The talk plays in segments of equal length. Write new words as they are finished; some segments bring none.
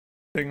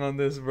Starting on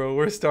this, bro.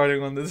 We're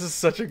starting on this. This is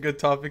such a good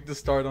topic to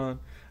start on.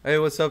 Hey,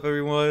 what's up,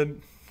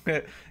 everyone?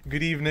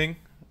 Good evening.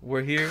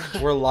 We're here.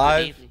 We're Good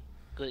live. evening.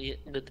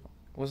 Good.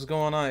 What's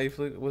going on,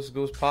 Aeflic? What's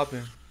goes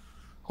popping?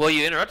 Well,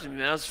 you interrupted me,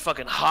 man. I was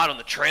fucking hot on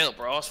the trail,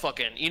 bro. I was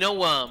fucking,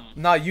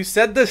 Nah, you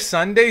said the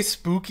Sunday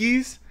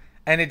spookies,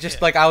 and it just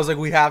yeah. like I was like,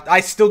 we have.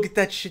 I still get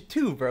that shit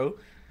too, bro.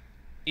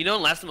 In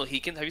Last of the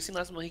Mohicans? Have you seen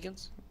Last of the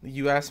Mohicans?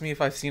 You asked me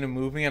if I've seen a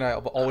movie, and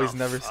I've Oh, always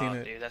never seen fuck,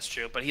 it. dude, that's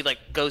true. But he like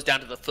goes down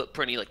to the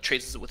footprint, he like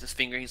traces it with his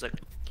finger. He's like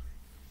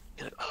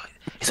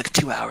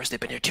 2 hours. They've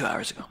been here 2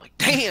 hours ago. I'm like,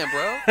 damn,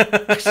 bro.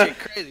 That shit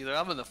crazy. Like,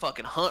 I'm in the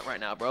fucking hunt right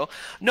now, bro.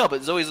 No, but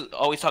it's always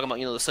talking about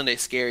the Sunday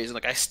scaries, and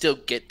like I still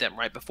get them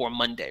right before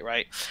Monday,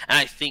 right? And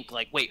I think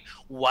like, wait,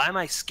 why am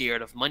I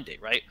scared of Monday,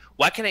 right?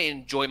 Why can I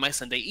enjoy my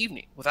Sunday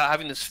evening without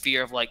having this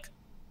fear of like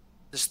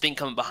this thing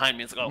coming behind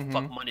me? It's like, oh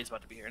fuck, Monday's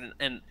about to be here,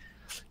 and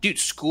dude,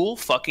 school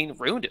fucking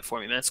ruined it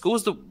for me, man. School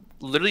is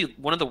literally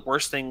one of the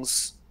worst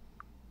things.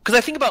 Because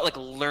I think about like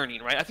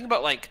learning, right? I think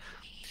about like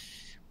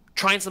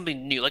trying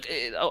something new. Like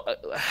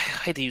I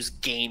hate to use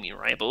gaming,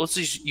 right? But let's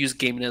just use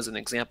gaming as an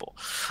example.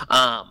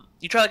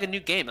 You try like a new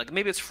game, like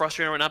maybe it's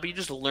frustrating or not, but you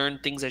just learn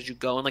things as you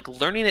go, and like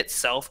learning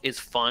itself is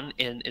fun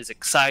and is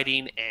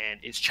exciting and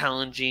is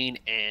challenging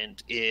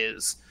and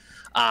is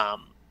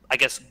I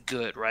guess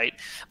good, right?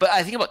 But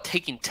I think about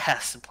taking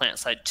tests in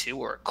Planetside 2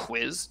 or a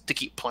quiz to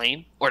keep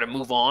playing or to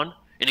move on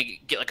and to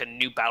get like a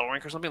new battle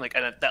rank or something like,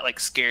 and that like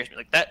scares me.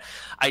 Like that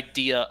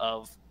idea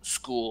of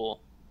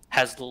school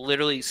has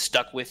literally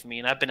stuck with me,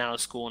 and I've been out of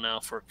school now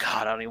for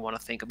God, I don't even want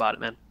to think about it,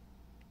 man.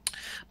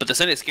 But the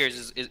Sunday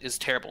scares is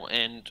terrible,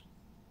 and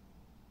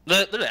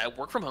literally I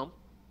work from home.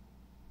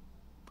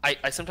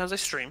 I sometimes I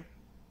stream.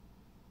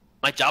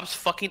 My job's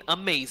fucking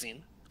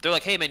amazing. They're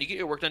like, hey man, you get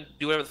your work done,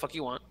 do whatever the fuck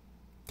you want.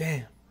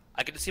 Damn.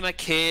 I get to see my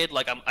kid,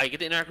 like I get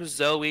to interact with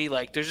Zoe,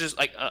 like there's just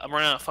like I'm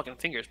running out of fucking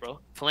fingers, bro,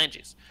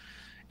 phalanges,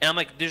 and I'm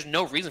like, there's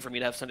no reason for me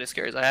to have Sunday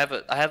scares. I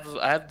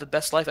have the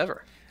best life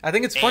ever. I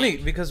think it's And funny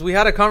because we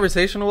had a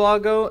conversation a while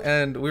ago,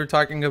 and we were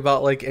talking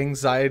about like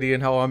anxiety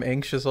and how I'm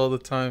anxious all the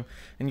time,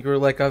 and you were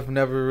like, I've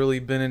never really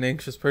been an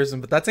anxious person,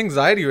 but that's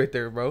anxiety right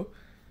there, bro.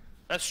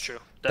 that's true.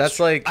 That's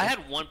True. like I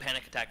had one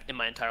panic attack in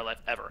my entire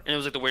life ever, and it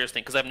was like the weirdest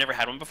thing because I've never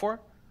had one before,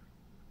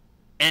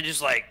 and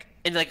just like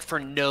for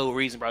no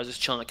reason, bro. I was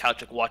just chilling on the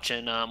couch like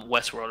watching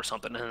Westworld or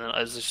something, and then it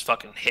was just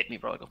fucking hit me,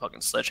 bro, like a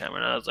fucking sledgehammer,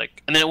 and I was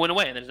like, and then it went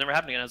away, and then it never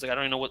happened again. I was like, I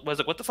don't even know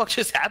what the fuck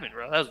just happened,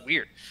 bro. That was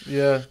weird.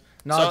 Yeah.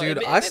 Nah, So dude,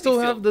 it I made me still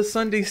feel have the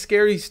Sunday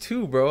scaries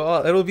too,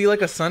 bro. It'll be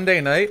like a Sunday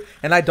night,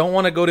 and I don't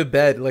want to go to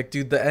bed. Like,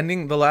 dude,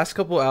 the last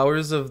couple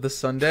hours of the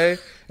Sunday is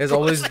Bro, it's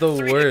always like the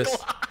 3 worst,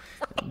 o'clock,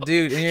 bro.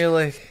 dude.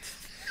 And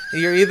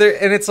you're either,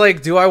 and it's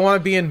like, do I want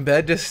to be in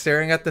bed just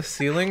staring at the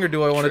ceiling, or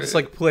do I want to just True.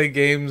 like play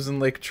games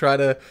and like try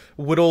to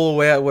whittle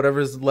away at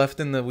whatever's left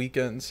in the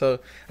weekend?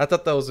 So I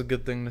thought that was a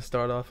good thing to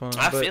start off on.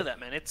 I But feel that,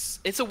 man. It's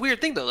a weird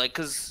thing though, like,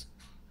 cause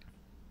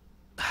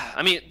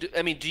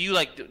do you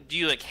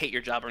like hate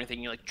your job or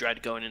anything? You like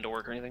dread going into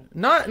work or anything?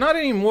 not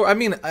anymore. I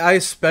mean, I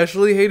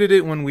especially hated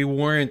it when we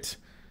weren't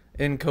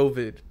in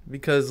COVID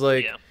because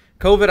like Yeah.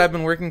 COVID, I've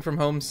been working from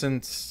home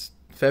since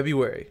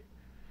February,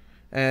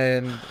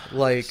 and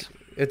like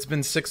it's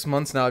been 6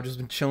 months now. I've just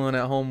been chilling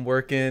at home,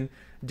 working,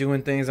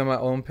 doing things at my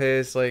own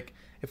pace. Like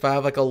if I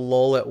have like a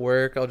lull at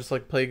work, I'll just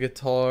like play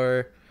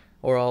guitar,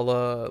 or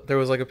I'll there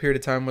was like a period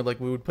of time where like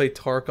we would play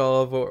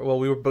Tarkov while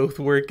we were both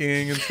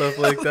working and stuff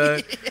like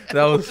that. Yeah,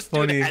 That was just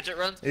doing funny. hatchet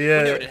runs. We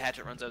Yeah. never did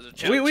hatchet runs. I was a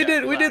chill, We chill,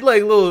 did relax.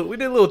 like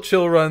little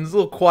chill runs,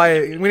 little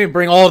quiet. We didn't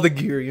bring all the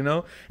gear, you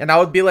know. And I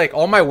would be like,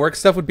 all my work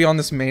stuff would be on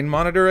this main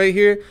monitor right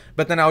here,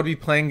 but then I would be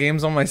playing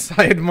games on my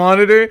side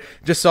monitor,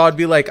 just so I'd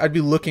be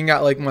looking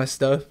at like my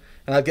stuff,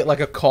 and I'd get like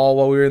a call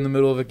while we were in the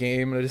middle of a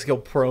game, and I'd just go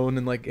prone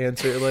and like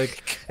answer it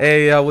like,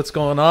 hey, what's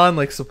going on,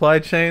 like supply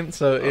chain.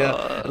 So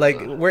yeah,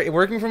 like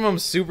working from home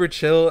is super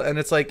chill, and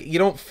it's like you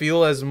don't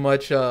feel as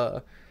much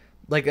I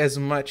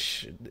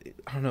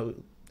don't know,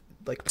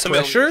 like Somebody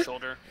over your pressure.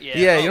 shoulder. Yeah,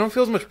 Yeah. you don't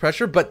feel as much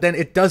pressure, but then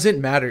it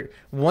doesn't matter.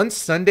 Once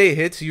Sunday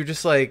hits, you're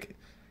just like,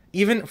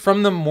 even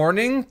from the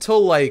morning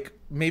till like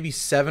maybe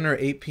 7 or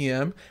 8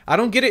 p.m. I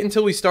don't get it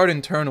until we start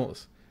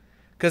internals.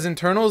 Because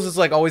internals is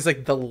like always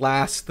like the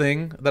last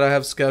thing that I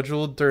have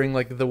scheduled during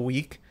like the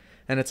week.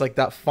 And it's like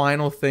that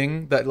final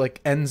thing that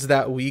like ends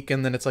that week,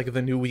 and then it's like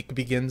the new week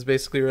begins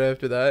basically right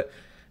after that.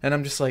 And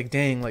I'm just like,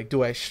 dang, like,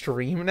 do I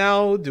stream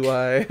now? Do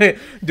I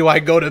do I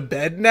go to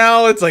bed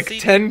now? It's like See,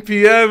 10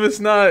 p.m. It's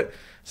not.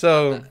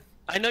 So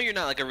I know you're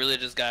not like a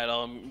religious guy at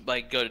all,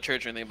 like go to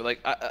church or anything. But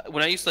like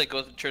when I used to like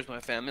go to church with my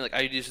family, like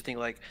I used to think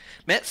like,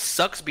 man, it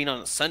sucks being on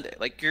a Sunday.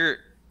 Like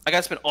I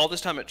gotta spend all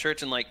this time at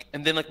church, and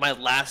then like my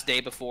last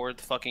day before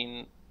the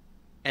fucking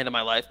end of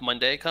my life,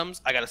 Monday comes,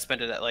 I gotta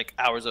spend it at like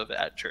hours of it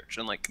at church,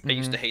 and like I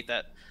used to hate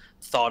that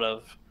thought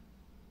of.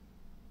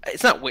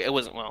 It's not. It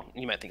wasn't. Well,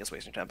 you might think it's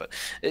wasting time, but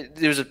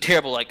there was a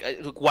terrible like.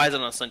 Why is it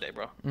on a Sunday,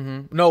 bro?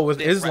 no, with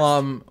They have rest.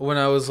 Islam, when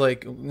I was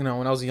like, when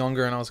I was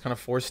younger and I was kind of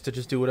forced to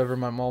just do whatever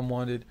my mom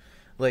wanted,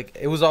 like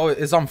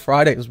it's on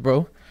Fridays,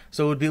 bro.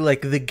 So it would be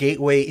like the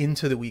gateway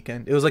into the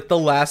weekend. It was like the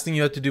last thing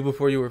you had to do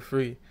before you were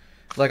free.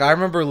 Like I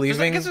remember I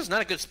leaving. guess there's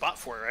not a good spot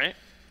for it, right?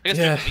 I guess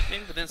Yeah. during the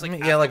weekend, but then it's like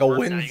Yeah, like after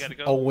work, now you gotta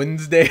A go.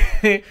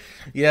 Wednesday.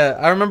 Yeah,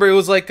 I remember it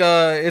was like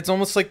it's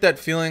almost like that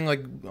feeling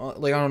like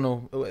I don't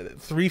know,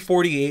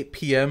 3:48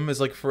 p.m. is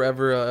like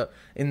forever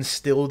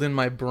instilled in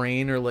my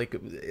brain, or like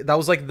that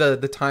was like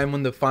the time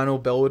when the final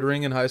bell would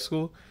ring in high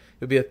school.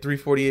 It would be at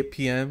 3:48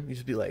 p.m. You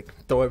just be like,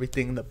 throw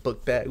everything in the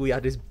book bag. We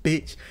got this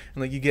bitch,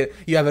 and like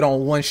you have it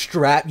on one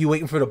strap. You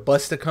waiting for the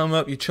bus to come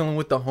up. You chilling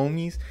with the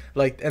homies,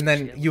 like, and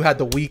then you had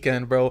the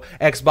weekend, bro.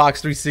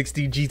 Xbox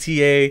 360,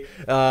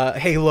 GTA,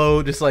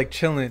 Halo, just like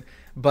chilling.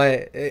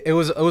 But it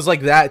was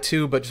like that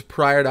too, but just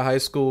prior to high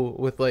school,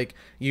 with like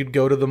you'd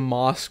go to the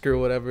mosque or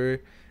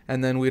whatever,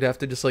 and then we'd have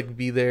to just like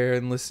be there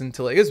and listen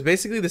to like it's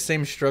basically the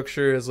same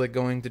structure as like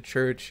going to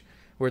church,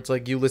 where it's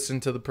like you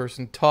listen to the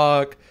person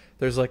talk.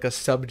 There's like a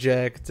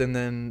subject, and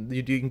then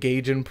you do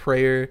engage in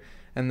prayer,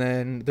 and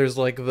then there's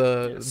like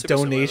the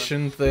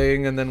donation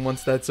thing, and then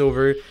once that's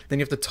over, then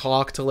you have to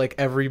talk to like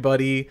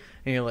everybody,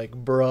 and you're like,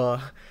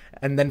 bruh.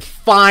 And then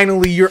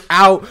finally you're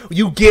out,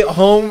 you get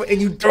home,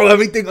 and you throw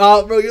everything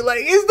out, bro. You're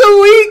like, it's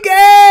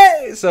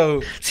the weekend.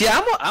 So see,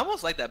 I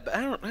almost like that, but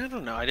I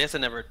don't know. I guess I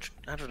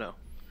don't know.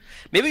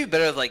 Maybe it'd be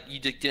better if like you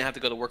didn't have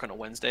to go to work on a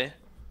Wednesday,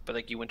 but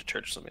like you went to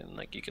church or something, and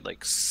like you could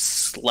like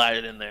slide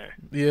it in there.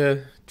 Yeah,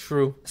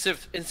 true.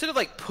 Instead of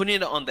like putting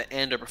it on the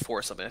end or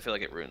before something, I feel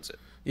like it ruins it.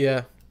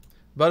 Yeah.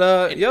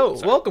 But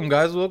welcome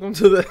guys. Welcome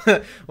to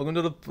the welcome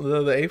to the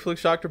Aeflic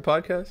Shoctor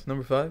podcast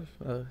number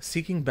 5.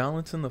 Seeking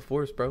balance in the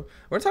force, bro.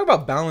 We're gonna talk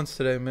about balance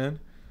today, man.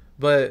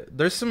 But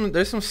there's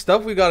some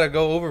stuff we gotta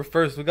go over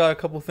first. We got a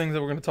couple things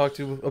that we're gonna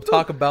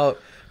talk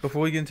about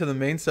before we get into the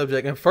main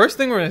subject. And first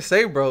thing we're gonna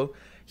say, bro,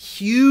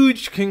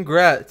 huge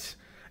congrats.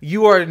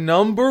 You are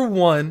number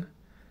 1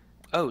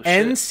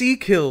 NC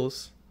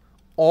kills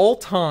all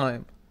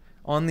time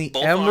on the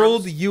Both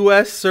Emerald arms.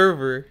 US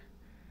server.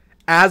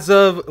 As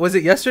of, was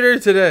it yesterday or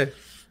today?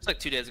 It's like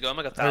 2 days ago. I'm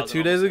like 1,000.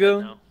 2 days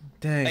ago?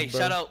 Dang. Hey, bro.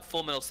 shout out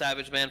Full Metal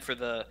Savage, man,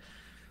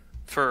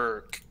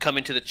 for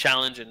coming to the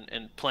challenge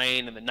and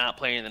playing, and then not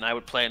playing, and then I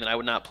would play, and then I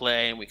would not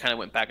play, and we kind of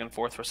went back and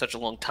forth for such a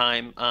long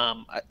time.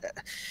 I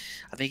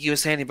think he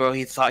was saying, bro,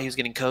 he thought he was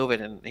getting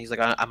COVID, and he's like,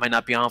 I might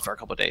not be on for a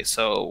couple of days.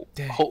 So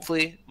Dang.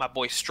 hopefully my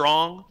boy's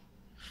strong,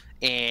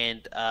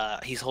 and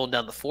he's holding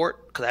down the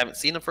fort, because I haven't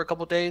seen him for a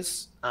couple of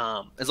days.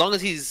 As long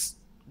as he's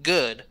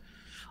good,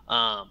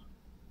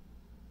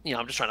 you know,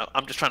 I'm just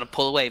trying to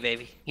pull away,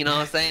 baby. You know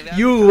what I'm saying?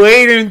 You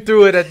wading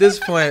through it at this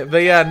point.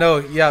 But yeah,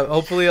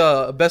 hopefully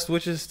best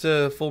wishes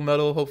to Full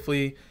Metal.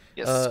 Hopefully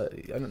Yes.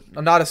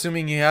 I'm not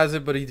assuming he has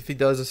it, but if he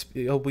does,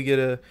 I hope we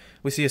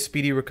see a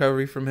speedy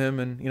recovery from him,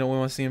 and you know, we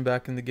want to see him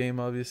back in the game,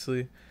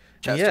 obviously.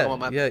 Big you're wall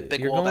back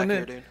going here,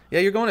 in. dude. Yeah,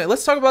 you're going in.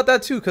 Let's talk about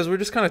that too, because we're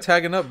just kind of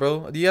tagging up,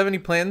 bro. Do you have any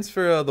plans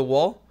for the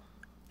wall?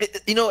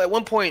 You know, at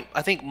one point,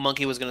 I think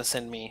Monkey was going to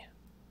send me,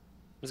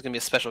 it was going to be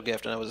a special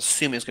gift, and I was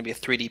assuming it was going to be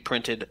a 3D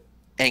printed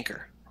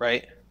anchor,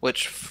 right?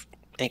 Which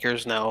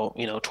anchor's now,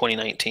 you know,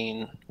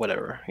 2019,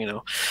 whatever, you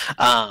know.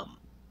 But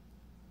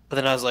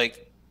then I was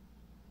like,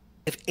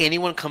 if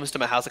anyone comes to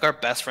my house, like our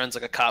best friend's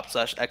like a cop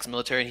 /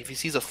 ex-military, and if he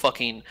sees a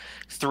fucking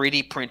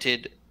 3D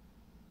printed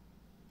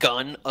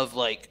gun of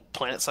like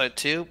Planetside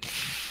 2,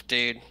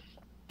 dude,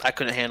 I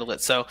couldn't handle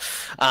it. So,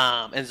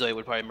 and Zoe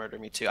would probably murder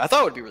me too. I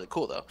thought it would be really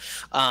cool though.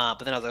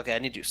 But then I was like, okay, I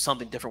need to do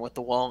something different with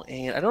the wall,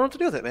 and I don't know what to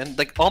do with it, man.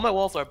 Like all my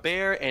walls are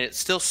bare, and it's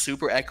still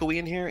super echoey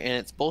in here, and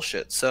it's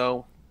bullshit.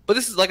 So, but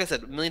this is, like I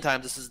said a million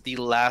times, this is the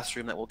last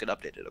room that will get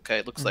updated. Okay,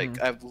 it looks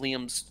like I have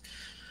Liam's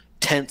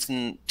tents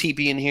and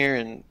TP in here,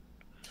 and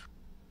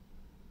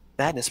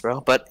madness,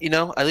 bro. But you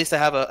know, at least I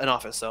have an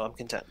office, so I'm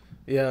content.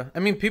 Yeah, I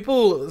mean,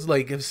 people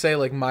like say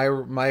like my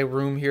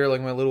room here,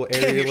 like my little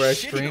area where I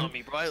stream. On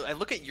me, bro. I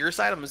look at your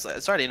side. I'm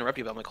sorry to interrupt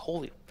you, but I'm like,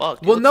 holy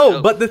fuck. Well,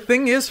 no, but the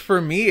thing is,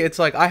 for me, it's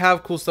like I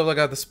have cool stuff. Like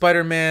I got the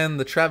Spider-Man,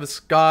 the Travis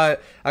Scott.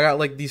 I got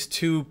like these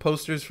 2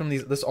 posters from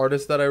this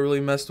artist that I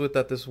really messed with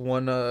at this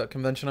one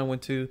convention I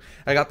went to.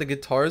 I got the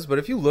guitars, but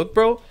if you look,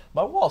 bro,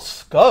 my wall's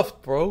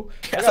scuffed, bro.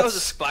 I thought it was a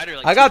spider.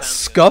 Like I got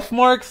scuff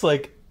marks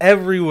like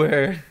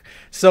everywhere.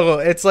 So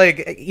it's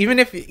like even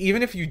if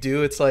you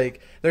do, it's like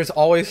there's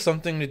always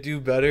something to do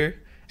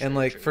better. And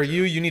like for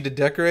you need to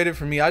decorate it.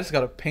 For me, I just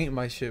gotta paint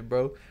my shit,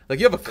 bro. Like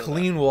you have a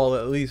clean wall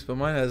at least, but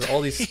mine has all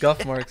these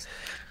scuff marks.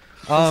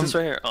 This is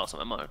right here.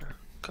 Awesome, my monitor.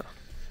 Okay.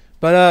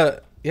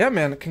 But yeah,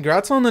 man,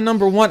 congrats on the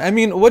number 1. I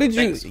mean, what did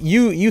Thanks.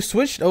 you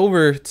switched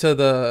over to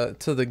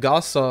the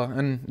Gauss saw,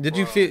 and did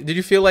you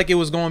feel like it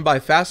was going by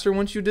faster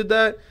once you did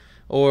that,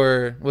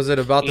 or was it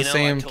about the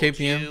same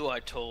KPM? I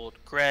told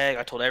Greg,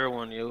 I told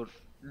everyone,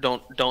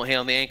 don't hate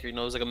on the anchor. You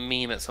know, it was like a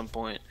meme at some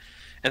point.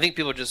 I think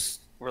people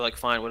just were like,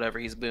 fine, whatever.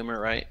 He's a boomer,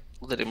 right?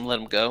 Let him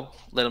go.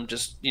 Let him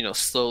just, you know,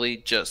 slowly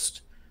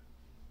just,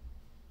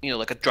 you know,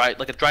 like a dried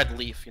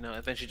leaf. You know,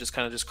 eventually just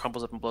kind of just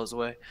crumples up and blows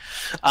away.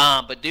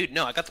 But dude,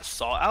 no, I got the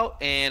saw out,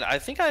 and I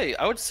think I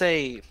would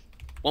say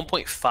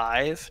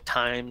 1.5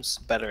 times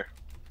better.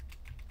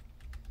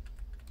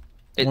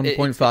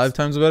 1.5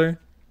 times better.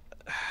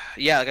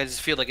 Yeah, like I just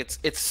feel like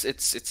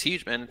it's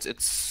huge, man.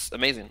 It's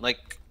amazing.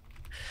 Like,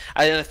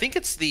 I think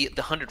it's the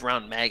 100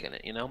 round mag in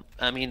it. You know,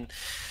 I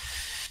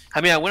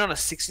went on a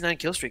 69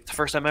 kill streak, the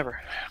first time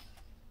ever.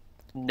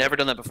 Never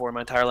done that before in my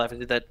entire life. I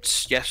did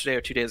that yesterday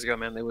or 2 days ago,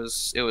 man. It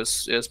was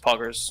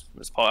poggers.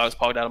 I was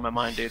pogged out of my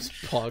mind, dude.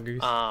 Poggers.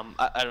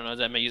 I don't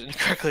know. Am I using it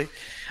correctly?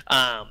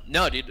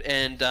 No, dude.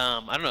 And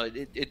I don't know.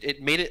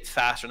 It made it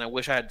faster, and I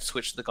wish I had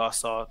switched the Gauss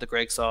saw, the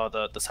Greg saw,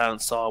 the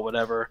silent saw,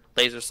 whatever,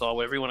 laser saw,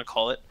 whatever you want to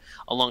call it,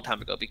 a long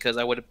time ago, because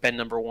I would have been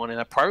number one, and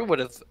I probably would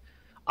have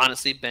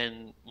honestly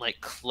been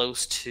like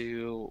close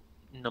to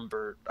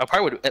number. I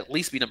probably would at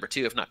least be number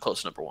two, if not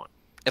close to number one,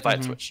 if I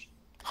had switched.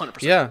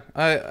 100%. Yeah,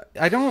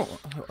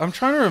 I'm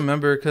trying to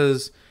remember,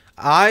 because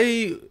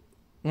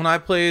when I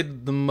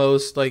played the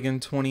most, like in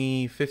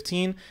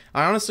 2015,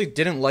 I honestly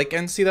didn't like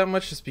NC that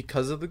much just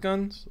because of the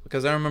guns,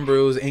 because I remember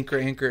it was anchor.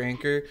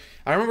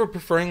 I remember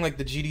preferring like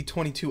the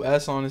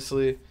GD22S,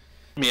 honestly.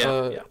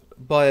 Yeah.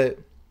 But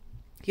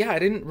yeah, I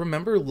didn't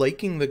remember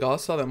liking the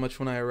God Saw that much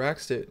when I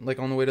Araxed it, like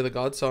on the way to the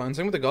God Saw. And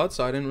same with the God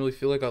Saw, I didn't really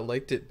feel like I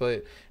liked it,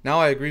 but now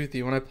I agree with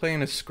you. When I play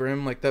in a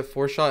scrim, like that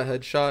 4-shot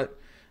headshot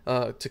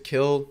to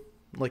kill,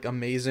 like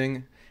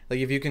amazing.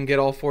 Like if you can get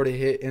all 4 to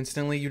hit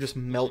instantly, you just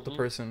melt the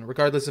person,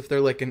 regardless if they're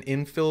like an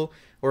infill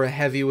or a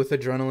heavy with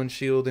adrenaline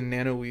shield and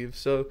nano weave.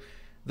 So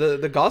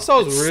the God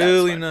Saw is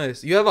really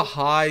nice. You have a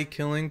high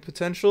killing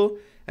potential,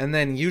 and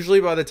then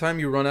usually by the time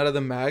you run out of the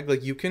mag,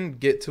 like you can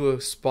get to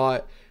a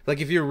spot, like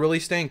if you're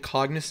really staying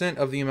cognizant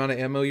of the amount of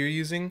ammo you're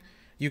using,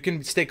 you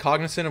can stay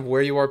cognizant of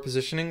where you are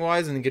positioning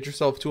wise, and then get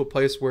yourself to a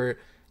place where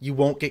you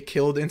won't get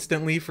killed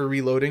instantly for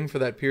reloading for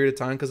that period of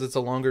time, because it's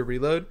a longer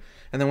reload.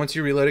 And then once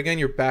you reload again,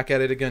 you're back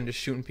at it again, just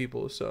shooting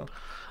people. So,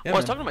 yeah, I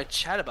was talking to my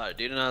chat about it,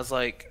 dude, and I was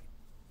like,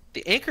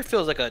 the anchor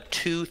feels like a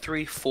 2,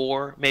 3,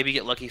 4, maybe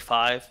get lucky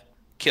 5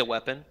 kill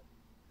weapon.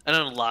 And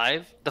on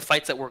live, the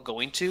fights that we're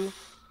going to,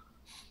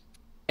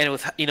 and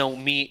with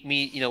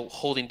me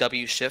holding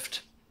W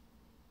shift,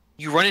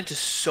 you run into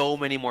so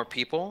many more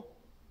people.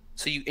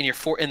 So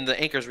and the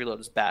anchor's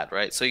reload is bad,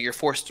 right? So you're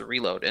forced to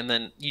reload, and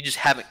then you just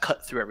haven't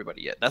cut through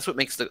everybody yet. That's what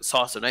makes the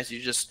saw so nice. You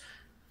just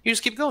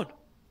keep going.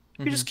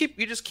 You just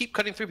keep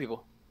cutting through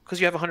people because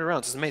you have 100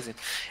 rounds. It's amazing,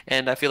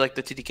 and I feel like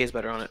the TTK is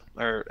better on it,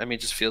 it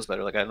just feels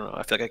better. Like I don't know,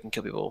 I feel like I can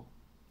kill people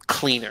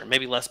cleaner,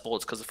 maybe less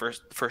bullets because the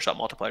first shot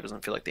multiplier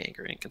doesn't feel like the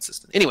anchor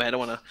inconsistent. Anyway, I don't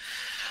want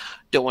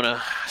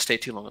to stay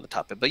too long on the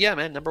topic, but yeah,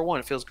 man, number one,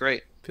 it feels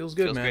great. Feels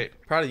good, man.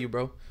 Great. Proud of you,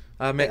 bro.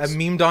 I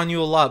memed on you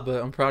a lot,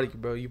 but I'm proud of you,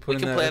 bro. You put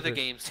in that. We can play other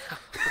games.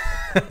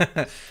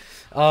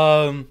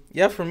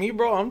 Yeah, for me,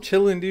 bro, I'm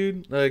chilling,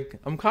 dude. Like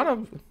I'm kind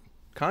of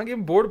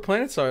getting bored of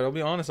Planetside. I'll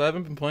be honest. I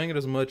haven't been playing it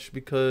as much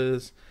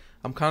because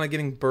I'm kind of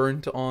getting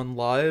burnt on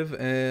live,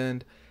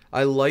 and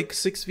I like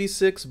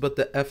 6v6, but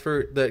the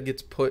effort that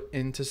gets put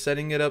into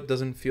setting it up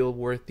doesn't feel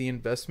worth the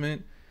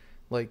investment.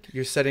 Like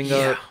you're setting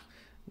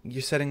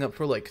up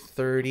for like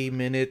 30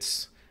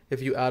 minutes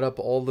if you add up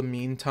all the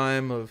mean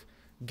time of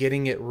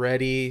getting it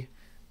ready.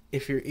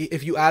 If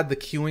you add the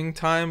queuing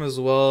time as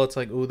well, it's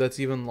like, ooh, that's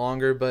even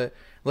longer. But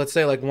let's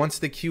say like once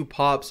the queue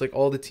pops, like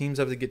all the teams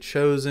have to get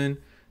chosen.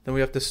 Then we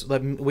have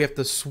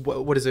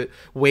to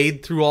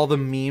wade through all the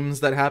memes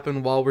that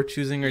happen while we're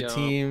choosing our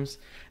teams.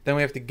 Then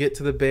we have to get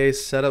to the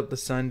base, set up the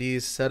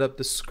Sundays, set up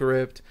the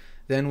script.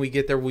 Then we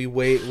get there, we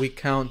wait, we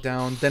count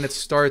down. Then it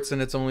starts,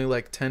 and it's only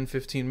like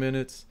 10-15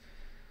 minutes.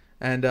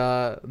 And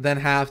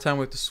then halftime,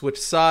 we have to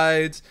switch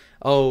sides.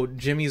 Oh,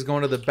 Jimmy's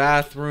going to the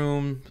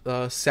bathroom.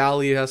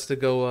 Sally has to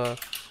go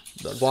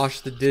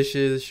wash the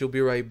dishes. She'll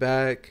be right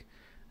back.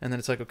 And then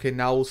it's like, okay,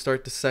 now we'll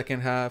start the second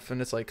half,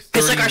 and it's like 30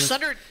 It's like our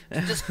Sunder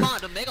just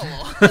spawned a Megalol.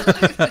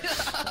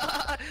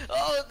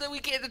 Oh, then we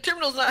can't. The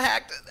terminal's not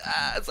hacked.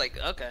 It's like,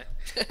 okay.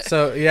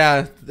 So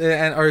yeah,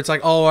 or it's like,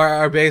 oh,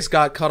 our base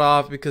got cut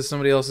off because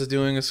somebody else is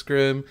doing a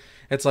scrim.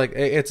 It's like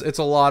it's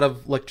a lot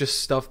of like just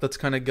stuff that's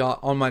kind of got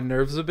on my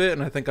nerves a bit,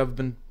 and I think I've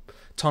been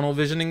tunnel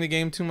visioning the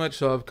game too much,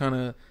 so I've kind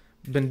of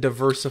been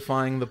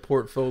diversifying the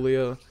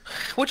portfolio,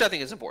 which I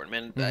think is important,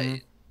 man. Mm-hmm.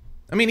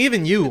 I mean,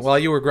 even you, while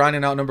you were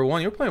grinding out number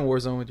one, you were playing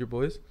Warzone with your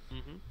boys.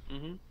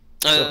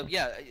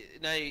 Yeah,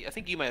 and I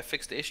think you might have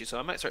fixed the issue, so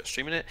I might start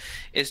streaming it.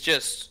 It's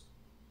just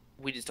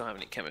we just don't have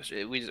any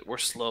chemistry. We're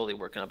slowly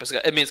working up.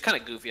 It's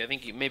kind of goofy. I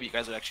think maybe you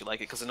guys would actually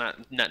like it because it's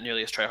not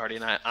nearly as tryhardy,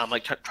 and I'm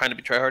like trying to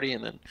be tryhardy,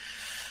 and then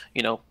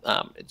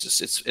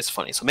it's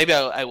funny. So maybe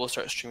I will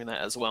start streaming that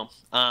as well.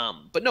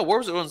 But no,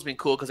 Warzone's been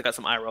cool because I got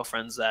some IRL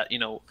friends that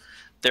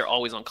they're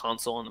always on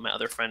console, and my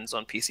other friends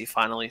on PC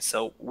finally.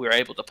 So we were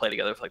able to play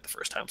together for like the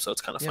first time. So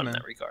it's kind of fun in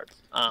that regard.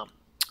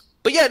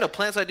 But yeah, no,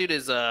 Planetside, dude,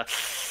 is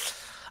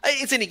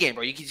it's any game,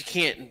 bro. You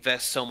can't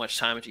invest so much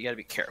time into it. You got to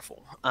be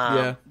careful.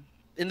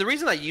 And the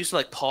reason I used to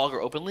like Pog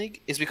or Open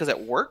League is because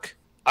at work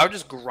I would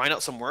just grind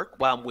out some work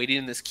while I'm waiting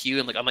in this queue,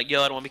 and I'm like,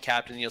 yo, I don't want to be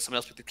captain. Someone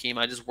else pick the team.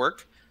 I just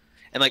work.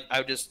 And like I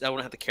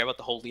wouldn't have to care about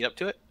the whole lead up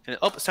to it. And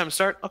it's time to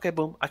start. Okay,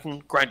 boom, I can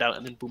grind out,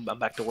 and then boom, I'm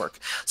back to work.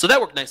 So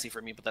that worked nicely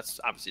for me, but that's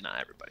obviously not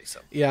everybody.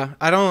 So yeah,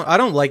 I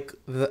don't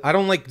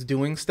like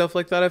doing stuff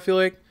like that. I feel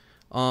like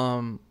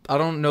I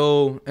don't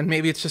know, and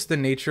maybe it's just the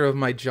nature of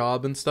my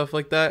job and stuff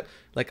like that.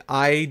 Like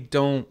I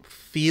don't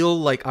feel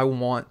like I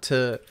want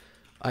to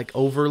like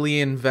overly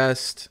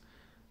invest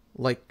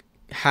like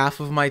half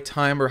of my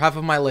time or half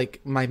of my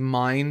like my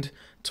mind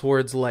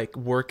towards like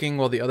working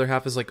while the other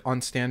half is like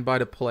on standby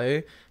to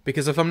play,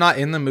 because if I'm not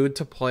in the mood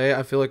to play,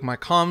 I feel like my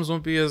comms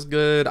won't be as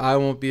good, I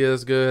won't be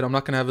as good, I'm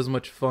not gonna have as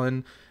much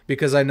fun,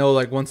 because I know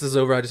like once this is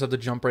over I just have to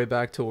jump right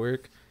back to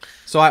work.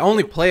 So I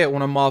only play it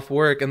when I'm off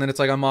work, and then it's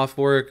like I'm off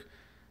work.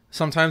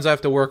 Sometimes I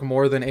have to work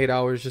more than 8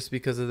 hours just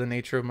because of the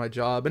nature of my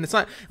job. And it's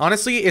not,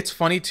 honestly, it's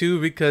funny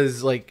too,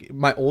 because like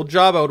my old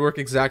job, I would work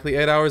exactly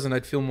 8 hours and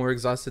I'd feel more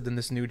exhausted than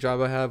this new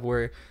job I have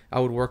where I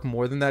would work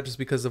more than that just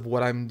because of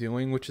what I'm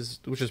doing, which is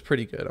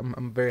pretty good.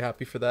 I'm very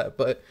happy for that.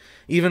 But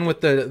even with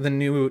the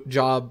new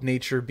job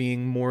nature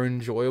being more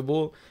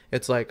enjoyable,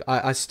 it's like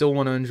I still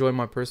want to enjoy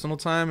my personal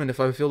time. And if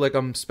I feel like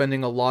I'm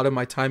spending a lot of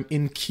my time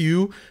in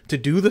queue to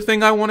do the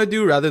thing I want to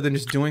do rather than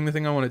just doing the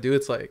thing I want to do,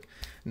 it's like,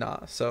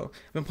 nah. So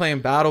I've been playing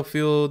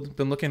Battlefield,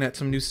 been looking at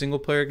some new single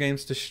player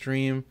games to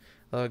stream,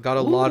 got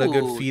a lot of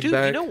good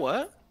feedback. Dude, you know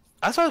what?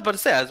 That's what I was about to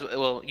say.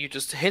 Well, you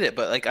just hit it,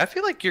 but like I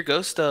feel like your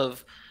Ghost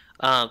of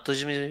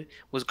Tsushima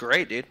was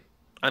great, dude.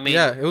 I mean,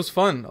 yeah, it was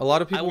fun. A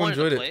lot of people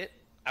enjoyed it.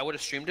 I would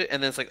have streamed it,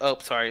 and then it's like, oh,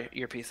 sorry,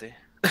 your PC.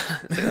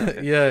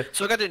 Yeah.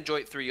 So I got to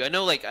enjoy it through you. I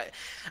know, like,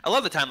 a lot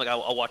of the time, like,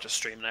 I'll watch a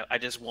stream and I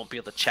just won't be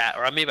able to chat,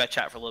 or maybe I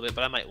chat for a little bit,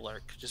 but I might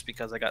lurk just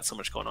because I got so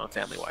much going on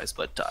family-wise.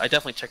 But I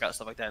definitely check out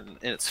stuff like that, and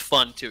it's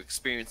fun to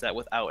experience that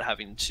without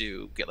having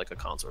to get like a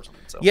console or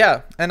something. So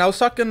yeah, and I was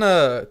talking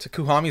to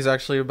Kuhami's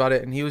actually about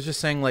it, and he was just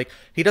saying like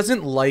he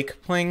doesn't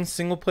like playing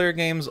single-player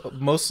games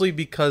mostly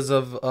because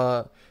of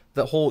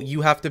the whole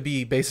you have to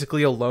be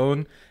basically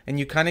alone, and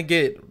you kind of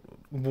get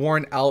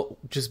worn out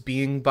just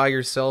being by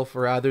yourself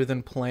rather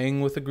than playing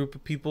with a group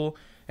of people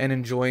and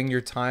enjoying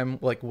your time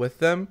like with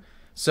them.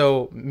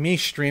 So me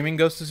streaming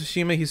Ghost of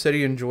Tsushima, he said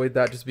he enjoyed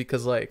that just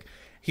because like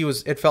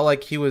it felt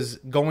like he was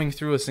going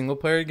through a single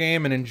player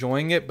game and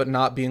enjoying it but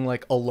not being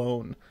like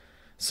alone.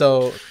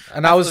 So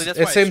and it's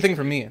the same thing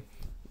for me.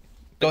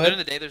 Go ahead. During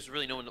the day there's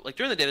really no one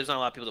during the day there's not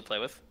a lot of people to play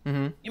with.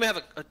 Mm-hmm. You may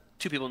have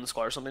two people in the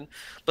squad or something.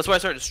 But that's why I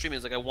started streaming,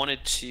 is like I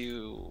wanted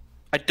to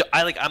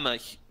I'm a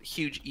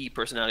huge E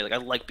personality. Like I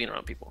like being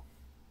around people,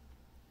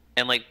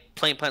 and like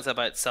playing Planetside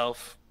by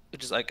itself,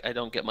 which is like I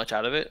don't get much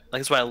out of it.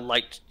 Like that's why I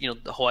liked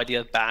the whole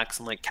idea of backs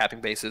and like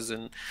capping bases,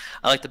 and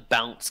I like to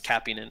bounce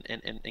capping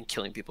and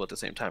killing people at the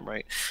same time,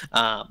 right?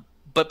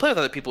 But playing with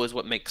other people is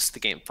what makes the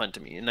game fun to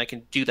me, and I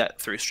can do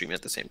that through streaming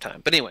at the same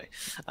time. But anyway,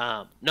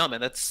 no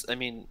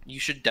man, you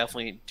should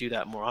definitely do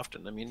that more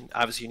often. I mean,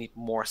 obviously you need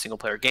more single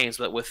player games,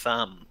 but with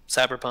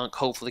Cyberpunk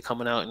hopefully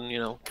coming out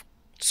and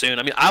soon.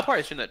 I mean, I'll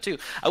probably stream that too.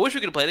 I wish we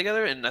could play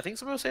together, and I think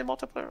someone was saying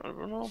multiplayer. I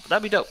don't know, but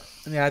that'd be dope.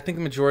 Yeah, I think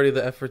the majority of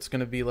the effort's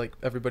gonna be like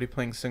everybody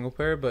playing single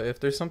player, but if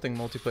there's something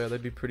multiplayer,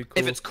 that'd be pretty cool.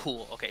 If it's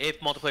cool, okay.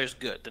 If multiplayer's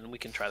good, then we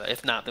can try that.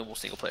 If not, then we'll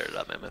single player it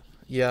up, man.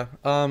 Yeah.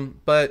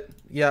 But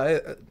yeah,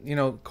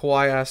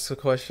 Kawhi asks a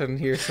question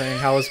here saying,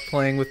 "How is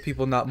playing with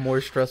people not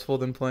more stressful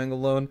than playing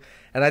alone?"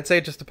 And I'd say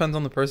it just depends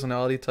on the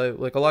personality type.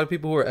 Like a lot of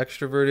people who are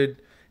extroverted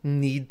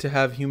need to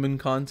have human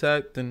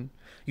contact, and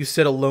you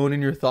sit alone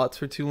in your thoughts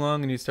for too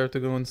long and you start to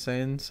go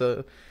insane.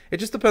 So it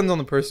just depends on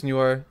the person you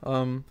are.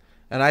 And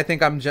I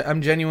think I'm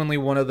genuinely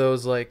one of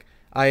those, like,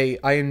 I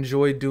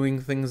enjoy doing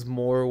things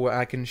more where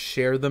I can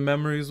share the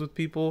memories with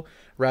people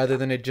rather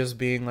than it just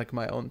being like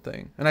my own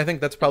thing. And I think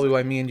that's probably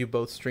why me and you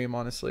both stream,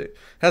 honestly. It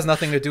has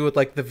nothing to do with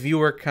like the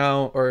viewer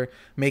count or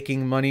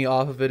making money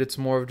off of it. It's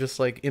more of just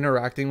like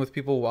interacting with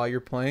people while you're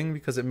playing,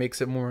 because it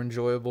makes it more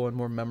enjoyable and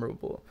more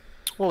memorable.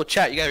 Well,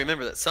 chat, you gotta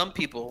remember that some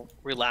people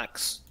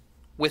relax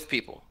with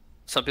people,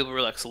 some people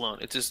relax alone.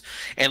 It's just,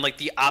 and like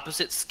the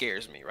opposite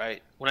scares me,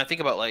 right? When I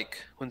think about like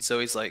when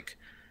Zoe's like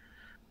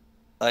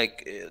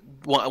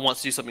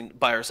wants to do something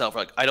by herself, or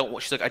like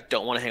she's like, I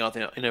don't want to hang out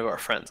with any of our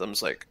friends. I'm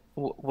just like,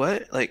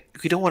 what? Like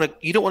you don't want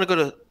to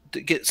go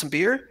to get some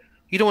beer?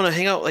 You don't want to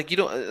hang out? Like you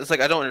don't? It's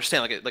like I don't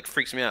understand. Like it like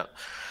freaks me out.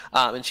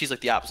 And she's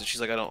like the opposite.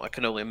 She's like, I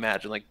can only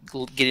imagine like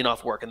getting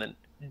off work and then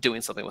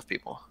doing something with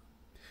people.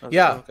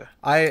 Yeah, like,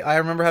 okay. I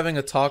remember having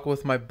a talk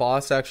with my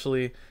boss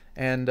actually,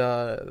 and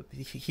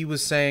he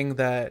was saying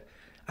that,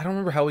 I don't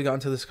remember how we got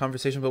into this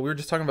conversation, but we were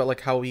just talking about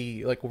like how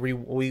we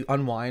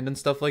unwind and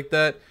stuff like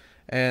that.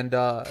 And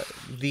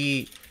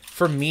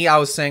for me, I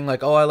was saying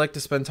like, oh, I like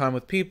to spend time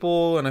with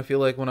people, and I feel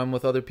like when I'm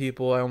with other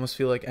people, I almost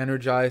feel like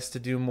energized to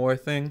do more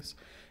things.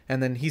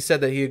 And then he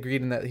said that he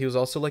agreed and that he was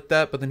also like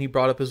that, but then he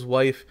brought up his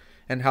wife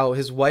and how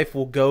his wife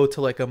will go to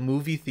like a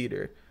movie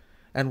theater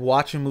and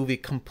watch a movie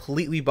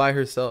completely by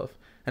herself.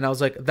 And I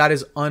was like, that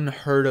is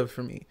unheard of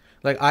for me.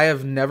 Like, I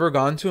have never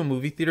gone to a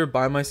movie theater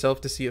by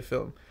myself to see a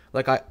film.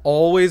 Like, I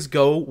always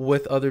go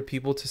with other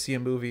people to see a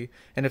movie.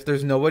 And if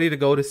there's nobody to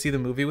go to see the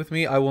movie with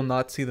me, I will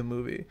not see the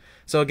movie.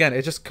 So, again,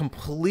 it's just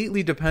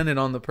completely dependent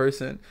on the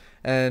person.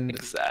 And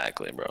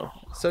exactly, bro.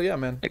 So, yeah,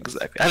 man.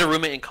 Exactly. I had a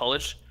roommate in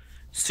college.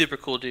 Super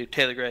cool dude.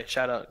 Taylor Gray.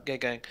 Shout out. Gang,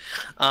 gang.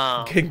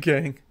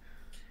 Gang.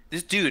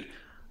 This dude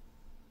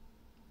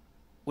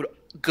would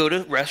go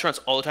to restaurants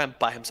all the time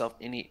by himself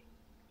and eat.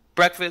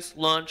 Breakfast,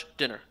 lunch,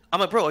 dinner. I'm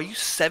like, bro, are you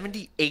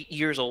 78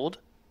 years old?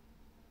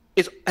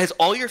 has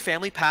all your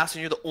family passed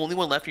and you're the only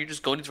one left and you're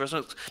just going to these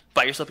restaurants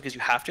by yourself because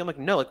you have to? I'm like,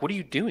 no, like what are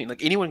you doing?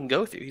 Like anyone can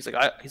go with you. He's like,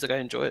 I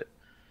enjoy it.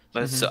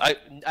 But so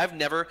I've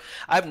never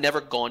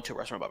gone to a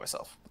restaurant by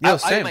myself. Yo,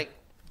 I might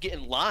get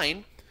in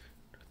line,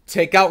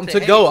 take out and to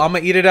go. I'm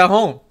gonna eat it at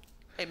home.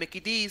 Hey, Mickey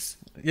D's.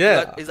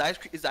 Yeah. Is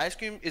the ice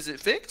cream? Is it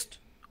fixed?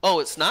 Oh,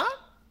 it's not.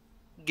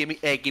 Give me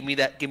the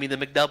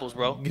McDoubles,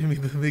 bro. Give me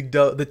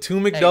the two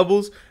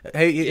McDoubles.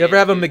 Hey, you ever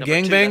have a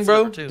McGangbang,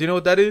 bro? Do you know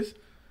what that is?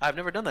 I've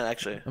never done that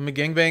actually. A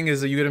McGangbang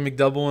is you get a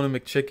McDouble and a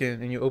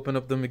McChicken, and you open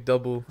up the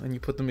McDouble and you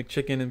put the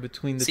McChicken in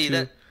between the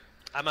two.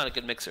 I'm not a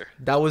good mixer.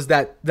 That was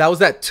that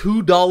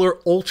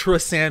 $2 ultra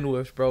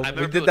sandwich, bro.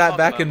 We did that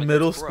back in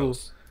middle school.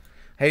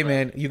 Hey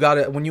man, you got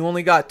it when you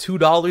only got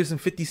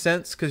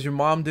 $2.50 because your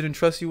mom didn't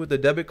trust you with a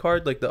debit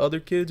card like the other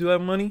kids who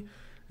have money.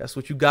 That's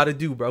what you got to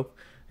do, bro.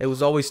 It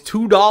was always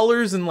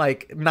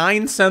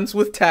 $2.09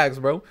 with tax,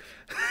 bro.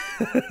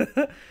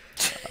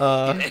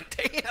 Damn,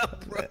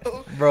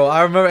 bro. Bro,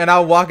 I remember, and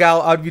I'd walk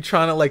out. I'd be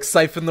trying to like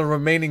siphon the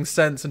remaining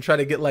cents and try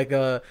to get like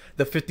the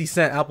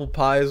 50-cent apple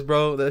pies,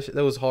 bro. That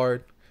was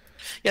hard.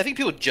 Yeah, I think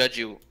people judge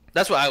you.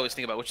 That's what I always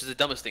think about, which is the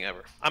dumbest thing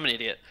ever. I'm an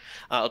idiot.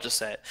 I'll just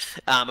say it.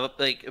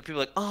 Like people are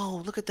like,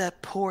 oh, look at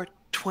that poor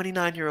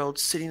 29-year-old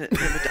sitting at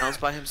McDonald's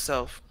by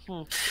himself.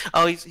 Oh,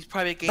 he's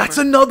probably a gamer. That's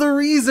another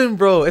reason,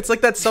 bro. It's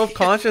like that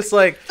self-conscious,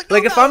 like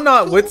if I'm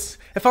not with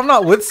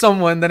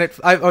someone, then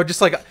I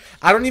just like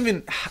I don't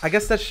even. I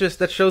guess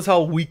that shows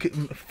how weak,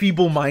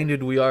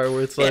 feeble-minded we are.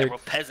 Where it's like, we're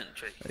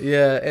peasantry.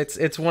 Yeah,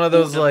 it's one of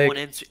those like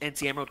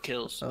NC Emerald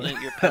kills.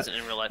 You're a peasant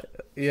in real life.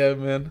 Yeah,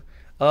 man.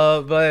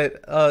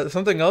 But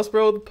something else,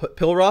 bro.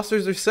 Pill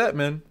rosters are set,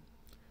 man.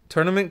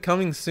 Tournament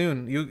coming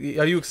soon.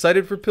 Are you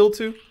excited for Pill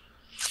 2?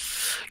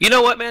 You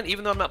know what, man?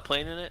 Even though I'm not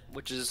playing in it,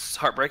 which is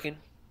heartbreaking,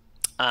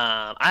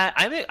 I'm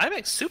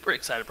super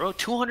excited, bro.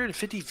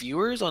 250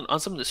 viewers on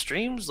some of the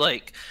streams.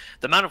 Like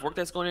the amount of work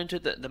that's going into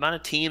the amount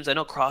of teams. I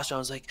know CrossJohn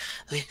was like,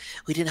 we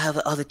didn't have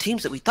the other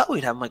teams that we thought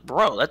we'd have. I'm like,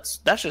 bro, that's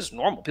just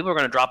normal. People are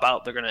going to drop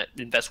out. They're going to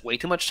invest way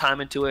too much time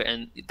into it,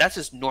 and that's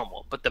just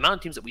normal. But the amount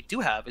of teams that we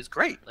do have is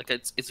great. Like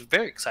it's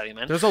very exciting,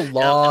 man. There's a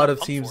lot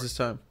of teams this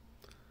time.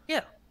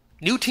 Yeah,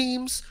 new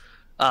teams,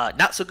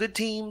 not so good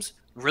teams.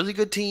 Really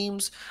good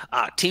teams,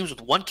 teams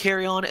with one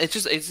carry on.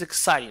 It's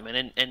exciting,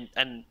 man,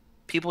 and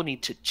people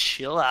need to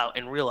chill out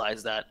and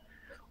realize that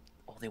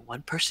only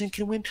one person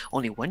can win.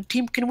 Only one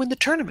team can win the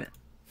tournament.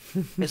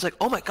 It's like,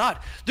 oh my god,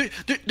 there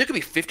could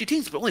be 50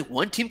 teams, but only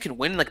one team can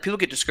win. And like people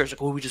get discouraged,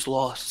 like, oh, we just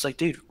lost. It's like,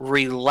 dude,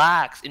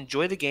 relax,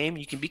 enjoy the game.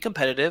 You can be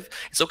competitive.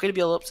 It's okay to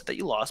be a little upset that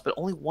you lost, but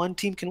only one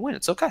team can win.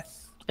 It's okay,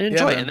 and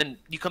enjoy it. And then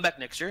you come back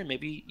next year and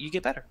maybe you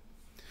get better.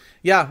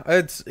 Yeah,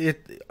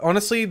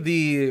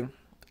 honestly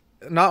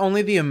not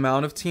only the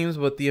amount of teams,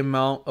 but the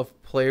amount of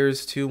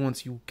players too.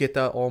 Once you get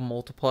that all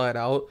multiplied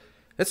out,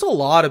 it's a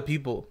lot of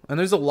people, and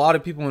there's a lot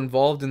of people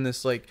involved in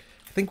this. Like,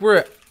 I think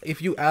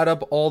if you add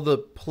up all the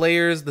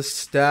players, the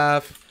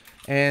staff,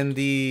 and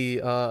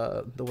the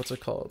what's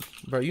it called,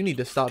 bro? You need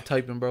to stop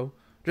typing, bro.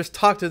 Just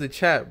talk to the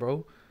chat,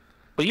 bro.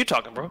 What are you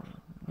talking, bro?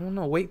 I don't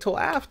know. Wait till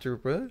after,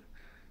 bro.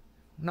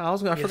 No,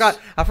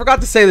 I forgot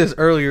to say this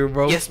earlier,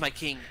 bro. Yes, my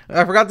king.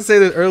 I forgot to say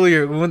this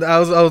earlier when I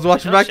was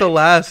watching back the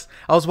last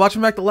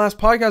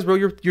podcast, bro.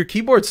 Your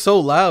keyboard's so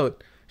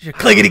loud. You're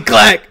clickety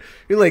clack.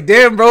 You're like,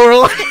 damn,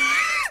 bro.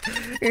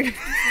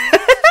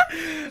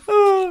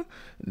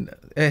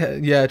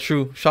 Yeah,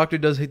 true. Shoctor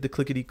does hate the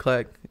clickety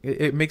clack.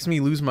 It makes me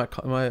lose my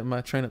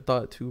train of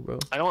thought too, bro.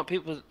 I don't want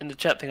people in the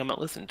chat think I'm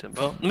not listening to him,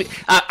 bro.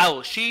 I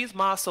will sheathe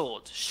my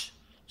sword.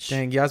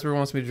 Dang, Yasper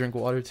wants me to drink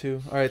water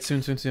too. All right,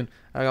 soon.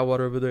 I got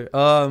water over there.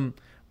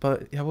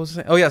 But yeah, what was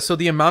I saying? Oh yeah, so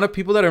the amount of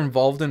people that are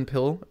involved in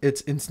Pill, it's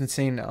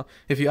insane now.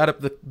 If you add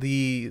up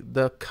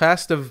the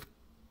cast of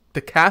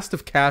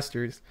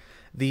casters,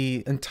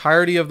 the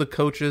entirety of the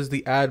coaches,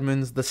 the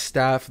admins, the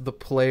staff, the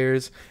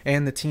players,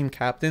 and the team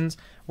captains,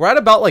 we're at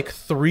about like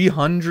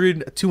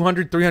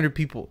 300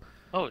 people.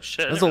 Oh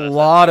shit. That's a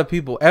lot of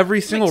people.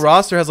 Every single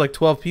roster has like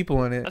 12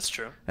 people in it. That's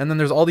true. And then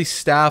there's all these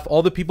staff,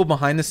 all the people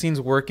behind the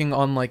scenes working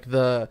on like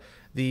the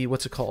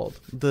what's it called?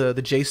 The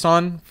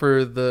JSON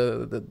for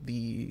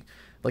the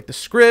like the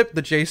script,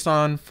 the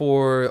JSON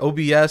for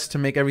OBS to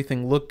make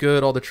everything look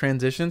good, all the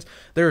transitions.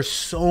 There are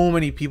so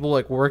many people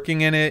like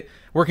working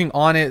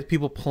on it,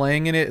 people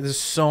playing in it. There's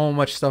so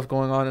much stuff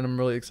going on, and I'm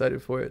really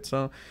excited for it.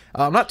 So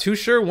I'm not too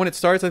sure when it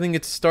starts. I think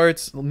it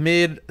starts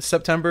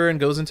mid-September and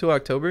goes into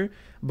October,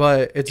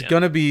 but it's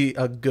gonna be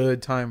a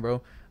good time,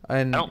 bro.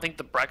 And I don't think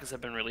the brackets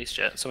have been released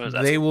yet. So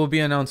they will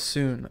be announced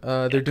soon.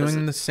 They're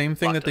doing the same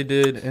thing that they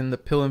did in the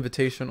Pill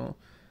Invitational.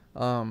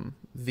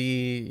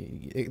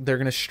 They're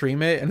gonna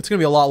stream it, and it's gonna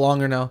be a lot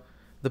longer now.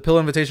 The Pill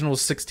Invitational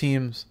was 6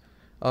 teams,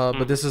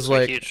 but this is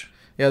like huge.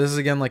 Yeah, this is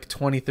again like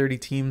 20-30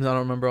 teams. I don't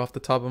remember off the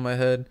top of my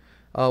head.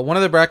 One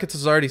of the brackets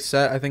is already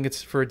set. I think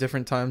it's for a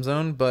different time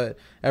zone, but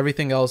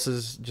everything else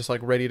is just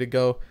like ready to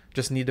go.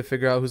 Just need to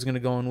figure out who's gonna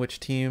go in which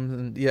teams,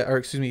 and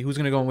who's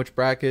gonna go in which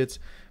brackets.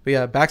 But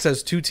yeah, Bax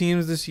has 2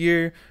 teams this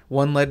year.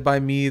 One led by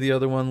me, the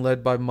other one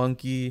led by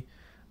Monkey.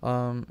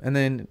 And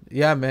then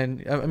yeah,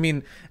 man. I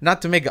mean,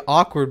 not to make it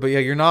awkward, but yeah,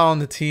 you're not on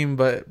the team,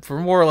 but for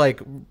more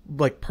like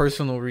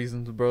personal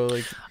reasons, bro.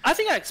 Like, I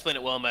think I explained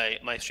it well in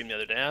my stream the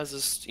other day. I was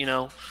just,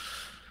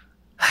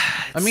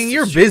 I mean,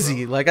 you're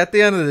busy. Like at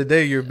the end of the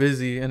day, you're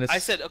busy, and it's. I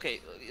said,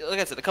 okay, like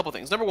I said, a couple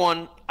things. Number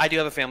one, I do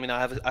have a family now.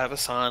 I have a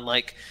son,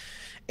 like,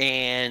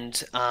 and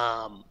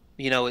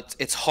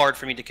it's hard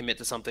for me to commit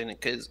to something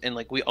because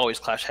like we always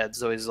clash heads.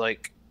 It's always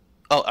like,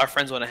 oh, our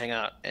friends want to hang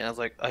out, and I was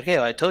like, okay,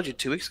 well, I told you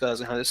 2 weeks ago I was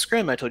gonna have this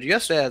scrim. I told you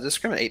yesterday I had this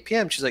scrim at 8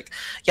 p.m. She's like,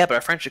 yeah, but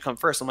our friends should come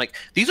first. I'm like,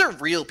 these are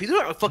real. These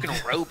aren't fucking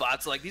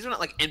robots. Like, these are not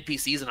like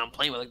NPCs that I'm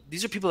playing with. Like,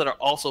 these are people that are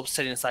also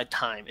setting aside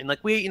time, and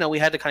like we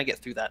had to kind of get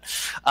through that.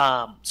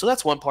 So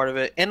that's one part of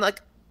it, and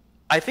like.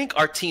 I think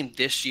our team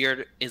this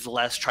year is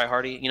less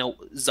tryhardy.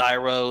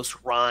 Zyros,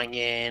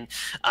 Ryan,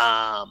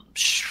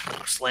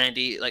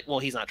 Slandy. Like, well,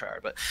 he's not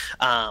tryhard, but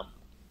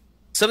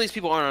some of these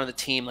people aren't on the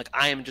team. Like,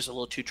 I am just a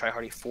little too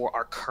tryhardy for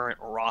our current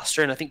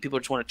roster, and I think people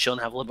just want to chill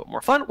and have a little bit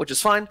more fun, which is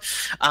fine.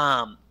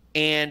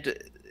 And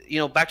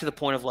back to the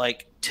point of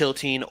like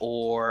tilting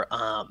or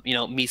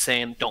me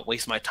saying don't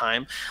waste my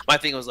time. My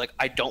thing was like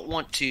I don't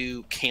want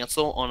to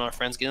cancel on our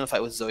friends getting in a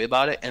fight with Zoe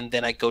about it, and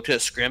then I go to a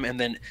scrim, and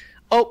then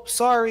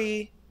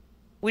sorry.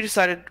 We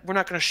decided we're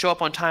not going to show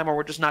up on time, or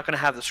we're just not going to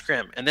have the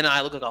scrim. And then I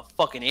look like a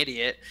fucking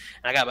idiot,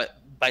 and I got to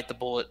bite the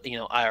bullet,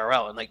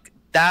 IRL. And like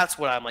that's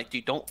what I'm like,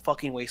 dude. Don't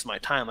fucking waste my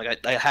time.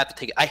 Like I have to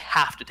take it. I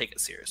have to take it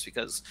serious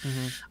because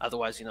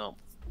otherwise,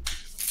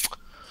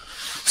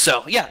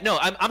 So yeah, no,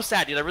 I'm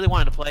sad, dude. I really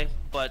wanted to play,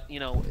 but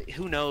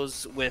who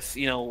knows with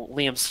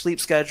Liam's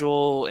sleep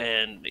schedule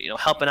and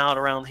helping out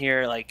around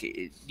here. Like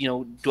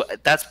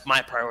that's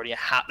my priority.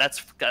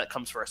 That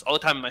comes first. All the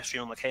time in my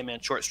stream, I'm like, hey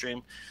man, short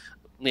stream.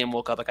 Liam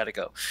woke up, I gotta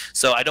go.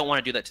 So I don't want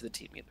to do that to the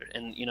team either,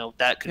 and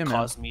that could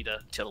cause me to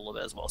chill a little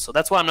bit as well. So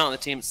that's why I'm not on the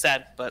team. It's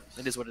sad, but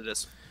it is what it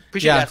is.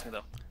 Appreciate you asking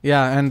though.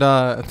 Yeah, and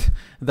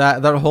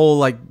that whole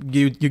like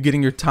you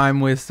getting your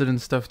time wasted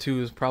and stuff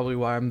too is probably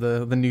why I'm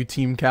the new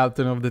team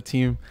captain of the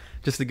team,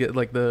 just to get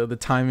like the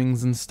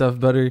timings and stuff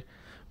better.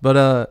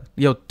 But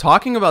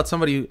talking about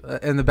somebody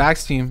in the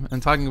backs team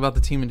and talking about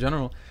the team in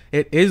general,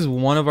 it is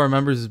one of our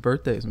members'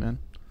 birthdays, man.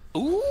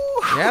 Ooh.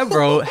 Yeah,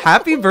 bro.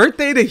 Happy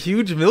birthday to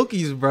Huge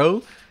Milkies,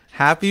 bro.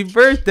 Happy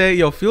birthday.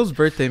 Yo, Phil's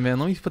birthday, man.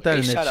 Let me put that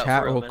in the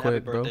chat real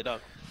quick, bro. Birthday,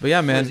 but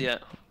yeah, man.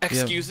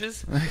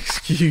 Excuses? Yeah.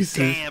 Excuses.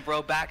 Damn,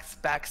 bro.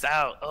 Backs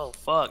out. Oh,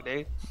 fuck,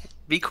 dude.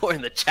 V-Core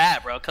in the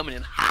chat, bro. Coming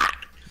in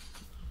hot.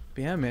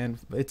 But yeah, man.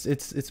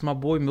 It's my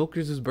boy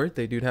Milkers'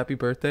 birthday, dude. Happy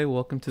birthday.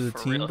 Welcome to the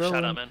team, bro.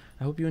 Shout out, man.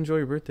 I hope you enjoy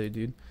your birthday,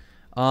 dude.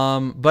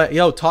 But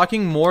yo,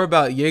 talking more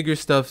about Jaeger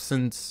stuff,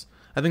 since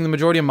I think the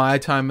majority of my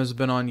time has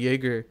been on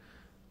Jaeger.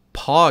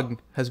 Pog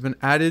has been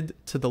added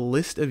to the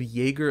list of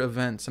Jaeger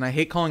events, and I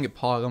hate calling it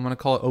Pog. I'm gonna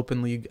call it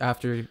Open League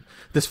after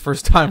this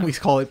first time we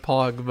call it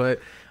Pog. But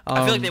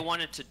I feel like they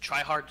wanted to try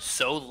hard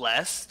so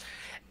less,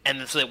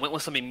 and so they went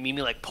with something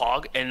memey like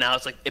Pog, and now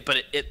it's like,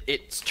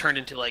 it's turned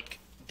into like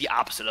the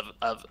opposite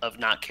of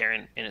not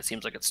caring, and it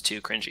seems like it's too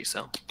cringy.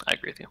 So I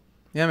agree with you.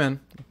 Yeah,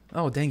 man.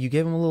 Oh dang, you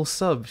gave him a little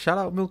sub. Shout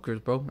out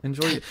Milkers, bro.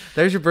 Enjoy it.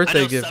 There's your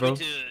birthday gift, bro.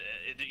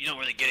 You don't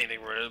really get anything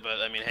for it,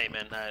 but I mean, hey,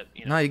 man.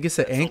 Nah, he gets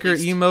the anchor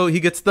emote. He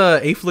gets the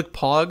Aeflic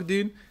Pog,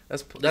 dude.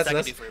 That's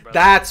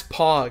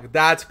Pog.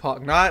 That's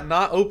Pog.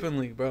 Not Open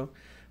League, bro.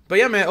 But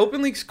yeah, man,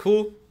 Open League's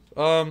cool.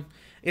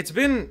 It's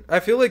been. I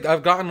feel like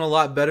I've gotten a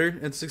lot better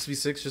in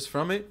 6v6 just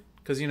from it,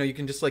 because you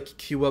can just like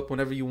queue up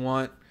whenever you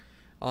want,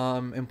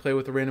 and play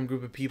with a random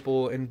group of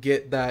people and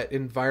get that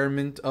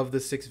environment of the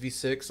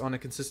 6v6 on a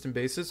consistent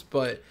basis.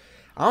 But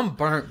I'm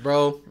burnt,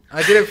 bro.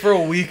 I did it for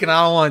a week and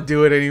I don't want to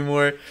do it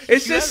anymore.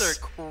 It's you guys are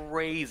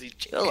crazy.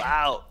 Chill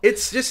out.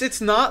 It's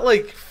not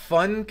like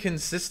fun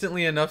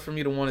consistently enough for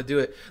me to want to do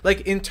it.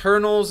 Like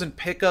internals and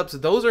pickups,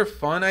 those are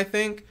fun, I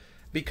think,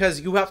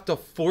 because you have to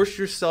force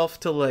yourself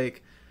to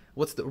like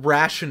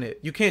ration it.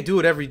 You can't do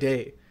it every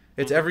day.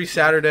 It's every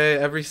Saturday,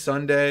 every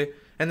Sunday,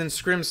 and then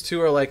scrims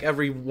too are like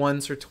every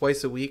once or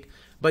twice a week.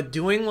 But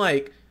doing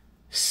like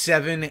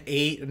 7,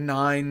 8,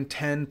 9,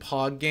 10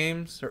 Pog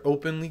games or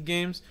Open League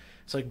games,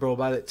 it's like, bro,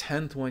 by the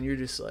 10th one, you're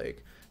just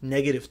like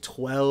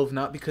 -12,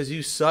 not because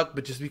you suck,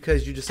 but just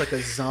because you're just like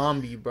a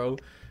zombie, bro.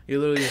 You're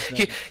literally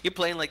just you're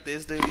playing like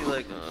this, dude. You're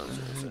like,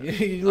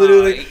 you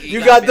literally,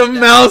 you got the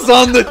mouse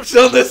on the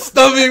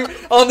stummy,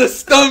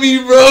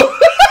 bro.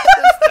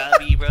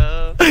 Stummy,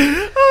 bro.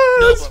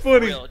 That's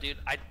funny. For real, dude.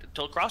 I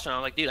told Crossrun,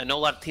 I'm like, dude, I know a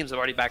lot of teams have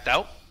already backed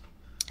out.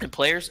 And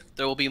players,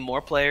 there will be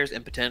more players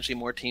and potentially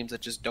more teams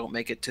that just don't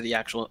make it to the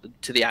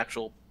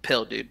actual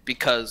pill, dude,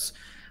 because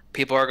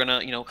people are gonna,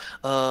 I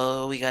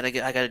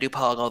gotta do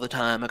Pog all the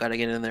time. I gotta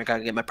get in there.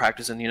 Gotta get my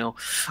practice. And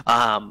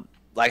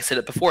like I said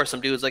it before, some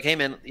dude was like, "Hey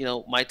man,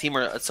 my team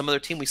or some other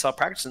team we saw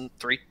practicing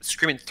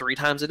screaming 3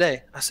 times a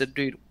day." I said,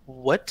 "Dude,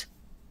 what?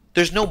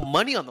 There's no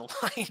money on the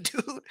line,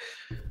 dude.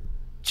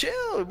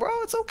 Chill, bro.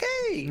 It's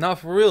okay." Not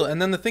for real.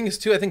 And then the thing is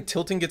too, I think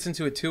tilting gets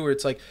into it too, where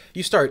it's like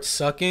you start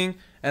sucking,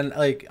 and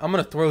like I'm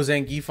gonna throw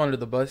Zangief under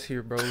the bus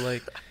here, bro.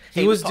 Like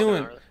he was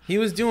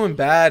doing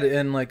bad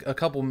in like a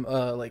couple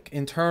like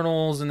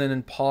internals and then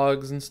in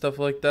pogs and stuff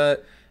like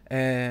that.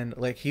 And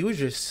like he was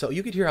just so,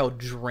 you could hear how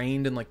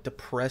drained and like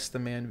depressed the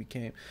man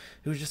became.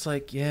 He was just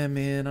like, yeah,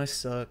 man, I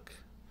suck.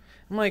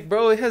 I'm like,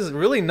 bro, it has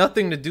really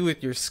nothing to do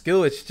with your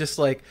skill. It's just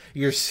like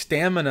your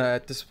stamina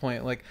at this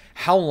point. Like,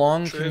 how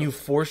long True. can you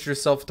force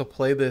yourself to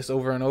play this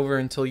over and over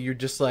until you're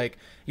just like,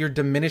 you're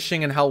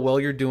diminishing in how well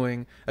you're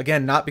doing?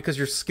 Again, not because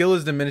your skill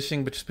is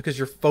diminishing, but just because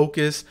your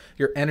focus,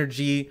 your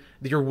energy,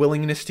 your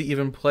willingness to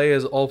even play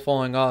is all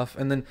falling off.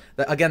 And then,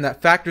 again,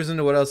 that factors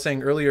into what I was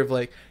saying earlier of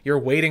like, you're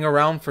waiting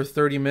around for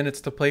 30 minutes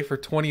to play for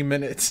 20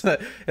 minutes.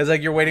 It's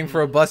like you're waiting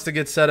for a bus to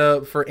get set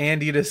up, for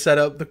Andy to set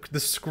up the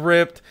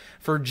script,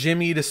 for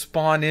Jimmy to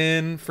spawn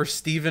in, for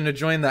Steven to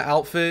join the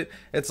outfit.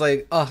 It's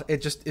like,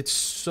 it's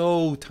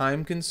so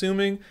time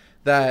consuming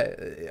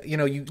that, you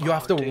know, you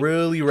have to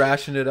really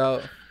ration it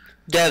out.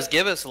 Devs,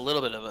 give us a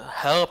little bit of a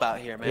help out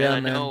here, man. Yeah, I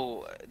man.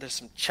 know there's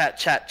some chit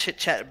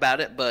chat about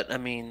it, but I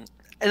mean,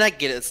 and I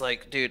get it. It's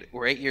like, dude,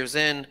 we're 8 years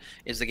in.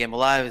 Is the game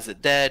alive? Is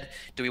it dead?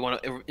 Do we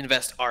want to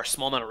invest our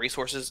small amount of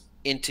resources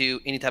into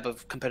any type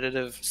of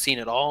competitive scene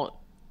at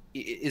all?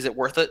 Is it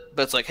worth it?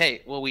 But it's like,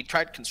 hey, well, we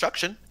tried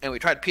construction and we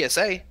tried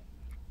PSA.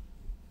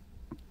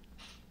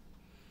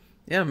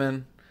 Yeah,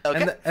 man.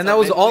 Okay, And so that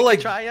was maybe all we like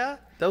can try, yeah?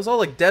 that was all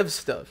like dev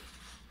stuff.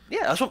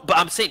 Yeah, that's what, but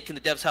I'm saying, can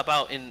the devs help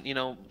out in, you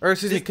know, Or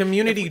excuse me,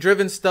 community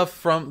driven stuff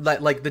from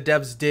like the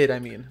devs did. I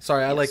mean,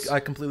 sorry, Yes. I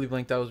completely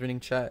blinked. I was reading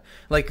chat.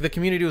 Like the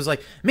community was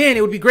like, man,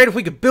 it would be great if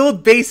we could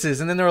build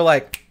bases, and then they were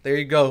like, there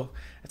you go.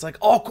 It's like,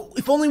 oh, cool.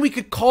 If only we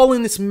could call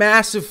in this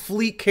massive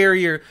fleet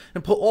carrier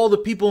and put all the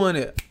people in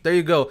it. There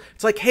you go.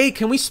 It's like, hey,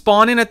 can we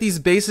spawn in at these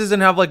bases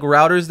and have like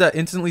routers that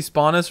instantly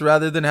spawn us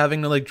rather than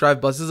having to like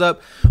drive buses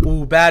up?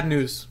 Ooh, bad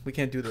news. We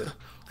can't do that.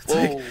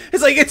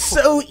 It's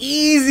so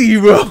easy,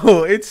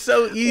 bro. It's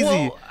so easy.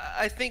 Well,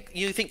 I think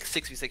you think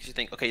 6v6, you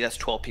think, okay, that's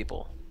 12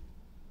 people.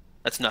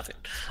 That's nothing.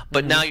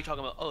 But now you're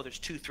talking about, oh, there's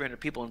 200-300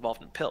 people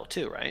involved in Pill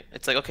too, right?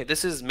 It's like, okay,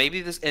 this is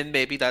maybe this, and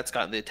maybe that's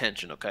gotten the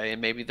attention, okay,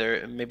 and maybe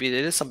it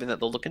is something that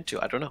they'll look into.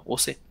 I don't know. We'll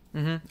see.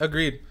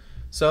 Agreed.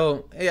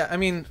 So yeah, I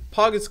mean,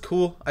 Pog is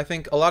cool. I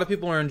think a lot of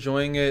people are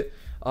enjoying it.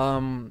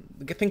 I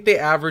think they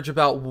average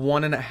about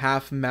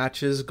 1.5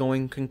 matches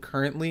going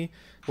concurrently,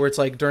 where it's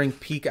like during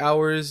peak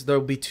hours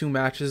there'll be 2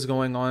 matches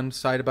going on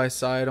side by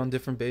side on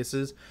different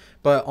bases.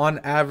 But on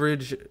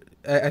average,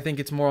 I think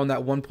it's more on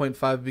that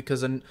 1.5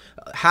 because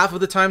half of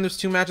the time there's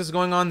 2 matches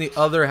going on. The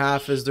other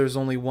half is there's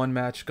only 1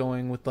 match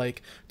going with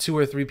like 2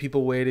 or 3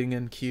 people waiting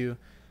in queue.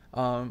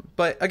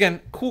 But again,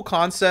 cool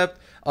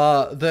concept.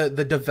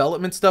 The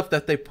development stuff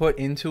that they put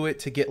into it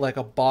to get like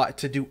a bot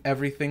to do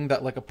everything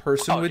that like a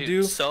person would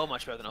do. So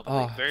much better than Open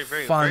League.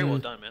 Very well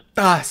done, man.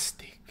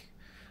 Fantastic,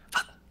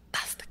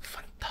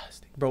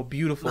 bro.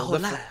 Beautiful.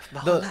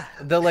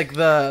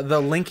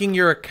 The linking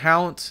your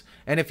account.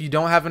 And if you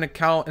don't have an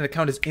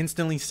account is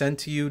instantly sent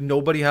to you.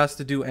 Nobody has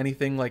to do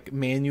anything like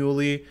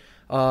manually.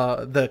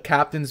 The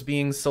captains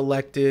being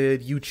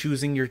selected, you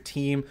choosing your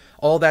team,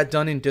 all that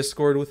done in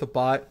Discord with a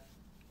bot.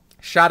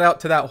 Shout out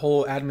to that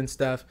whole admin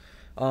staff.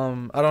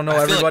 I don't know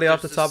everybody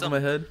off the top of my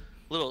head.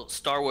 Little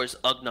Star Wars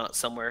Ugnaught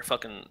somewhere,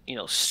 fucking,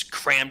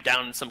 crammed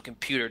down in some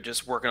computer,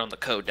 just working on the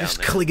code down there.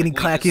 Just clicking and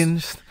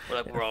clacking.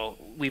 Bro,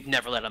 we've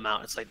never let him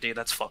out. It's like, dude,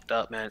 that's fucked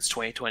up, man. It's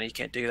 2020. You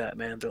can't do that,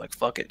 man. They're like,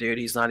 fuck it, dude.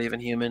 He's not even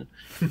human.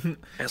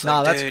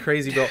 Nah, that's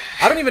crazy, bro.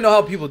 I don't even know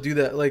how people do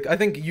that. Like, I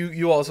think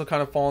you also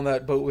kind of fall in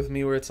that boat with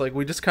me, where it's like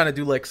we just kind of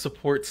do like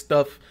support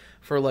stuff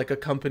for like a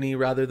company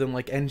rather than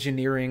like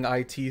engineering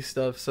IT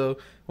stuff. So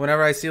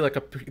whenever I see like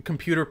a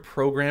computer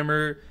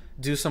programmer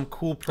do some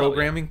cool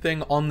programming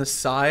thing on the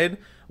side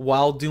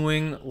while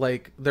doing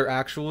like their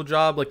actual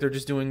job, like they're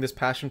just doing this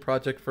passion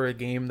project for a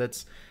game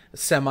that's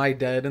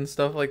semi-dead and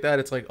stuff like that,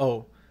 it's like,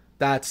 oh,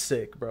 that's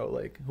sick, bro.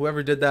 Like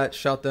whoever did that,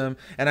 shout them.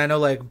 And I know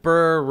like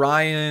Burr,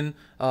 Ryan,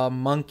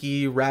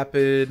 Monkey,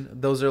 Rapid,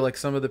 those are like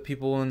some of the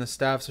people in the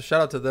staff, so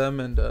shout out to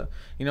them. And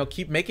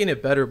keep making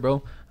it better,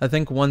 bro. I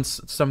think once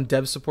some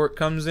dev support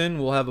comes in,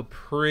 we'll have a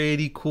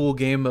pretty cool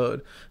game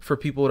mode for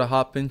people to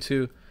hop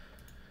into.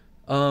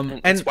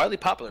 And it's widely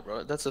popular,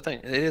 bro. That's the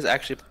thing. It is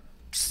actually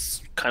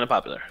kind of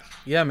popular.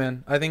 Yeah,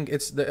 man. I think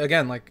it's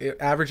again like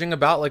averaging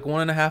about like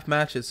 1.5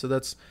 matches. So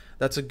that's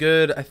a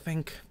good. I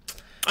think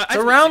it's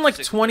around like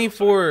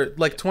 24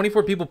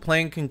 people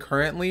playing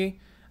concurrently,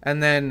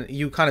 and then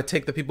you kind of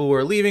take the people who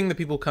are leaving, the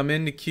people come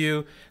into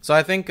queue. So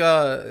I think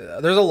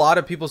there's a lot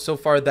of people so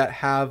far that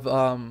have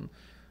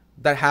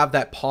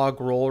that POG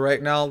role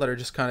right now that are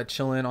just kind of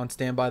chilling on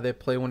standby. They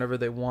play whenever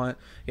they want.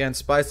 Yeah, and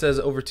Spy says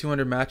over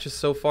 200 matches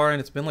so far, and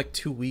it's been like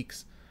 2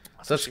 weeks.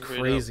 So that's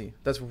crazy.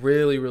 That's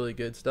really, really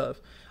good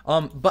stuff.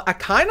 But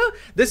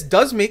this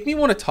does make me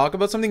want to talk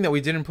about something that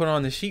we didn't put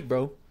on the sheet,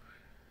 bro.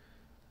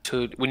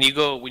 Dude, when you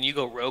go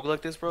rogue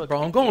like this, bro.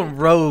 Bro, I'm going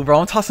rogue, bro.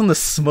 I'm tossing the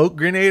smoke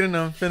grenade and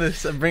I'm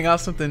finna bring out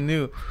something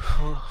new.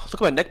 Look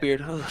at my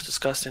neckbeard. Oh, it's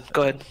disgusting.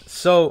 Go ahead.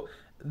 So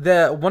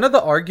one of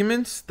the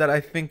arguments that I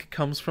think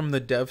comes from the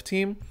dev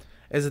team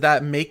is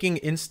that making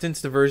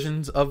instanced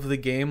versions of the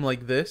game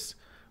like this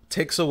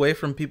takes away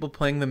from people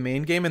playing the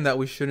main game, and that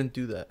we shouldn't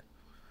do that.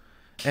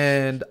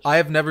 And I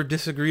have never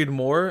disagreed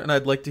more, and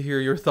I'd like to hear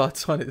your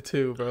thoughts on it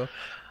too, bro.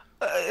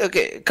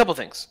 Okay, a couple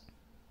things.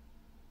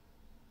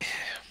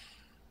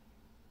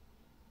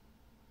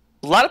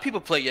 A lot of people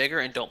play Jaeger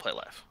and don't play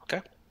live.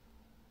 Okay.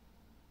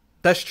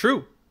 That's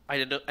true.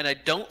 I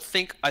don't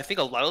think I think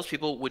a lot of those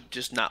people would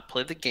just not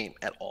play the game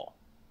at all.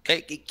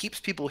 Okay, it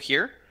keeps people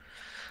here.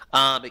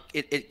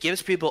 It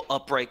gives people a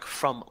break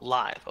from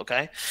live.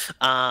 Okay,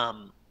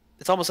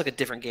 it's almost like a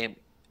different game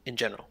in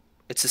general.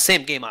 It's the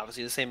same game,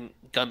 obviously, the same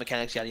gun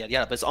mechanics, yada yada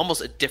yada, but it's almost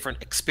a different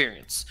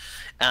experience.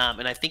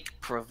 And I think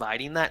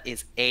providing that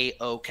is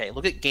a-okay.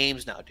 Look at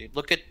games now, dude.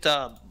 Look at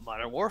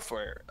Modern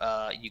Warfare.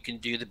 You can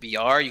do the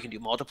BR, you can do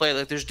multiplayer.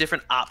 Like, there's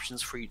different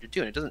options for you to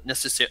do, and it doesn't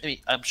necessarily. I mean,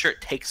 I'm sure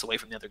it takes away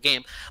from the other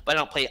game, but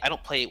I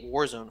don't play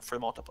Warzone for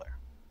the multiplayer.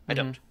 I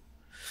don't.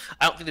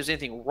 I don't think there's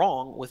anything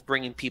wrong with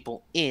bringing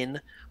people in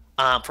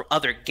from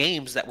other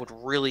games that would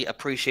really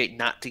appreciate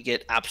not to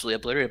get absolutely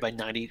obliterated by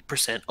 90%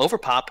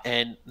 overpop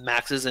and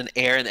maxes and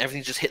air and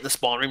everything's just hitting the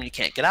spawn room and you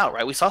can't get out,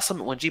 right? We saw some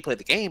when G played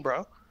the game,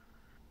 bro.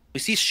 We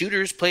see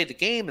shooters play the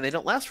game and they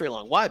don't last very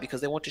long. Why? Because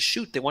they want to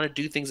shoot. They want to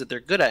do things that they're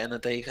good at and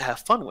that they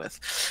have fun with.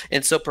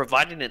 And so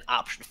providing an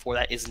option for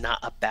that is not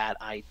a bad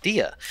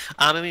idea.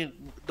 I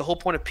mean, the whole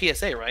point of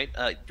PSA, right?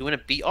 Doing a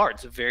BR,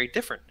 it's very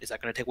different. Is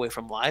that going to take away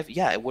from live?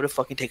 Yeah, it would have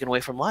fucking taken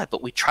away from live.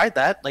 But we tried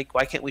that. Like,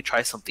 why can't we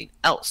try something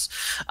else?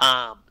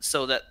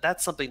 So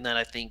that's something that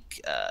I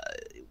think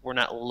we're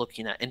not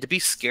looking at. And to be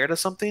scared of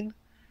something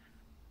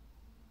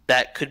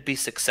that could be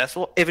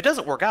successful. If it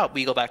doesn't work out,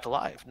 we go back to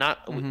live.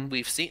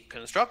 We've seen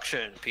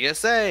construction,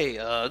 PSA,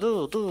 I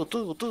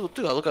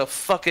look a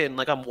fucking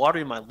like I'm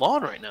watering my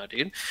lawn right now,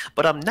 dude.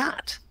 But I'm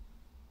not.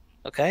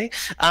 Okay?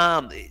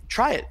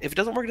 Try it. If it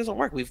doesn't work, it doesn't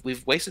work.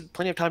 We've wasted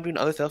plenty of time doing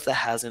other stuff that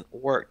hasn't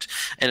worked.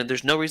 And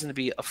there's no reason to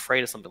be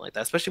afraid of something like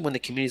that, especially when the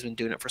community's been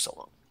doing it for so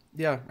long.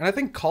 Yeah, and I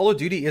think Call of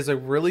Duty is a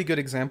really good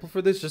example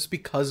for this just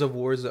because of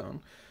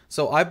Warzone.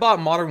 So I bought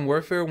Modern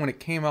Warfare when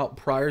it came out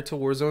prior to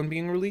Warzone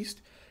being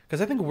released. Because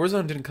I think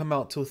Warzone didn't come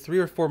out till 3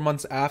 or 4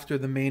 months after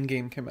the main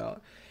game came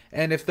out.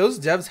 And if those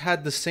devs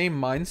had the same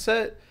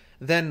mindset,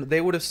 then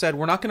they would have said,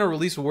 we're not going to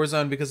release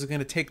Warzone because it's going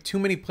to take too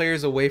many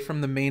players away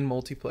from the main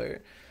multiplayer.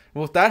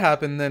 Well, if that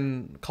happened,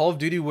 then Call of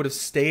Duty would have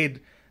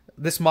stayed,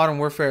 this Modern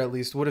Warfare at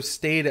least, would have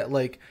stayed at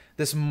like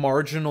this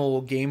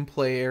marginal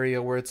gameplay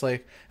area where it's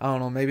like, I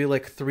don't know, maybe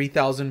like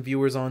 3,000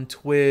 viewers on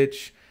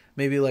Twitch,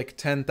 maybe like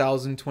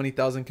 10,000,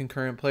 20,000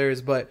 concurrent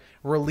players. But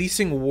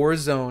releasing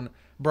Warzone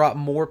brought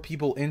more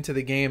people into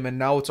the game, and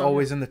now it's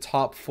always in the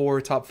top 4,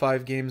 top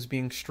 5 games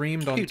being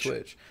streamed on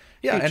Twitch.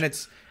 Yeah, and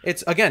it's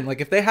again, like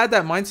if they had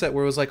that mindset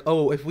where it was like,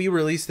 oh, if we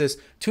release this,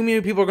 too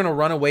many people are going to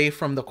run away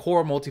from the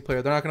core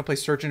multiplayer. They're not going to play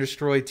Search and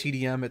Destroy,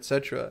 TDM,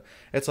 etc.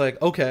 It's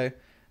like, okay,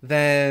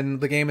 then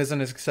the game isn't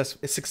as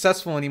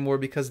successful anymore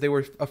because they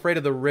were afraid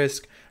of the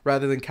risk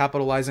rather than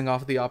capitalizing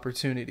off the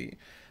opportunity.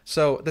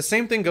 So the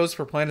same thing goes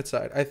for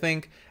Planetside. I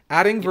think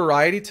adding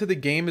variety to the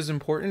game is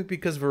important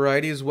because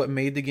variety is what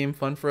made the game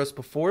fun for us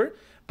before,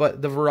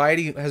 but the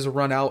variety has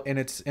run out and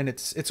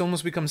it's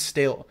almost become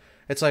stale.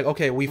 It's like,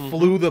 okay, we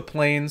flew the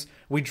planes,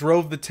 we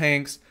drove the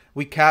tanks,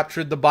 we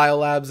captured the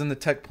biolabs and the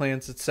tech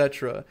plants,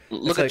 etc.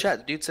 Look at chat.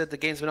 The dude said the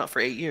game's been out for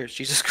 8 years.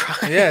 Jesus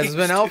Christ. Yeah, it's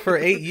been out for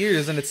 8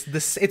 years, and it's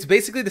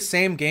basically the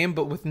same game,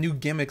 but with new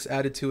gimmicks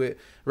added to it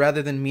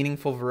rather than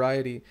meaningful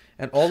variety.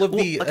 And all of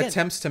the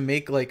attempts to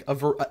make like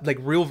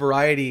real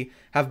variety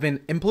have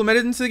been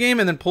implemented into the game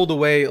and then pulled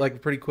away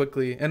like pretty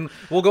quickly. And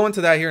we'll go into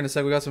that here in a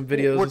second. We got some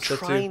videos. We're and stuff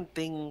trying too.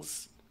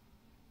 things.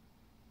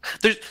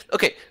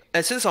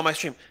 I said this on my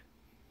stream.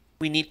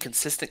 We need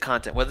consistent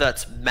content, whether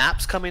that's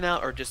maps coming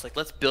out or just like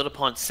let's build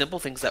upon simple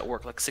things that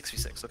work, like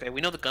 6v6. Okay,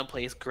 we know the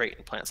gunplay is great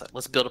in Planetside.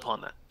 Let's build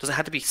upon that. It doesn't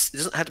have to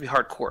be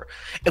hardcore.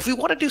 If we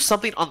want to do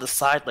something on the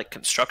side like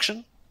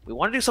construction, we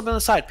want to do something on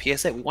the side,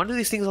 PSA. We want to do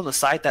these things on the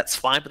side. That's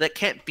fine, but that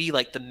can't be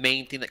like the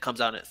main thing that comes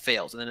out and it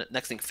fails, and then the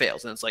next thing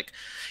fails, and it's like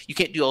you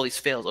can't do all these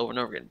fails over and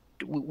over again.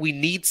 We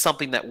need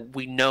something that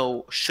we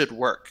know should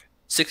work.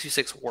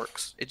 6v6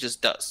 works. It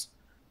just does.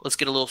 Let's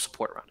get a little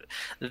support around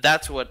it.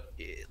 That's what,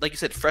 like you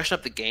said, freshen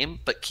up the game,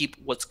 but keep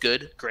what's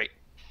good great.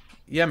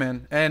 Yeah,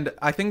 man. And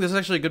I think this is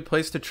actually a good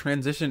place to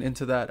transition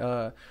into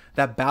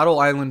that Battle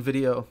Island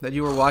video that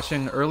you were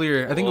watching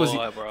earlier. I think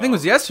it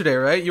was yesterday,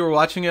 right? You were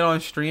watching it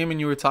on stream and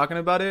you were talking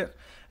about it.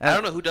 I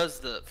don't know who does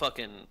the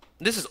fucking.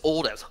 This is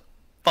old as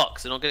fuck,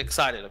 so don't get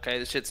excited, okay?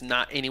 This shit's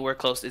not anywhere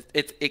close.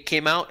 It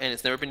came out and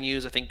it's never been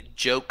used. I think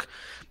Joke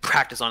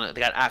practice on it.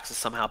 They got access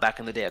somehow back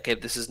in the day. Okay,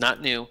 this is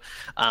not new.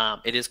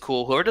 It is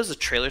cool. Whoever does the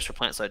trailers for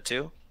Planetside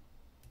 2,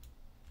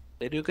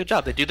 they do a good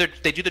job. They do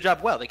the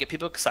job well. They get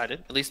people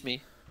excited, at least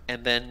me,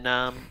 and then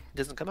it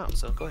doesn't come out.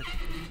 So go ahead.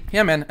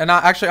 Yeah, man. And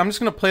I'm just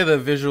gonna play the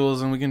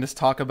visuals and we can just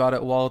talk about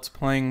it while it's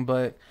playing.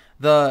 But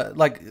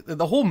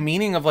the whole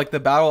meaning of like the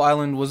Battle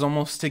Island was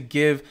almost to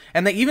give,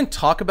 and they even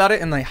talk about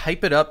it and they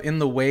hype it up in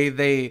the way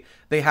they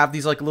have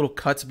these like little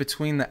cuts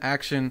between the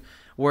action,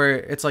 where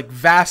it's like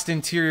vast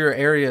interior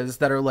areas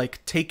that are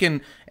like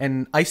taken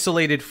and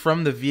isolated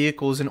from the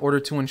vehicles in order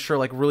to ensure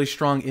like really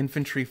strong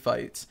infantry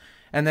fights.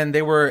 And then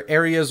there were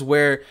areas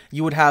where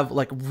you would have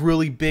like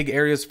really big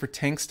areas for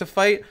tanks to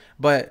fight,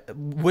 but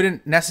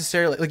wouldn't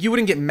necessarily, like, you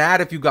wouldn't get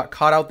mad if you got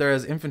caught out there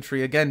as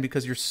infantry, again,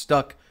 because you're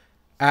stuck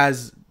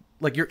as,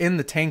 like, you're in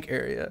the tank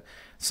area.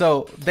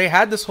 So they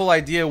had this whole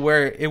idea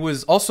where it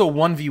was also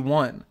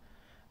 1v1.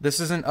 This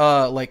isn't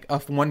like a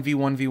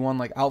 1v1v1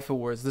 like Outfit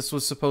Wars. This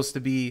was supposed to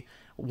be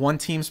one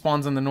team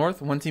spawns on the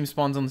north, one team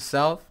spawns on the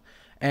south,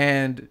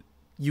 and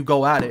you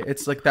go at it.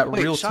 It's like that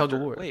real tug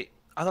of war. Wait,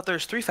 I thought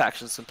there's 3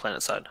 factions in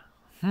Planetside.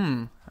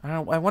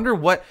 I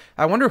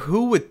wonder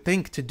who would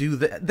think to do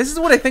that. This is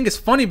what I think is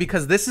funny,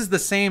 because this is the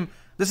same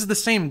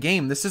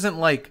game. This isn't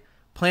like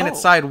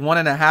Planetside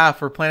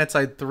 1.5 or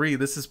Planetside 3.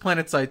 This is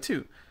Planetside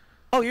 2.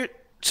 Oh,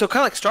 so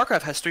kind of like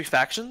StarCraft has 3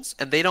 factions,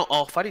 and they don't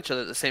all fight each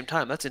other at the same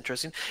time. That's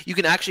interesting. You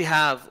can actually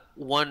have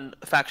one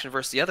faction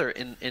versus the other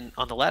in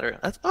on the ladder.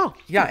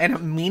 Yeah, and a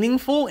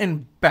meaningful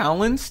and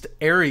balanced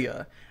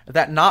area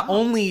that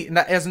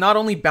is not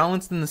only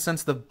balanced in the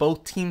sense that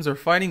both teams are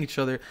fighting each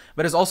other,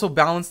 but is also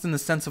balanced in the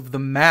sense of the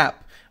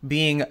map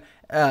being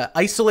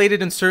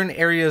isolated in certain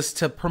areas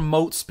to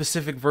promote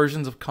specific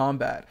versions of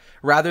combat,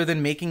 rather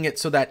than making it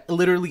so that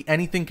literally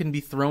anything can be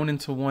thrown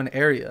into one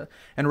area.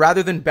 And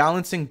rather than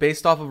balancing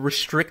based off of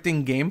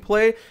restricting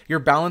gameplay, you're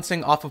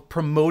balancing off of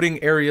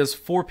promoting areas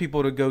for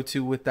people to go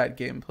to with that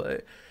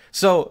gameplay.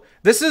 So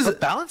this is a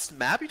balanced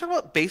map. You're talking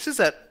about bases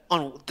that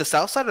on the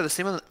south side are the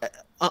same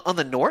on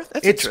the north?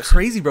 That's it's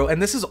crazy, bro. And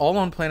this is all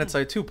on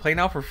Planetside 2. Play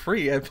now for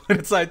free at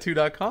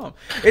planetside2.com.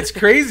 It's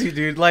crazy,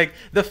 dude. Like,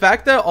 the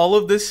fact that all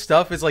of this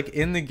stuff is like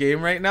in the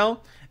game right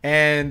now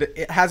and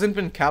it hasn't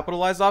been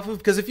capitalized off of,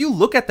 because if you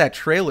look at that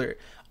trailer,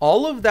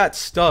 all of that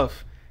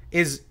stuff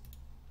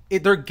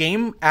they're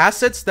game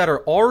assets that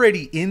are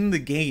already in the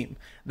game.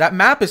 That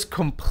map is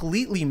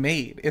completely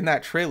made in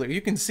that trailer.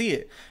 You can see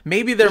it.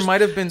 Maybe there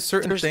might have been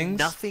certain things. There's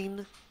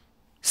nothing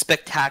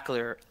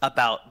spectacular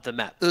about the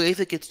map. If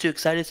it gets too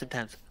excited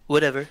sometimes,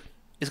 whatever,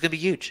 it's gonna be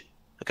huge.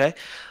 Okay,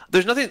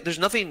 there's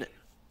nothing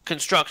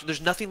construction.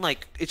 There's nothing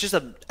like, it's just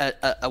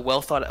a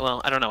well thought.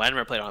 Well, I don't know. I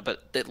never played on it,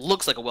 but it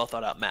looks like a well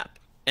thought out map.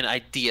 An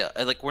idea.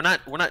 Like, we're not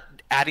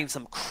adding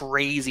some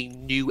crazy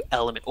new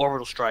element.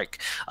 Orbital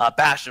strike,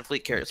 Bastion,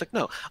 fleet carrier. It's like,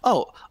 no.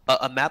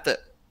 A map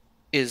that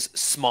is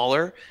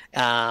smaller.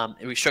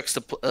 It restricts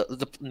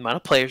the amount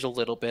of players a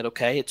little bit.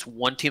 Okay, it's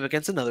one team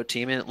against another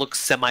team, and it looks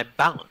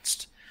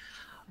semi-balanced.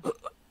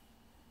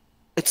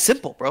 It's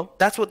simple, bro.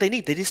 That's what they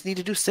need. They just need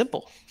to do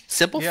simple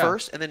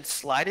first, and then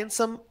slide in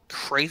some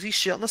crazy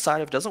shit on the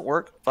side. If it doesn't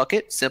work, fuck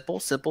it. Simple,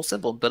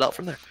 build out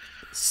from there.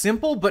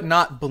 Simple, but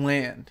not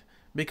bland.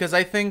 Because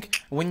I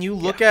think when you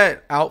look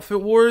at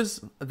Outfit Wars,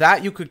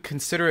 that you could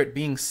consider it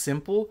being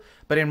simple,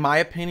 but in my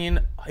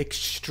opinion,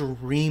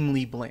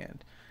 extremely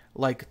bland.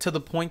 Like, to the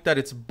point that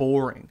it's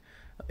boring.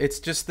 It's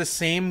just the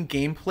same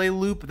gameplay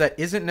loop that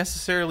isn't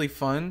necessarily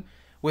fun,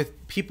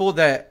 with people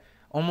that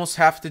almost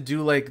have to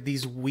do like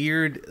these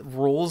weird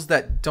roles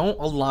that don't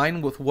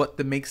align with what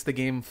makes the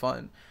game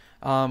fun.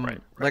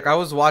 Like, I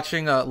was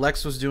watching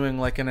Lex was doing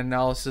like an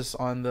analysis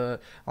on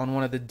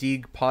one of the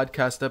Deeg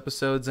podcast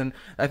episodes, and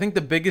I think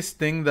the biggest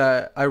thing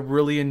that I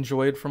really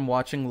enjoyed from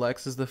watching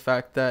Lex is the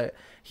fact that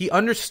he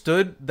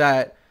understood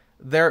that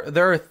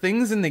there are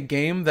things in the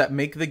game that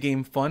make the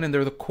game fun, and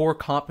they're the core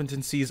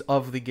competencies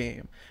of the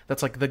game.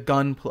 That's like the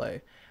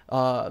gunplay.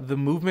 The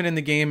movement in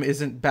the game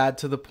isn't bad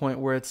to the point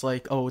where it's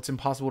like, oh, it's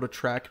impossible to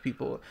track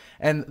people.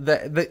 And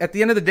at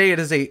the end of the day, it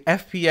is a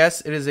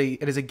FPS.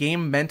 It is a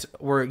game meant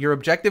where your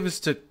objective is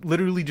to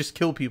literally just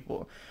kill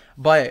people.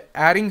 But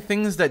adding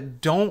things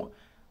that don't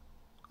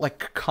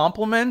like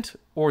complement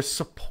or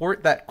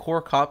support that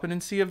core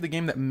competency of the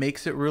game that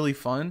makes it really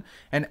fun,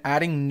 and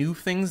adding new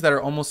things that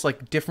are almost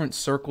like different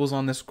circles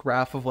on this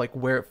graph of like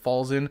where it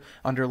falls in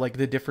under like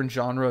the different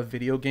genre of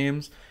video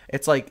games.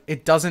 It's like,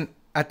 it doesn't,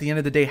 at the end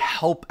of the day,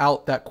 help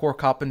out that core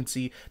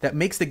competency that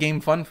makes the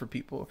game fun for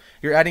people.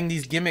 You're adding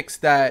these gimmicks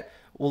that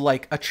will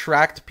like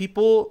attract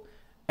people,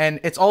 and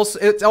it's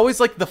always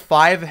like the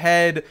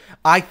 5-head,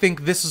 I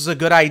think this is a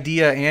good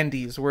idea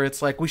Andes, where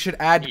it's like, we should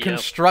add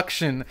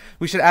construction,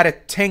 we should add a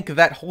tank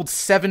that holds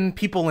 7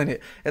 people in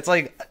it. It's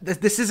like,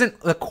 this isn't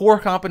the core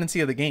competency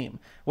of the game.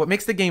 What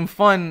makes the game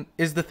fun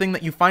is the thing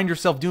that you find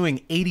yourself doing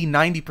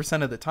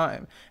 80-90% of the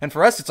time. And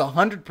for us, it's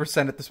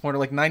 100% at this point, or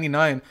like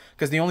 99,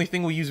 because the only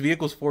thing we use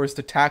vehicles for is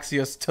to taxi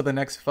us to the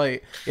next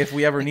fight if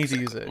we ever need to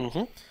use it.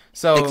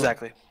 So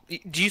exactly.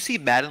 Do you see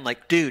Madden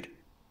like, dude,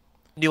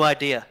 new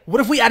idea. What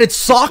if we added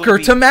soccer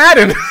to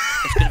Madden?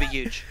 It's going to be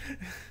huge.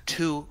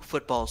 2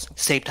 footballs,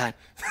 same time.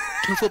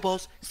 2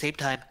 footballs, same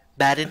time.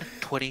 Madden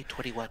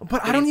 2021.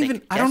 But I don't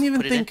even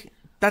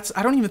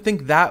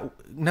think that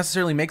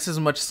necessarily makes as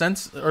much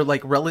sense, or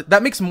like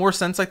that makes more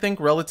sense, I think,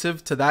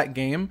 relative to that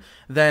game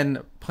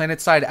than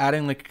Planetside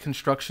adding like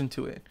construction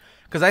to it.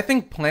 Because I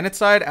think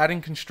Planetside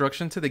adding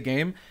construction to the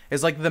game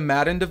is like the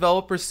Madden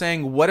developers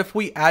saying, what if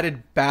we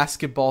added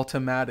basketball to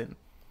Madden?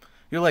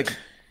 You're like,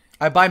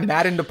 I buy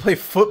Madden to play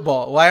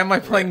football. Why am I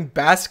playing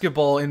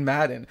basketball in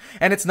Madden?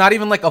 And it's not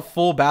even like a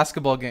full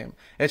basketball game.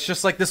 It's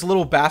just like this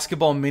little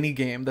basketball mini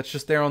game that's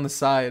just there on the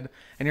side.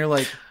 And you're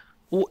like,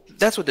 Well,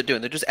 that's what they're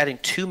doing. They're just adding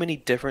too many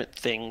different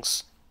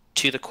things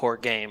to the core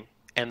game,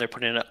 and they're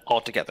putting it all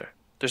together.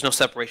 There's no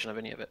separation of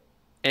any of it,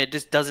 and it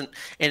just doesn't.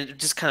 And it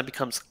just kind of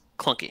becomes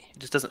clunky. It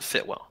just doesn't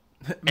fit well.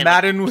 And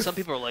Madden like, with some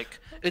people are like,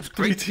 it's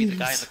great to be the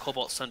guy in the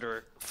Cobalt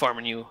Sunder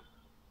farming you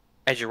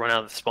as you run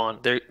out of the spawn.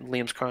 There,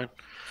 Liam's crying.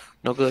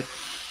 No good.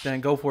 Then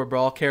go for it,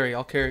 bro. I'll carry.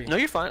 I'll carry. No,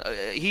 you're fine.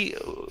 He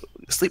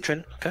sleep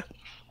training. Okay.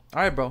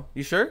 All right, bro.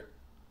 You sure?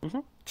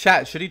 Mm-hmm.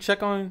 Chat. Should he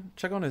check on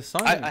his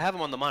son? I have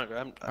him on the monitor.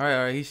 All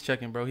right. He's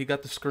checking, bro. He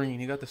got the screen.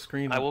 He got the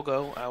screen. I will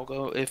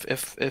go if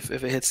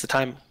it hits the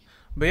time.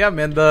 But yeah,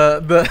 man,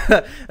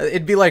 the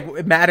it'd be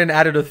like Madden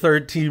added a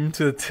third team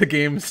to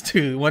games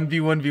too.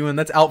 1v1v1.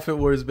 That's Outfit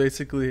Wars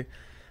basically.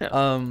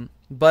 Yeah.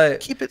 But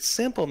keep it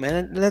simple,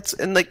 man.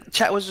 And like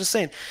chat was just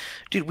saying,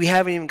 dude, we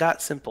haven't even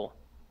got simple.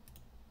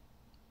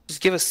 Just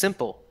give us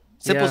simple.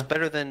 Simple is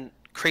better than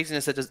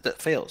craziness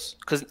that fails.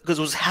 Because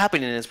what's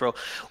happening is, bro,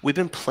 we've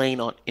been playing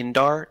on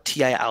Indar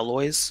TI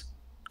alloys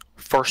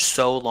for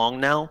so long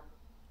now.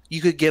 You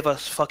could give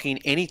us fucking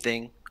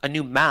anything, a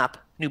new map,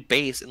 new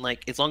base, and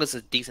like as long as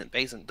it's a decent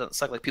base and doesn't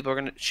suck, like people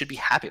should be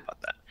happy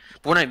about that.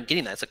 But we're not even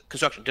getting that. It's like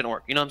construction didn't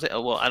work. You know what I'm saying?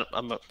 Oh well,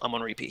 I'm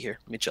on repeat here.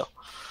 Let me chill.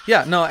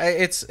 Yeah, no,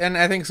 and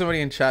I think somebody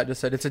in chat just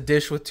said it's a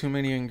dish with too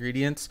many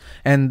ingredients.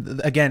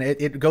 And again,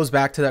 it goes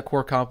back to that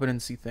core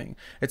competency thing.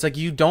 It's like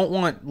you don't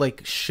want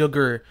like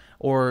sugar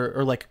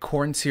or like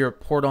corn syrup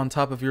poured on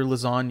top of your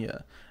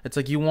lasagna. It's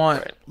like you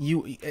want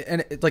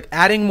and it's like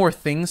adding more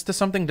things to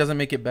something doesn't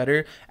make it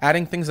better.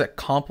 Adding things that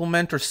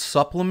complement or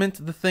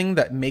supplement the thing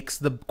that makes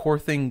the core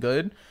thing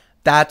good,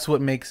 that's what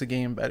makes a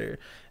game better.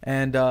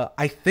 And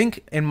I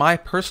think, in my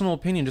personal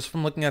opinion, just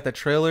from looking at the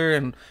trailer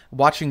and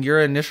watching your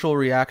initial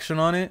reaction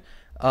on it,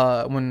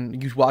 when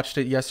you watched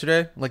it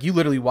yesterday, like you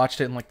literally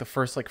watched it in like the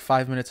first like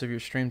 5 minutes of your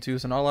stream too,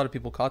 so not a lot of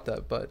people caught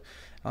that. But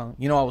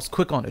you know, I was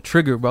quick on the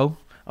trigger, bro.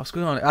 I was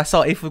quick on it. I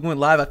saw Aeflic went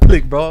live. I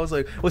clicked, bro. I was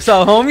like, "What's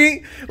up,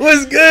 homie?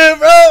 What's good,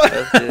 bro?"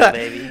 What's good,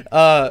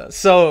 baby?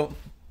 So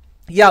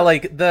yeah,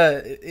 like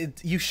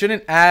you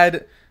shouldn't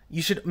add.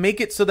 You should make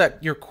it so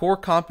that your core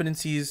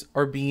competencies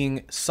are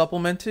being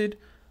supplemented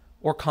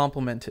or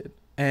complemented.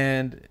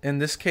 And in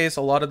this case,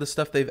 a lot of the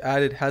stuff they've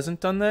added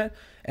hasn't done that.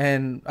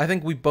 And I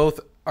think we both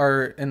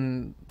are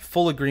in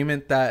full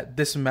agreement that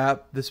this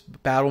map, this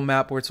battle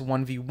map where it's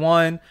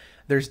 1v1,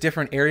 there's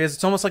different areas.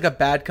 It's almost like a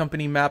Bad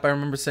Company map. I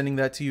remember sending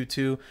that to you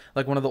too.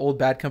 Like one of the old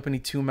Bad Company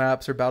 2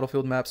 maps or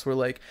Battlefield maps where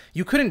like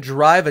you couldn't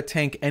drive a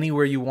tank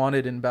anywhere you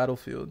wanted in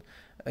Battlefield.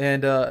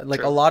 And like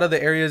True. a lot of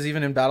the areas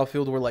even in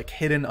Battlefield were like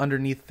hidden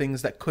underneath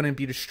things that couldn't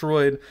be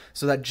destroyed,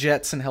 so that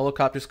jets and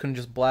helicopters couldn't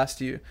just blast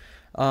you.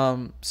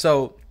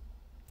 So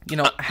you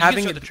know,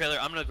 having you can show the trailer.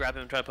 I'm gonna grab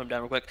him and try to put him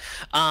down real quick.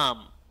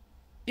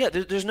 Yeah,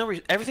 there's no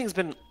everything's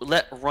been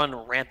let run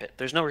rampant.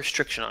 There's no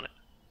restriction on it.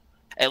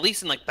 At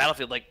least in like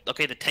Battlefield, like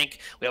okay, the tank,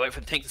 we gotta wait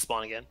for the tank to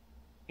spawn again.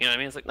 You know what I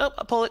mean? It's like nope,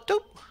 I pull it.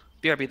 Dope.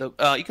 BRB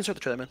though. You can start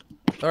the trailer, man.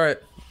 All right.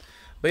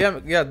 But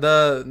yeah,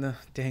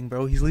 dang,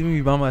 bro, he's leaving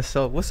me by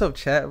myself. What's up,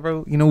 chat,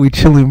 bro? You know we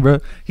chilling, bro.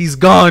 He's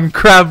gone,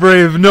 Crab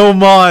Brave, no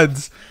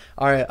mods.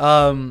 All right,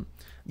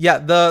 yeah,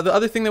 the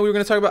other thing that we were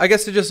gonna talk about, I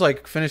guess to just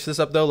like finish this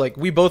up though, like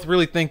we both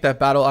really think that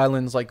Battle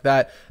Islands like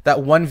that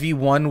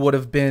 1v1 would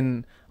have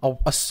been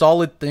a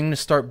solid thing to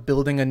start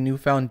building a new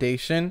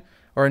foundation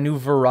or a new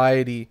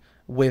variety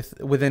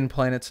within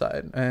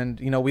Planetside. And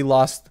you know, we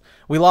lost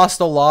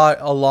a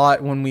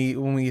lot when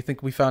we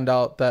think we found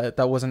out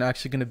that wasn't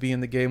actually going to be in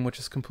the game, which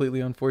is completely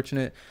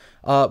unfortunate.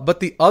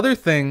 But the other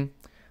thing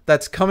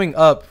that's coming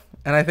up,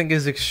 and I think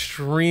is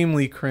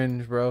extremely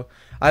cringe, bro.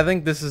 I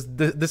think this is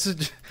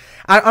just,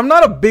 I'm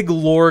not a big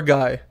lore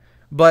guy,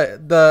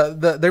 but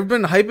they've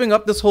been hyping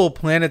up this whole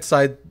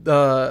Planetside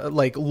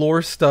like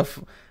lore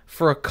stuff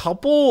for a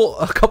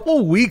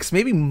couple weeks,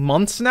 maybe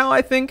months now,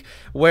 I think,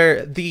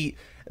 where the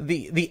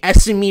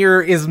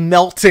Esamir is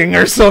melting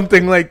or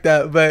something like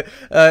that. But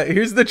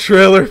here's the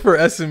trailer for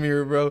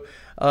Esamir, bro.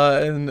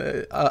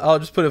 And I'll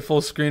just put it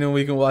full screen and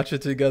we can watch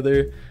it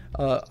together.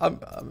 I'm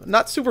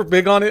not super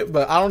big on it,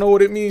 but I don't know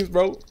what it means,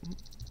 bro.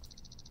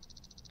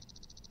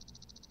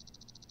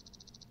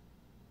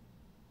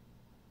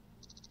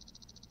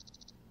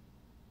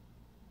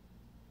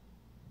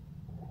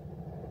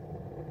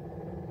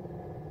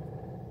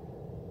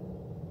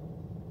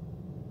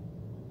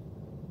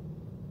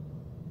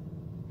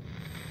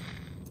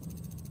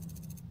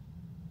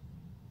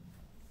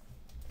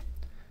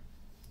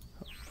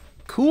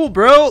 Cool,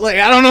 bro. Like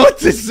I don't know what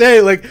to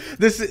say. Like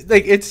this,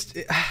 like it's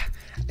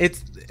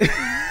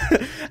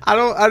I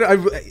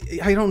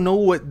don't know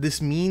what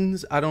this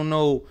means. I don't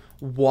know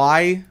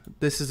why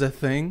this is a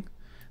thing.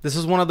 This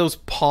is one of those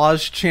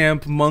pause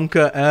champ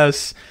Monka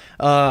s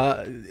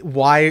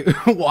why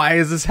why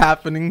is this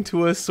happening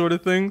to us sort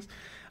of things.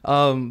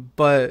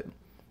 But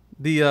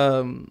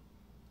the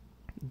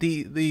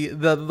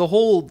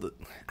whole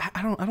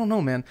I don't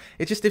know, man.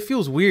 It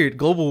feels weird.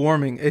 Global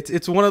warming.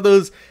 It's one of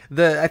those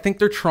that I think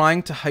they're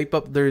trying to hype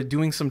up. They're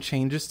doing some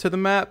changes to the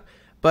map,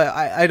 but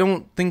I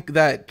don't think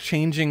that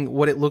changing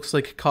what it looks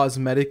like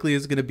cosmetically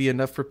is going to be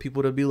enough for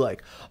people to be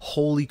like,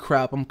 holy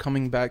crap, I'm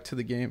coming back to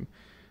the game.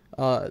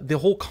 the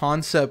whole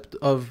concept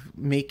of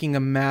making a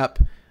map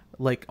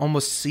like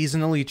almost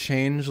seasonally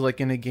change,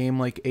 like in a game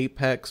like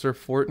Apex or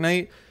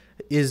Fortnite,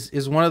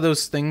 is one of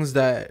those things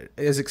that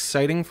is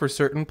exciting for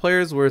certain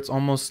players, where it's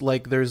almost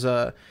like there's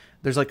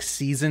like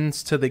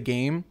seasons to the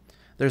game.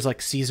 There's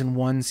like season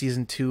 1,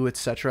 season 2,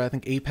 etc. I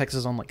think Apex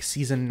is on like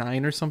season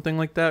 9 or something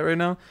like that right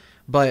now.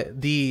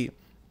 But the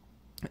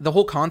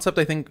whole concept,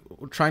 I think,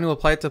 trying to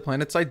apply it to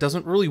Planetside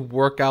doesn't really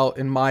work out,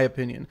 in my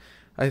opinion.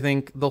 I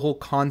think the whole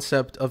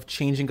concept of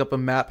changing up a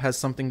map has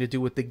something to do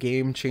with the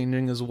game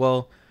changing as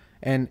well.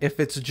 And if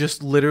it's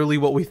just literally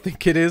what we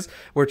think it is,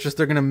 where it's just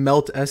they're going to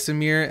melt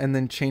Esamir and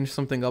then change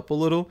something up a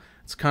little,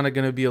 it's kind of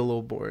going to be a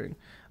little boring.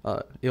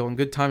 And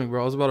good timing,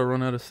 bro. I was about to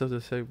run out of stuff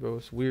to say, bro.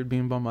 It's weird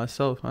being by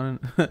myself. I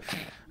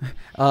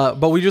don't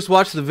but we just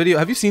watched the video.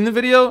 Have you seen the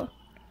video?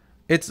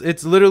 It's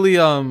literally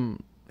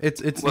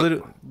it's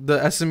literally the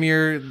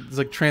Esamir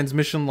like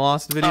transmission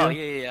lost video. Oh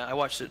yeah. I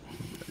watched it.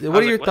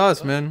 What are your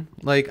thoughts, man?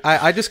 Like,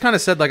 I just kind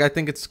of said, like, I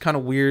think it's kind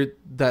of weird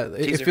that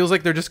it feels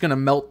like they're just gonna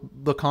melt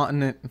the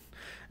continent.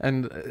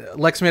 And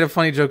Lex made a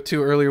funny joke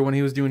too earlier when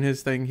he was doing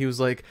his thing. He was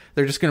like,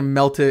 they're just gonna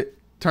melt it,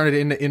 turn it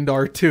into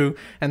Indar 2,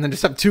 and then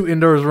just have 2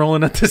 Indars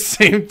rolling at the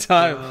same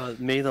time.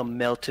 Maybe they'll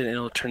melt it and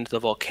it'll turn into the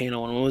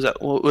volcano one. What was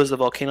that? What was the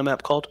volcano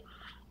map called?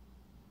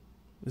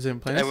 Is it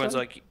in Planetside? Everyone's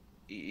like,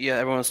 yeah,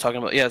 everyone's talking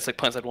about. Yeah, it's like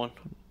Planetside 1.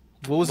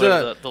 What was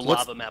that? The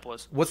lava map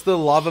was. What's the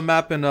lava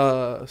map in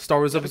Star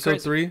Wars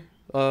Episode 3?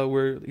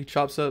 Where he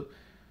chops up.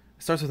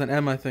 It starts with an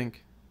M, I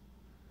think.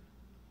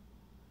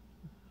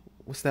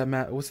 What's that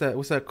map? What's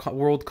that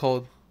world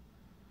called?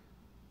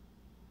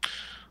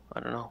 I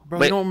don't know.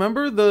 Bro, you don't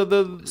remember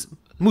the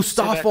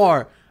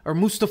Mustafar or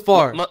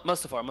Mustafar?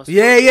 Mustafar.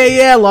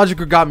 Yeah.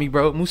 Logiker got me,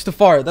 bro.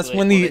 Mustafar. That's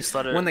when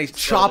they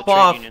chop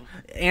off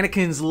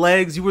Anakin's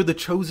legs. You were the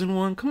chosen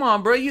one. Come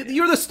on, bro.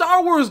 You're the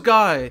Star Wars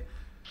guy.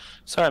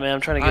 Sorry, man.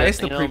 I'm trying to get. It's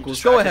the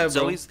prequels. Go ahead,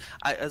 bro.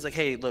 I was like,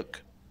 hey,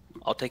 look,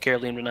 I'll take care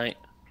of Liam tonight.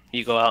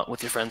 You go out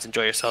with your friends,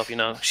 enjoy yourself. You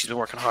know, she's been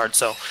working hard,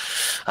 so,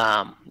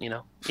 you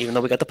know, even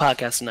though we got the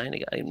podcast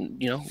tonight,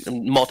 you know,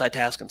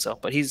 multitasking. So,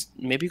 but he's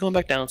maybe going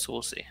back down, so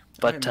we'll see.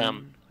 But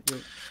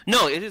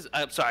no, it is.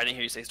 I'm sorry, I didn't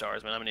hear you say Star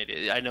Wars, man. I'm an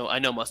idiot. I know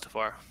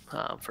Mustafar,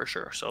 for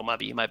sure. So it might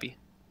be.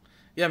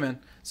 Yeah, man.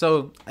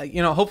 So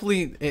you know,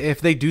 hopefully,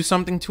 if they do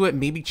something to it,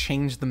 maybe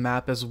change the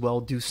map as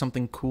well. Do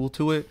something cool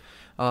to it.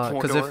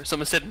 Mordor.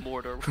 Someone said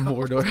Mordor.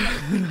 Mordor.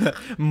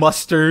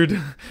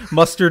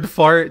 mustard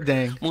fart.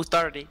 Dang.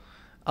 Mustardi.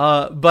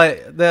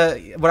 But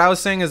what I was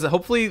saying is that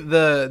hopefully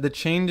the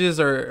changes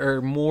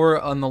are more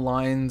on the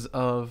lines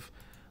of,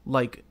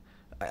 like,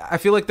 I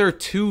feel like there are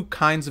 2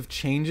 kinds of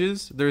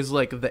changes. There's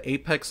like the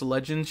Apex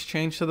Legends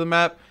change to the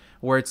map,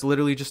 where it's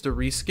literally just a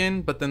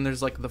reskin, but then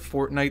there's like the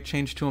Fortnite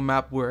change to a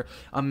map where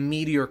a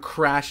meteor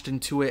crashed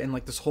into it and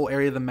like this whole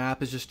area of the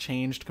map is just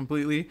changed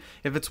completely.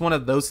 If it's one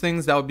of those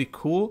things, that would be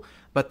cool.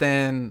 But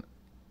then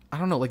I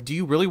don't know, like, do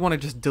you really want to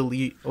just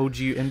delete OG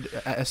and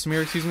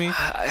Esamir, excuse me?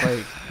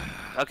 Like,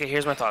 okay,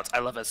 here's my thoughts. I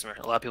love Esamir.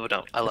 A lot of people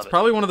don't. I love it. It's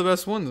probably one of the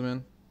best ones,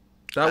 man.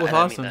 That was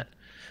awesome. I mean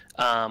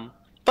that.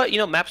 But, you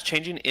know, maps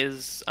changing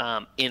is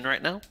in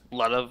right now. A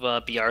lot of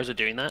BRs are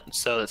doing that,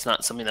 so it's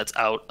not something that's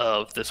out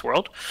of this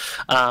world.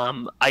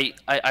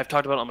 I've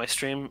talked about it on my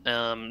stream.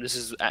 This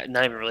is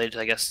not even related to,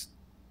 I guess,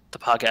 the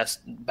podcast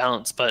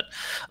balance, but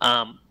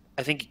I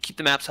think you keep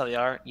the maps how they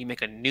are. You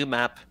make a new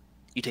map.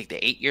 You take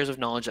the 8 years of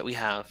knowledge that we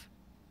have,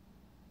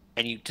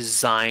 and you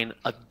design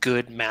a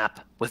good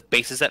map with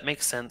bases that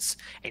make sense,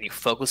 and you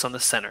focus on the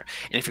center.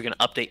 And if you're going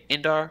to update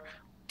Indar,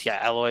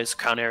 Alloys,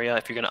 Crown Area,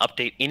 if you're going to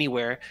update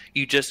anywhere,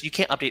 you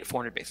can't update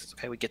 400 bases.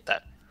 Okay, we get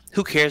that.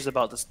 Who cares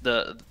about this,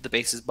 the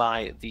bases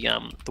by the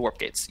warp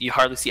gates? You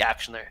hardly see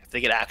action there. If they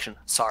get action,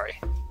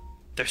 sorry.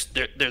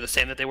 They're the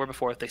same that they were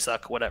before. If they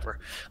suck, whatever.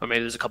 Or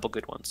maybe there's a couple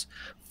good ones.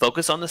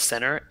 Focus on the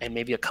center and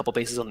maybe a couple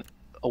bases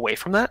away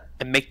from that,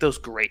 and make those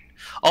great.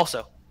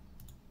 Also,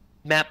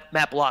 map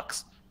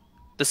blocks.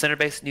 The center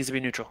base needs to be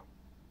neutral.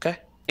 Okay?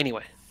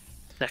 Anyway.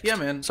 Next. Yeah,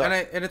 man.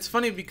 And it's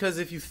funny because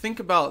if you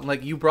think about,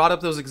 like, you brought up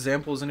those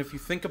examples, and if you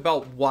think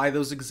about why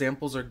those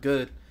examples are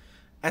good,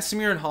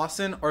 Esamir and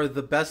Hassan are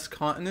the best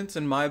continents,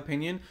 in my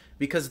opinion,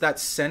 because that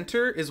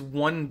center is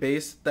one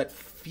base that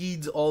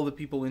feeds all the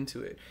people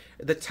into it.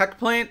 The tech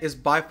plant is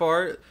by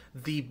far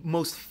the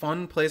most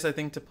fun place, I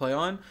think, to play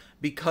on,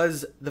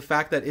 because the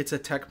fact that it's a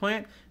tech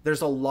plant,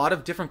 there's a lot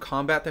of different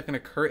combat that can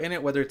occur in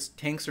it, whether it's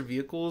tanks or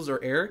vehicles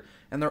or air,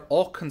 and they're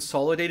all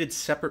consolidated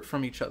separate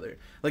from each other.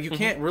 Like, you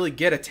can't really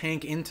get a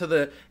tank into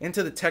the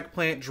tech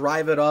plant,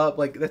 drive it up.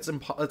 Like, that's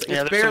impossible.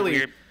 It's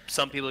barely.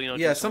 Some people, you know.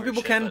 Yeah, some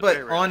people can,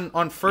 but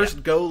on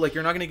first go, like,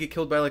 you're not gonna get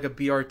killed by like a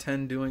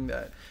BR-10 doing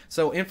that.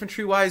 So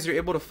infantry wise, you're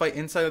able to fight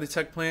inside of the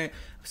tech plant,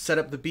 set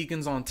up the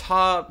beacons on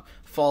top,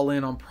 fall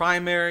in on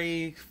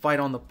primary, fight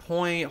on the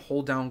point,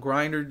 hold down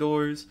grinder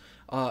doors.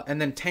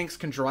 And then tanks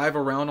can drive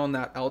around on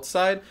that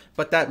outside,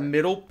 but that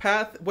middle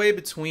pathway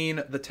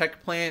between the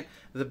tech plant,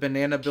 the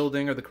banana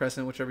building, or the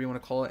crescent, whichever you want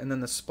to call it, and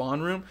then the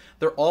spawn room,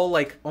 they're all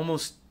like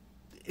almost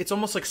it's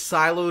almost like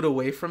siloed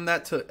away from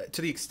that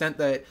to the extent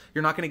that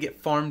you're not going to get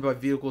farmed by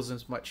vehicles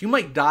as much. You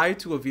might die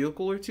to a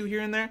vehicle or two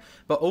here and there,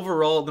 but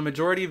overall, the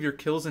majority of your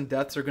kills and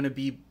deaths are going to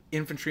be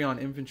infantry on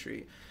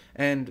infantry.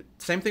 And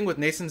same thing with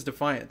Nason's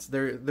Defiance.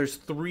 There's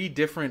 3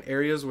 different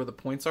areas where the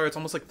points are. It's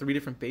almost like 3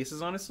 different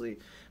bases, honestly.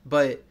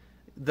 But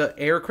the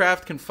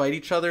aircraft can fight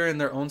each other in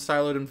their own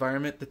siloed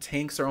environment. The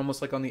tanks are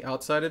almost like on the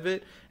outside of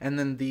it, and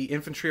then the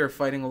infantry are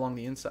fighting along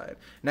the inside.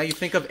 Now you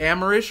think of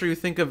Amarish or you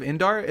think of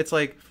Indar, it's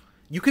like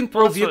you can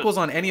throw vehicles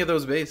on any of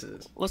those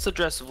bases. Let's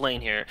address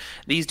Lane here.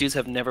 These dudes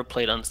have never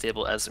played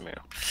Unstable Esamir.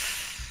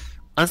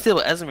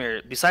 Unstable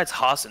Esamir, besides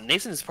Hassan,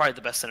 Nason is probably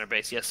the best center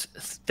base. Yes,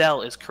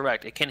 Thel is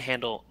correct. It can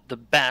handle the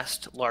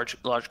best large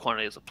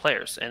quantities of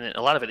players, and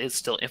a lot of it is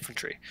still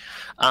infantry.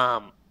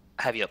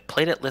 Have you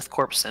played at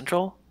Lithcorp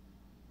Central?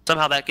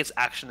 Somehow that gets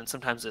action, and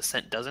sometimes the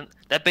Ascent doesn't.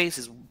 That base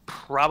is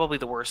probably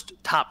the worst,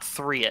 top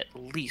 3 at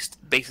least,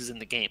 bases in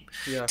the game.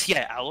 Yeah. TI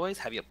Alloys,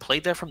 have you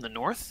played there from the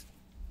north?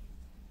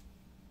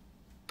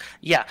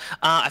 Yeah,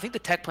 I think the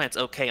tech plant's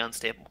okay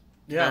unstable.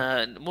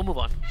 Yeah. We'll move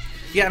on.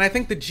 Yeah, and I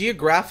think the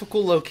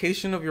geographical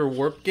location of your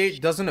warp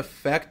gate doesn't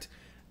affect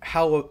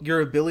how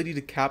your ability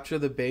to capture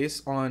the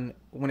base on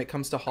when it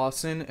comes to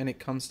Hassan and it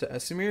comes to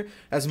Esamir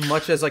as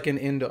much as like an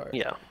Indar.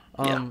 Yeah.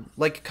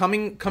 Like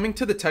coming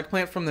to the tech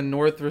plant from the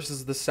north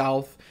versus the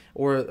south,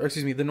 or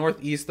excuse me, the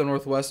northeast, the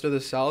northwest, or the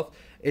south,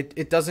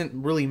 it doesn't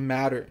really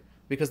matter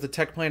because the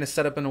tech plant is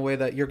set up in a way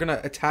that you're gonna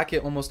attack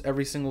it almost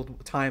every single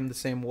time the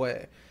same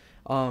way.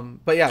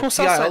 But yeah, south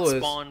side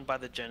spawn by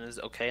the gen is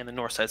okay, and the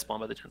north side spawn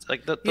by the gen is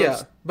like those...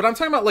 Yeah, but I'm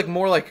talking about like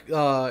more like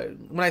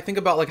when I think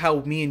about like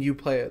how me and you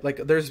play it. Like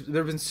there've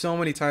been so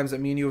many times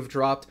that me and you have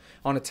dropped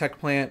on a tech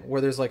plant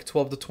where there's like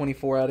 12 to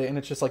 24 at it, and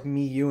it's just like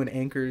me, you, and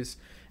anchors,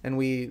 and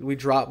we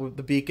drop with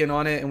the beacon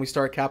on it, and we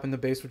start capping the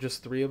base with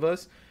just 3 of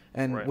us,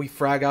 and we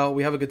frag out.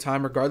 We have a good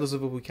time regardless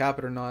of if we cap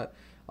it or not.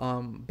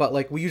 But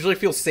like we usually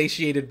feel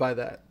satiated by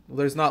that.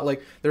 There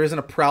isn't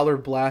a prowler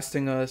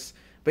blasting us.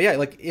 But yeah,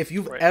 like if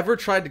you've ever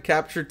tried to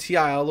capture TI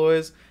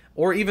Alloys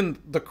or even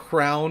the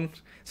Crown,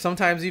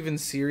 sometimes even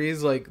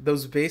Series, like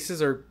those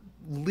bases are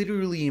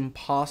literally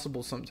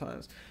impossible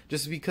sometimes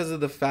just because of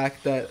the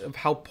fact that of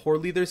how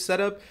poorly they're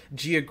set up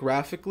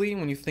geographically.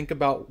 When you think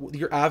about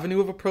your avenue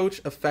of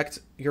approach affects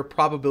your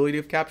probability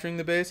of capturing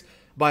the base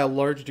by a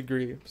large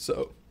degree.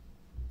 So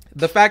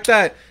the fact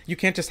that you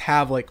can't just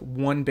have like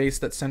one base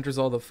that centers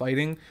all the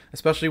fighting,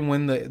 especially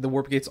when the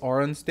warp gates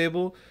are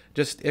unstable,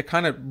 just it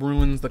kind of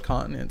ruins the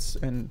continents.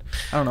 And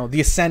I don't know,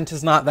 the Ascent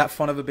is not that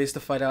fun of a base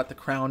to fight at. The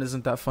Crown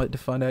isn't that fun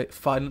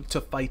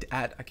to fight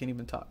at. I can't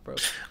even talk, bro.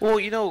 Well,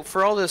 you know,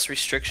 for all this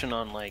restriction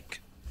on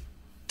like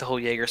the whole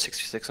Jaeger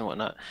 66 and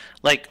whatnot,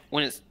 like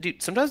when it's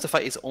sometimes the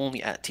fight is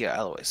only at TI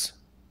Alloys.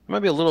 There might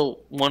be a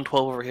little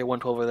 112 over here,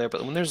 112 over there,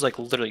 but when there's like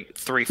literally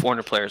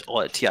 300-400 players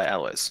all at TI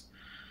Alloys,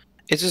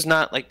 it's just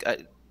not like,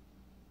 and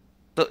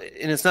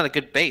it's not a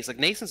good base. Like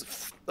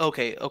Nason's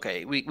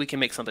okay, we can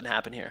make something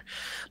happen here,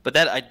 but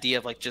that idea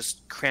of like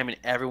just cramming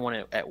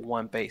everyone at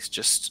one base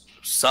just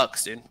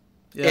sucks, dude.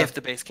 Yeah. If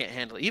the base can't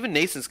handle it, even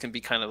Nason's can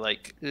be kind of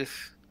like,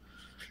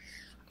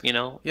 you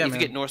know, if you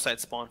get north side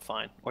spawn,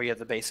 fine, or you have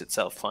the base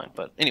itself, fine.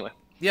 But anyway.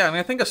 Yeah, I mean,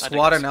 I think a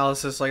SWOT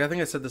analysis, like I think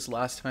I said this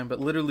last time, but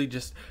literally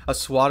just a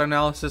SWOT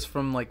analysis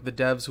from like the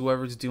devs,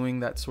 whoever's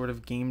doing that sort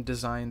of game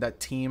design, that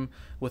team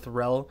with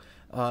Rel,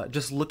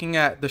 just looking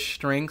at the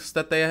strengths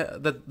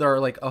that are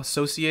like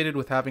associated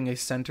with having a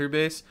center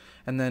base,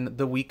 and then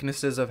the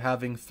weaknesses of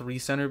having 3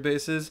 center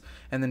bases,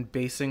 and then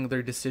basing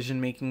their decision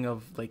making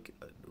of like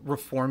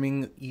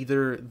reforming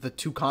either the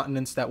 2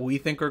 continents that we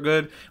think are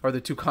good or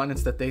the 2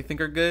 continents that they think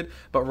are good.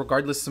 But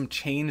regardless, some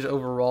change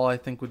overall I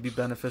think would be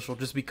beneficial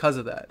just because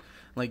of that.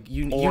 Like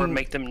you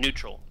make them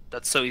neutral.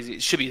 That's so easy.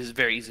 It should be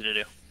very easy to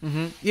do.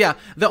 Mm-hmm. Yeah.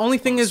 The only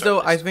thing is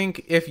though, I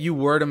think if you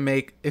were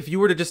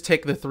to just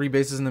take the 3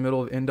 bases in the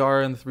middle of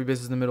Indar and the 3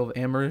 bases in the middle of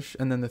Amarish,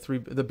 and then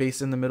the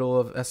base in the middle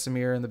of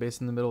Esamir and the base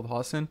in the middle of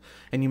Hassan,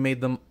 and you made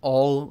them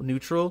all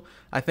neutral,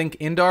 I think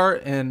Indar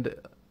and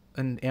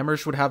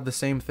Amarish would have the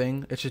same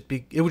thing.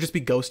 It would just be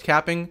ghost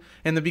capping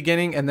in the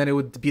beginning, and then it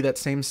would be that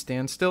same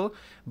standstill.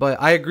 But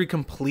I agree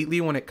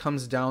completely when it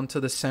comes down to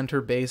the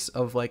center base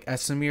of like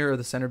Esamir or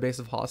the center base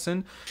of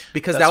Hassan,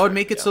 because that would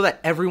make it so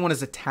that everyone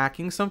is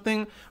attacking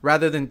something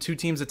rather than 2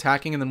 teams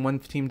attacking and then 1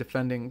 team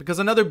defending. Because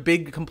another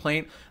big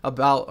complaint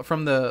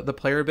from the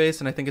player base,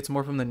 and I think it's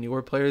more from the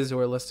newer players who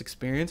are less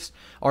experienced,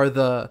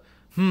 are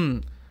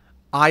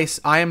I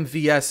am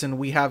VS and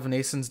we have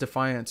Nason's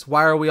Defiance.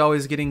 Why are we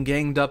always getting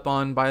ganged up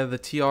on by the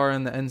TR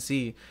and the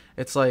NC?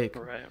 It's like,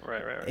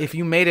 right. If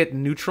you made it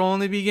neutral in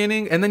the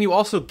beginning, and then you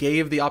also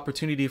gave the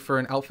opportunity for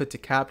an outfit to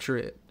capture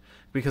it,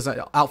 because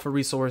outfit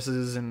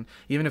resources, and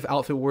even if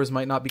outfit wars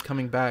might not be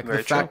coming back,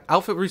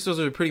 outfit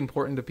resources are pretty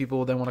important to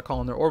people that want to call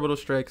on their orbital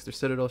strikes, their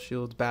citadel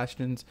shields,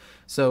 bastions.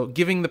 So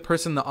giving the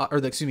person the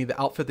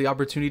outfit the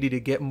opportunity to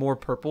get more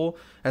purple,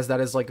 as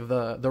that is like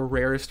the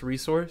rarest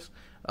resource,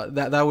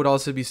 that would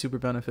also be super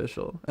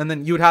beneficial. And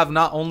then you would have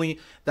not only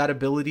that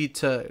ability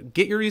to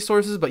get your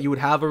resources, but you would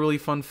have a really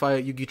fun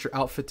fight. You get your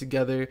outfit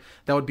together.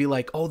 That would be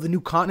like, oh, the new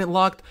continent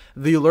locked.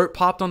 The alert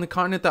popped on the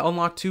continent that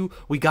unlocked too.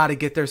 We got to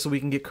get there so we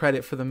can get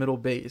credit for the middle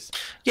base.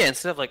 Yeah,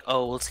 instead of like,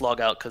 oh, let's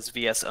log out because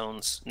VS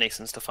owns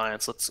Nason's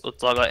Defiance. Let's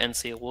log out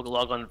NC. We'll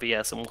log on to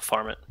VS and we'll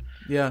farm it.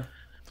 Yeah.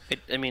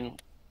 I mean,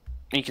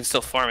 you can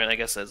still farm it, I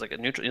guess, as like a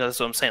neutral. That's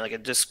what I'm saying. Like,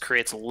 it just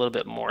creates a little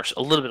bit more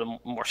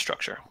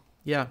structure.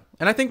 Yeah,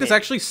 and I think this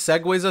actually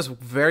segues us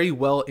very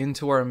well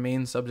into our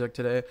main subject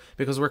today,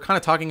 because we're kind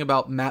of talking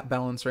about map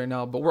balance right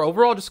now, but we're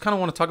overall just kind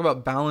of want to talk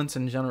about balance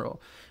in general.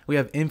 We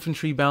have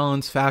infantry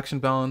balance, faction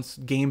balance,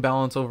 game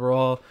balance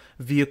overall,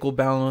 vehicle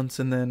balance,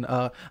 and then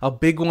a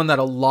big one that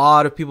a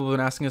lot of people have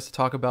been asking us to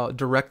talk about,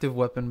 directive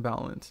weapon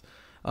balance.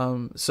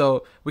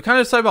 So we kind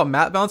of decided about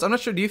map balance. I'm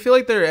not sure. Do you feel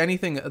like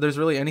there's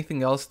really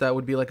anything else that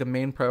would be like a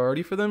main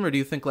priority for them? Or do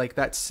you think like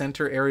that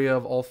center area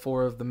of all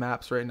 4 of the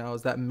maps right now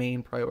is that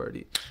main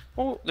priority?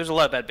 Well, there's a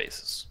lot of bad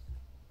bases.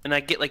 And I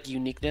get like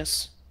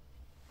uniqueness,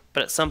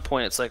 but at some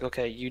point it's like,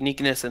 okay,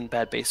 uniqueness and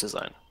bad base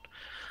design.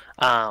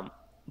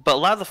 But a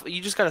lot of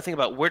you just got to think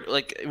about where,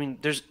 like, I mean,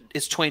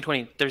 it's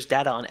 2020. There's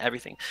data on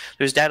everything.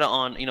 There's data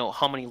on,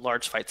 how many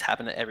large fights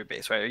happen at every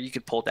base, right? Or you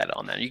could pull data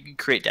on that. You could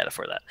create data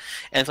for that.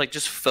 And it's like,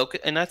 just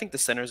focus. And I think the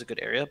center is a good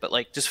area, but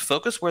like, just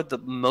focus where the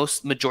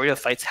majority of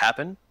fights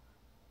happen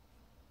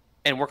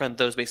and work on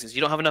those bases.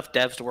 You don't have enough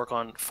devs to work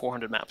on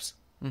 400 maps.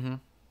 Mm-hmm.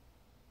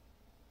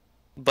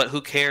 But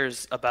who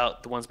cares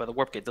about the ones by the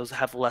warp gate? Those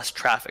have less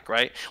traffic,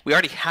 right? We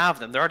already have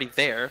them. They're already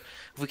there.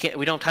 If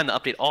we don't have time to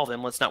update all of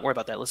them, let's not worry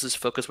about that. Let's just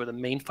focus where the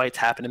main fights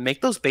happen and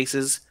make those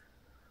bases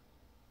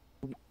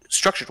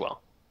structured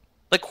well.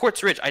 Like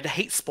Quartz Ridge. I'd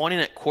hate spawning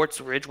at Quartz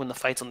Ridge when the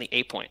fight's on the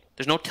A point.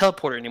 There's no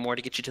teleporter anymore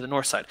to get you to the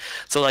north side.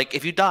 So like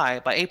if you die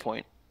by A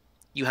point,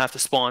 you have to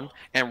spawn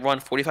and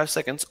run 45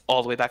 seconds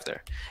all the way back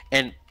there.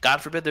 And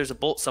God forbid there's a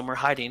bolt somewhere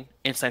hiding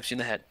and snipes you in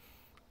the head.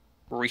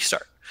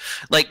 Restart.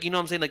 Like, you know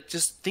what I'm saying? Like,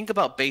 just think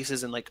about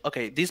bases and like,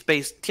 okay, this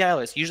base,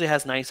 TIOS usually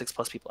has 96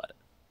 plus people at it.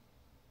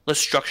 Let's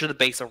structure the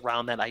base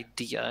around that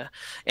idea,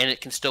 and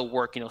it can still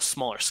work,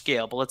 smaller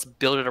scale, but let's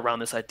build it around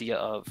this idea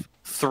of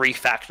 3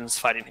 factions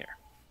fighting here.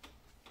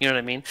 You know what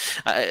I mean?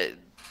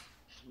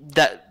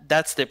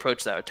 That's the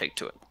approach that I would take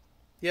to it.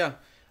 Yeah,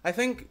 I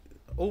think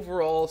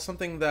overall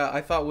something that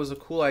I thought was a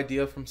cool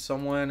idea from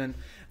someone, and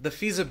the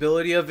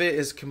feasibility of it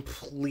is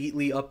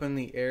completely up in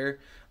the air,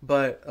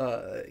 but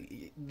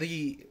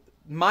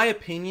my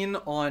opinion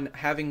on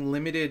having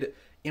limited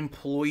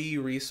employee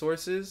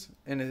resources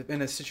in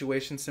a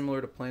situation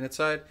similar to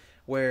Planetside,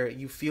 where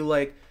you feel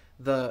like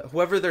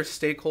whoever their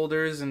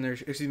stakeholders and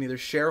their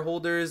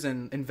shareholders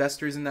and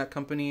investors in that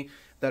company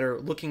that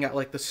are looking at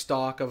like the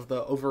stock of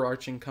the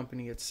overarching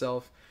company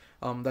itself,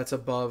 that's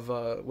above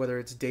whether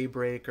it's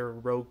Daybreak or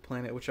Rogue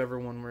Planet, whichever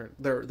one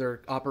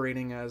they're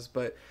operating as,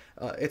 but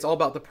it's all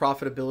about the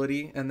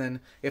profitability. And then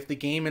if the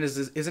game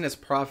isn't as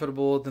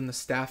profitable, then the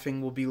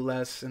staffing will be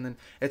less, and then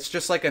it's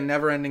just like a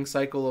never-ending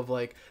cycle of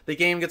like the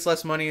game gets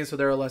less money, so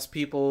there are less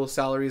people,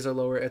 salaries are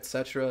lower,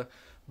 etc.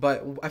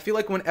 But I feel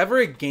like whenever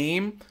a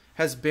game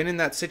has been in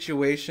that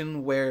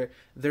situation where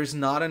there's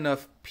not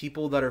enough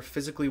people that are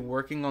physically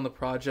working on the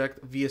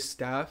project via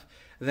staff,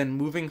 then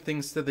moving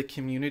things to the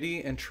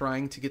community and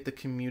trying to get the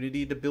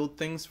community to build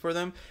things for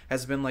them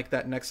has been like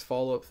that next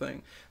follow-up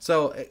thing.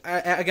 So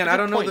I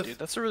don't know. Dude,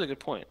 that's a really good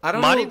point. I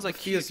don't Modding's know. Like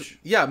huge.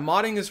 Yeah,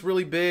 modding is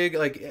really big.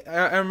 Like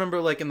I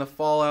remember like in the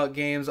Fallout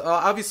games,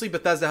 obviously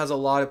Bethesda has a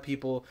lot of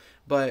people,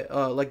 but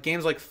like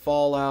games like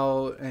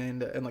Fallout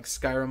and like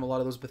Skyrim, a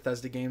lot of those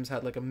Bethesda games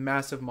had like a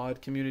massive mod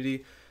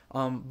community.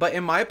 But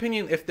in my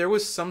opinion, if there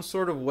was some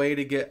sort of way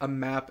to get a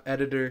map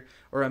editor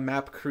or a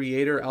map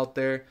creator out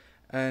there,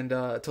 and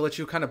to let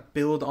you kind of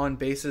build on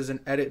bases and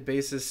edit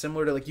bases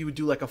similar to like you would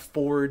do like a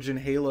Forge in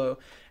Halo,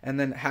 and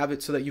then have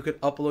it so that you could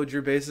upload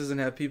your bases and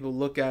have people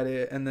look at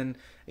it, and then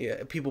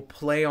people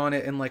play on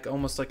it in like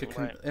almost like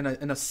in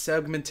a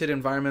segmented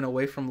environment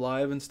away from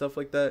live and stuff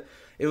like that.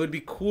 It would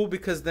be cool,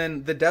 because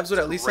then the devs would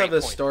at least have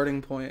a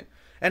starting point.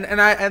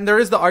 And there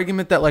is the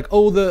argument that like,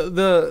 oh,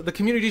 the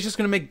community is just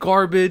gonna make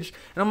garbage,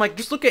 and I'm like,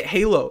 just look at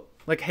Halo,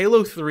 like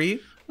Halo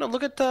 3. No,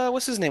 look at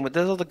what's his name? With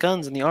all the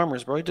guns and the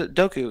armors, bro.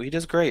 Doku, he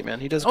does great, man.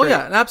 He does great. Oh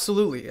yeah,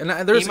 absolutely. And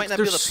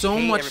there's so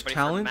much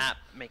talent. Map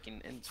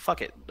making, and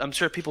fuck it, I'm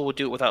sure people would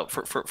do it without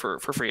for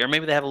free, or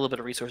maybe they have a little bit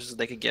of resources that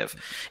they could give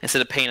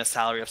instead of paying a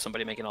salary of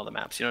somebody making all the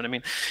maps. You know what I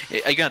mean?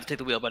 You're gonna have to take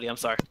the wheel, buddy. I'm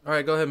sorry. All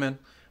right, go ahead, man.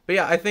 But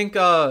yeah, I think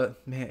man,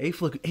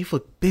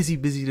 Aeflic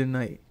busy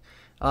tonight.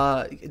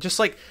 Just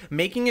like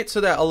making it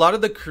so that a lot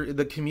of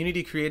the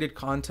community created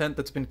content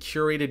that's been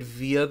curated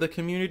via the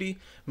community,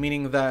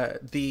 meaning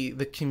that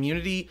the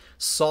community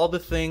saw the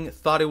thing,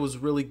 thought it was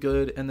really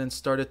good, and then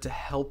started to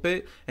help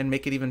it and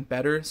make it even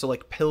better. So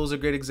like Pill's a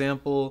great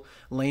example,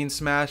 Lane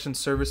Smash and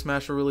Server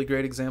Smash are really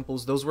great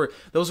examples. Those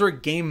were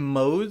game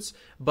modes,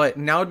 but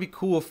now it'd be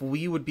cool if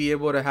we would be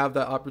able to have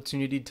that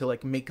opportunity to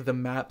like make the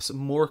maps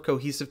more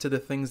cohesive to the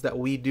things that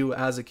we do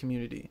as a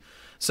community.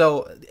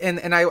 So,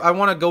 and I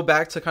want to go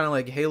back to kind of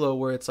like Halo,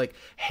 where it's like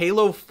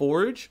Halo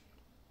Forge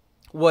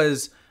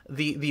was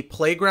the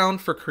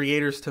playground for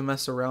creators to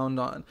mess around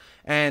on.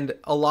 And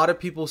a lot of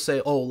people say,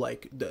 oh,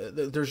 like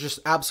there's just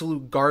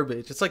absolute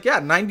garbage. It's like, yeah,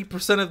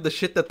 90% of the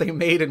shit that they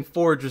made in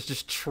Forge was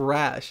just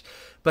trash.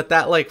 But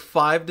that like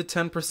 5 to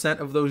 10%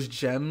 of those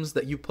gems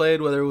that you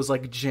played, whether it was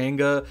like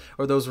Jenga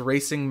or those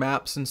racing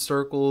maps and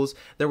circles,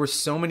 there were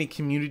so many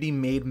community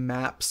made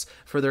maps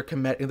for their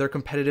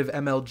competitive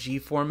MLG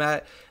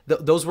format.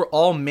 Those were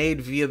all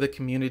made via the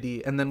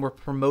community and then were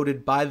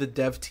promoted by the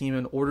dev team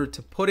in order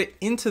to put it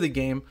into the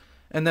game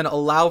and then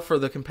allow for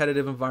the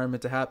competitive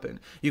environment to happen.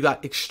 You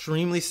got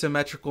extremely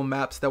symmetrical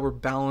maps that were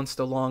balanced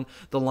along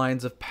the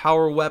lines of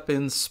power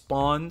weapons,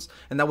 spawns,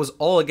 and that was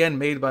all again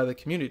made by the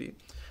community.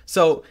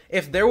 So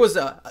if there was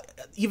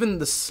even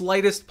the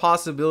slightest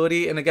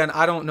possibility, and again,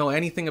 I don't know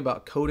anything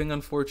about coding,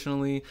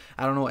 unfortunately.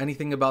 I don't know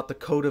anything about the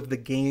code of the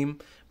game.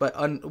 But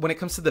when it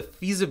comes to the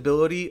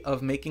feasibility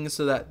of making it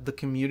so that the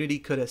community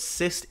could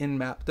assist in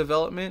map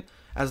development,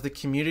 as the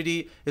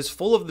community is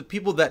full of the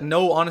people that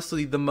know,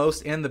 honestly, the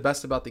most and the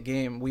best about the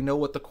game. We know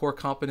what the core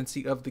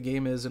competency of the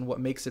game is and what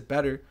makes it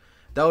better.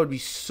 That would be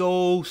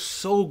so,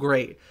 so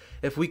great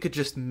if we could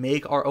just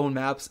make our own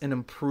maps and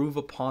improve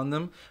upon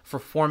them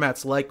for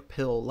formats like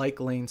Pill, like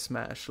Lane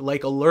Smash,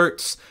 like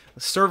Alerts,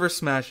 server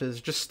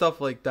smashes, just stuff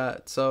like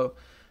that. So,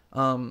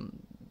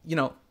 you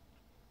know,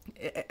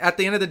 at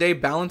the end of the day,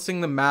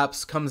 balancing the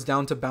maps comes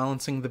down to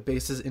balancing the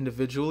bases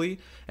individually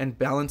and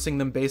balancing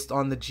them based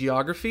on the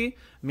geography,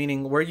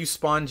 meaning where you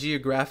spawn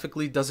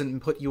geographically doesn't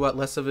put you at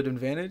less of an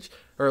advantage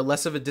or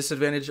less of a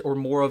disadvantage or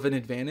more of an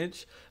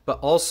advantage, but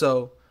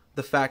also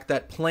the fact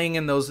that playing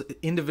in those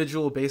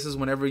individual bases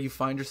whenever you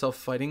find yourself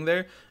fighting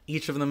there,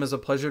 each of them is a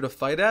pleasure to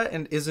fight at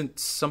and isn't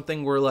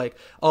something where like,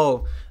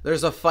 oh,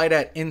 there's a fight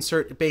at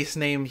insert base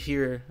name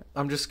here.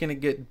 I'm just going to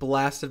get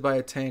blasted by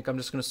a tank. I'm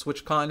just going to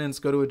switch continents,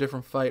 go to a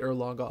different fight, or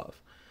log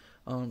off.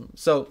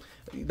 So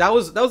that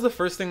was the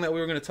first thing that we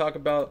were going to talk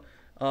about.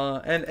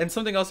 And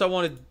something else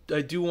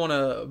I do want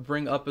to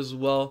bring up as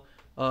well.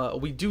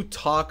 We do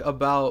talk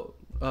about,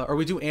 or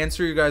we do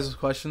answer your guys'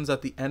 questions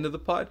at the end of the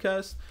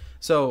podcast.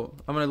 So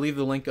I'm going to leave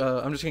the link.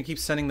 I'm just going to keep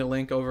sending the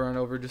link over and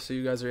over just so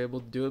you guys are able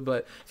to do it.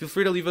 But feel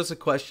free to leave us a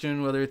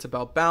question, whether it's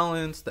about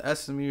balance, the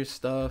Esamir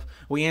stuff.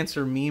 We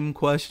answer meme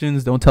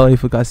questions. Don't tell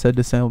Aeflic I said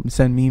to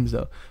send memes,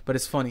 though. But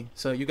it's funny.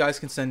 So you guys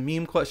can send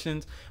meme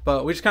questions.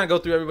 But we just kind of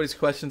go through everybody's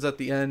questions at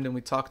the end, and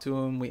we talk to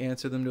them. We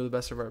answer them to the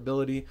best of our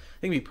ability. It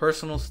can be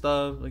personal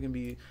stuff. It can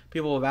be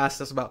people have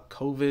asked us about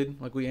COVID.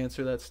 Like, we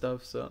answer that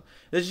stuff. So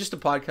it's just a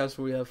podcast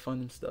where we have fun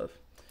and stuff.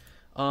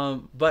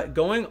 But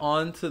going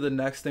on to the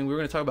next thing, we're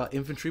going to talk about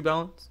infantry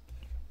balance.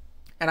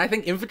 And I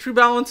think infantry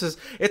balance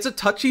it's a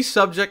touchy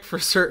subject for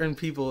certain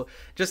people,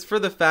 just for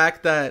the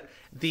fact that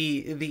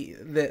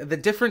the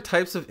different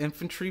types of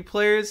infantry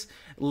players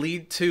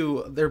lead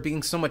to there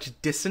being so much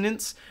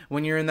dissonance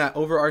when you're in that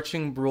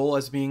overarching role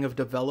as being a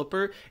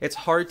developer. It's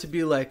hard to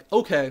be like,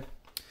 okay,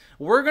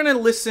 we're going to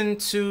listen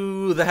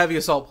to the heavy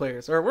assault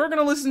players, or we're going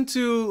to listen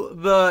to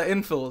the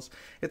infils.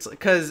 It's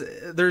because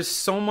there's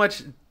so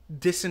much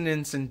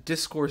dissonance and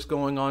discourse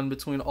going on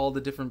between all the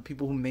different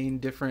people who main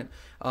different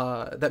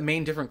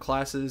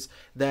classes,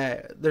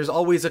 that there's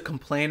always a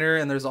complainer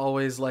and there's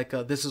always like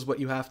this is what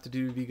you have to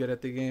do to be good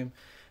at the game.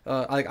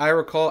 Like I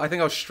recall, I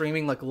think I was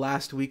streaming like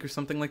last week or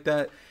something like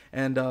that,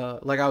 and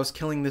like I was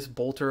killing this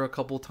bolter a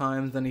couple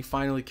times, then he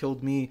finally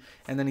killed me,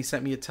 and then he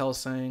sent me a tell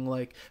saying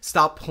like,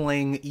 stop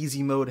playing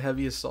easy mode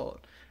heavy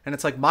assault. And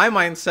it's like, my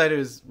mindset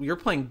is, you're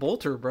playing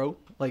bolter, bro.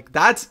 Like,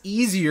 that's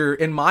easier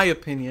in my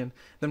opinion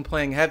than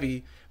playing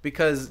heavy,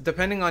 because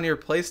depending on your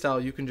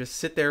playstyle, you can just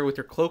sit there with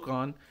your cloak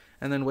on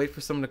and then wait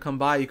for someone to come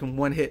by. You can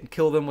one hit and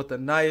kill them with a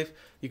knife.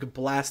 You can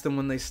blast them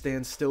when they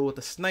stand still with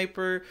a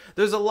sniper.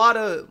 There's a lot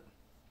of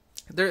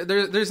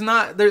there's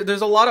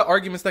a lot of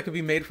arguments that could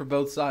be made for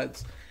both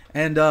sides.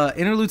 And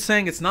Interlude's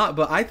saying it's not,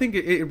 but I think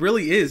it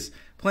really is.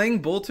 Playing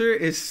bolter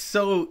is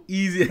so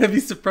easy.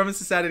 Heavy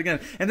supremacist at it again.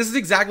 And this is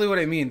exactly what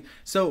I mean.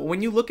 So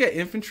when you look at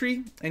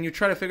infantry and you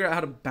try to figure out how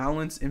to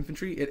balance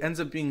infantry, it ends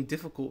up being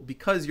difficult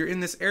because you're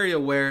in this area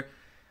where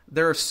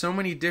there are so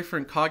many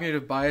different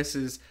cognitive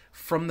biases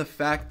from the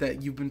fact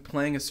that you've been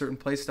playing a certain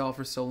playstyle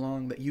for so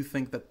long that you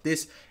think that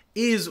this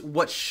is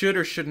what should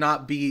or should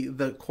not be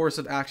the course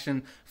of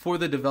action for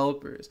the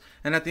developers.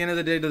 And at the end of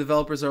the day, the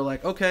developers are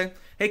like, okay,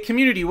 hey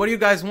community, what do you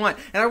guys want?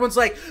 And everyone's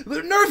like,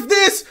 nerf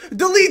this,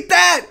 delete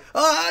that,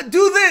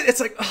 do this. It's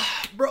like,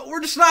 bro,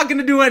 we're just not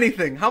gonna do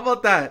anything. How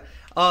about that?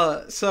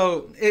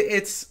 So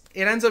it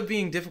ends up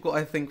being difficult,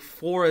 I think,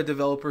 for a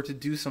developer to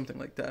do something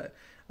like that.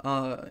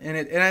 And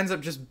it ends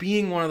up just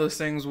being one of those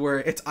things where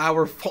it's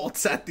our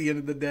faults at the end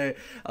of the day.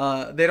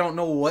 They don't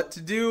know what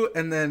to do,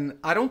 and then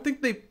I don't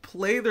think they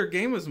play their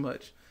game as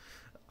much.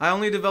 I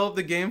only develop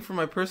the game for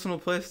my personal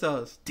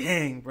playstyles.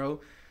 Dang,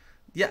 bro.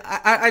 Yeah,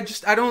 I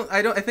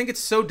think it's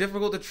so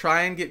difficult to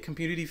try and get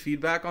community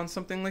feedback on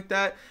something like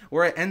that,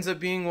 where it ends up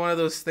being one of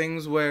those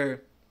things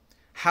where,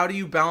 how do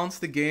you balance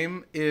the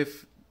game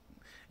if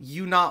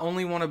you not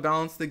only want to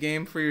balance the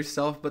game for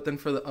yourself, but then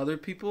for the other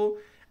people?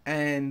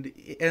 and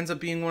it ends up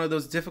being one of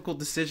those difficult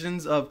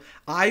decisions of,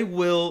 I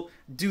will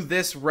do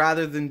this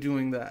rather than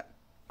doing that.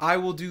 I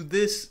will do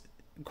this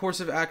course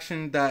of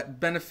action that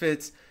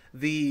benefits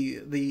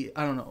the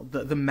I don't know,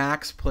 the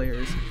max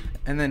players,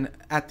 and then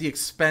at the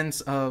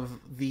expense of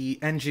the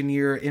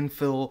engineer,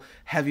 infill,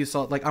 heavy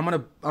assault. Like I'm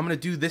gonna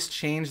do this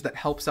change that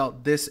helps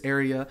out this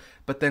area,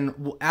 but then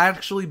will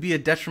actually be a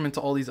detriment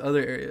to all these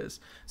other areas.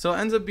 So it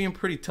ends up being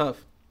pretty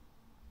tough.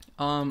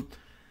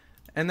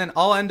 And then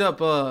I'll end up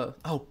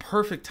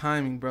perfect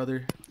timing,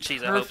 brother.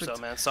 Jeez, I hope so,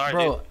 man. Sorry,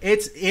 bro,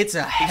 dude. It's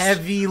a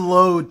heavy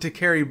load to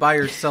carry by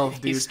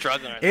yourself, dude. He's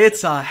struggling.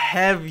 It's a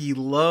heavy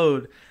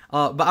load.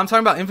 But I'm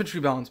talking about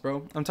infantry balance,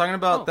 bro. I'm talking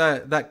about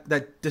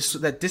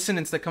that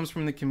dissonance that comes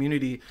from the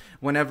community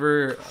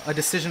whenever a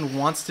decision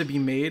wants to be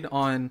made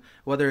on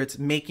whether it's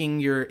making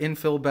your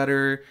infill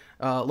better.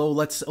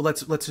 Let's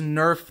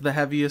nerf the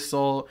heavy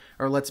assault,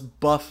 or let's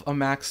buff a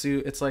max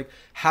suit. It's like,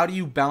 how do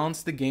you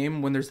balance the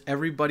game when there's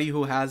everybody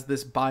who has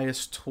this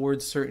bias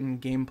towards certain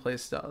gameplay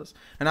styles?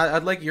 And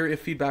I'd like your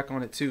feedback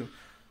on it too.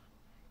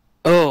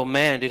 Oh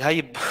man, dude, how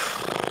you?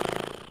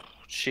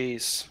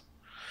 Jeez,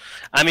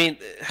 I mean,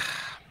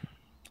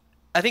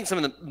 I think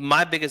some of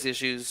my biggest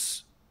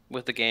issues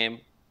with the game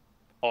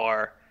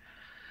are,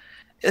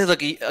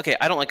 look, okay,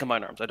 I don't like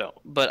combined arms, I don't,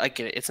 but I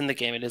get it. It's in the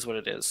game. It is what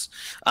it is.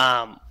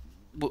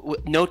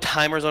 No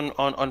timers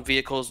on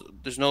vehicles.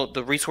 There's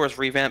the resource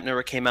revamp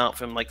never came out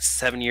from like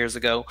 7 years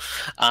ago.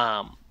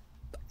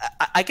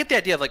 I get the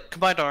idea of like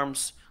combined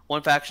arms,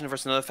 one faction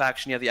versus another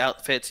faction. You have the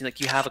outfits, and like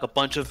you have like a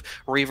bunch of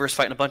reavers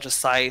fighting a bunch of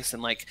scythes,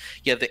 and like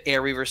you have the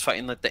air reavers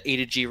fighting like the A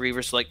to G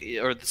reavers, like,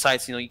 or the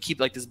scythes. You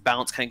keep like this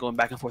balance kind of going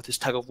back and forth, this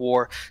tug of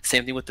war.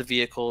 Same thing with the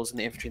vehicles and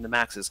the infantry and the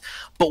maxes.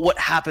 But what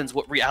happens?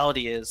 What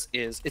reality is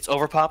it's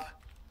overpop.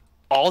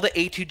 All the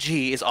A to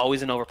G is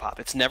always an overpop.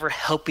 It's never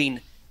helping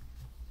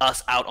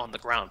us out on the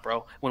ground,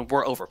 bro, when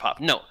we're overpop.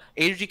 No,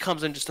 A to G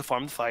comes in just to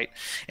farm the fight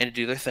and to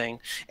do their thing,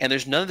 and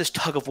there's none of this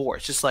tug of war.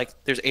 It's just like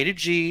there's A to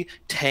G,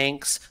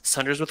 tanks,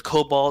 Sunders with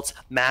Cobalts,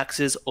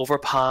 Maxes,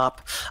 overpop,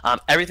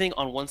 everything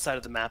on one side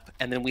of the map,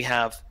 and then we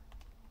have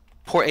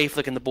poor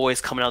Aeflic and the boys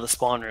coming out of the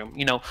spawn room.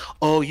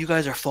 Oh, you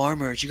guys are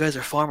farmers. You guys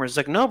are farmers. It's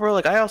like, no, bro.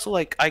 Like I also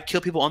I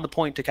kill people on the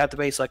point to cap the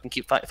base so I can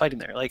keep fighting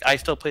there. Like I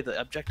still play the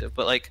objective,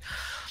 but like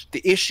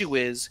the issue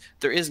is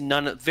there is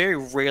none. Very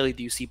rarely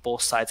do you see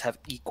both sides have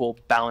equal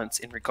balance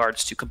in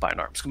regards to combined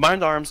arms.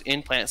 Combined arms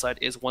in Planetside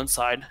is one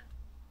side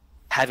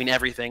having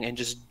everything and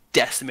just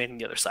decimating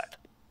the other side.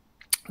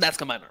 That's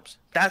combined arms.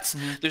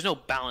 There's no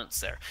balance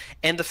there.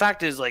 And the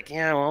fact is, like,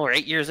 yeah, well, we're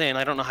 8 years in.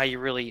 I don't know how you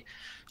really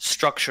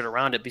structured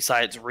around it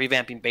besides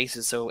revamping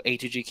bases so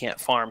A2G can't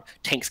farm,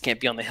 tanks can't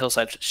be on the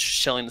hillside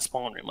shelling the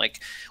spawn room.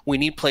 Like, we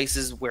need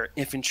places where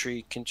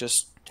infantry can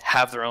just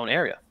have their own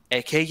area,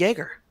 aka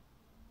Jaeger.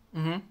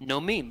 No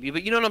meme.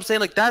 But you know what I'm saying?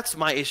 Like, that's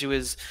my issue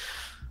is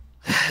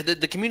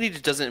the community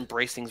doesn't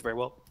embrace things very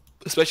well,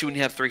 especially when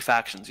you have three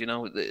factions.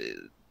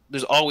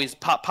 There's always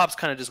pop's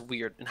kind of just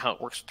weird in how it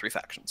works with three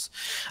factions.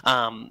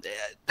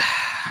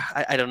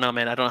 I don't know,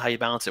 man. I don't know how you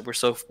balance it. We're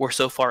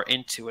so far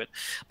into it,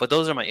 but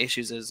those are my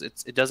issues.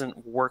 It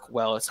doesn't work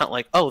well. It's not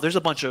like, oh, there's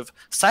a bunch of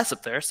scythes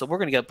up there, so we're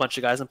gonna get a bunch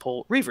of guys and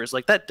pull reavers.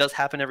 Like that does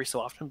happen every so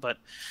often, but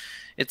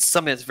it's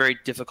something that's very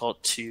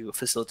difficult to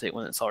facilitate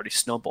when it's already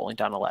snowballing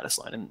down a lattice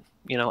line. And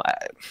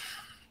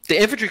the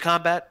infantry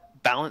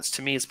combat balance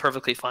to me is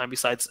perfectly fine.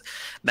 Besides,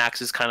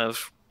 Max is kind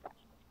of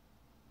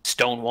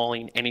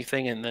stonewalling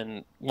anything, and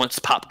then once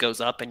pop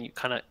goes up and you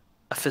kind of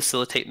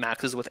facilitate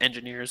maxes with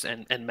engineers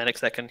and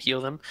medics that can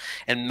heal them,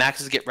 and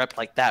maxes get repped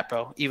like that,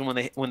 bro, even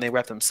when they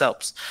rep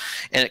themselves,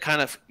 and it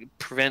kind of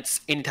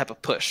prevents any type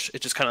of push.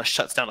 It just kind of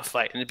shuts down a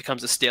fight, and it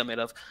becomes a stalemate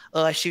of,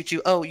 oh, I shoot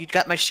you, oh, you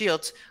got my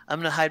shields, I'm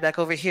gonna hide back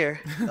over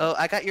here, oh,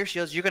 I got your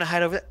shields, you're gonna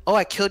hide over there, oh,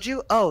 I killed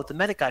you, oh, the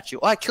medic got you,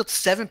 oh, I killed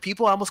 7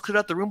 people, I almost cleared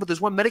out the room, but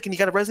there's one medic and you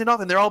got a resonate off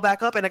and they're all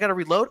back up and I gotta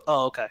reload.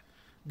 Oh, okay.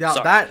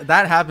 Yeah,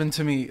 that happened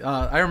to me.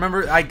 I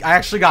remember I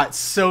actually got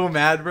so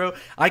mad, bro.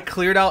 I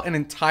cleared out an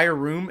entire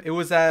room. It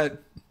was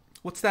at,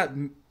 what's that?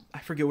 I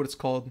forget what it's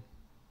called.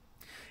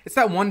 It's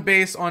that one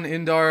base on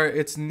Indar.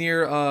 It's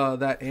near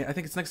I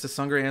think it's next to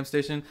Sungar Am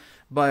Station.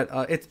 But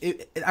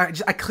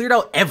I cleared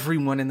out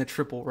everyone in the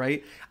triple,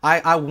 right?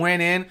 I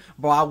went in,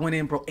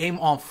 bro. Aim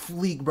on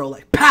fleek, bro.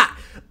 Like pat,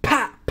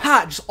 pat,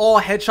 pat. Just all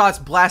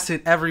headshots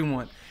blasted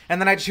everyone. And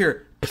then I just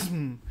hear,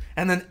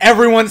 and then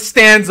everyone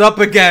stands up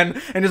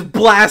again and just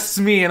blasts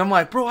me. And I'm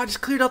like, bro, I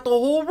just cleared out the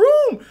whole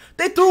room.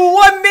 They threw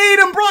one nade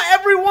and brought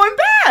everyone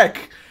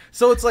back.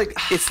 So it's like,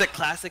 it's the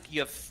classic, you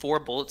have 4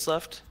 bullets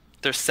left.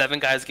 There's 7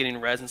 guys getting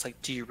res, and it's like,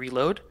 do you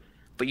reload?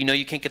 But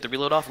you can't get the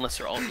reload off unless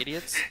they're all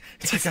idiots.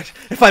 It's like,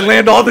 if I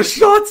land all the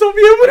shots, I'll be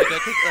able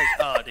to.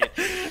 Oh,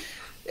 dude.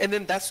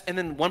 And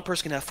then one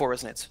person can have 4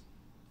 resonates.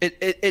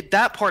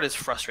 That part is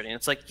frustrating.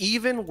 It's like,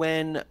 even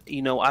when,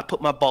 I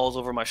put my balls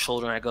over my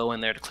shoulder and I go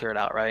in there to clear it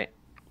out, right?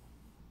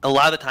 A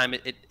lot of the time,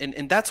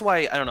 and that's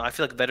why, I don't know, I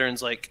feel like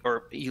veterans,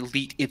 or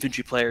elite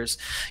infantry players,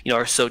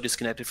 are so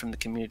disconnected from the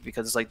community,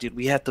 because it's like, dude,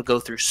 we have to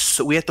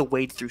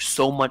wade through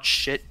so much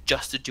shit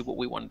just to do what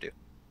we want to do.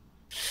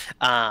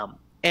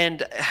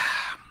 And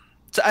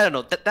So I don't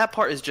know. That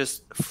part is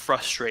just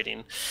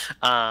frustrating.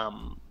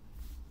 Um,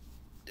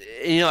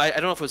 I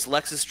don't know if it was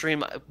Lex's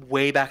stream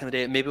way back in the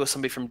day. Maybe it was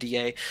somebody from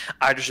DA.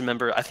 I just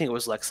remember, I think it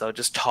was Lexo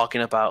just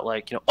talking about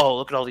like, oh,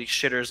 look at all these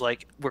shitters.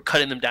 Like we're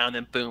cutting them down, and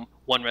then boom,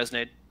 one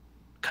resonate,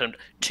 cut them,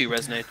 two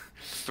resonate,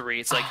 three.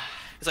 It's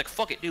like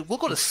fuck it, dude. We'll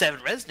go to 7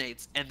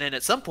 resonates, and then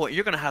at some point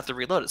you're gonna have to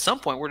reload. At some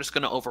point we're just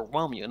gonna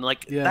overwhelm you, and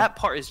like that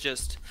part is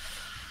just.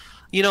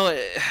 And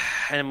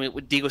I mean,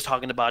 Dee was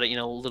talking about it,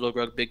 little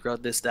grug, big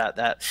grug, this,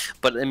 that.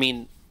 But I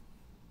mean,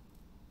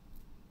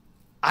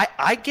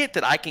 I get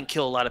that I can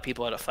kill a lot of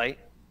people at a fight.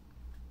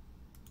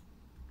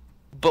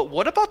 But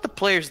what about the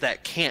players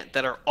that can't,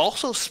 that are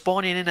also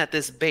spawning in at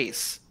this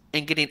base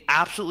and getting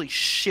absolutely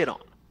shit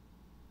on?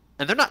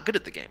 And they're not good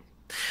at the game.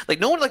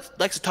 Like, no one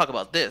likes to talk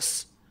about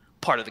this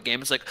part of the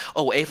game. It's like,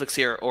 oh, Aeflic's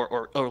here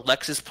or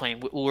Lex is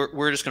playing.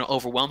 We're just going to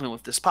overwhelm him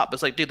with this pop. But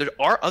it's like, dude, there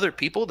are other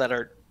people that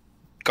are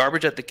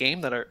garbage at the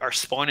game that are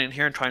spawning in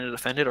here and trying to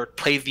defend it or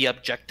play the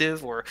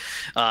objective or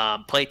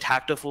play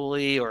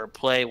tactically or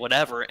play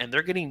whatever, and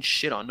they're getting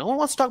shit on. No one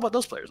wants to talk about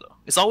those players though.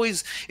 It's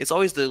always the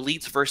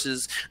elites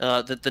versus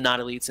the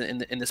not elites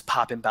in this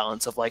pop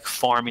imbalance of like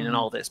farming and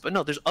all this. But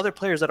no, there's other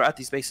players that are at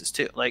these bases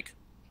too. Like,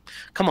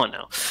 come on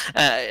now.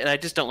 And I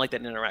just don't like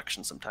that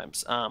interaction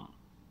sometimes.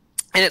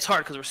 And it's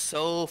hard because we're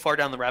so far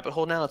down the rabbit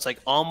hole now. It's like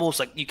almost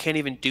like you can't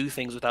even do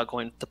things without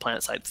going to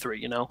Planetside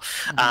 3.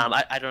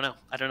 I don't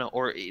know.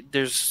 Or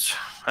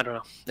I don't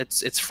know.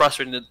 It's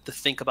frustrating to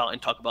think about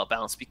and talk about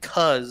balance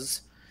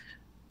because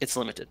it's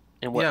limited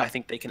in what I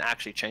think they can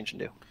actually change and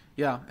do.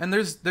 Yeah, and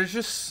there's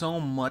just so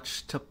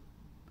much to,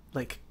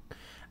 like,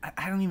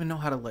 I don't even know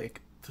how to like.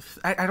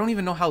 I don't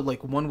even know how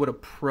like one would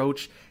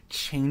approach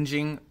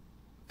changing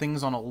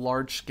things on a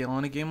large scale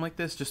in a game like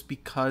this, just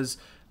because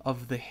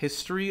of the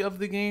history of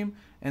the game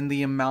and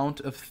the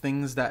amount of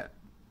things that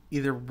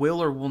either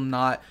will or will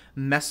not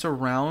mess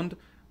around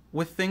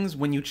with things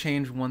when you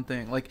change one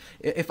thing. Like,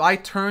 if I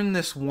turn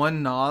this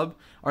one knob,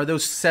 are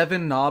those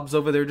 7 knobs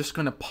over there just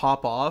gonna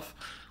pop off?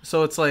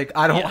 So it's like,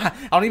 I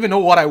don't even know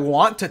what I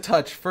want to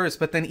touch first.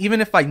 But then even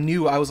if I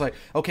knew, I was like,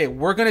 okay,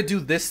 we're going to do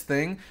this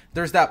thing.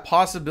 There's that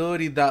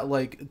possibility that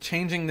like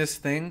changing this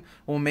thing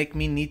will make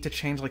me need to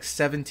change like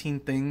 17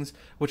 things,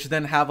 which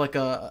then have like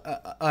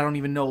I don't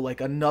even know,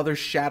 like another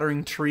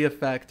shattering tree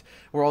effect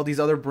or all these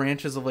other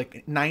branches of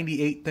like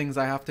 98 things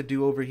I have to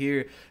do over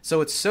here.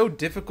 So it's so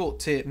difficult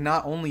to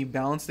not only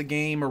balance the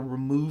game or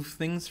remove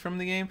things from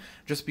the game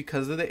just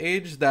because of the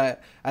age,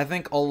 that I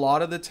think a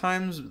lot of the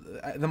times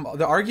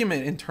the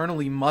argument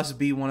internally must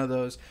be one of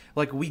those,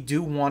 like, we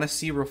do want to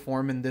see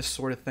reform in this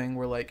sort of thing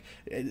where like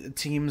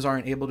teams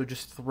aren't able to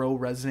just throw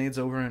resonades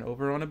over and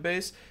over on a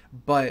base,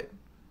 but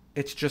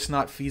it's just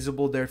not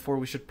feasible. Therefore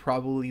we should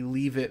probably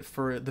leave it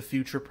for the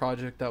future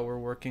project that we're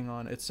working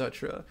on,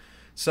 etc.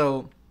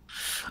 So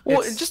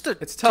just to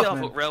it's tough, off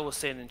what Rel was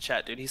saying in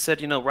chat, dude. He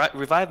said,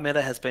 Revive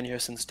meta has been here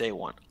since day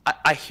 1.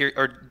 I hear,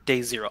 or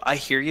day 0. I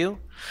hear you,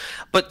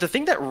 but the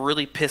thing that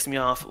really pissed me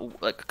off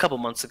like a couple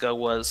months ago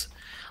was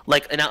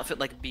like an outfit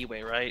like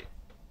B-Way, right?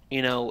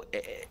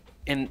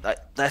 And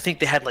I think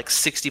they had like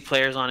 60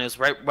 players on. It was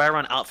right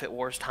around Outfit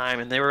Wars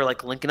time, and they were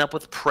like linking up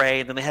with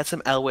Prey, and then they had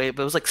some Elway,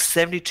 but it was like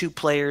 72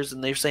 players,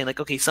 and they were saying like,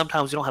 okay,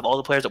 sometimes you don't have all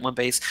the players at one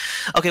base.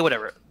 Okay,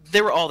 whatever.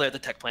 They were all there at the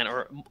tech plant,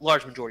 or a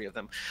large majority of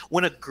them.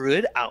 When a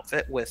good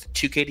outfit with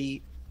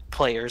 2KD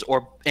players,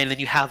 and then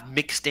you have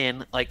mixed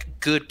in like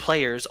good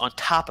players on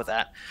top of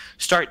that,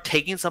 start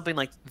taking something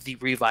like the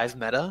Revive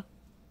meta.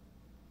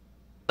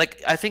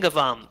 Like, I think of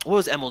what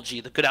was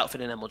MLG, the good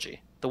outfit in MLG,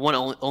 the one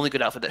only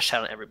good outfit that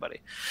shot on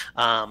everybody.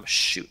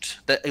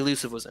 That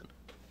Elusive was in.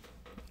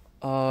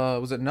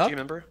 Was it Nuck? Do you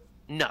remember?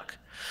 Nuck.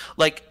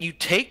 Like, you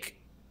take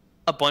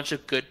a bunch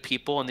of good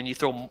people and then you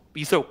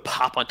throw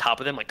pop on top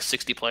of them, like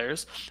 60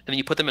 players, and then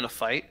you put them in a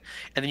fight,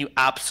 and then you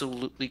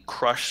absolutely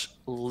crush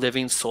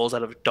living souls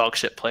out of dog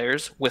shit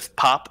players with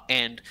pop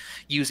and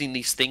using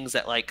these things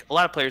that like a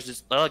lot of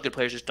good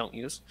players just don't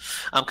use,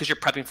 because you're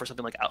prepping for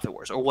something like Outfit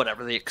Wars or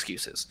whatever the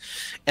excuse is,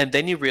 and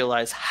then you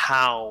realize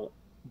how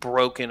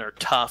broken or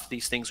tough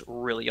these things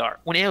really are.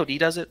 When AOD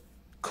does it,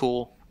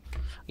 cool.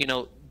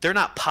 They're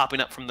not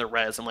popping up from the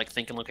res and like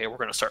thinking, okay, we're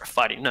gonna start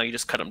fighting. No, you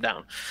just cut them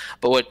down.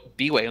 But what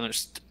B-Way, and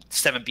there's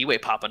 7 B-Way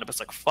popping up,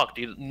 it's like, fuck,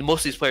 dude. Most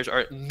of these players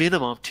are at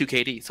minimum 2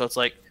 KD, so it's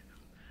like,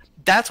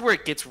 that's where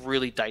it gets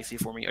really dicey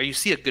for me. Or you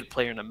see a good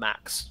player in a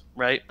max,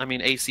 right? I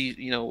mean,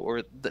 AC,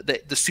 or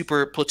the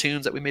super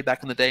platoons that we made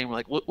back in the day, and we're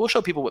like, we'll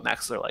show people what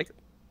maxes are like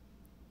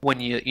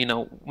when you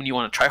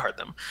want to try hard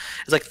them.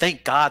 It's like,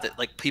 thank God that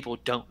like people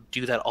don't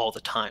do that all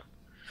the time.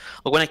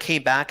 But when I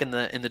came back in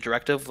the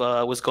Directive,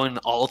 was going,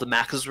 all the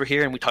maxes were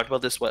here, and we talked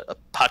about this a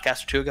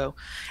podcast or 2 ago,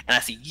 and I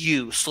see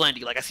you,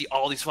 Slendy, like I see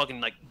all these fucking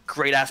like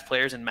great ass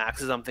players in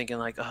maxes. I'm thinking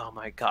like, oh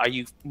my god, are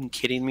you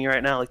kidding me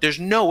right now? Like, there's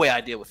no way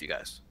I deal with you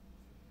guys.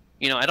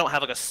 I don't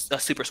have like a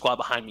super squad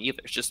behind me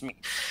either. It's just me,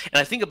 and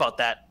I think about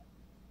that,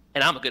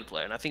 and I'm a good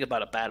player, and I think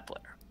about a bad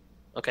player.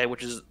 Okay,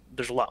 which is,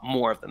 there's a lot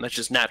more of them. That's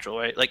just natural,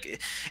 right?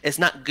 Like, it's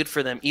not good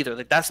for them either.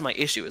 Like, that's my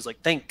issue. Is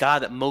like, thank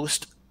God that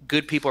most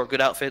good people or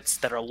good outfits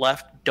that are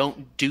left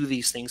don't do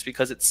these things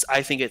because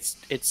I think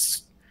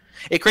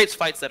it creates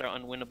fights that are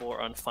unwinnable or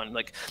unfun.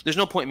 Like, there's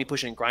no point in me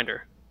pushing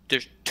Grinder.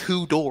 There's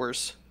 2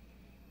 doors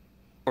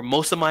where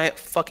most of my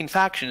fucking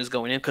faction is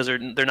going in because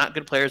they're not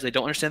good players. They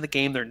don't understand the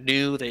game. They're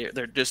new.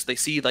 They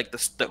see like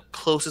the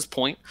closest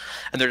point,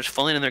 and they're just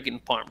falling in there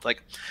getting farmed.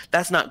 Like,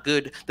 that's not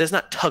good. That's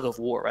not tug of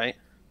war, right?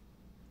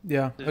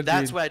 Yeah, agreed.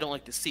 That's what I don't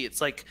like to see. It's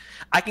like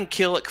I can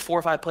kill like 4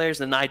 or 5 players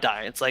and then I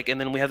die. It's like,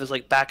 and then we have this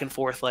like back and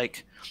forth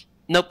like,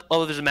 nope.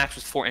 Oh, there's a max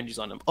with 4 NGs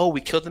on him. Oh,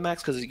 we killed the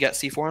max because he got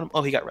C4 on him.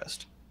 Oh, he got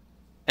rest.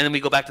 And then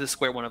we go back to the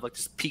square one of like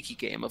this peaky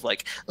game of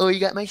like, oh, you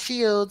got my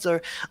shields,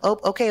 or oh,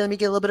 okay, let me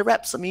get a little bit of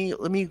reps. Let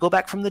me go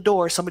back from the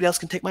door. Somebody else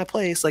can take my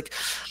place. Like,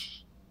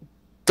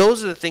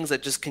 those are the things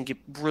that just can get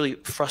really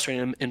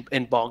frustrating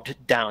and bogged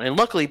down. And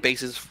luckily,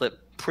 bases flip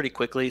pretty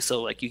quickly,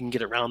 so like you can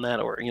get around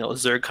that, or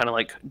Zerg kind of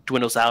like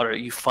dwindles out, or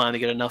you finally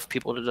get enough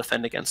people to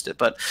defend against it.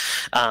 But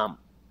I'm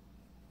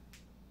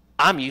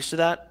used to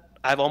that.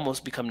 I've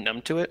almost become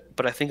numb to it.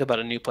 But I think about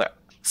a new player,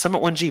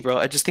 Summit 1G, bro.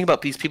 I just think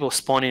about these people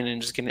spawning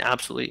and just getting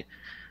absolutely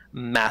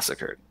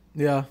massacred.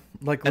 Yeah,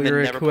 like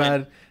Lyric, who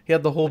had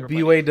the whole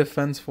B-Way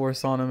defense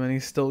force on him, and he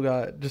still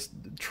got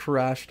just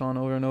trashed on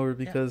over and over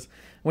because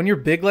when you're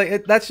big like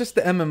it, that's just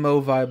the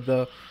MMO vibe,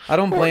 though. I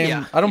don't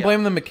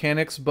blame the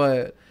mechanics,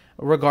 but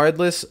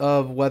regardless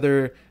of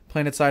whether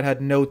Planetside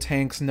had no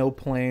tanks, no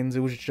planes, it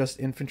was just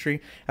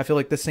infantry, I feel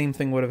like the same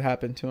thing would have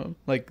happened to him.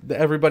 Like,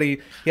 everybody,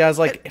 he has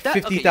like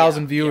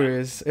 50,000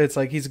 viewers. It's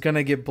like he's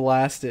gonna get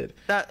blasted.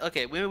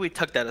 Maybe we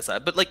tuck that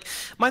aside. But like,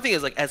 my thing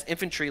is like, as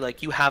infantry,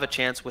 like, you have a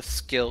chance with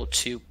skill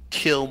to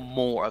kill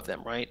more of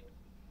them, right?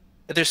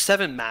 If there's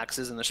 7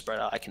 maxes and they're spread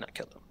out, I cannot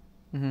kill them.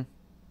 Mm-hmm.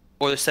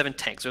 Or there's 7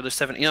 tanks, or there's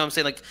 7. You know what I'm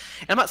saying? Like,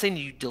 I'm not saying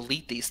you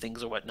delete these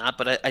things or whatnot,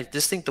 but I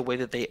just think the way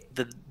that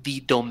the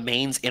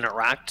domains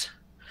interact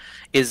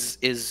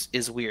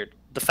is weird.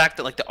 The fact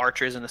that like the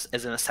archer is in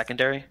a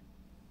secondary,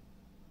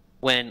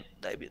 when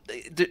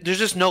there's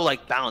just no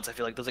like balance. I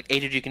feel like there's like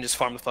ADG can just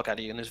farm the fuck out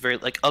of you, and there's very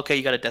like, okay,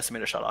 you got a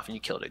decimator shot off and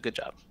you killed it, good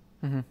job.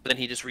 Mm-hmm. But then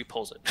he just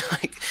repulls it.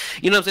 Like,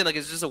 you know what I'm saying? Like,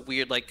 it's just a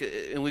weird like,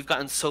 and we've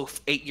gotten so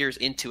 8 years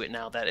into it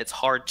now that it's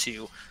hard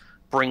to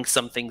bring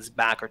some things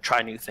back or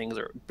try new things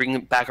or bring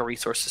back a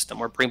resource system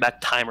or bring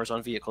back timers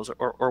on vehicles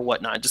or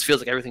whatnot. It just feels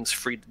like everything's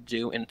free to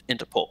do and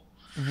to pull.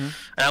 Mm-hmm.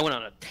 And I went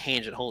on a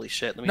tangent. Holy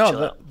shit! Let me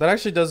chill out. That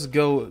actually does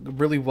go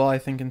really well, I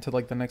think, into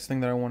like the next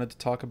thing that I wanted to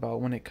talk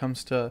about when it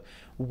comes to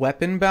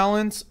weapon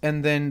balance,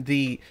 and then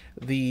the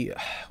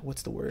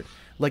what's the word?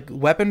 Like,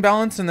 weapon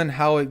balance, and then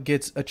how it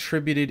gets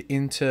attributed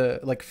into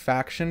like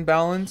faction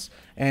balance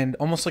and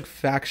almost like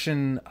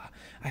faction.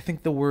 I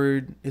think the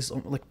word is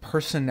like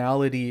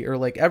personality, or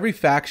like every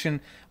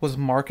faction was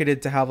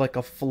marketed to have like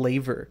a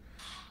flavor,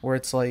 where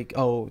it's like,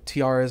 oh,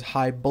 TR is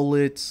high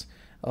bullets,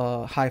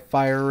 high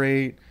fire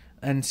rate.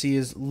 NC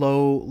is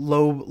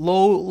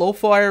low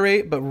fire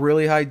rate but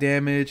really high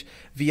damage.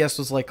 VS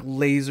was like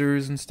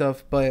lasers and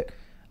stuff. But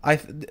I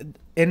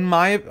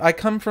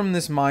come from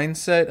this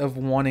mindset of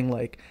wanting,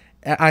 like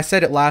I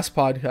said it last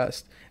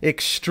podcast,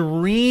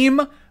 extreme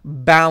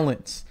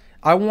balance.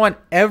 I want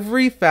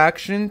every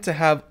faction to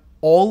have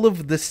all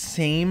of the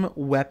same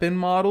weapon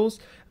models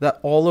that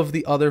all of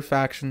the other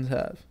factions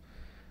have.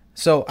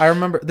 So I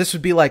remember this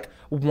would be like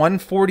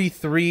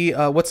 143.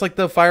 What's like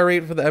the fire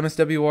rate for the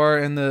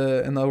MSWR and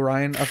the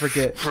Orion? I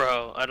forget.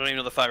 Bro, I don't even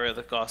know the fire rate of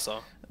the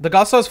Gaussa. The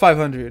Gaussa is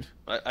 500.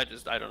 I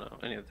don't know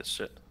any of this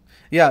shit.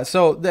 Yeah,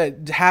 so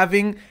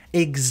having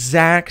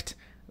exact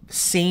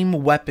same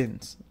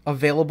weapons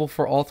available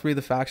for all 3 of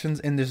the factions,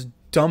 and just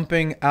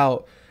dumping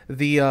out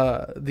the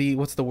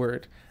what's the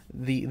word?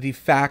 The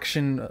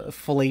faction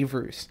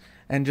flavors,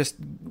 and just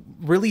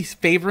really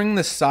favoring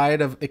the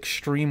side of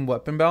extreme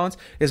weapon balance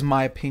is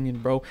my opinion,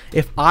 bro.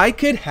 If I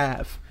could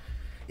have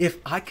a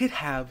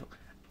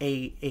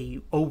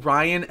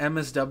Orion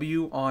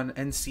MSW on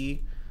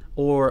NC,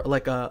 or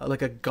like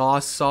a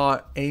Gauss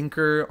Saw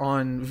Anchor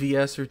on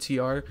VS or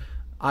TR,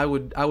 I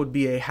would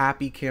be a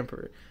happy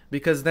camper.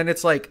 Because then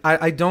it's like,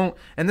 I don't,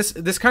 and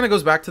this kind of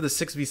goes back to the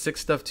 6v6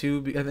 stuff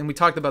too, and we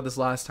talked about this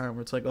last time,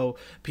 where it's like, oh,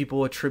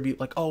 people attribute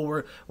like,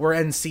 oh, we're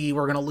NC,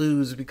 we're gonna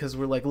lose because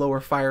we're like lower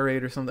fire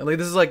rate or something. Like,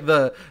 this is like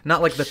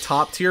not like the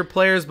top tier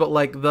players, but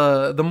like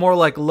the more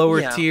like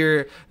lower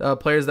tier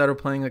players that are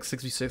playing like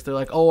 6v6. They're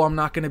like, oh, I'm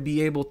not gonna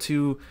be able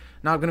to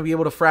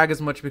frag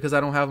as much because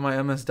I don't have my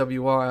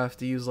MSWR. I have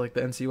to use like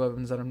the NC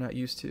weapons that I'm not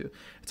used to.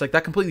 It's like,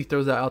 that completely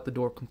throws that out the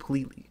door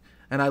completely.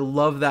 And I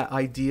love that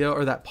idea,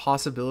 or that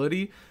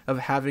possibility of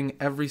having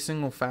every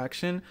single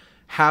faction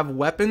have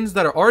weapons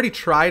that are already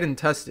tried and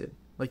tested.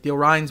 Like, the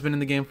Orion's been in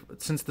the game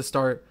since the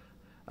start.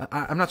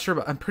 I'm not sure,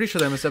 but I'm pretty sure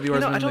the MSWR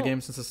has been in the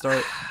game since the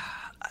start.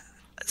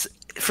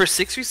 For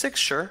 6v6,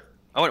 sure.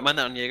 I wouldn't mind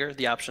that on Jaeger,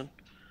 the option.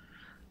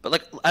 But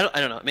like, I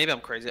don't know. Maybe I'm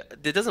crazy.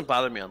 It doesn't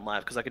bother me on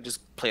live because I could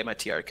just play my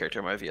TR character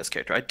or my VS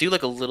character. I do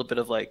like a little bit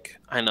of like,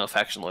 I know,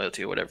 faction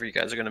loyalty or whatever you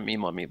guys are gonna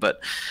meme on me,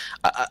 but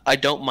I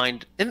don't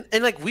mind. And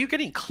like, we're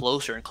getting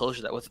closer and closer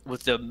to that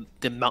with the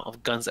amount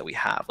of guns that we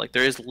have. Like,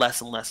 there is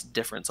less and less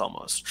difference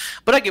almost.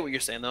 But I get what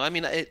you're saying though. I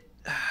mean,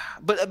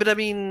 But I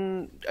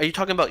mean, are you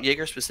talking about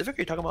Jaeger specific, or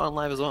are you talking about on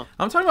live as well?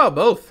 I'm talking about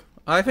both.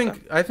 I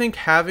think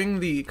having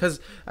the because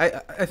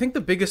I think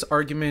the biggest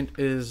argument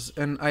is,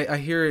 and I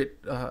hear it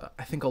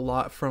I think a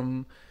lot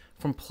from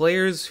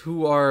players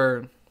who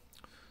are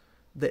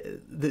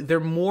they're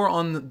more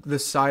on the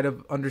side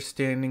of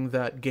understanding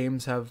that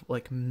games have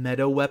like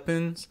meta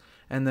weapons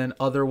and then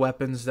other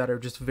weapons that are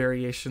just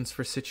variations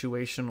for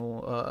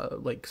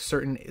situational like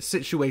certain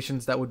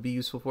situations that would be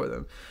useful for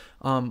them.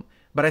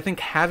 But I think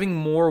having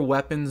more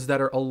weapons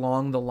that are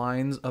along the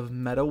lines of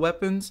meta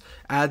weapons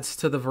adds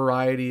to the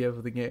variety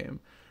of the game.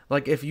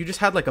 Like if you just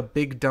had like a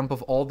big dump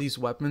of all these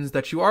weapons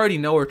that you already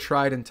know are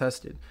tried and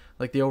tested,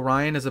 like the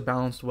Orion is a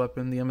balanced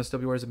weapon, the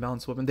MSWR is a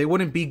balanced weapon. They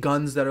wouldn't be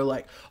guns that are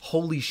like,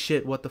 holy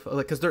shit, what the fuck?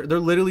 Like, because they're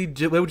literally,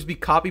 they would just be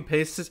copy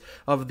pastes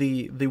of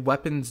the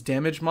weapon's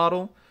damage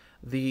model,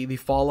 the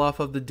fall off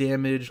of the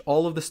damage,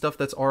 all of the stuff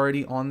that's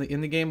already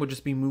in the game would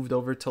just be moved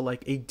over to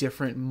like a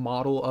different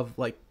model of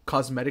like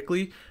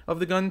cosmetically of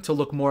the gun to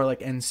look more like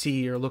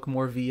NC or look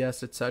more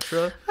VS,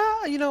 etc.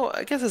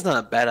 I guess it's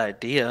not a bad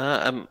idea.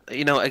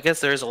 I guess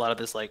there is a lot of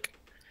this like,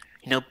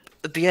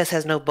 BS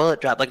has no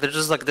bullet drop. Like there's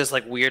just like this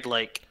like weird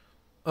like,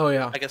 Oh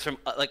yeah. I guess from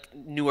like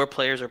newer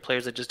players or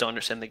players that just don't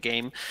understand the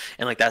game,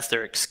 and like that's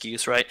their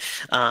excuse, right?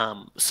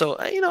 So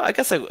I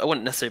guess I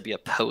wouldn't necessarily be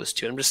opposed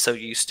to it. I'm just so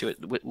used to it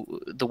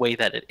the way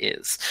that it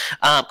is.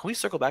 Can we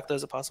circle back though?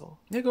 Is it possible?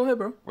 Yeah, go ahead,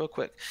 bro. Real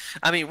quick.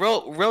 I mean,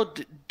 real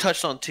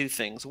touched on two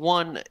things.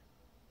 One,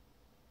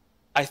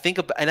 I think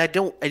about, and I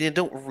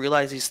didn't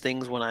realize these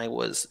things when I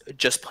was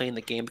just playing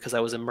the game because I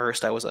was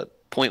immersed. I was a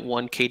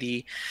 .1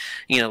 KD,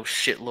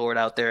 shit lord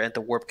out there at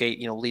the warp gate,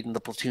 leading the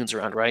platoons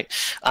around, right?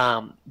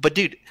 But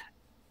dude,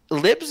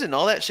 libs and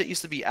all that shit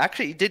used to be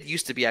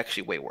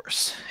actually way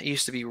worse. It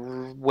used to be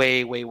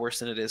way worse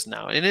than it is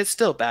now, and it's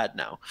still bad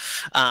now.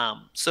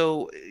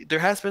 So there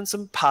has been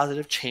some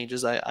positive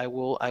changes. I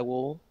will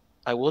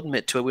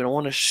admit to it. We don't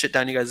want to shit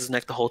down you guys'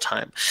 neck the whole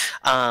time.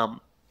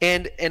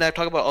 And I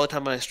talk about all the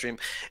time on my stream,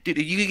 dude.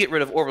 You can get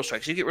rid of orbital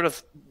strikes. You get rid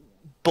of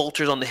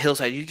bolters on the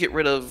hillside. You get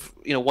rid of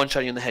one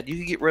shot you in the head. You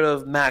can get rid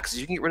of maxes.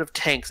 You can get rid of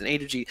tanks and A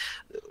to G.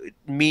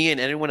 Me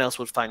and anyone else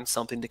would find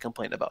something to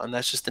complain about, and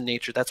that's just the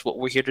nature. That's what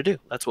we're here to do.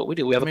 That's what we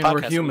do. We have a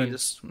podcast. We're human.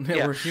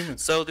 We're human.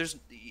 So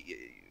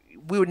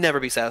we would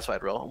never be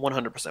satisfied, real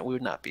 100%. We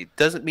would not be.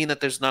 Doesn't mean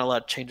that there's not a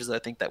lot of changes that I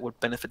think that would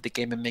benefit the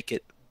game and make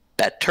it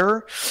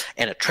better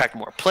and attract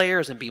more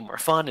players and be more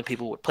fun and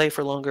people would play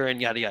for longer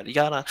and yada yada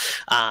yada.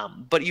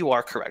 But you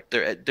are correct.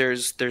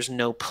 There's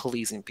no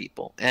pleasing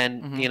people,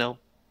 and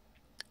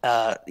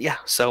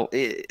So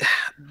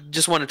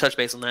just want to touch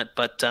base on that.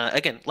 But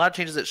again, a lot of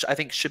changes that I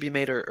think should be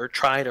made or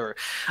tried or.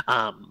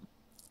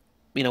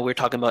 We're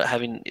talking about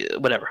having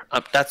whatever.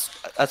 That's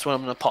what I'm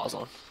gonna pause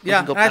on.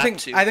 Yeah, and I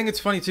think it's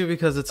funny too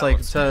because it's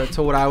like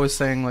to what I was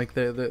saying. Like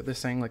they're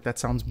saying like that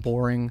sounds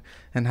boring,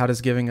 and how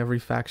does giving every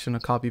faction a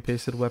copy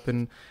pasted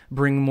weapon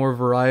bring more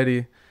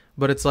variety?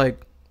 But it's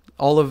like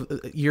all of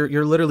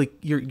you're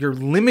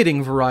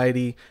limiting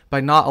variety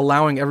by not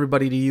allowing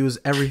everybody to use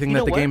everything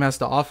that the game has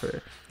to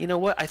offer. You know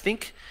what? I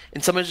think,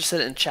 and someone just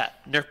said it in chat.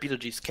 Nerf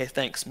Beetlejuice. Okay,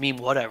 thanks. Meme,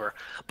 whatever.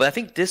 But I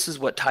think this is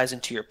what ties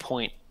into your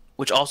point,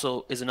 which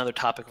also is another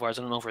topic of ours.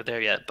 I don't know if we're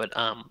there yet, but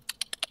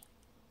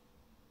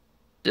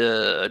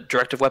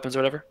directive weapons or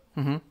whatever.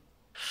 Mm-hmm.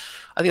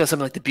 I think it was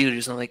something like the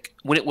Beetlejuice, and like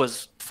when it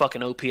was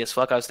fucking OP as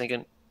fuck, I was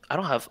thinking, I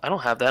don't have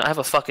that. I have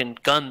a fucking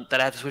gun that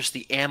I have to switch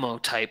the ammo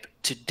type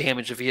to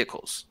damage the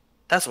vehicles.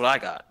 That's what I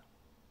got.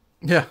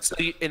 Yeah. So,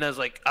 and I was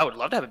like, I would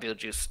love to have a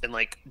Beetlejuice and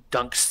like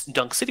dunk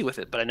City with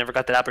it, but I never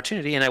got that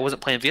opportunity, and I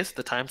wasn't playing VS at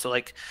the time. So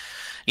like,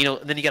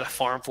 then you got to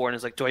farm for it, and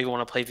it's like, do I even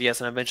want to play VS?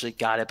 And I eventually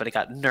got it, but it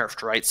got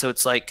nerfed, right? So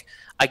it's like,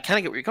 I kind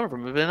of get where you're coming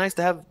from. It'd be nice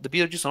to have the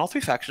Beetlejuice on all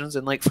three factions,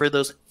 and like for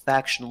those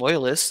faction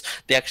loyalists,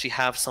 they actually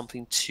have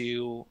something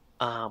to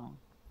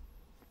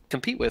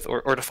compete with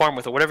or to farm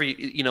with or whatever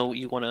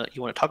you want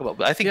to talk about.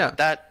 But I think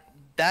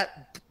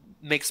that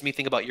makes me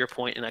think about your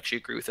point and actually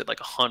agree with it like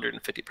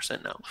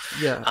 150% now.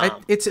 Yeah,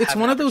 it's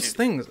one of those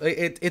things.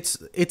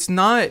 It's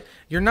not,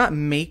 you're not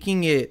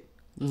making it,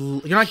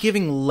 you're not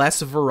giving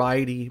less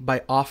variety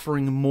by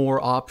offering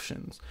more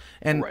options.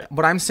 And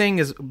what I'm saying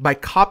is by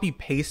copy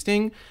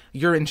pasting,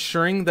 you're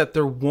ensuring that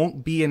there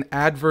won't be an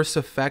adverse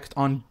effect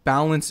on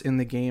balance in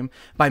the game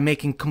by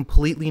making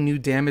completely new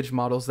damage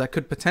models that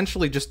could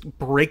potentially just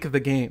break the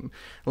game.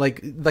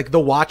 Like the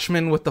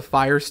Watchman with the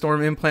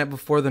Firestorm implant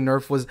before the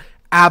nerf was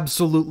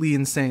absolutely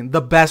insane.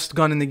 The best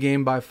gun in the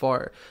game by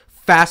far.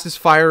 Fastest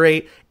fire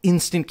rate,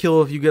 instant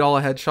kill if you get all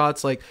the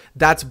headshots. Like,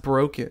 that's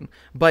broken.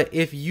 But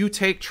if you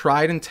take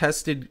tried and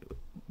tested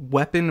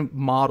weapon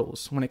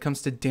models when it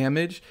comes to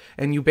damage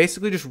and you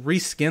basically just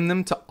reskin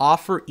them to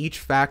offer each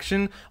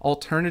faction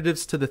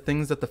alternatives to the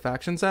things that the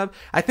factions have,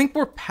 I think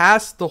we're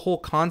past the whole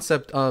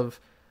concept of,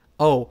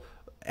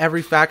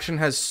 every faction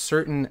has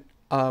certain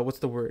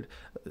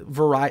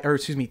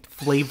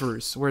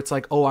flavors, where it's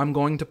like, I'm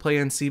going to play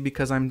NC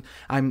because I'm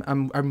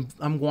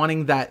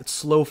wanting that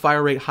slow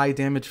fire rate, high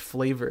damage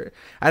flavor.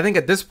 I think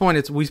at this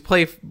point we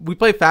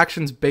play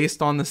factions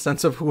based on the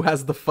sense of who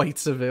has the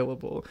fights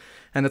available.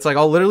 And it's like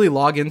I'll literally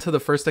log into the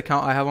first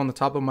account I have on the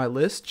top of my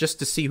list just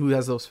to see who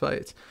has those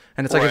fights.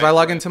 And it's like if I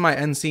log into my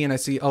NC and I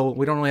see, oh,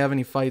 we don't really have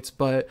any fights,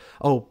 but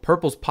oh,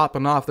 purple's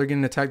popping off. They're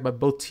getting attacked by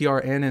both TR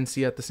and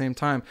NC at the same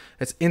time.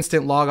 It's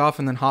instant log off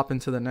and then hop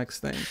into the next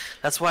thing.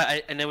 That's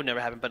why and it would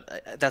never happen,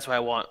 but that's why I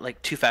want like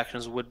 2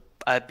 factions would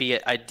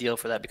be ideal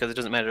for that, because it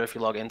doesn't matter if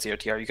you log NC or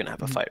TR, you're gonna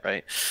have a fight,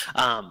 right?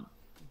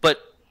 But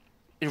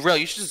in real,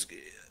 you should just.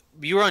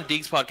 You were on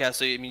Deeg's podcast,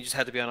 so I mean, you just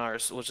had to be on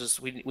ours. Which is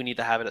we need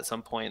to have it at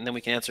some point, and then we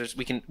can answer.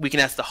 We can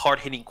ask the hard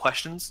hitting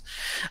questions,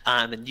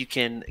 and then you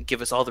can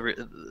give us all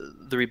the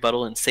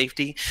rebuttal in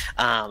safety.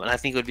 And I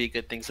think it would be a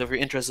good thing. So if you're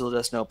interested, let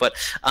us know. But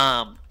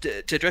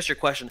to address your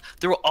question,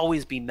 there will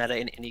always be meta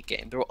in any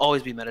game. There will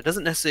always be meta. It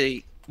doesn't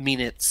necessarily mean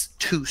it's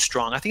too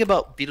strong. I think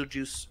about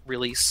Beetlejuice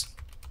release,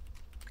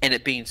 and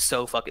it being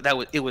so fucking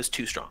it was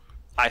too strong.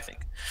 I think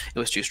it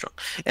was too strong,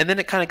 and then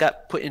it kind of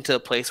got put into a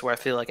place where I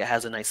feel like it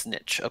has a nice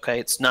niche. Okay,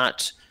 it's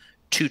not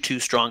too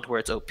strong to where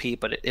it's OP,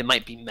 but it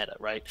might be meta,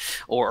 right?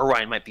 Or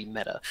Orion might be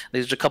meta.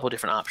 There's a couple of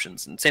different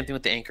options, and same thing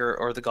with the Anchor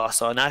or the Gauss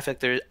Saw. And I think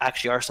there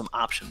actually are some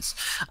options,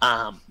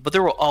 but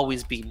there will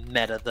always be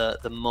meta,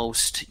 the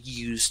most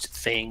used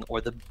thing, or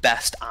the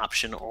best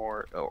option,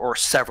 or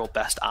several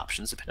best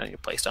options depending on your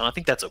playstyle. I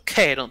think that's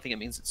okay. I don't think it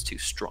means it's too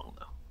strong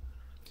though.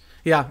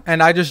 Yeah,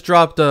 and I just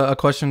dropped a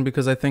question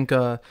because I think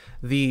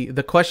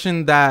the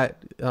question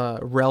that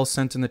Rel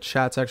sent in the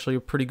chat's actually a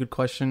pretty good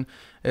question.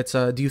 It's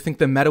do you think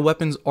the meta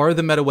weapons are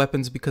the meta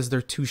weapons because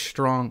they're too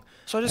strong?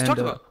 So I just talked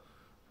about.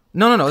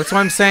 No, that's what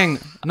I'm saying.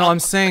 No, I'm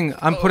saying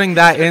I'm putting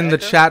that in the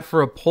chat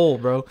for a poll,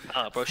 bro.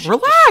 Bro,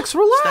 relax.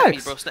 Snap me,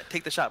 bro.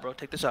 Take the shot, bro.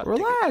 Take the shot.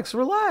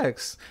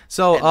 Relax.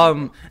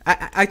 So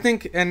I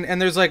think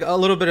and there's like a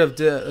little bit of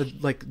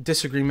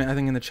disagreement I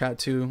think in the chat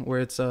too,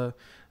 where it's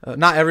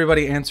not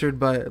everybody answered,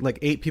 but like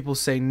 8 people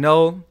say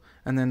no,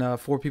 and then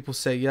 4 people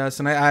say yes.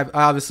 And I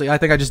obviously I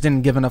think I just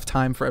didn't give enough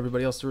time for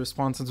everybody else to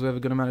respond since we have a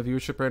good amount of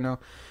viewership right now.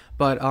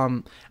 But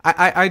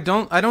I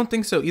don't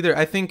think so either.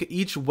 I think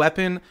each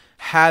weapon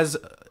has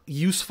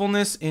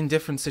usefulness in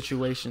different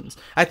situations.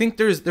 I think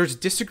there's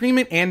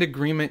disagreement and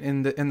agreement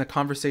in the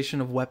conversation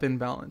of weapon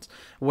balance,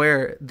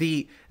 where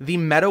the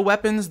meta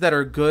weapons that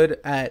are good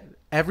at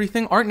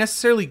everything aren't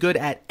necessarily good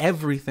at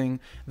everything.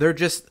 They're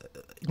just,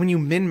 when you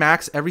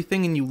min-max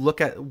everything and you look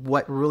at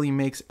what really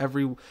makes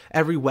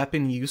every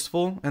weapon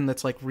useful, and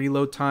that's like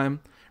reload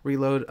time,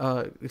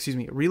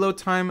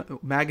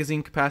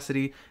 magazine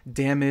capacity,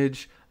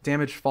 damage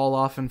fall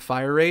off, and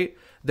fire rate.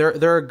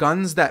 There are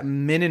guns that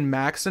min and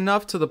max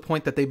enough to the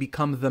point that they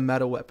become the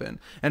meta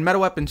weapon. And meta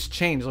weapons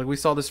change. Like we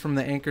saw this from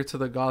the Anchor to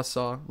the Gauss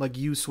Saw. Like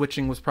U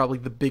switching was probably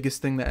the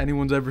biggest thing that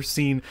anyone's ever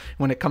seen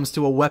when it comes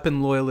to a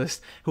weapon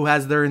loyalist who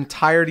has their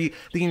entirety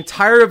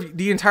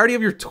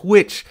of your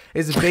Twitch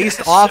is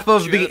based off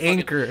of the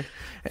Anchor.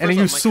 And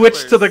you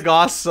switch to the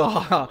Gauss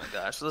Saw. Oh my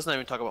gosh, so let's not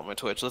even talk about my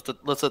Twitch. Let's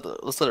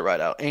let it ride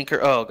out. Anchor.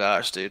 Oh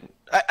gosh, dude.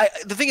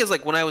 The thing is,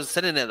 like, when I was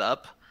setting it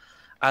up,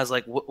 I was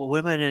like, what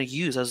am I going to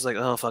use? I was like,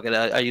 oh, fuck it.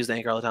 I use the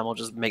Anchor all the time. I'll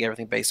just make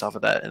everything based off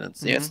of that. And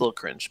it's, it's a little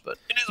cringe, but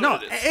it is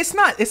what it is.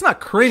 It's not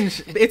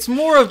cringe. It's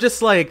more of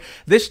just like,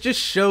 this just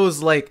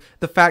shows like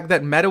the fact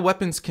that meta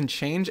weapons can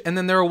change. And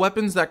then there are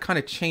weapons that kind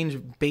of change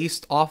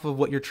based off of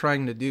what you're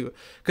trying to do.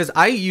 Because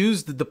I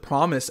used the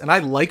Promise, and I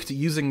liked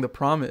using the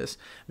Promise.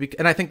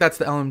 And I think that's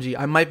the LMG.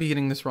 I might be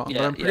getting this wrong,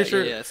 but I'm pretty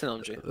sure it's an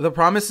LMG. The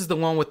Promise is the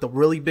one with the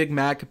really big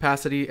mag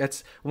capacity.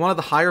 It's one of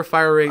the higher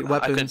fire rate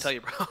weapons. I couldn't tell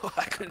you, bro.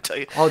 I couldn't tell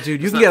you. Oh, dude,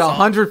 you can get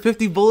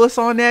 150 bullets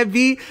on that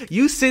beat.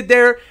 You sit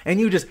there and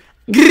you just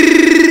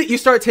you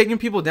start taking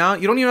people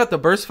down. You don't even have to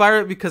burst fire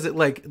it because it,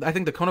 like, I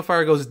think the cone of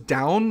fire goes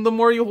down the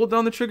more you hold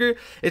down the trigger.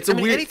 It's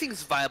weird.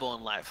 Anything's viable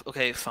in life.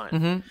 Okay, fine.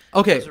 Mm-hmm.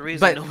 Okay,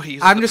 but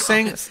I'm just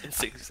saying.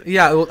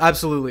 Yeah, well,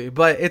 absolutely.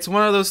 But it's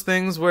one of those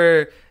things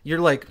where you're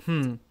like,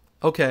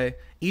 okay.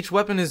 Each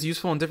weapon is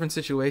useful in different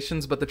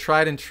situations, but the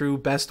tried and true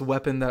best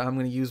weapon that I'm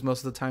going to use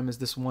most of the time is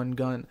this one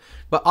gun.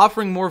 But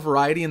offering more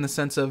variety in the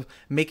sense of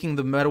making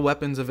the meta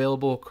weapons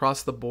available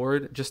across the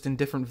board, just in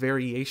different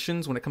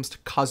variations when it comes to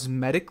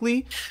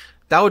cosmetically,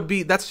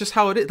 that's just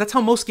how it is. That's how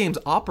most games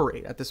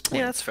operate at this point.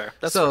 Yeah, that's fair.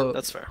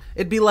 That's fair.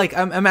 It'd be like,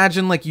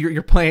 imagine like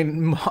you're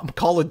playing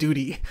Call of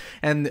Duty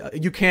and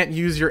you can't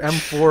use your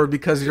M4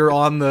 because you're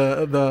on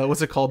the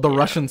what's it called, the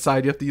Russian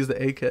side. You have to use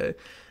the AK.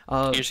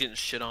 You're just getting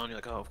shit on. You're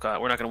like, oh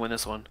god, we're not gonna win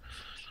this one.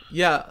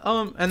 Yeah.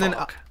 And then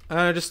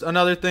just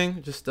another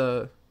thing. Just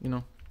we're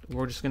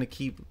just gonna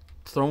keep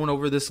throwing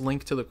over this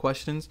link to the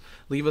questions.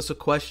 Leave us a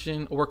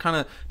question. Or kind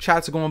of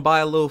chat's going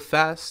by a little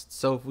fast,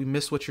 so if we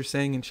miss what you're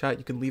saying in chat,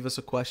 you can leave us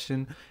a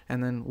question,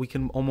 and then we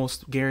can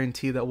almost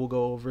guarantee that we'll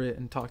go over it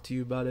and talk to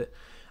you about it.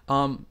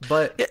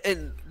 But yeah,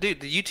 and dude,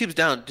 the YouTube's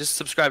down. Just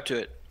subscribe to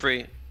it,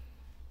 free.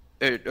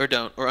 Or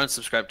don't, or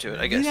unsubscribe to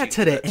it, I guess. Leave that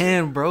to the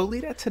end, bro.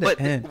 Leave that to the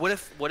end. What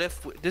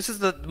if this is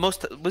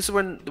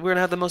when we're gonna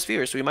have the most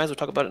viewers, so we might as well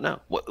talk about it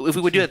now. If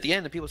we would do it at the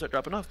end and people start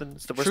dropping off, then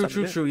it's the worst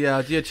time. True.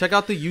 Yeah. Check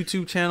out the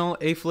YouTube channel,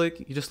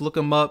 Aeflic. You just look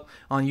him up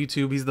on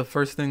YouTube. He's the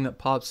first thing that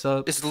pops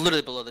up. It's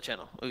literally below the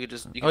channel. You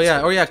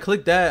can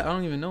click that. I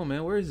don't even know,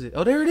 man. Where is it?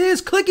 Oh, there it is.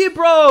 Click it,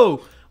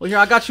 bro. Well, here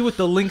I got you with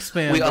the link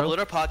spam. We bro. upload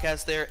our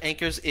podcast there.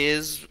 Anchors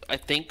is, I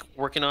think,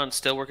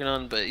 still working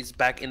on, but he's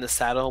back in the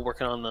saddle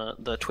working on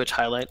the Twitch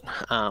highlight.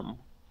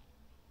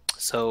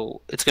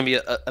 So it's gonna be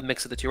a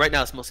mix of the two. Right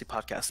now, it's mostly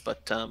podcasts,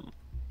 but and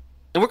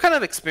we're kind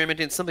of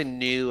experimenting something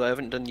new. I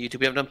haven't done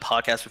YouTube. We haven't done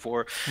podcasts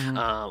before.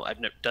 I've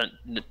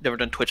never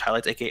done Twitch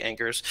highlights, aka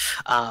anchors.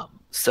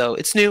 So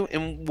it's new,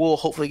 and we'll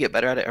hopefully get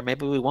better at it, or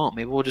maybe we won't.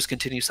 Maybe we'll just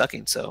continue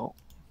sucking. So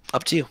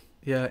up to you.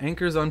 Yeah,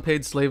 Anchor's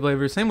unpaid slave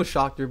labor. Same with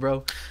Shoctor,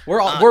 bro.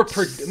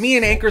 Me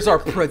and Anchors are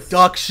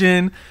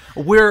production.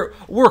 We're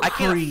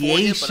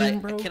creation,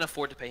 bro. I can't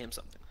afford to pay him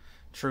something.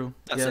 True.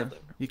 That's yeah,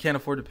 you can't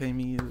afford to pay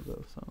me either,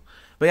 though. So,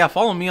 but yeah,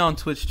 follow me on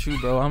Twitch too,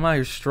 bro. I'm out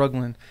here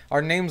struggling.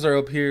 Our names are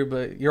up here,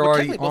 but you're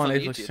already on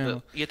Aeflic's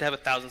channel. You have to have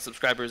 1,000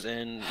 subscribers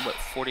in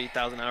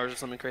 40,000 hours or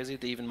something crazy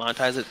to even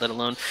monetize it. Let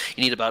alone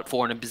you need about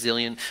 400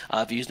 bazillion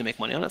views to make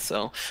money on it.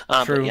 So,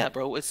 but yeah,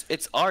 bro,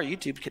 it's our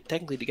YouTube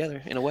technically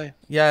together in a way.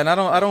 Yeah, and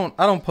I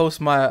don't post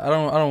my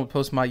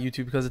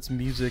YouTube because it's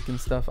music and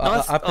stuff.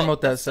 No, I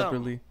promote that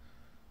separately.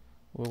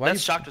 Well,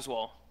 that's Shoctor's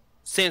wall.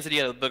 Sans that he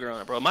had a booger on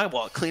it, bro. My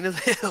wall clean as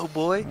hell,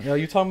 boy. Yo,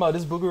 you talking about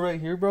this booger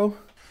right here, bro?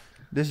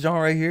 This John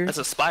right here? That's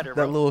a spider,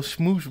 bro. That little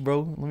smoosh,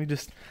 bro. Let me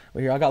just...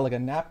 Wait here, I got like a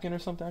napkin or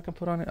something I can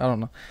put on it. I don't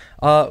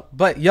know.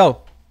 But,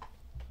 yo,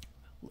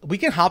 we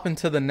can hop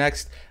into the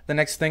next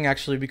thing,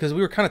 actually, because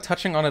we were kind of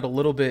touching on it a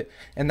little bit,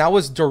 and that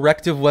was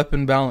directive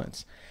weapon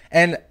balance.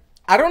 And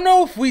I don't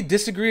know if we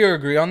disagree or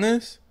agree on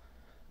this,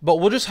 but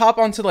we'll just hop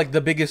onto like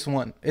the biggest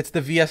one. It's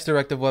the VS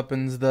directive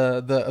weapons,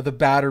 the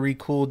battery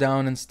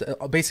cooldown, and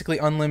basically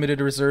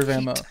unlimited reserve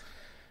ammo.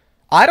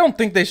 I don't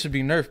think they should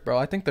be nerfed, bro.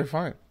 I think they're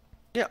fine.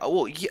 Yeah,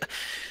 well, yeah.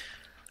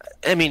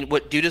 I mean,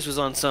 what Dudas was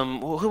on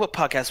some? What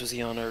podcast was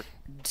he on, or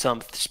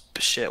some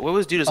shit? What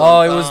was Dudas on? Oh,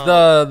 it was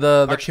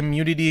the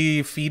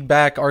community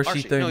feedback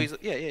Archie thing. No,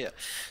 yeah.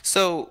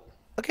 So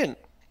again,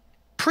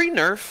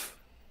 pre-nerf,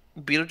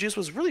 Beetlejuice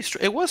was really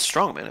strong. It was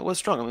strong, man. It was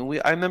strong. I mean,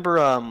 I remember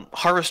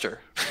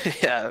Harvester,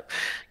 yeah,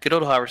 good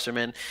old Harvester,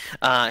 man.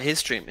 His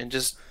stream and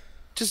just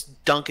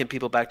dunking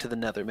people back to the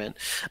nether, man.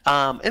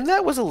 And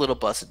that was a little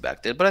busted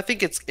back then, but I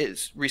think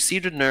it's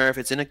received a nerf.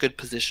 It's in a good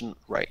position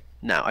right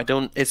now.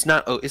 It's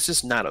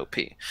just not OP.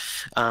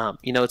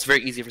 You know, it's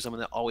very easy for someone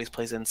that always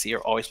plays NC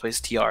or always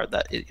plays TR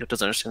that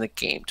doesn't understand the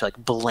game to like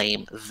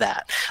blame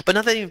that. But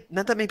not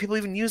that many people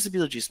even use the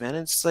Beetlejuice, man.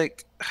 It's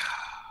like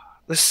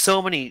there's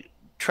so many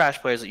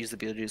trash players that use the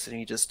Beetlejuice,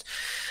 and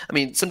I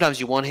mean, sometimes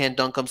you one-hand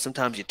dunk them,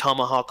 sometimes you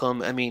tomahawk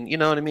them. I mean, you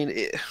know what I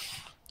mean?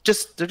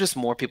 They're just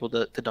more people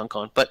to dunk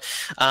on. But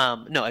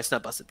no, it's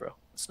not busted, bro.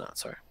 It's not.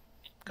 Sorry.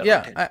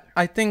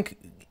 I think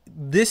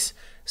this.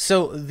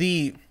 So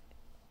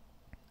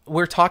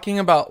we're talking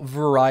about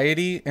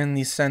variety in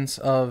the sense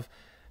of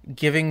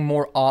giving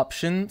more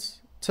options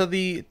to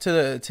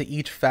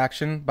each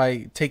faction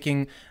by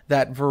taking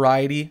that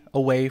variety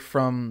away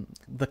from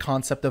the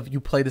concept of you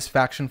play this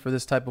faction for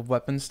this type of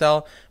weapon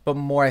style, but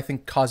more, I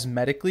think,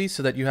 cosmetically,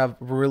 so that you have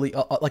really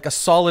like a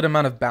solid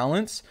amount of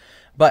balance.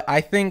 But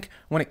I think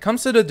when it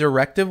comes to the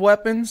directive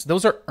weapons,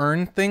 those are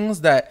earned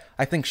things that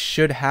I think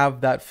should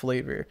have that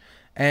flavor.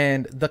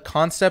 And the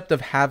concept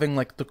of having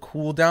like the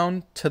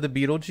cooldown to the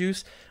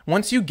Beetlejuice,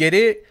 once you get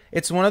it,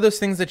 it's one of those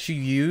things that you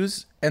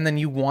use and then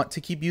you want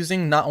to keep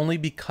using, not only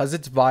because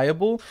it's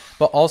viable,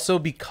 but also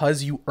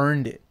because you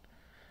earned it.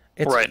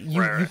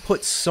 You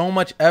put so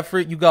much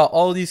effort, you got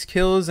all these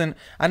kills, and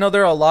I know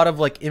there are a lot of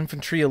like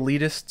infantry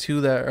elitists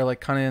too that are like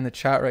kind of in the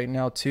chat right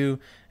now too,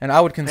 and I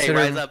would consider,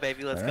 hey, rise up,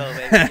 baby, let's go,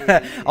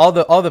 baby.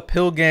 all the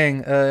pill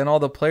gang and all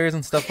the players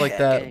and stuff like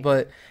that. Gang.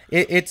 But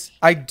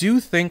I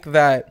do think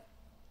that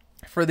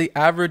for the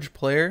average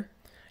player,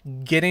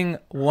 getting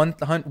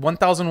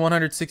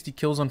 1,160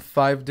 kills on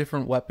 5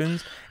 different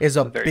weapons is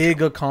a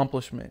big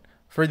accomplishment.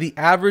 For the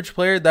average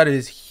player, that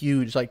is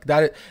huge. Like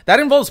that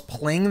involves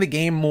playing the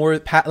game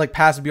more, like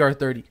past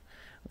BR30.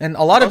 And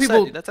a lot of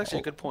people. That's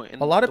actually a good point.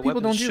 And a lot of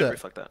people don't do that.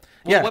 Reflect that.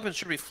 Well, the weapons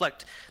should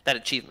reflect that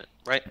achievement,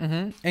 right?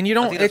 Mm-hmm. And you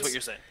don't. I think that's what you're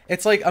saying.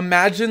 It's like,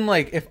 imagine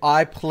like if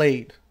I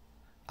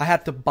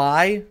had to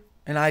buy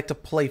and I had to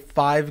play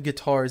 5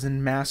 guitars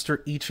and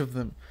master each of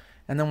them.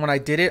 And then when I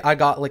did it, I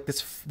got like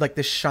this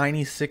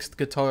shiny 6th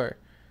guitar,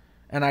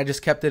 and I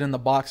just kept it in the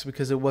box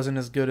because it wasn't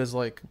as good as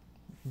like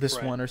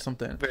this one or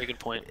something. Very good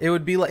point. It's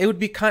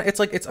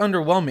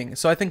underwhelming.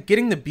 So I think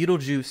getting the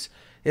Beetlejuice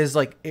is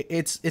like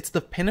it's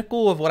the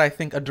pinnacle of what I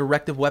think a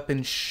directive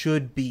weapon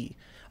should be.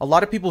 A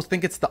lot of people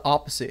think it's the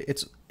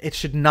opposite. It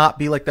should not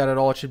be like that at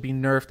all. It should be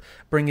nerfed,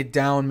 bring it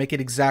down, make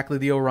it exactly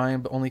the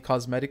Orion, but only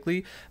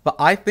cosmetically. But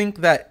I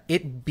think that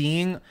it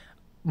being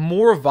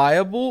more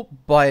viable,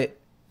 but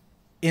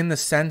in the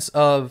sense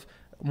of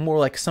more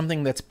like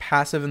something that's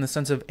passive in the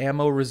sense of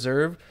ammo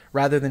reserve,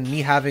 rather than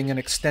me having an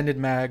extended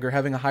mag or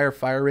having a higher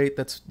fire rate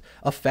that's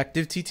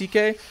effective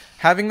TTK,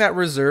 having that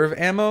reserve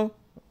ammo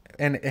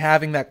and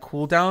having that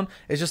cooldown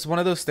is just one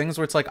of those things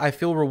where it's like I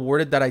feel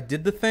rewarded that I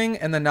did the thing,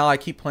 and then now I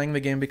keep playing the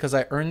game because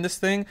I earned this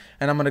thing,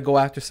 and I'm gonna go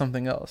after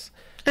something else.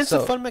 It's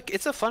a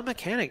fun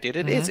mechanic, dude.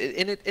 It is,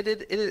 and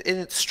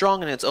it's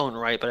strong in its own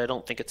right, but I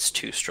don't think it's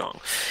too strong.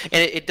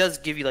 And it does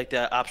give you like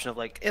the option of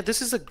like, yeah,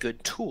 this is a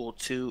good tool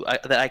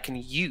that I can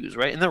use,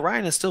 right? And the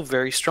Ryan is still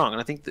very strong,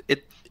 and I think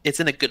it's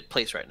in a good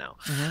place right now.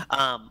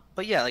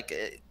 But yeah, like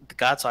the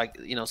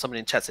Godsaw, somebody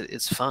in chat said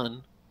it's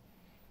fun.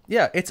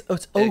 Yeah, it's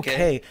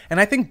okay. And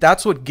I think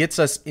that's what gets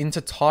us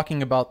into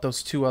talking about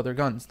those two other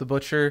guns, the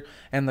Butcher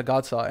and the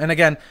Godsaw. And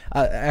again,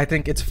 I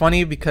think it's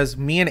funny because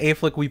me and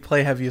Aeflic, we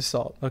play Heavy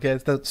Assault. Okay,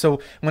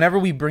 so whenever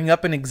we bring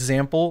up an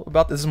example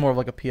about this is more of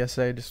like a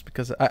PSA, just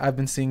because I've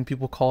been seeing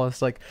people call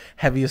us like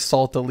Heavy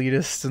Assault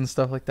elitists and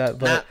stuff like that.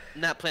 But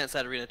not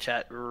Planetside Arena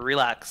chat.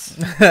 Relax.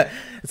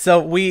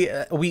 So we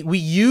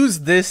use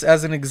this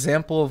as an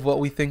example of what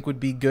we think would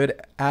be good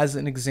as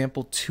an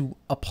example to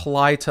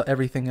apply to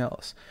everything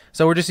else.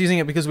 So we're just using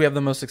it because we have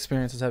the most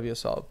experience as Heavy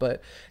Assault.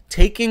 But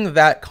taking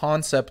that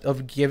concept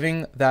of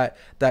giving that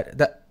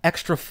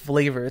extra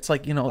flavor, it's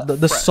like,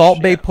 the fresh,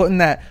 Salt Bay putting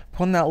that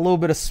little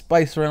bit of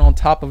spice right on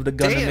top of the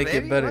gun to make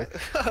it better.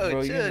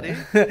 Bro,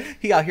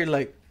 he out here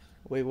like,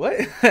 wait,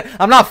 what?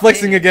 I'm not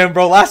flexing again,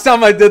 bro. Last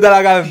time I did that,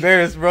 I got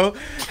embarrassed, bro.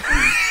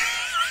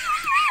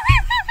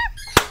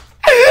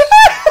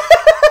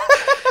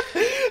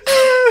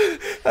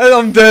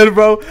 I'm dead,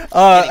 bro.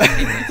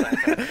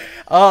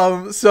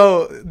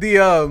 So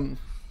the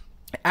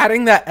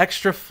adding that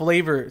extra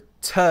flavor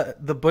to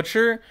the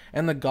Butcher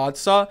and the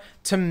Godsaw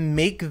to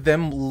make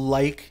them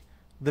like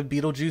the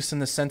Beetlejuice in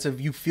the sense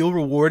of you feel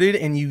rewarded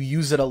and you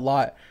use it a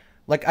lot.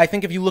 Like, I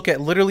think if you look at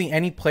literally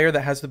any player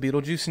that has the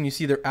Beetlejuice and you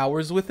see their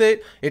hours with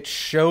it, it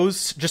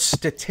shows just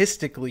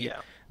statistically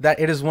that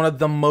it is one of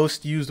the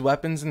most used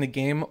weapons in the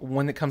game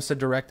when it comes to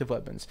directive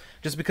weapons.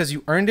 Just because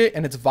you earned it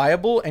and it's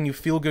viable and you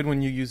feel good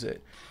when you use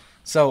it.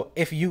 So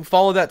if you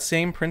follow that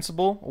same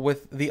principle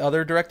with the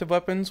other directive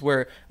weapons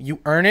where you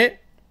earn it,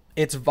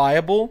 it's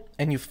viable,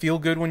 and you feel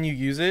good when you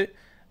use it,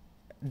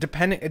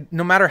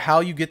 no matter how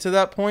you get to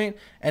that point,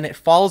 and it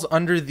falls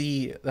under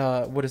the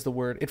what is the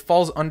word? It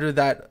falls under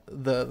that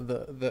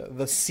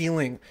the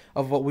ceiling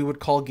of what we would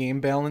call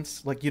game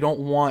balance. Like, you don't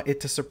want it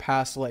to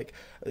surpass like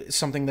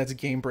something that's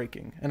game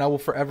breaking. And I will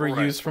forever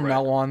use from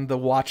now on the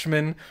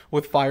Watchman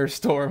with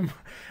Firestorm.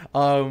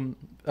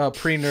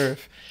 Pre-nerf.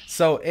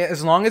 So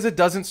as long as it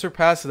doesn't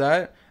surpass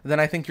that, then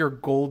I think you're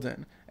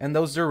golden. And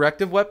those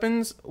directive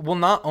weapons will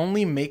not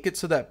only make it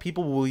so that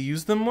people will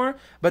use them more,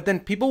 but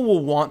then people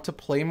will want to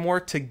play more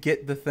to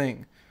get the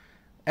thing.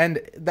 And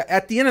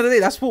at the end of the day,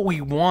 that's what we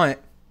want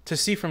to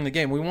see from the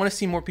game. We want to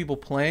see more people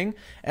playing.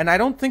 And I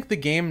don't think the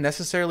game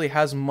necessarily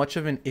has much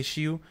of an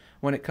issue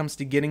when it comes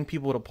to getting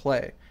people to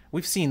play.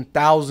 We've seen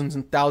thousands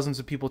and thousands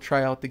of people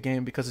try out the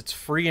game because it's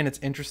free and it's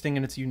interesting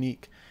and it's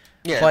unique.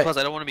 Yeah, but, plus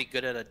I don't want to be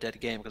good at a dead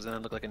game because then I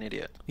look like an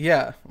idiot.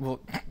 Yeah,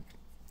 well,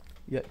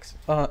 yikes.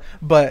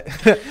 But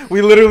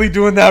we literally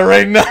doing that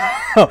right now.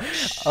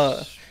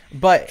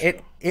 But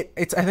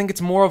it's I think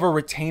it's more of a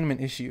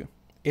retainment issue.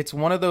 It's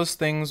one of those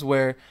things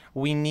where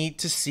we need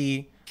to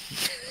see.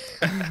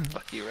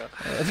 Fuck you, bro.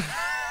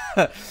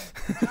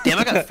 Damn,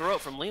 I got a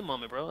throat from Liam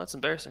moment, bro. That's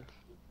embarrassing.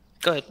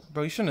 Go ahead.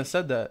 Bro, you shouldn't have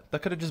said that.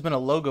 That could have just been a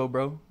logo,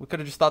 bro. We could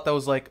have just thought that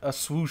was like a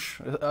swoosh,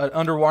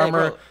 Under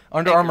Armour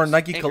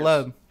Nike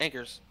collab.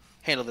 Anchors.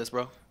 Handle this,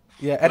 bro.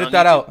 Yeah, edit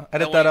that out.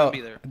 Edit that out.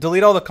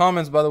 Delete all the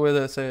comments, by the way,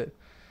 that say it.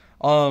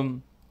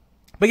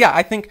 But yeah,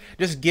 I think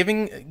just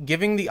giving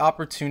the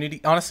opportunity.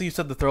 Honestly, you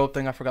said the throw up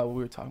thing. I forgot what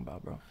we were talking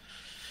about, bro.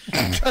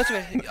 That's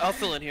okay. I'll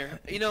fill in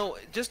here.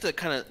 Just to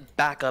kind of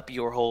back up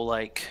your whole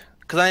like,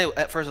 because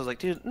at first I was like,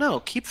 dude, no,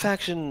 keep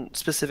faction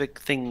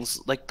specific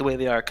things like the way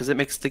they are, because it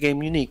makes the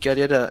game unique.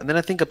 Yada yada. And then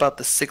I think about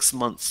the 6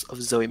 months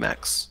of Zoe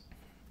Max,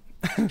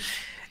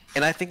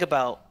 and I think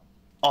about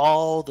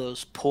all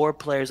those poor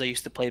players I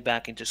used to play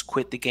back and just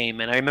quit the game.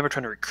 And I remember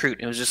trying to recruit,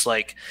 and it was just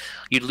like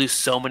you'd lose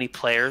so many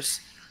players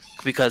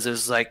because it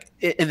was like,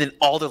 and then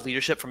all the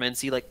leadership from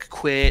NC like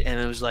quit, and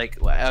it was like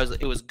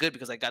it was good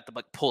because I got to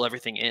like pull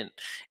everything in,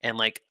 and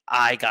like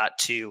I got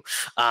to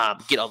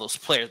get all those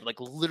players. But like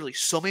literally,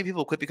 so many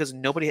people quit because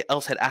nobody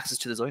else had access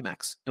to the Zoe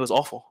Max. It was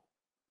awful.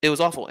 It was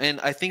awful.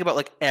 And I think about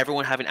like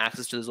everyone having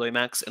access to the Zoe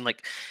Max and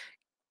like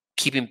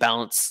keeping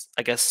balance,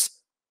 I guess.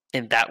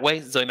 In that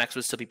way, Zoe Max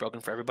would still be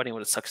broken for everybody and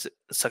would have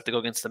sucked to go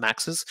against the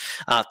Maxes.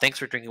 Thanks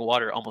for drinking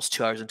water almost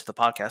 2 hours into the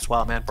podcast.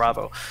 Wow, man,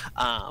 bravo.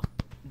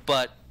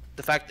 But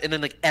the fact, and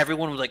then like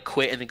everyone would like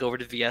quit and then go over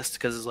to VS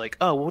because it's like,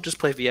 oh, we'll just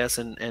play VS,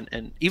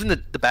 and even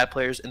the bad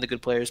players and the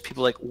good players,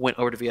 people like went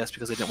over to VS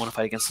because they didn't want to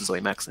fight against the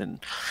Zoe Max. And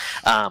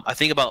I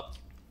think about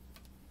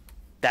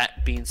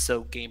that being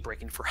so game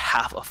breaking for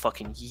half a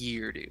fucking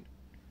year, dude.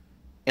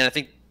 And I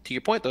think to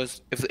your point though, is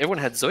if everyone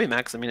had Zoe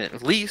Max, I mean,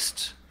 at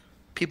least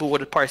people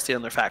would have probably stayed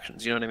on their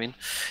factions, you know what I mean?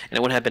 And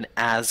it wouldn't have been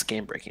as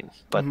game-breaking.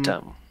 But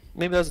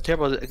maybe that was a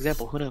terrible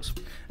example. Who knows?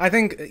 I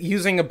think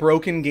using a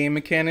broken game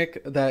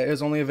mechanic that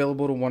is only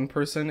available to one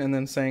person and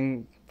then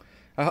saying...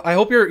 I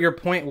hope your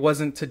point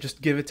wasn't to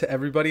just give it to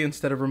everybody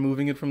instead of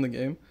removing it from the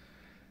game.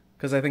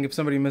 Because I think if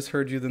somebody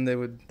misheard you, then that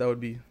would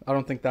be, I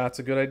don't think that's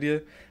a good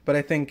idea. But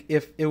I think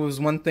if it was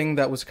one thing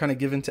that was kind of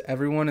given to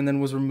everyone and then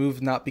was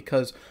removed not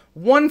because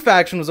one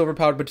faction was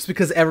overpowered, but just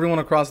because everyone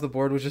across the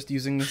board was just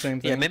using the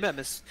same thing. Yeah, maybe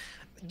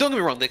don't get me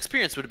wrong, the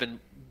experience would have been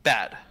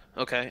bad,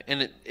 okay?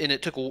 And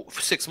it took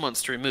 6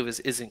 months to remove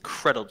is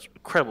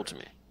incredible to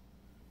me.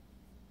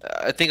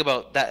 I think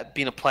about that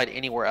being applied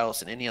anywhere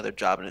else in any other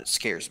job, and it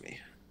scares me.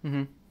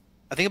 Mm-hmm.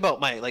 I think about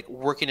my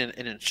working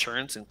in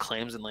insurance and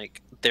claims, and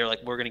they're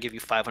like, we're gonna give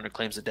you 500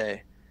 claims a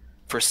day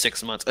for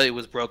 6 months. It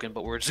was broken,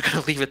 but we're just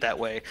gonna leave it that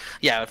way.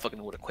 Yeah, I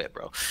would have quit,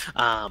 bro.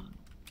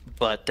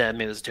 But that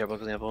maybe was a terrible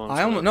example.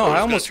 I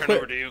almost turn quit.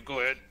 over to you.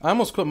 Go ahead. I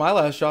almost quit my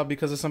last job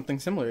because of something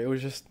similar. It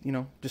was just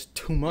just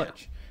too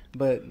much. Yeah.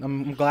 But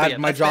I'm glad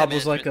my job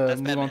was like a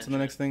move on to the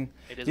next thing.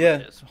 It is yeah,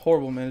 what it is.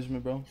 Horrible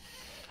management, bro.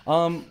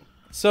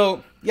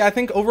 So yeah, I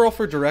think overall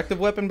for directive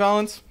weapon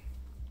balance,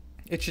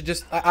 it should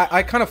just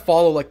I kind of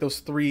follow like those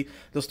three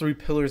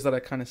pillars that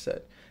I kind of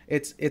said.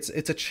 It's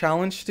a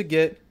challenge to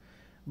get,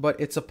 but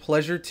it's a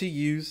pleasure to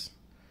use,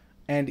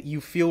 and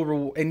you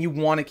feel and you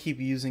want to keep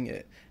using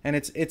it. And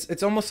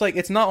it's almost like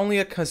it's not only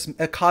a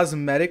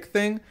cosmetic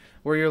thing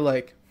where you're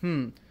like,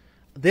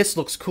 this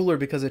looks cooler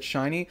because it's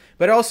shiny,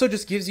 but it also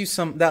just gives you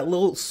that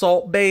little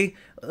Salt Bay,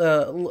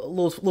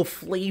 little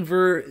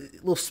flavor,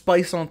 little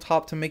spice on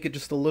top to make it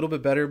just a little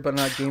bit better, but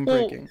not game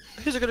breaking.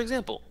 Well, here's a good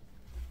example.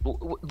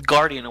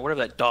 Guardian or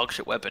whatever that dog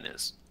shit weapon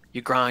is.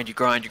 You grind, you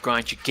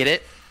get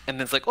it, and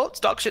then it's like, oh, it's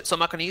dog shit, so I'm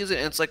not going to use it.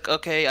 And it's like,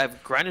 okay,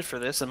 I've grinded for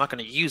this, I'm not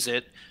going to use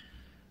it.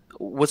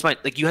 What's my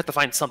you have to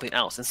find something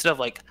else instead of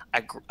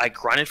I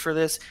grinded for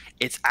this.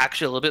 It's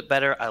actually a little bit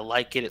better. I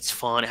like it. It's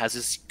fun. It has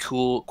this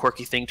cool,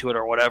 quirky thing to it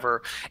or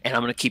whatever, and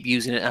I'm gonna keep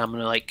using it. And I'm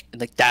gonna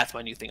that's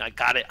my new thing. I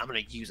got it. I'm gonna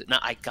use it.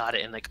 Not I got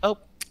it and I'm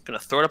gonna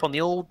throw it up on the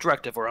old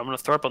directive, or I'm gonna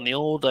throw it up on the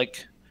old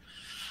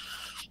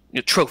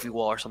trophy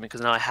wall or something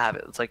because now I have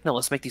it. It's like, no,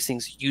 let's make these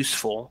things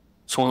useful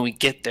so when we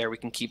get there we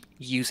can keep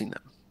using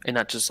them. And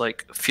not just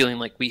feeling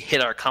like we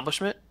hit our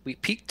accomplishment, we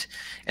peaked,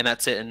 and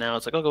that's it. And now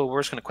it's like, oh,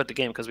 we're just gonna quit the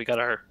game because we got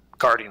our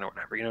Guardian or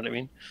whatever. You know what I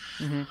mean?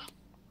 Mm-hmm.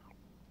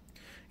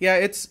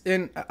 Yeah,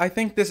 I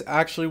think this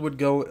actually would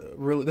go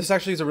this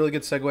actually is a really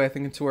good segue, I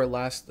think, into our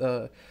last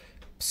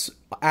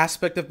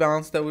aspect of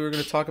balance that we were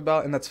going to talk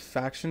about, and that's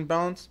faction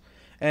balance.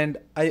 And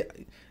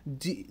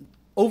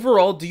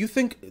overall, do you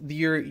think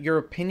your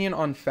opinion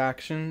on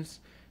factions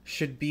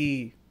should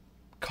be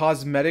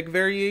cosmetic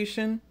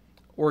variation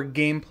or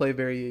gameplay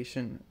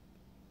variation?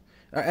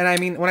 And I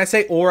mean, when I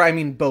say or, I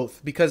mean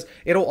both, because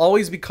it'll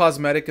always be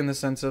cosmetic in the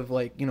sense of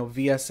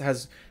VS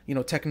has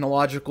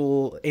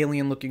technological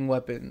alien looking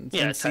weapons.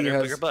 Yeah, it's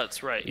tighter, bigger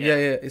butts, right?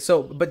 Yeah.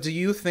 So, but do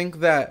you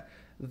think that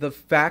the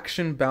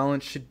faction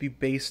balance should be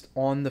based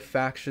on the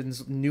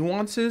faction's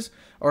nuances,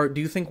 or do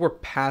you think we're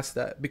past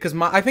that? Because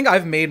I think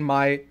I've made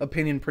my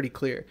opinion pretty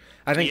clear.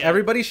 I think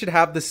everybody should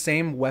have the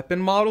same weapon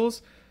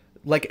models,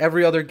 like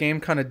every other game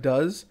kind of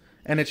does.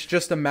 And it's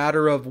just a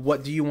matter of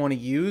what do you want to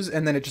use,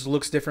 and then it just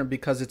looks different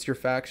because it's your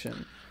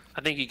faction.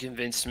 I think you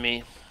convinced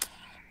me.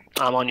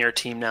 I'm on your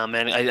team now,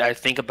 man. I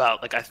think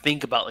about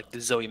the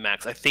Zoe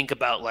Max. I think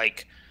about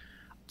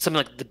something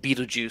like the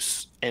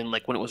Beetlejuice, and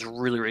when it was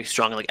really, really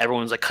strong, and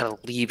everyone was kind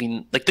of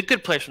leaving. The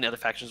good players from the other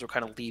factions were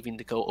kind of leaving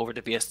to go over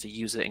to VS to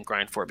use it and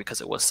grind for it because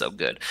it was so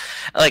good.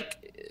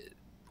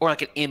 Or an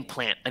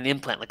implant.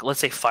 Let's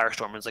say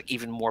Firestorm is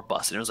even more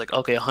busted. It was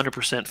okay,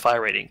 100%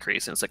 fire rate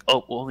increase, and it's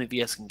oh, well, only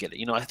VS can get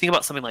it. I think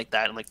about something like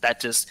that, and that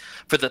just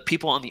for the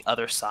people on the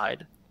other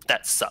side,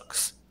 that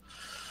sucks.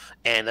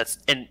 And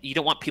you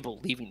don't want people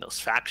leaving those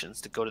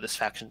factions to go to this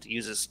faction to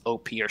use this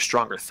OP or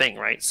stronger thing,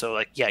 right?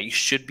 So you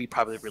should be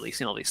probably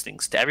releasing all these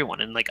things to everyone,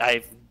 and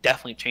I've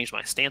definitely changed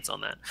my stance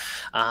on that.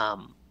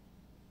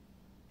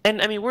 And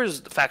I mean, where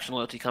does the faction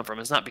loyalty come from?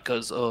 It's not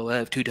because I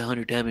have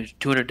 200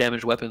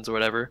 damage weapons or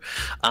whatever.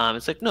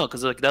 It's no,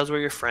 because that's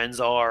where your friends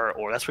are,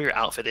 or that's where your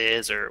outfit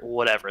is, or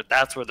whatever.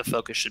 That's where the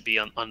focus should be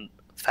on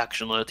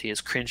faction loyalty, as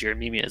cringy or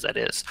memey as that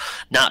is.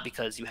 Not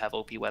because you have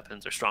OP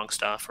weapons or strong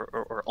stuff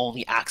or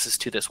only access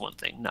to this one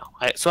thing. No,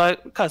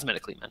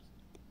 cosmetically, man.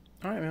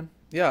 All right, man.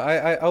 Yeah,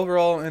 I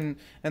overall and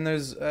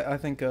there's I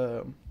think.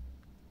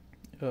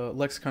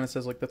 Lex kind of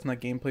says that's not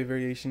gameplay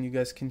variation. You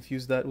guys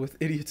confuse that with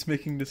idiots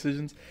making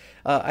decisions.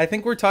 I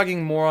think we're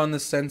talking more on the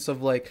sense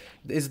of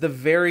is the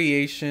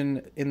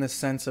variation in the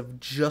sense of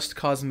just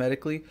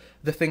cosmetically,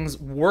 the things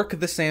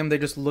work the same, they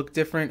just look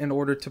different in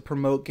order to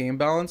promote game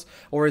balance,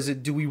 or is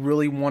it, do we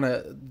really want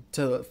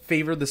to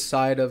favor the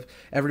side of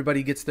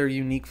everybody gets their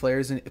unique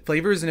flavors,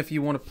 and if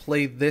you want to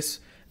play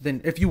this, then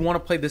if you want to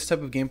play this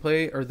type of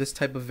gameplay or this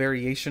type of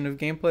variation of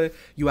gameplay,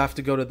 you have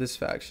to go to this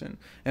faction.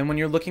 And when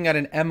you're looking at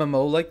an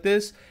MMO like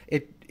this,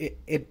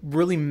 it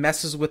really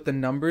messes with the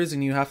numbers,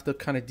 and you have to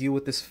kind of deal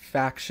with this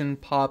faction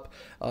pop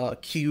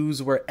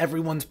queues where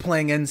everyone's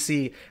playing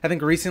NC. I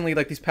think recently,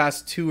 these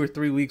past 2 or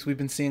 3 weeks, we've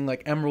been seeing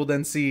Emerald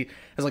NC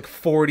has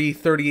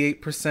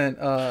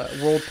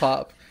 38% world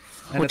pop.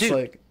 And well,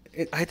 dude,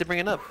 I had to bring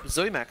it up.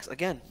 Zoe Max,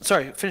 again.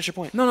 Sorry, finish your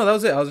point. No, that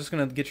was it. I was just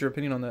going to get your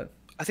opinion on that.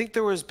 I think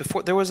there was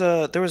before there was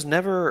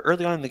never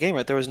early on in the game,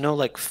 right? There was no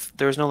like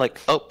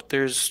oh,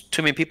 there's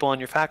too many people on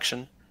your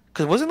faction.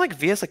 Because wasn't like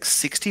VS like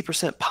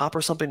 60% pop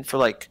or something for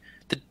like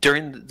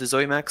during the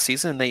Zoe Max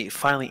season, and they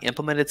finally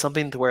implemented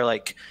something to where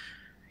like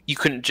you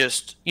couldn't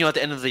just, you know, at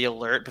the end of the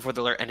alert, before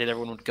the alert ended,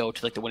 everyone would go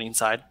to like the winning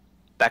side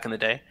back in the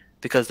day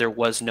because there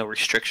was no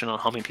restriction on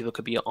how many people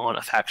could be on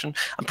a faction.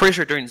 I'm pretty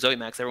sure during Zoe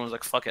Max, everyone was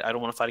like, fuck it, I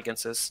don't want to fight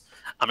against this.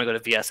 I'm gonna go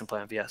to VS and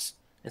play on VS.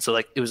 And so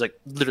like it was like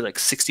literally like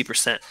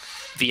 60%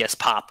 VS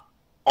pop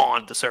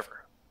on the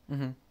server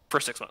for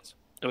 6 months.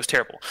 It was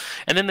terrible.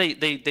 And then they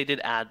did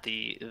add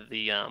the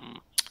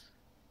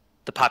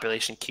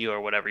population queue or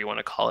whatever you want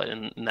to call it,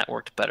 and that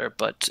worked better.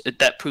 But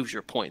that proves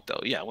your point, though.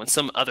 Yeah, when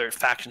some other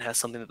faction has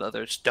something that the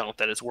others don't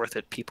that is worth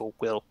it, people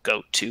will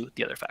go to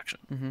the other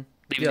faction,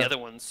 leaving the other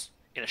ones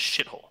in a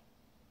shithole.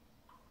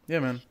 Yeah,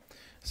 man.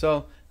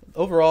 So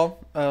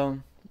overall,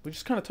 we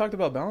just kind of talked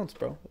about balance,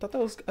 bro. I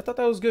thought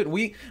that was good.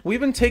 We've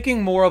been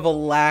taking more of a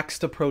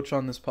laxed approach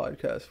on this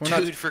podcast.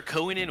 Dude, for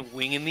going in and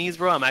winging these,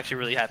 bro, I'm actually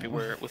really happy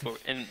with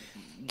and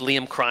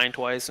Liam crying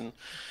twice and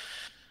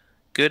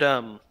good.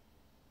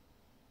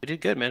 We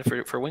did good, man,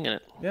 for winging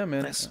it. Yeah,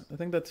 man. Nice. I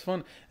think that's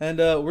fun. And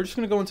we're just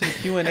gonna go into the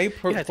Q&A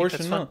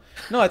portion now. Fun.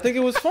 No, I think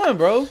it was fun,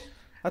 bro.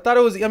 I thought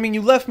it was. I mean,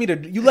 you left me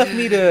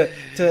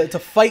to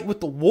fight with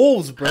the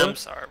wolves, bro. I'm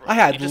sorry, bro. I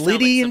had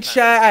Liddy in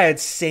chat. I had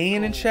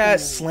Saiyan in chat.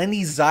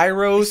 Slendy,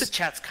 Zyros. The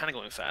chat's kind of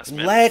going fast,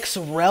 man. Lex,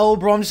 Rel,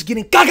 bro. I'm just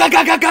getting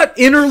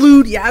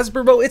interlude.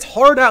 Yasper, bro. It's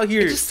hard out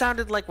here. It just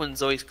sounded like when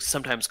Zoe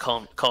sometimes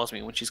calls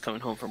me when she's coming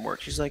home from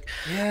work. She's like,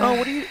 "Oh,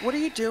 what are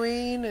you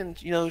doing?"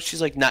 And you know,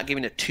 she's like not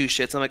giving it two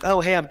shits. I'm like,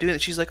 "Oh, hey, I'm doing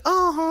it." She's like,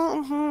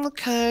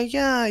 okay,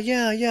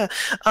 yeah.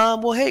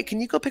 Well, hey,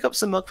 can you go pick up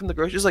some milk from the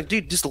grocery? She's like,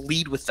 dude, just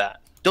lead with that.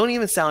 Don't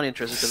even sound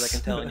interested because I can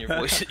tell in your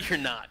voice that you're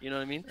not. You know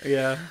what I mean?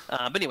 Yeah.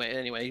 But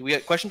anyway, we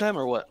got question time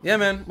or what? Yeah,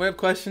 man. We have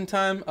question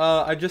time.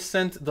 I just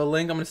sent the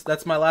link.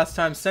 That's my last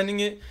time sending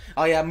it.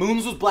 Oh yeah,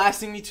 Moons was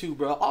blasting me too,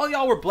 bro. All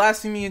y'all were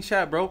blasting me in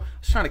chat, bro. I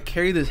was trying to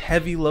carry this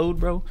heavy load,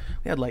 bro.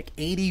 We had like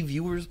 80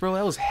 viewers, bro.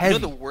 That was heavy. You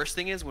know the worst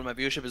thing is when my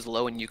viewership is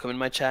low and you come in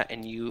my chat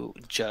and you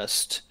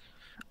just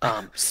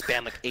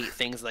spam like 8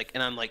 things, like,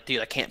 and I'm like,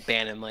 dude, I can't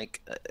ban him.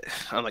 Like,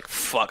 I'm like,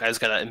 fuck, I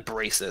just gotta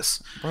embrace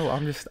this, bro.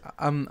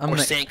 I'm or like...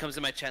 Stan comes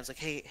in my chat, it's like,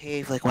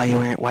 hey, like, why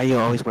you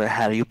always wear a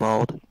hat? Are you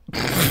bald?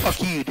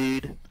 Fuck you,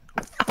 dude.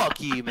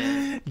 Fuck you,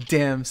 man.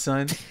 Damn,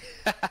 son.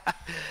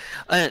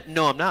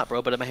 No, I'm not,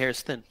 bro. But my hair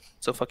is thin,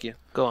 so fuck you.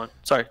 Go on.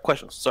 Sorry,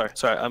 questions. Sorry.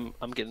 I'm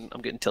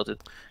getting tilted.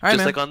 All right, just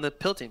man. Like on the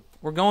pill team.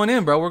 We're going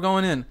in, bro. We're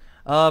going in.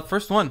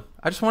 First one.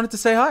 I just wanted to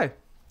say hi.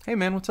 Hey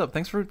man, what's up?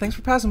 Thanks for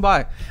passing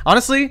by.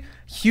 Honestly,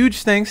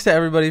 huge thanks to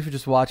everybody for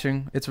just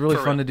watching. It's really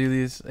fun to do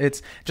these.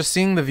 It's just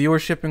seeing the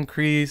viewership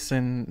increase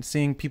and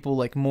seeing people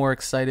like more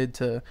excited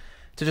to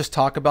just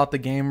talk about the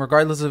game,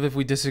 regardless of if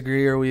we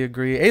disagree or we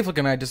agree. Aeflic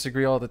and I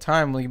disagree all the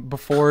time, like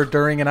before,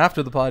 during, and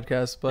after the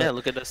podcast. But yeah,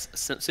 look at us,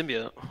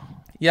 symbiote.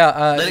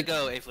 Yeah, let it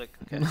go, Aeflic.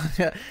 Okay.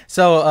 Yeah.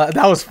 So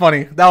that was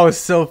funny. That was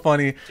so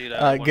funny. Dude,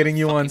 getting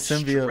you on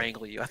symbiote.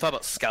 Strangle you. I thought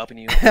about scalping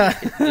you.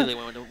 Literally,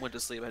 when I went to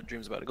sleep, I had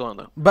dreams about it. Go on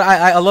though. But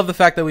I love the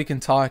fact that we can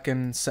talk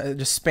and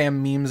just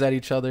spam memes at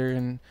each other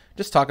and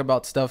just talk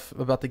about stuff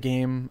about the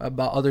game,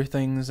 about other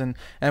things, and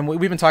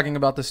we've been talking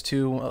about this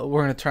too.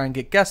 We're gonna try and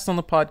get guests on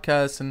the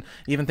podcast, and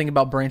even think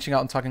about branching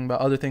out and talking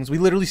about other things. We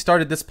literally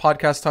started this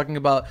podcast talking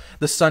about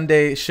the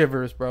Sunday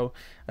shivers, bro.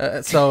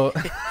 So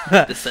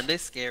the Sunday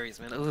scaries,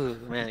 man. Ooh,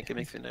 man, it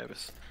makes me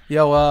nervous.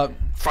 Yo,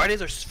 Friday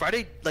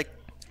like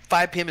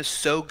 5 p.m. is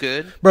so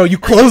good. Bro, you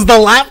closed the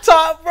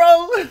laptop,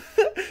 bro.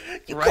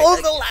 You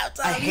closed the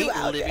laptop. I hate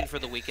living for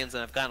the weekends,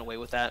 and I've gotten away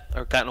with that,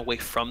 or gotten away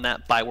from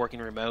that by working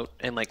remote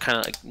and like kind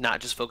of like not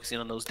just focusing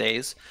on those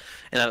days.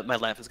 And my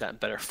life has gotten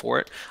better for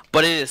it.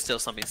 But it is still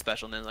something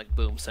special. And then like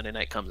boom, Sunday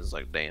night comes. It's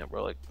like, damn,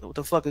 bro. Like what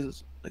the fuck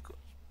is like?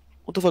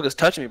 What the fuck is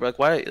touching me, bro? Like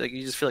why? Like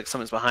you just feel like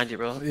someone's behind you,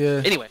 bro.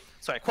 Yeah. Anyway,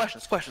 sorry.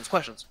 Questions.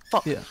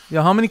 Fuck. Yeah.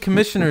 Yo, how many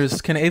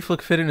commissioners can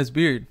Aeflic fit in his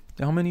beard?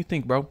 Yo, how many you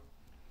think, bro?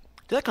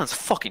 Dude, that gun's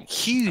fucking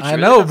huge. I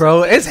know,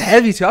 bro. It's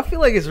heavy too. I feel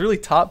like it's really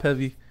top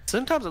heavy.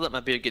 Sometimes I let my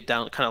beard get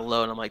down kind of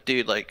low, and I'm like,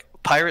 dude, like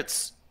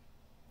pirates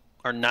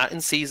are not in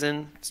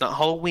season. It's not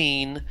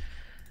Halloween.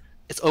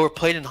 It's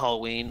overplayed in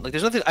Halloween. Like,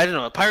 there's nothing. I don't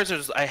know. Pirates are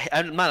just.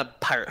 I'm not a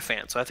pirate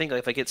fan, so I think like,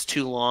 if it gets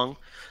too long,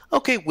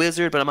 okay,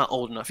 wizard, but I'm not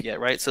old enough yet,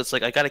 right? So it's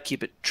like I got to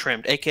keep it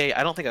trimmed. AKA,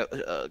 I don't think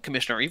a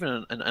commissioner or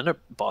even an under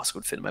boss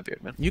would fit in my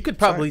beard, man. You could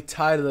probably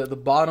tie the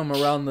bottom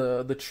around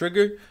the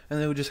trigger,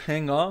 and they would just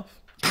hang off.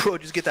 Bro,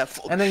 just get that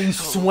full. And then you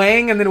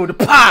swang, and then it would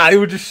It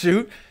would just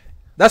shoot.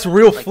 That's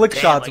real like, flick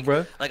shots, like,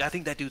 bro. Like I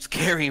think that dude's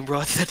carrying, bro.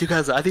 I think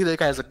that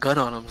guy has a gun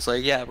on him. It's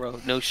like, yeah, bro,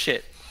 no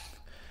shit.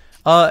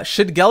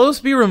 Should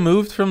Gelos be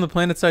removed from the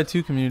Planetside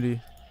 2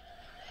 community?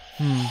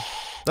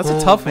 That's a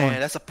tough one.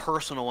 That's a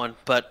personal one,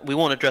 but we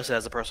won't address it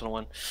as a personal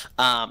one.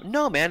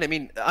 No, man. I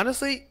mean,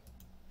 honestly,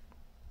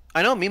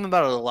 I know I meme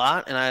about it a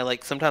lot, and I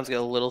like sometimes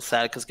get a little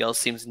sad because Gelos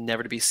seems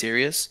never to be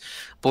serious.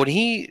 But when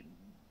he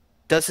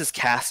does his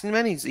casting,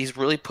 man, he's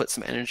really put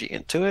some energy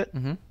into it,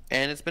 and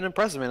it's been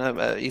impressive,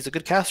 man. He's a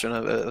good caster,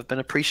 and I've been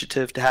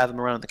appreciative to have him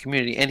around the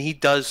community. And he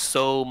does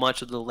so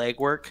much of the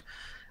legwork,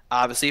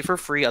 obviously for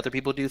free. Other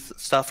people do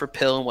stuff for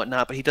pill and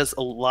whatnot, but he does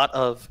a lot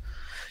of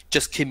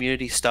just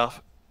community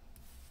stuff.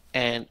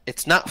 And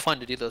it's not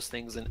fun to do those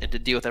things and to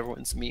deal with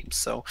everyone's memes.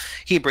 So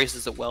he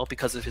embraces it well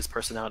because of his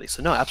personality.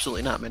 So no,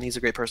 absolutely not, man. He's a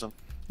great person.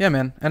 Yeah,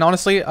 man. And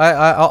honestly,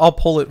 I'll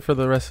pull it for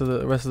the rest of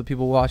the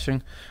people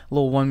watching. A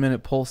little 1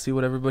 minute poll, see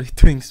what everybody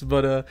thinks.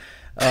 But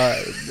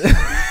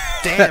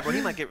damn, bro,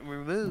 he might get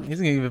removed. He's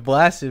gonna get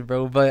blasted,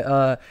 bro.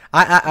 But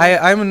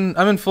I'm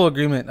in full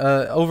agreement.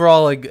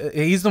 Overall, like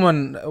he's the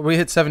one we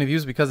hit 70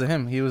 views because of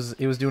him. He was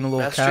doing a little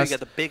That's cast. true. You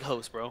got the big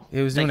host, bro.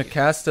 He was doing a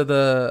cast of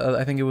the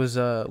I think it was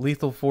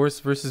Lethal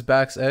Force versus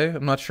Bax A.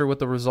 I'm not sure what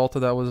the result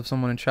of that was. If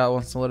someone in chat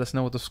wants to let us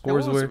know what the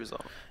scores were.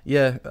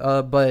 Yeah,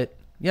 but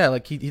yeah,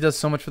 like he does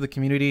so much for the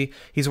community.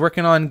 He's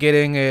working on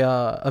getting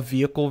a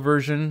vehicle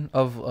version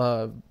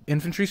of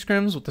infantry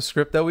scrims with the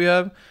script that we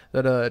have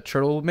that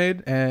Turtle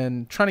made,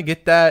 and trying to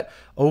get that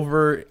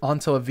over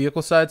onto a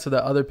vehicle side so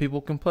that other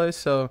people can play.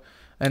 So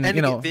and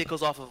you know, get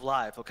vehicles off of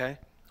live, okay?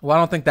 Well,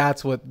 I don't think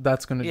that's what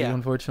that's going to do,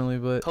 unfortunately,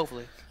 but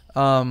hopefully.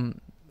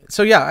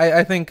 So yeah,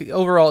 I think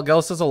overall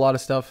Gels does a lot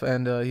of stuff,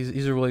 and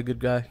he's a really good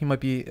guy. He might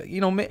be, you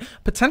know,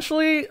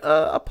 potentially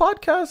a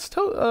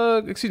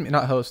podcast excuse me,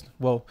 not host.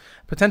 Whoa,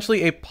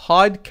 potentially a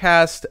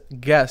podcast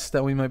guest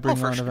that we might bring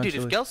on eventually.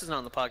 Dude, if Gels is not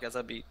on the podcast,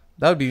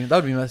 that would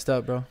be messed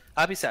up, bro.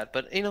 I'd be sad,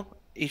 but you know,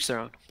 each their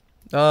own.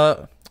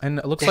 And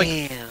it looks like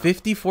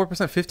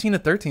 54%, 15 to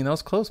 13. That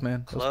was close,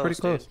 man. That was pretty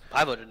close.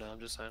 I voted no. I'm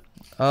just saying.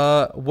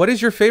 What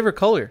is your favorite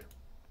color?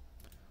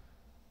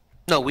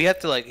 No, we have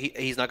to like.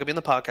 He's not gonna be in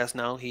the podcast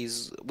now.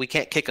 We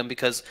can't kick him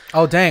because.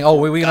 Oh dang! Oh,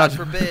 we God not.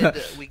 forbid.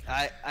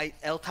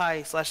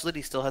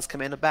 Eltai/Liddy still has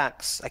command of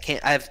backs. I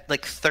can't. I have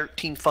like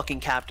 13 fucking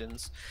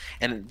captains,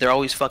 and they're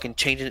always fucking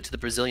changing it to the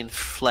Brazilian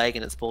flag,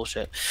 and it's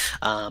bullshit.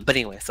 But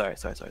anyway, sorry.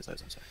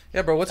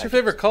 Yeah, bro. What's your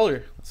favorite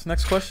color? That's the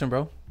next question,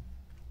 bro.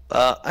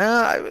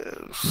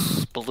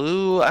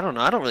 Blue. I don't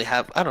know. I don't really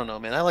have. I don't know,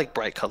 man. I like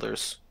bright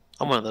colors.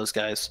 I'm one of those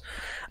guys.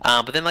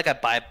 But then like I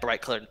buy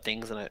bright colored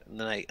things and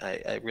then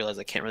I realize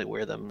I can't really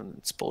wear them and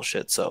it's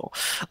bullshit. So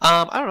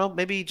I don't know,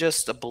 maybe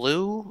just a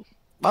blue.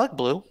 I like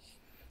blue.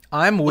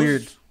 I'm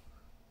weird.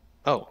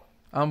 Oh.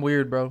 I'm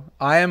weird, bro.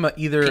 I am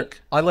either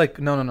Pink. I like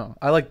no.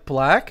 I like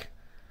black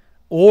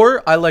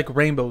or I like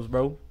rainbows,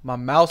 bro. My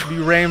mouse be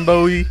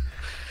rainbowy.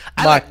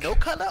 I like no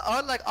color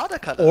or like other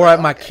color. Or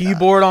my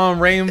keyboard on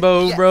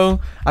rainbow, yes. Bro.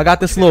 I got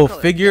this little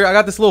figure. I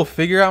got this little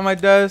figure on my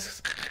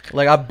desk.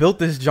 Like I built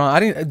this John. I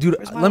didn't, dude.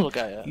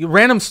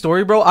 Random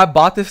story, bro. I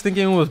bought this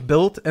thinking it was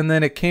built, and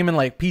then it came in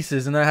like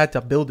pieces, and then I had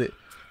to build it.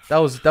 That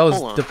was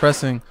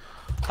depressing.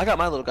 I got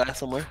my little guy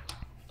somewhere.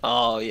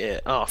 Oh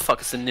yeah. Oh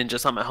fuck, it's a ninja.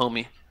 It's not my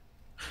homie.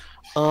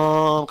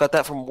 Got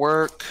that from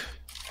work.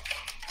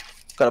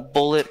 Got a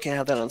bullet. Can't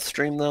have that on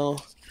stream though.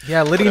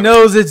 Yeah, Liddy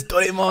knows it's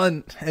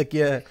Doraemon. Heck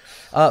yeah.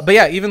 But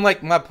yeah, even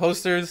like my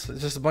posters,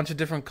 just a bunch of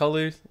different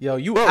colors. Yo,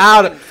 you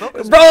out of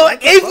bro?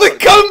 Aeflic,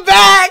 come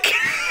back!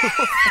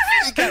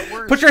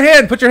 Put your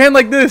hand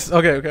like this.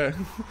 Okay.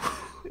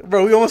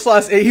 Bro, we almost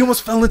lost. He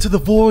almost fell into the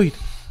void.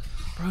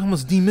 Bro,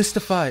 almost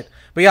demystified.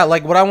 But yeah,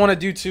 like what I want to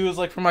do too is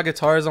like for my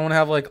guitars, I want to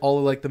have like all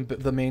of like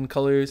the main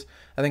colors.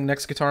 I think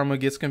next guitar I'm gonna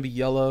get's gonna be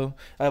yellow.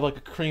 I have like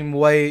a cream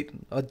white,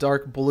 a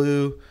dark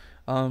blue.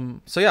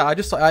 So yeah,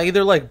 I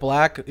either like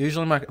black.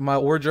 Usually my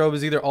wardrobe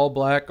is either all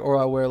black or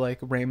I wear like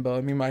rainbow.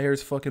 I mean, my hair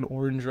is fucking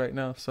orange right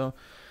now. So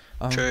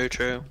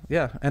true.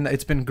 Yeah, and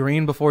it's been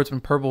green before. It's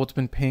been purple. It's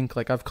been pink.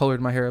 Like I've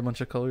colored my hair a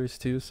bunch of colors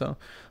too. So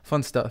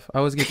fun stuff. I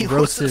always get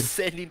roasted.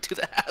 Ascending to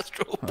the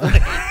astral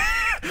plane.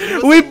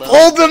 We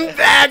pulled him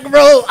back,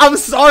 bro. I'm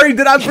sorry.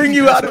 Did I bring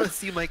you out? I want to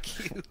see my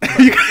cue.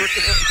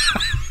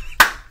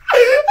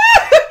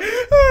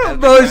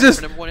 Bro, it's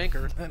just number one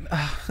anchor. All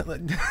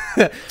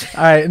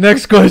right,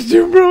 next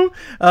question, bro.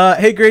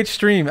 Hey, great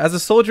stream. As a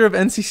soldier of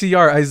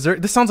NCCR, I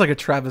zerg. This sounds like a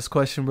Travis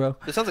question, bro.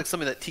 This sounds like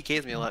something that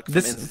TKs me a lot from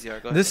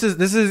NCCR. Go ahead. This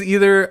is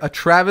either a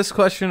Travis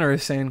question or a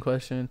Sane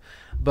question.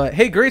 But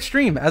hey, great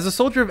stream. As a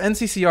soldier of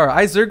NCCR,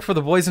 I zerg for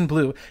the boys in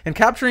blue, and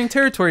capturing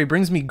territory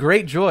brings me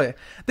great joy.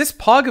 This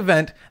POG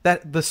event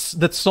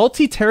that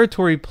salty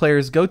territory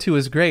players go to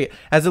is great,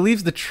 as it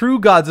leaves the true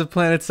gods of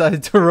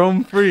Planetside to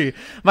roam free.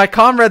 My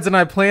comrades and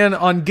I plan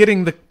on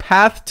getting the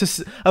path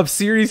of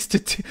series to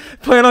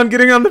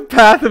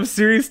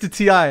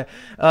TI.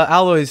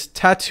 Alloys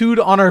tattooed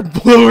on our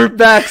blower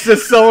backs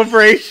as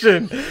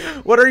celebration.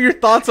 What are your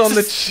thoughts on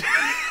the?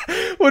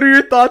 What are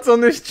your thoughts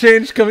on this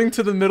change coming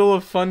to the middle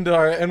of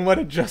Fundar, and what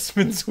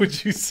adjustments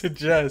would you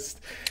suggest?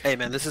 Hey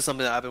man, this is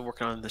something that I've been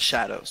working on in the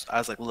shadows. I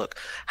was like, look,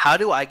 how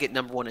do I get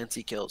number one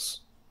NC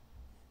kills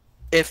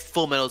if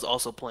Full Metal is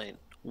also playing?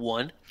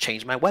 1,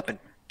 change my weapon.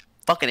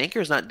 Fucking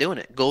Anchor's not doing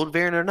it, gold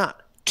variant or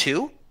not.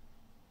 2,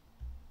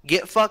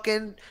 Get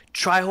fucking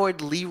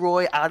Trihoid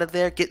Leroy out of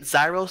there. Get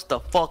Zyros the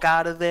fuck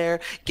out of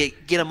there.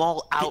 Get them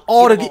all out.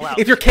 Get 'em all out.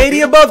 If you're They KD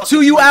don't above fucking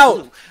 2, you play out.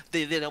 blue.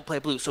 They don't play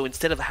blue. So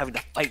instead of having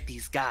to fight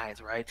these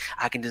guys, right,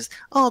 I can just,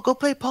 oh, go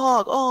play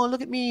Pog. Oh,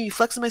 look at me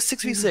flexing my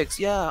 6v6.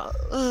 Yeah.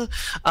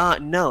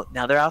 No.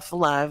 Now they're off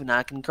alive, and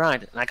I can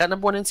grind. And I got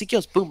number 1 NC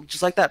kills. Boom.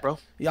 Just like that, bro.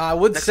 Yeah, I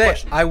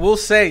will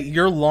say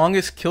your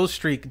longest kill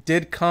streak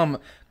did come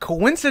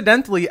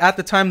coincidentally at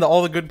the time that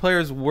all the good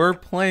players were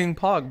playing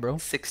Pog, bro.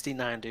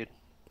 69, dude.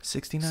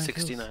 69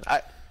 69.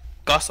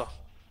 Gossa.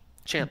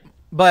 Champ.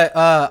 But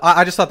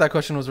I just thought that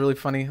question was really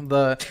funny.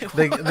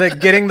 The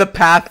getting the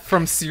path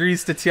from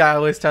series to TI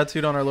always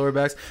tattooed on our lower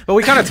backs. But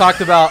we kind of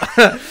talked about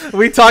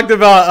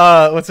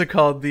what's it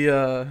called?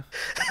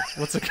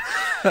 What's it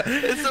called?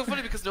 It's so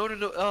funny because no one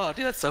knows. Oh,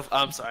 dude, that's so.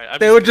 I'm sorry.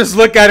 They would just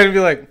look at it and be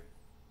like,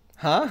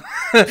 huh?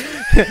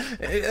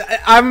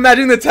 I'm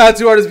imagining the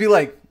tattoo artist be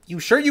like, you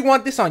sure you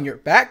want this on your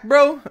back,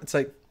 bro? It's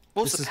like,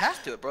 well, it's a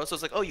path to it, bro. So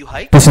it's like, oh, you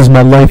hike? This is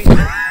my life.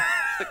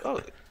 It's like,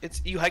 oh,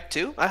 you hike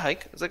too? I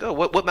hike. It's like, oh,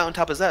 what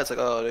mountaintop is that? It's like,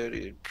 oh,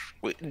 dude,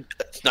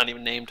 it's not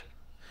even named.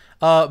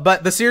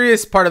 But the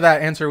serious part of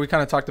that answer we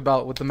kind of talked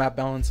about with the map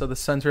balance, so the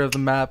center of the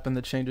map and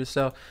the changes.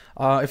 So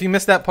if you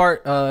missed that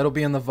part, it'll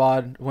be in the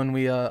VOD when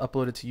we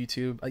upload it to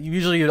YouTube.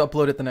 Usually you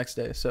upload it the next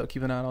day, so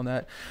keep an eye on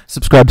that.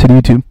 Subscribe to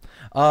YouTube.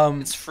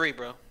 It's free,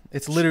 bro.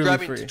 It's literally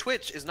free. Subscribing to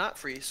Twitch is not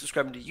free.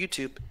 Subscribing to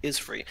YouTube is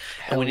free.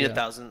 And we need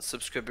 1,000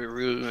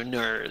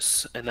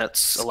 subscribers, and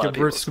that's a lot of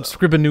people.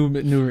 Subscribers.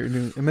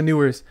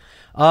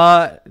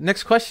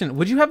 Next question.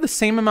 Would you have the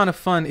same amount of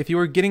fun if you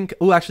were getting...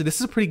 Oh, actually, this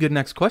is a pretty good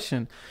next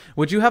question.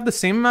 Would you have the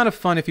same amount of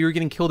fun if you were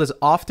getting killed as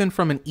often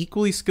from an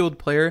equally skilled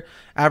player,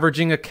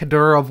 averaging a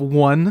Kadur of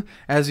 1,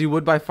 as you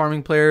would by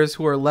farming players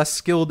who are less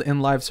skilled in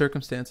live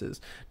circumstances?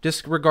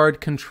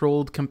 Disregard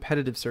controlled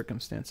competitive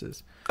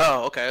circumstances.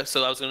 Oh, okay.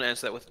 So I was going to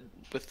answer that with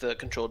the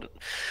controlled...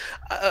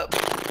 I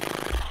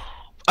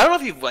don't know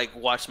if you've, like,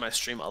 watched my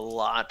stream a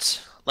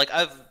lot. Like,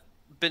 I've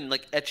been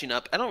like etching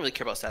up. I don't really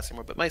care about stats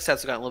anymore, but my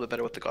stats have gotten a little bit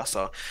better with the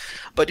Gossa.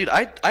 But dude,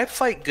 I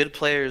fight good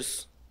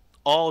players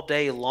all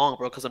day long,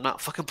 bro, because I'm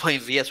not fucking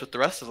playing VS with the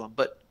rest of them.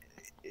 But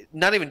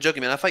not even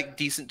joking, man. I fight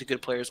decent to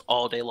good players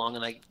all day long,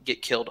 and I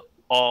get killed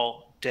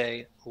all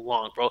day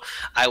long, bro.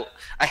 I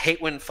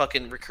hate when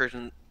fucking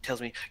Recursion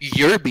tells me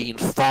you're being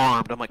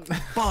farmed. I'm like,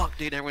 fuck,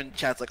 dude. Everyone in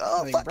chat's like,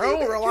 oh, fuck, bro,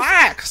 dude,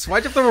 relax.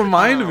 Why'd you have to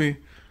remind me?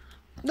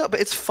 No,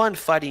 but it's fun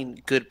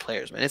fighting good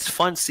players, man. It's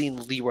fun seeing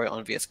Leroy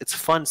on VS. It's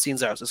fun seeing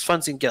Zyros. It's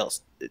fun seeing Gels,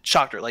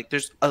 Shoctor. Like,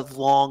 there's a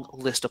long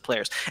list of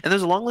players. And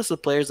there's a long list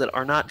of players that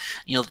are not,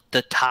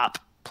 the top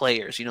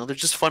players. They're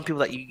just fun people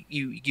that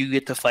you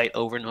get to fight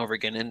over and over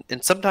again.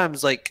 And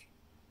sometimes, like,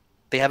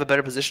 they have a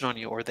better position on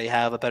you, or they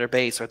have a better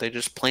base, or they're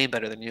just playing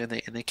better than you, and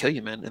they kill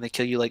you, man. And they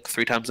kill you, like,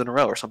 3 times in a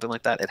row or something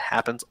like that. It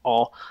happens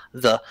all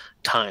the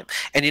time.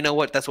 And you know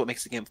what? That's what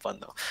makes the game fun,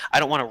 though. I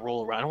don't want to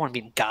roll around. I don't want to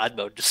be in God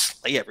mode,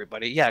 just slay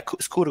everybody. Yeah,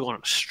 it's cool to go on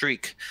a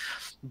streak.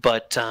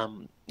 But,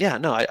 yeah,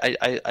 no,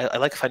 I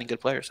like fighting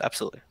good players.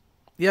 Absolutely.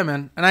 Yeah,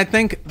 man. And I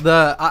think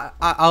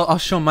I'll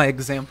show my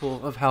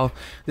example of how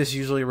this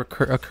usually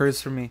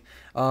occurs for me.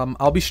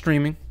 I'll be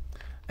streaming,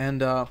 and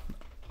the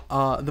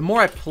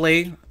more I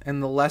play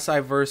and the less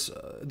I verse,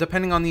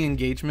 depending on the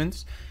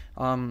engagements,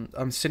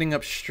 I'm sitting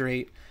up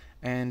straight,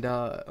 and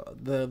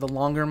the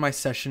longer my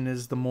session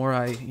is, the more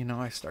I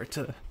start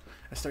to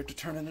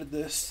turn into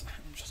this.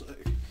 I'm just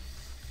like,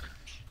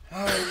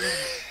 oh.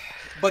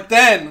 But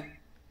then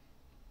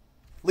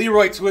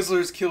Leroy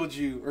Twizzlers killed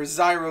you, or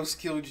Zyros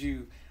killed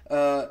you.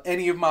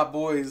 Any of my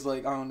boys,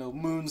 like, I don't know,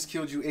 Moons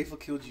killed you,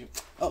 Aeflic killed you.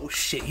 Oh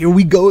shit, here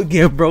we go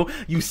again, bro.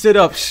 You sit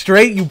up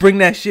straight, you bring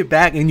that shit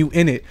back, and you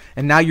in it,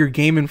 and now you're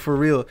gaming for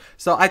real.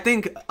 So I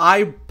think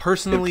I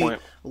personally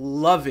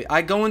love it.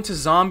 I go into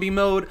zombie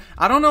mode.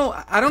 I don't know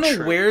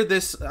where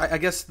this. I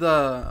guess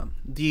the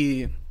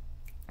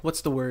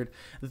what's the word?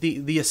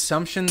 The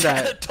assumption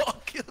that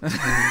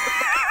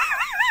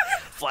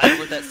fly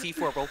with that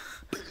C4, bro.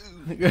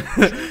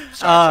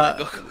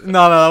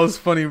 No, that was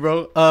funny,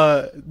 bro.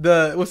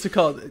 What's it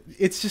called?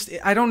 It's just,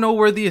 I don't know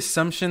where the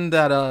assumption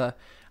that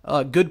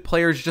good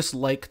players just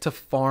like to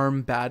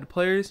farm bad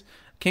players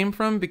came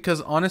from,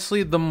 because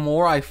honestly, the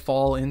more I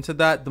fall into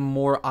that, the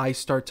more I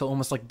start to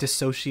almost like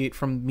dissociate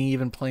from me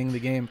even playing the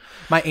game.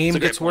 My aim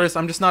gets worse.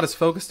 I'm just not as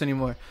focused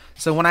anymore.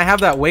 So when I have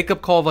that wake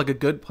up call of like a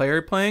good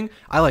player playing,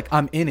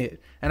 I'm in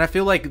it. And I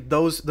feel like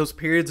those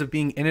periods of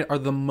being in it are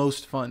the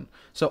most fun.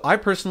 So I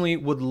personally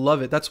would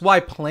love it. That's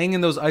why playing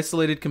in those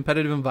isolated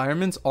competitive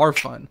environments are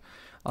fun.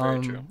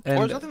 Very true. Or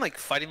there's nothing like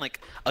fighting like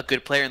a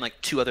good player and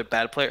like 2 other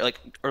bad players, like,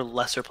 or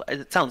lesser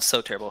players. It sounds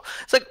so terrible.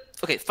 It's like,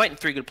 okay, fighting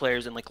 3 good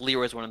players and like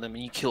Leroy's one of them,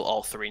 and you kill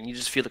all 3, and you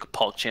just feel like a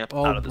Paul champ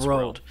out of this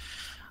world.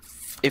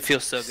 It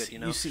feels so good,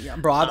 You see,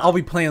 bro, I'll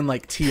be playing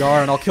like TR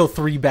and I'll kill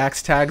 3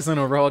 backs tags in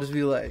a row. I'll just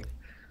be like,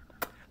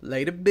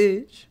 later,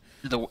 bitch.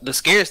 The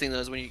scariest thing though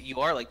is when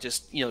you are like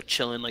just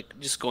chilling, like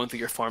just going through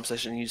your farm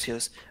session, and you just hear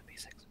this.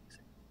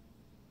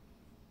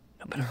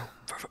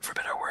 For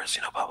better or worse,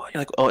 blah, blah.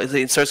 You're like, oh,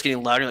 it starts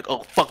getting louder. You're like,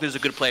 oh, fuck, there's a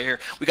good player here.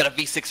 We got a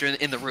V6er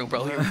in the room,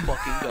 bro. Here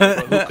fucking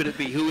go, bro. Who could it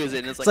be? Who is it?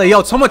 And it's like,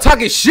 yo, someone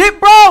talking shit,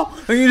 bro?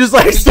 And you just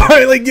like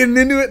start like getting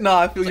into it.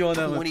 Nah, I feel you on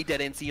that one. 20 dead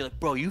NC. You're like,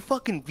 bro, you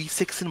fucking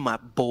V6ing my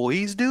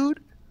boys, dude.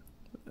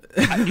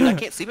 I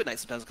can't sleep at night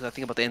sometimes because I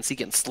think about the NC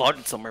getting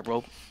slaughtered somewhere,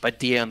 bro, by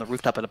DA on the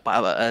rooftop at a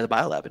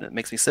biolab, and it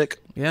makes me sick.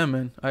 Yeah,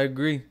 man, I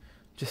agree.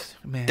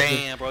 Just man.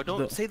 Damn, bro,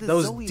 don't say the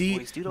Zoe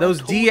voice, dude.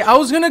 Those DA. I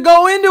was gonna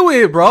go into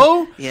it,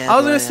 bro. Yeah, I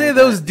was gonna say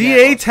those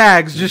DA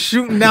tags just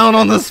shooting down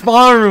on the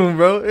spawn room,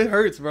 bro. It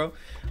hurts, bro.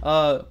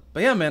 But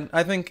yeah, man,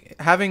 I think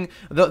having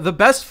the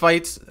best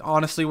fights,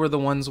 honestly, were the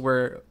ones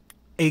where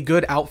a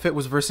good outfit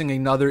was versus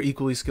another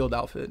equally skilled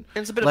outfit. And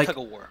it's a bit of tug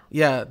of war.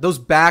 Yeah, those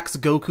Bax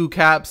Goku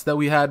caps that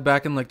we had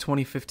back in like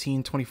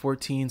 2015,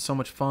 2014, so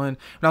much fun.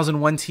 When I was in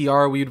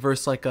 1TR, we'd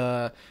verse like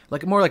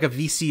more like a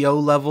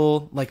VCO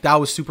level. Like that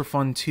was super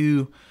fun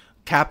too.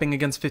 Capping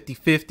against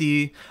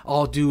 50-50.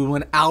 Oh, dude,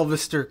 when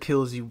Alvister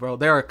kills you, bro.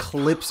 There are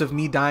clips of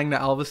me dying to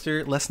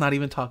Alvister. Let's not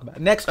even talk about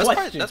it. Next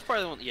question. That's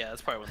probably one. Yeah,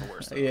 that's probably one of the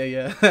worst. Though.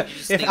 Yeah.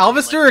 If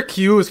Alvister or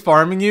Q is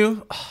farming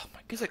you, oh,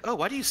 he's like, oh,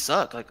 why do you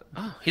suck? Like,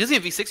 oh, he doesn't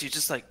have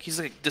V6. He's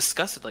like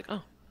disgusted. Like,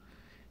 oh.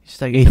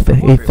 He's like,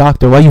 hey,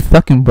 doctor, why you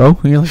fucking, bro?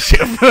 And you're like, shit.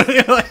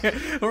 You're like,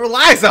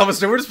 relax,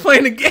 Alvister. We're just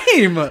playing a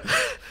game.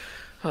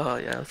 Oh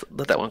yeah,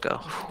 let that one go.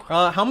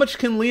 How much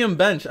can Liam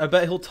bench? I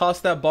bet he'll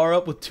toss that bar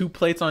up with 2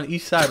 plates on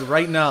each side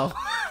right now.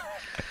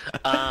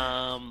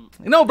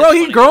 No, bro,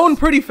 he's growing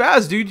pretty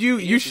fast, dude.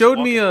 You showed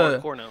me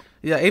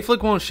yeah,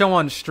 Aeflic won't show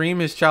on stream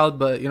his child,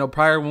 but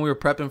prior when we were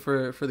prepping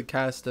for the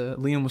cast,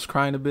 Liam was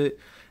crying a bit.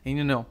 And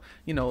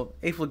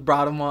Aeflic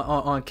brought him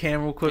on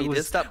camera real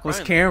quick. Was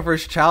caring for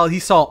his child. He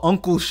saw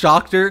Uncle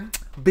Shoctor.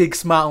 Big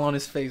smile on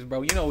his face, bro.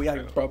 We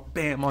had bro,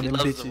 bam on them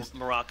bitches. He loves the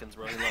Moroccans,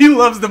 bro. He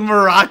loves the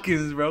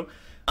Moroccans, bro.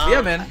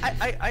 Yeah, man.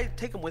 I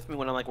take him with me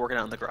when I'm like working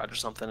out in the garage or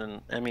something,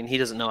 and I mean he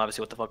doesn't know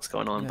obviously what the fuck's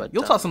going on, but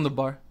you'll toss him the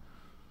bar.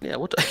 Yeah,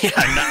 not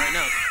right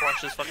now.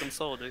 Crush his fucking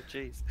soul, dude.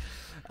 Jeez.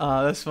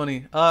 That's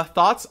funny.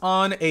 Thoughts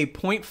on a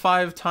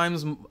 0.5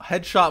 times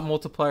headshot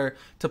multiplier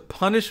to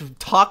punish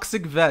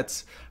toxic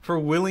vets for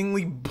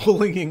willingly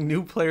bullying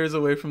new players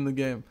away from the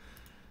game?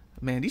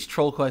 Man, these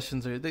troll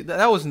questions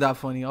that wasn't that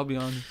funny. I'll be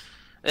honest.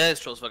 Yeah, it's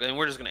troll as fuck, and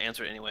we're just gonna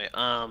answer it anyway.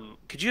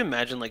 Could you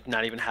imagine like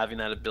not even having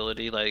that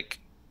ability, like,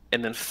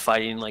 and then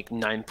fighting like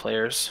 9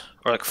 players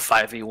or like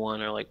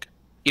 5v1 or like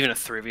even a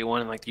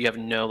 3v1, and like you have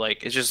no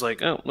like it's just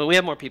like, oh well, we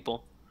have more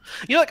people.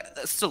 Like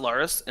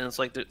Stellaris, and it's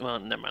like, well,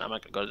 never mind. I'm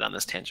not gonna go down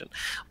this tangent,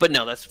 but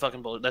no, that's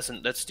fucking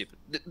bullshit. That's stupid.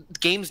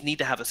 Games need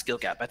to have a skill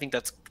gap. I think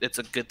it's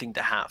a good thing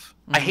to have.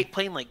 I hate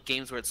playing like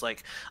games where it's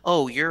like,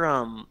 oh, you're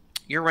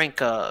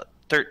rank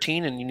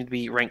 13 and you need to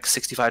be rank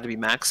 65 to be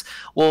max.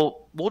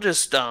 Well, we'll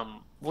just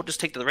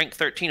take the rank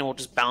 13 and we'll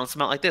just balance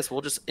them out like this.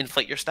 We'll just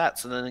inflate your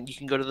stats, and then you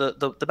can go to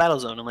the battle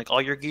zone and like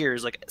all your gear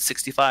is like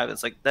 65.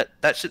 It's like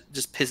that shit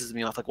just pisses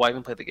me off. Like, why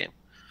even play the game?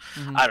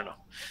 I don't know.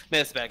 Maybe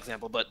that's a bad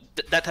example, but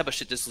that type of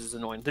shit just is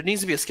annoying. There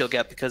needs to be a skill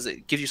gap because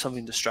it gives you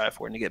something to strive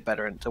for and to get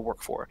better and to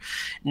work for.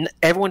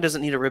 Everyone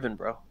doesn't need a ribbon,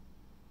 bro.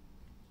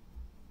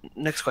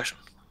 Next question.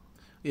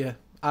 Yeah,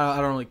 I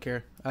don't really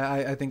care.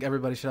 I think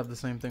everybody should have the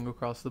same thing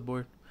across the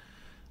board.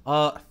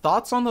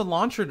 Thoughts on the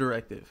launcher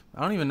directive?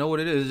 I don't even know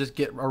what it is. Just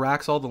get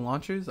Iraq's all the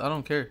launchers? I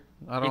don't care.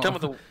 I don't. You're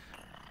talking about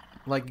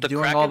like the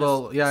doing Kraken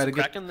all the to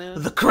get Kraken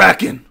the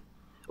Kraken.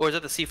 Or is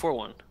that the C4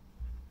 one?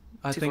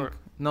 I think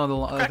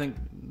I think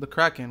the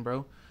Kraken,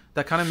 bro.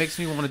 That kind of makes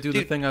me want to do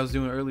the thing I was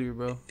doing earlier,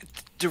 bro.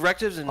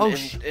 Directives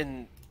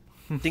and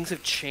things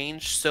have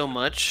changed so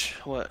much.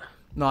 What?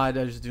 No, I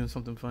was just doing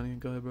something funny.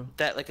 Go ahead, bro.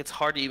 That like it's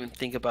hard to even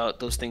think about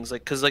those things,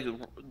 like, because like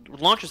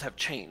launchers have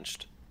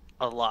changed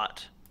a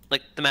lot.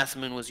 Like the Massive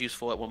Moon was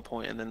useful at one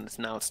point, and then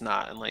now it's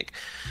not. And like,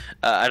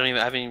 I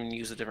haven't even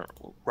used a different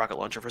rocket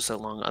launcher for so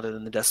long, other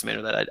than the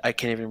Decimator, that I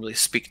can't even really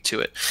speak to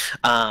it.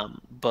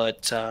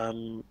 But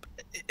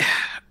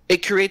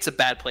it creates a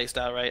bad play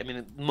style, right? I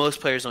mean, most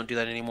players don't do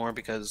that anymore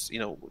because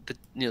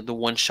the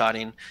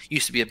one-shotting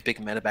used to be a big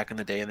meta back in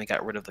the day, and they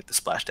got rid of like the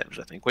splash damage.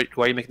 I think. Wait,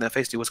 why are you making that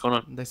face, dude? What's going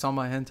on? They saw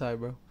my hentai,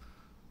 bro.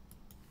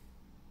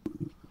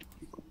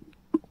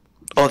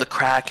 Oh, the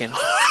Kraken.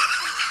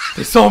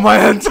 They saw my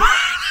hentai.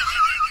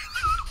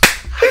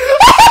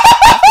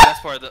 That's the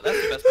best part of the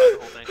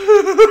whole thing.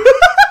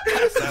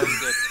 That sounds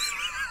good.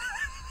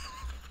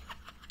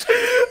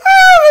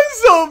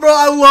 So, bro,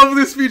 I love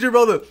this feature,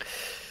 brother.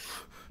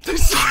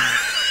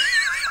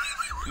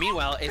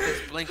 Meanwhile, if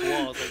it's blank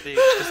walls, like they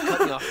just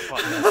cut me off the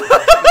podcast.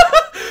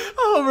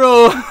 Oh,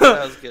 bro.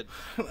 That was good.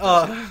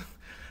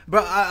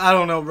 Bro, I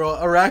don't know, bro.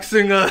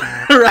 Araxing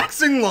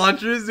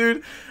launchers,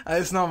 dude.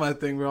 It's not my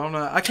thing, bro.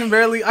 I could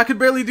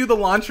barely do the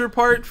launcher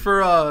part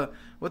for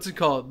what's it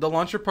called? The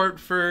launcher part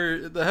for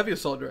the heavy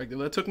assault directive.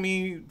 That took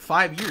me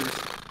 5 years.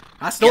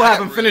 I still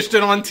haven't finished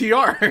it on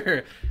TR.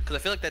 Because I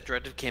feel like that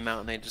directive came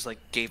out and they just like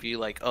gave you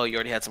like, oh, you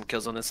already had some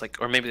kills on this, like,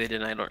 or maybe they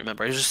didn't. I don't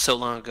remember. It was just so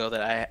long ago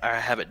that I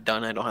have it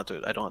done. I don't have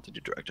to do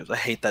directives. I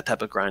hate that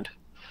type of grind.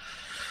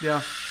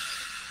 Yeah.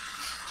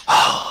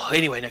 Oh,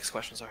 anyway, next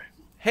question. Sorry.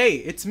 Hey,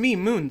 it's me,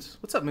 Moons.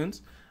 What's up,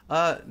 Moons?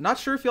 Not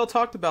sure if y'all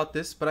talked about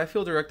this, but I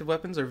feel directive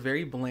weapons are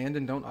very bland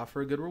and don't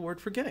offer a good reward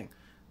for getting.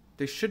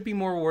 They should be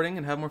more rewarding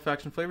and have more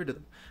faction flavor to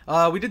them.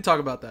 We did talk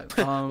about that.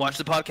 Watch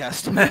the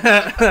podcast.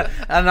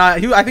 And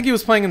I think he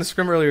was playing in the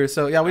scrim earlier,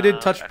 so yeah, we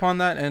did touch upon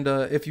that. And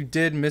if you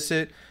did miss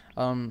it,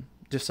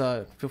 just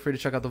feel free to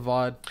check out the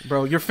VOD.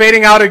 Bro, you're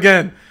fading out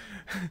again.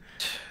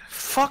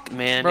 Fuck,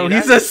 man. Bro, dude,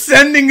 he's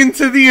ascending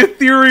into the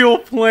ethereal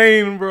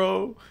plane,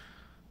 bro.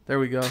 There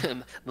we go.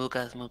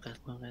 Mukas.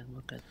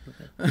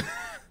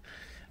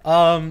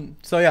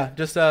 So yeah,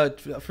 just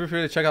feel free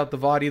to check out the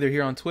VOD either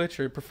here on Twitch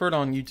or preferred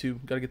on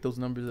YouTube. Gotta get those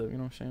numbers up, you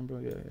know what I'm saying, bro?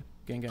 Yeah.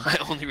 Gang. I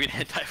only read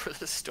hentai for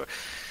this story.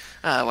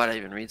 Why do I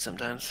even read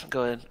sometimes?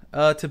 Go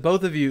ahead. To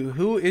both of you,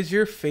 who is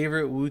your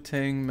favorite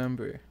Wu-Tang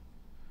member?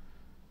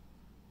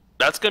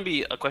 That's gonna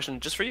be a question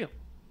just for you.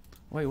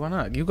 Wait, why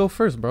not? You go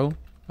first, bro.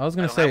 I was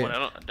gonna say,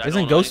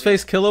 isn't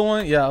Ghostface Killah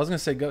one? Yeah, I was gonna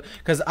say go,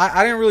 because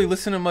I didn't really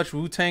listen to much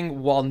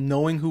Wu-Tang while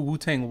knowing who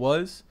Wu-Tang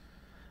was.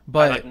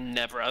 But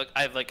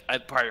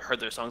I've probably heard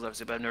their songs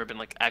obviously, but I've never been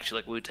like actually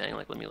like Wu-Tang.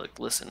 Like let me like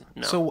listen.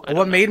 No. So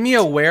what made me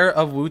aware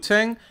of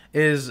Wu-Tang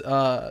is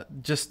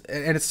just,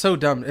 and it's so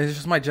dumb. It's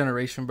just my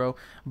generation, bro.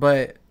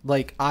 But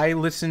like I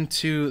listened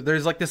to,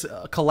 there's like this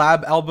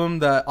collab album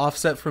that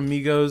Offset from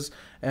Migos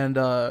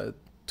and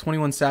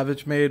 21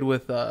 Savage made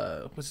with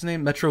what's his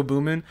name, Metro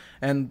Boomin,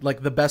 and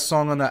like the best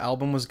song on that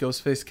album was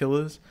Ghostface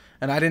Killah's,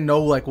 and I didn't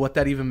know like what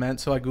that even meant,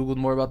 so I googled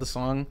more about the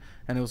song,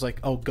 and it was like,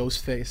 oh,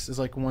 Ghostface is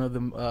like one of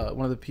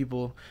the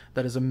people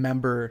that is a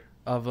member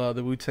of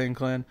the Wu-Tang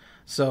Clan.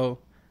 So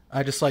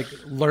I just like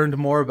learned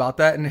more about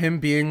that, and him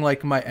being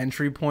like my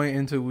entry point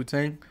into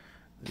Wu-Tang.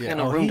 Yeah,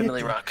 room to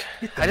Millie Rock.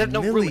 I didn't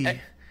know room.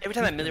 Every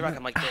time I Millie Rock,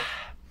 I'm like,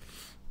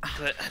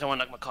 I don't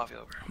want to knock my coffee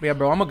over. Yeah,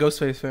 bro, I'm a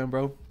Ghostface fan,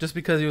 bro. Just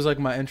because he was like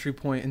my entry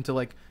point into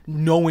like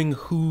knowing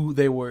who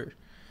they were.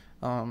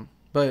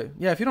 But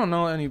yeah, if you don't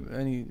know any of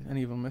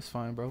them, it's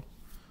fine, bro.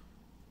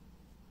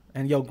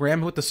 And yo,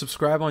 Graham with the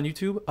subscribe on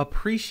YouTube,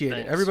 appreciate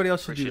it. Everybody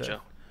else should do that.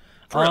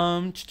 Or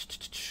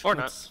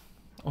not.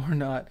 Or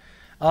not.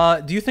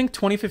 Do you think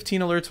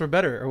 2015 alerts were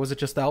better, or was it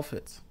just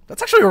outfits?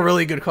 That's actually a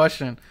really good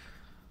question.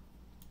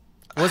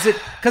 Was it,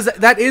 because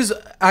that is,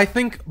 I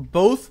think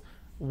both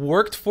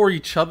worked for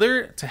each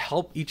other to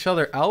help each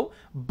other out,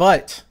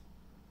 but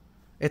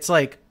it's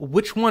like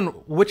which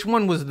one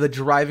was the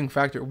driving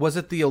factor? Was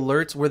it the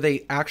alerts? Were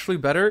they actually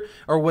better,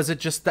 or was it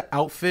just the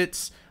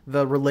outfits,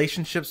 the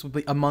relationships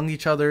among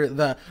each other,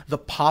 the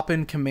pop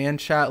in command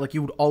chat? Like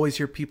you would always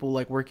hear people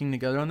like working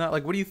together on that.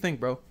 Like, what do you think,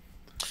 bro?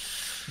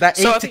 That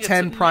 8 to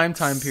 10 prime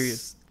time period.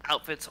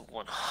 Outfits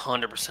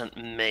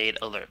 100% made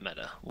alert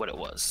meta what it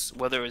was.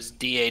 Whether it was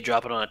DA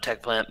dropping on a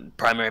tech plant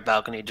primary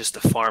balcony just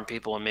to farm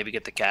people and maybe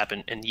get the cap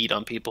and yeet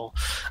on people,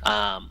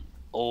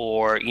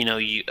 or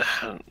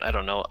I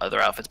don't know, other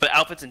outfits, but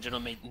outfits in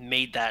general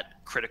made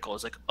that critical.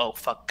 It's like, oh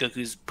fuck,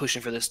 Goku's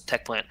pushing for this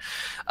tech plant,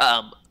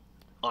 on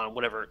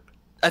whatever.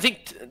 I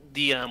think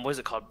the what is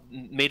it called?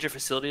 Major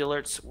facility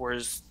alerts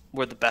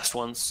were the best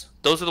ones.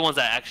 Those are the ones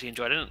that I actually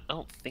enjoyed. I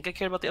don't think I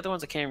cared about the other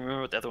ones. I can't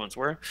remember what the other ones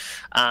were.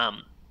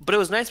 But it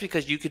was nice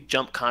because you could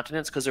jump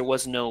continents because there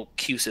was no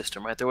queue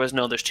system, right?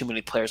 There's too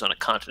many players on a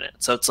continent.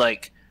 So it's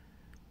like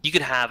you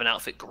could have an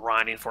outfit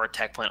grinding for a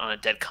tech plant on a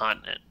dead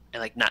continent and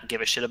like not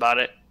give a shit about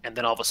it. And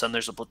then all of a sudden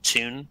there's a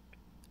platoon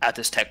at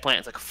this tech plant.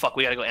 It's like, fuck,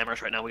 we gotta go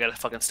ambush right now. We gotta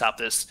fucking stop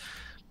this.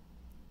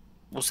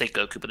 We'll say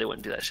Goku, but they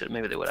wouldn't do that shit.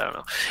 Maybe they would, I don't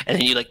know. And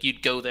then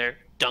you'd go there,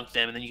 dunk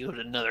them, and then you go to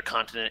another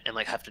continent and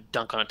like have to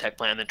dunk on a tech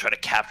plant and then try to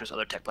capture this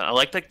other tech plant. I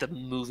like the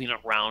moving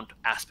around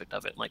aspect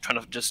of it, like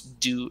trying to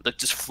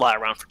just fly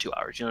around for 2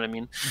 hours. You know what I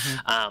mean?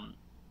 Mm-hmm.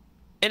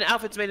 And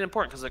outfits made it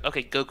important because like,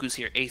 okay, Goku's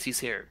here, AC's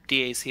here,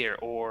 DA's here,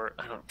 or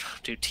I don't know,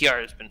 dude, TR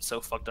has been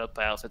so fucked up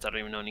by outfits. I don't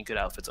even know any good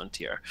outfits on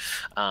TR.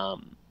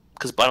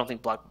 Because I don't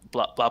think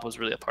Blop was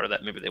really a part of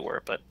that. Maybe they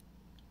were, but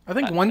I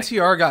think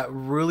 1TR got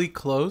really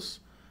close,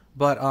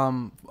 but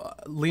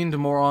leaned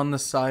more on the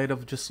side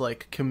of just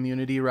like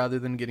community rather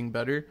than getting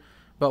better.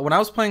 But when I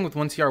was playing with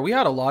 1TR, we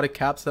had a lot of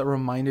caps that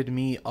reminded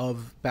me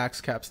of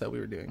Bax caps that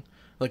we were doing,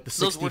 like the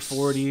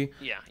 60-40.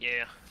 Yeah.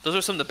 Those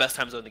are some of the best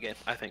times in the game,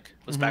 I think,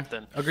 was back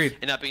then. Agreed.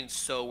 And not being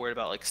so worried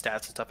about like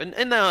stats and stuff.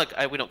 And now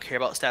like we don't care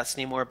about stats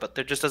anymore, but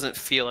there just doesn't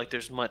feel like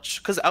there's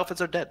much because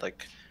outfits are dead.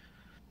 Like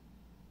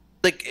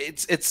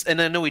it's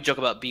and I know we joke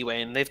about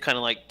B-Way and they've kind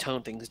of like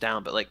toned things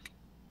down, but like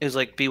it was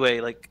like B-Way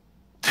like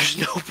there's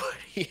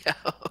nobody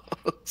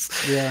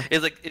else. Yeah.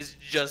 It's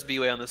just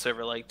B-Way on the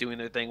server like doing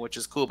their thing, which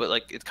is cool, but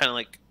like it's kind of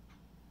like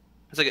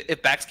it's like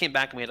if Bax came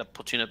back and we had a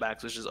platoon of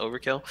Bax, which is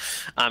overkill,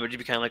 it'd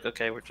be kind of like,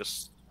 okay,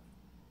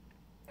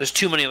 there's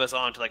too many of us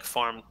on to like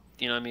farm,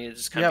 you know what I mean?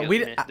 It's just kind of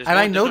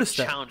I noticed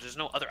that. There's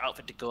no other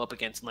outfit to go up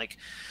against and like,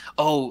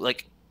 oh,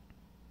 like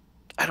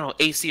I don't know,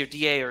 AC or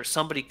DA or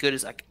somebody good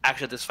is like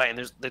actually at this fight, and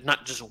there's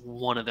not just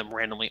one of them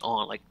randomly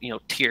on, like, you know,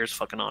 Tears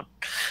fucking on.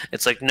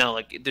 It's like no,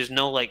 like there's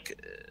no like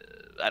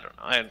I don't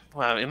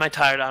know. Am I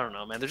tired? I don't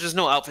know, man. There's just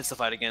no outfits to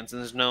fight against,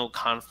 and there's no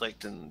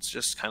conflict, and it's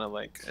just kind of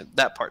like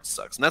that part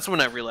sucks. And that's when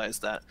I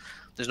realized that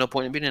there's no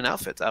point in being in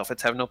outfits.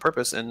 Outfits have no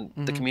purpose, and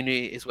the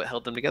community is what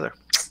held them together.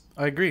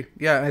 I agree.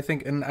 Yeah, I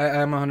think, and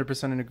I'm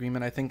 100% in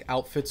agreement. I think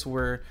outfits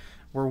were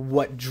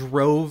what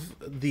drove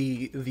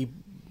the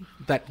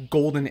that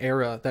golden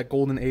era, that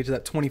golden age,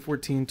 that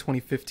 2014,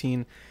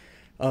 2015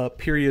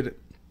 period.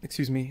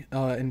 Excuse me,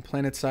 in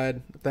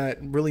Planetside, that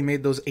really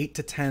made those 8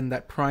 to 10,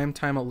 that prime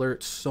time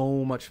alert,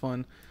 so much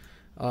fun.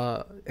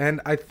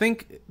 And I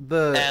think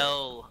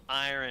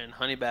Iron,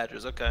 Honey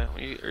Badgers. Okay,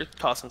 you're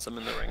tossing some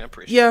in the ring. I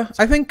appreciate. Yeah,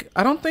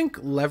 I don't think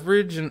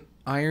Leverage and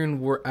Iron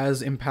were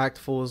as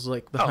impactful as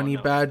like the Honey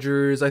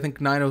Badgers. I think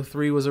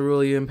 903 was a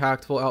really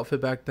impactful outfit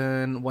back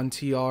then.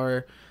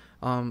 1TR.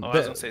 I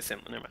was gonna say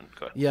something. Never mind.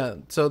 Go ahead. Yeah,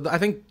 so I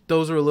think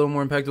those were a little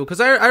more impactful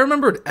because I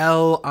remembered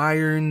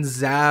Iron,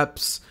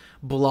 Zaps,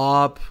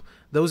 Blop.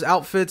 Those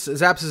outfits,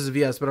 Zaps is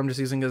VS, but I'm just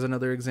using as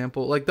another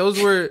example. Like those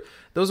were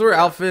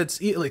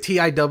outfits, like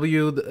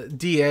TIW, the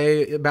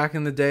DA back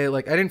in the day.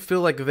 Like I didn't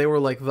feel like they were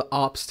like the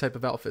ops type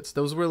of outfits.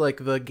 Those were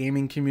like the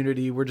gaming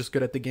community. We're just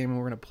good at the game and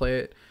we're gonna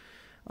play it.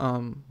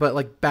 But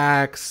like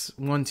Bax,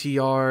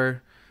 1TR,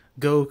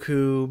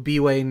 Goku,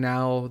 B-Way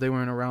now, they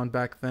weren't around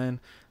back then.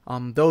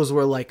 Those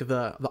were like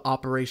the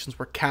operations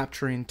were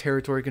capturing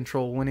territory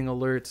control, winning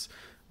alerts.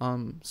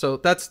 So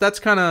that's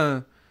kind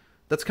of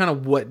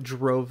what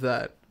drove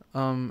that.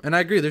 And I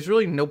agree. There's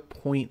really no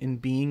point in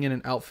being in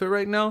an outfit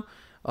right now,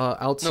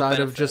 outside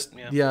of just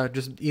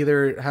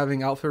either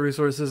having outfit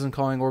resources and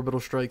calling orbital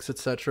strikes,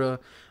 etc.,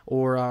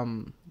 or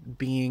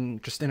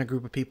being just in a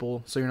group of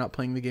people, so you're not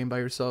playing the game by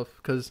yourself.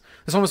 Because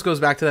this almost goes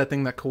back to that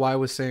thing that Kawhi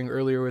was saying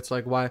earlier. Where it's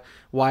like,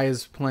 why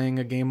is playing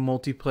a game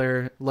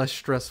multiplayer less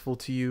stressful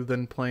to you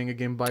than playing a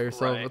game by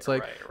yourself? It's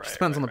like it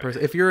depends on the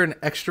person. If you're an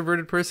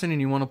extroverted person and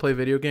you want to play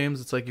video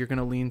games, it's like you're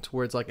gonna lean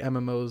towards like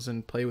MMOs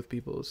and play with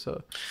people.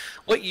 So,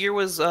 what year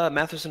was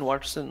Matheson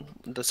Watterson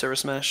the Server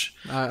Smash?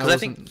 Because I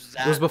think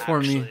that it was before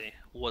me.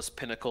 Was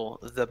Pinnacle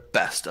the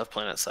best of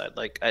Planetside?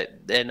 Like,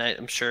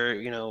 I'm sure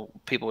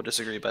people would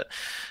disagree, but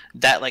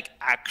that like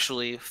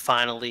actually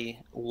finally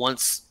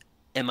once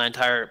in my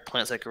entire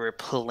Planetside career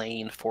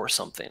playing for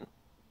something,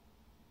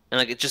 and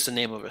like it's just the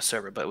name of a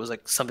server, but it was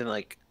like something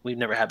like we've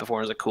never had before.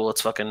 And it was like, cool,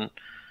 let's fucking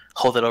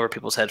hold it over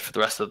people's head for the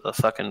rest of the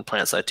fucking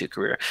Planetside 2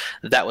 career.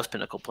 That was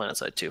Pinnacle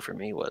Planetside 2 for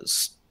me.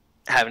 Was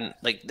having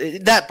like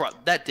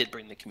that did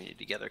bring the community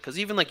together, because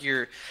even like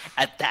you're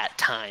at that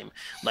time,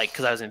 like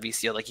because I was in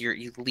VCO, like your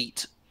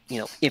elite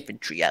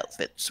infantry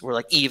outfits were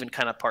like even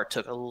kind of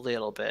partook a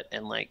little bit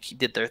and like he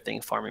did their thing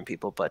farming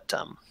people, but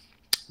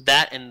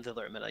that and the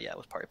alert meta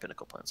was part of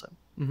Pinnacle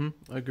Planetside.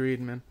 Agreed,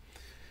 man.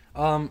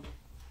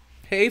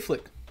 Hey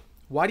Aeflic,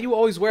 why do you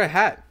always wear a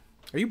hat?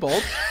 Are you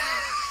bald?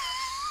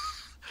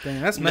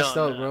 Dang, that's messed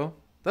up, bro.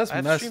 That's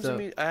messed up.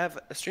 I have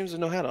streams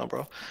with no hat on,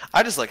 bro.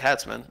 I just like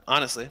hats, man.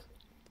 Honestly.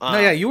 No,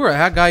 yeah, you were a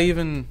hat guy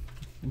even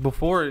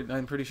before.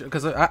 I'm pretty sure,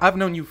 because I've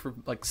known you for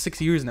like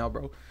 6 years now,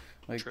 bro.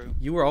 Like, true.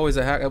 You were always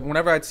a hat.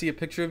 Whenever I'd see a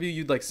picture of you,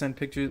 you'd like send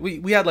pictures.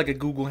 We had like a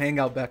Google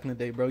Hangout back in the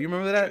day, bro. You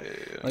remember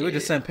that? Like we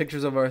just sent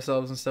pictures of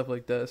ourselves and stuff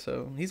like that.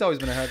 So he's always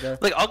been a hat guy.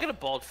 Like I'll get a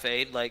bald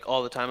fade like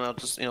all the time. I'll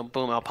just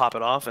boom, I'll pop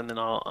it off and then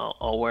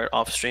I'll wear it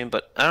off stream.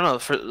 But I don't know,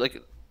 for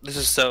like this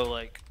is so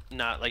like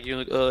not like you're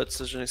like, oh, it's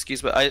such an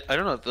excuse. But I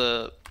don't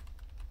know,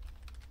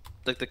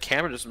 the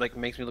camera just like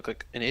makes me look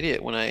like an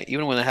idiot when I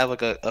have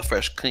like a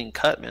fresh clean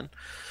cut, man.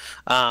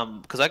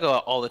 Because I go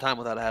out all the time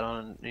without a hat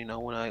on,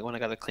 when I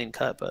got a clean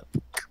cut, but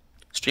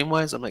stream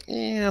wise I'm like,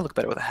 I look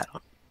better with a hat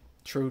on.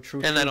 True.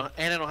 And I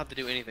don't have to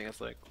do anything.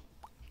 It's like,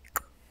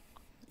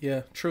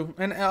 yeah, true.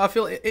 And I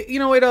feel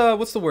it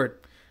what's the word?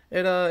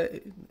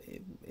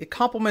 It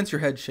complements your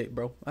head shape,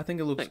 bro. I think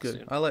it looks good.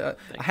 Dude. I like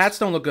hats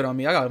don't look good on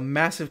me. I got a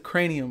massive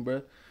cranium,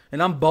 bro.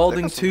 And I'm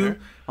balding too.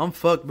 I'm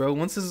fucked, bro.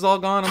 Once this is all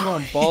gone, I'm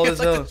going bald as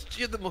hell.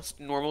 You have the most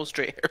normal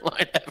straight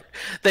hairline ever.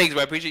 Thanks,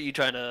 bro. I appreciate you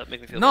trying to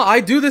make me feel. No, I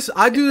do this.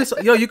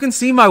 Yo, you can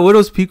see my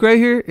widow's peak right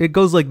here. It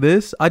goes like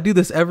this. I do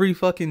this every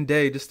fucking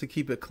day just to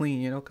keep it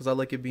clean, because I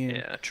like it being.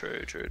 Yeah,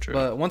 true.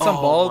 But once I'm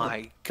bald. Oh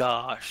my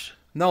gosh.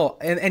 No,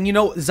 and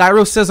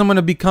Zyro says I'm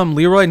gonna become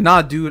Leroy.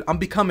 Nah, dude, I'm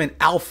becoming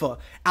Alpha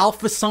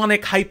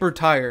Sonic Hyper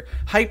Tire,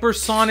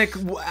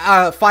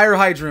 Hypersonic Fire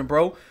Hydrant,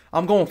 bro.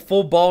 I'm going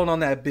full bald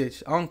on that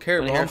bitch. I don't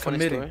care, bro. I'm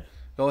committing.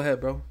 Go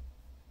ahead, bro.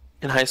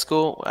 In high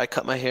school, I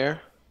cut my hair.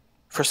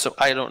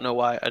 I don't know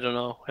why. I don't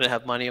know. I didn't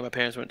have money, and my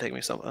parents wouldn't take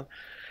me something.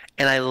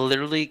 And I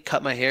literally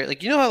cut my hair.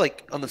 Like, how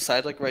like on the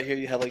side, like right here,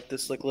 you have like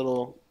this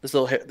little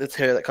hair, this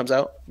hair that comes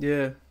out.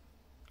 Yeah,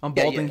 I'm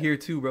balding here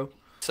too, bro.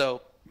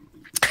 So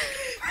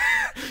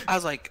I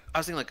was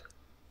thinking like,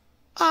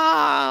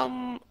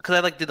 because I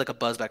like did like a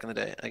buzz back in the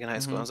day, like in high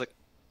school. I was like,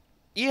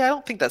 yeah, I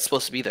don't think that's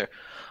supposed to be there.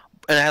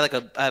 And I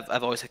had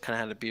I've always kind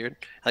of had a beard,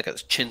 like a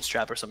chin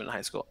strap or something in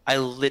high school. I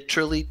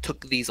literally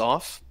took these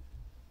off,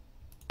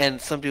 and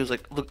somebody was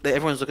like, "Look!"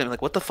 Everyone's looking at me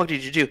like, "What the fuck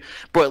did you do,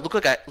 bro?" It looked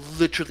like I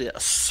literally a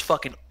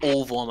fucking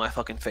oval on my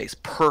fucking face,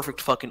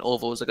 perfect fucking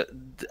oval. It was like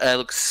I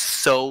looked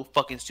so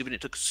fucking stupid. It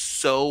took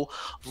so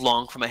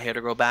long for my hair to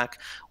grow back.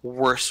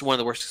 One of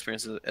the worst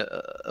experiences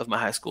of my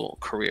high school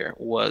career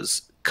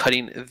was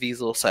cutting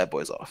these little side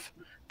boys off.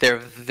 They're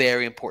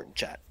very important,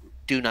 chat.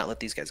 Do not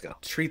let these guys go.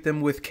 Treat them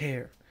with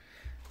care.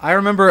 I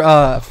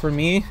remember for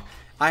me,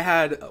 I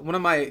had one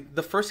of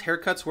the first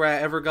haircuts where I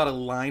ever got a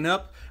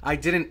lineup. I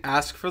didn't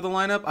ask for the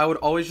lineup. I would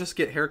always just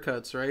get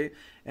haircuts, right?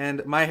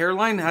 And my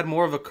hairline had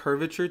more of a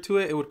curvature to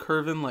it. It would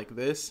curve in like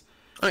this.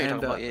 Oh, you're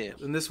talking about, yeah.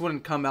 And this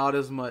wouldn't come out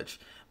as much.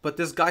 But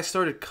this guy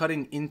started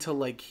cutting into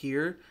like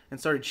here and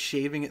started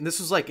shaving it. And this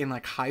was like in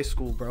like high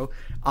school, bro.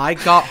 I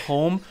got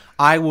home.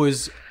 I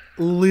was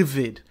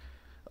livid.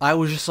 I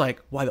was just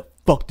like, why the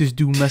fuck this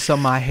dude mess up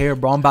my hair,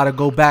 bro? I'm about to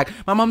go back.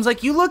 My mom's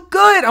like, you look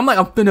good. I'm like,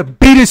 I'm finna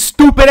beat his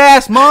stupid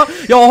ass, mom.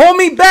 Yo, hold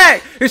me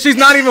back. And she's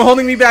not even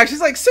holding me back. She's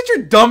like, sit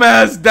your dumb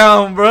ass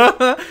down, bro.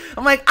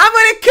 I'm like, I'm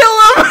gonna kill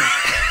him.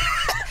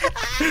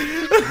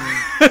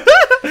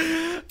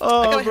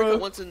 I got a haircut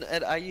once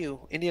at IU,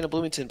 Indiana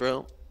Bloomington,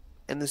 bro.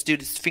 And this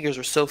dude, his fingers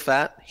were so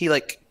fat. He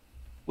like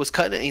was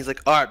cutting it, and he's like,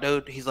 all right,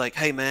 dude. He's like,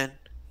 hey, man,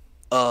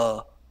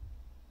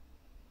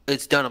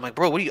 it's done. I'm like,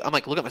 bro, what are you? I'm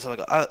like, look at myself.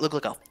 Like, I look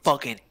like a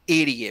fucking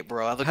idiot,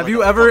 bro. I look Have like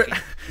you a ever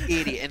fucking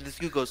idiot? And this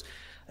dude goes,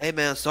 hey,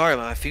 man, sorry,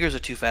 my fingers are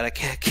too fat. I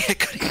can't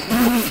cut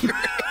it.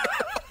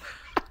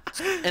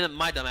 And then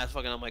my dumb ass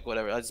fucking, I'm like,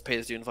 whatever. I just pay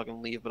this dude and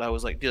fucking leave. But I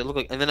was like, dude, look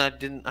like. And then I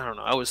don't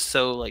know. I was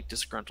so like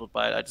disgruntled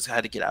by it. I just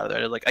had to get out of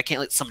there. Like, I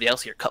can't let somebody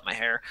else here cut my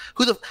hair.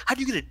 How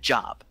do you get a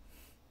job?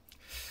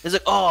 It's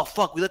like, oh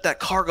fuck, we let that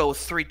car go with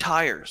 3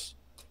 tires.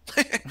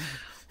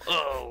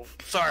 Oh,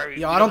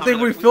 sorry. Yo, I don't think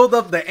we filled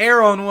up the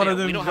air on one of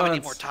them. We don't have any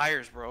more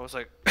tires, bro. It's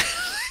like,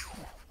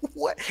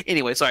 what?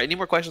 Anyway, sorry. Any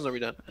more questions? Or are we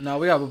done? No,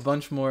 we have a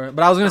bunch more.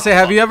 But I was gonna say,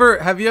 have you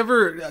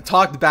ever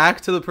talked back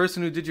to the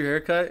person who did your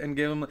haircut and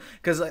gave him?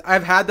 Because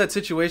I've had that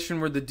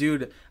situation where the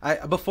dude,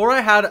 before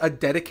I had a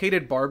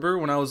dedicated barber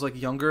when I was like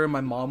younger, and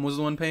my mom was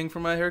the one paying for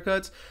my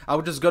haircuts. I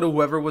would just go to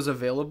whoever was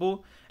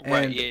available. And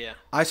right, yeah.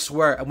 I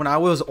swear, when I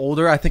was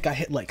older, I think I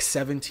hit like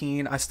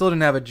 17. I still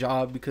didn't have a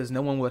job because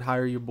no one would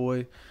hire your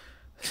boy.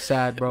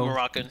 Sad, bro.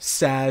 Moroccan.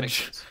 Sad.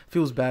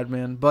 Feels bad,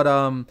 man. But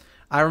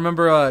I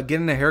remember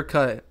getting a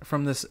haircut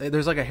from this.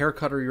 There's like a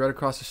haircuttery right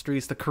across the street.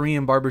 It's the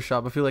Korean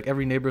barbershop. I feel like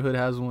every neighborhood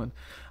has one.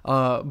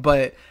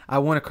 But I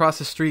went across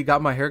the street,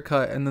 got my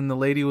haircut, and then the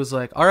lady was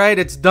like, all right,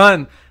 it's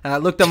done. And I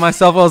looked at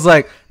myself. I was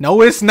like, no,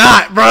 it's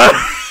not, bro.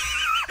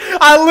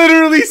 I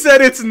literally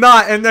said it's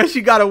not. And then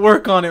she got to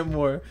work on it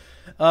more.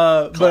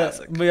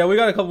 But yeah, we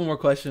got a couple more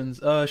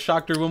questions.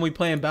 Shoctor, when we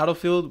play in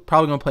Battlefield,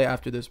 probably gonna play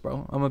after this,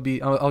 bro. I'm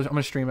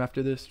gonna stream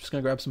after this. Just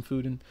gonna grab some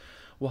food and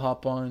we'll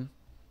hop on.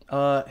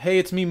 Hey,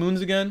 it's me,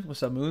 Moons again.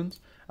 What's up,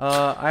 Moons?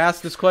 I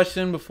asked this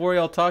question before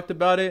y'all talked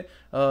about it.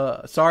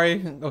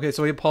 Sorry. Okay,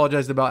 so he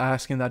apologized about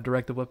asking that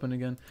directive weapon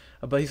again.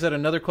 But he said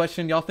another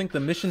question. Y'all think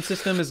the mission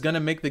system is gonna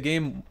make the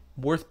game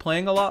worth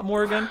playing a lot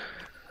more again?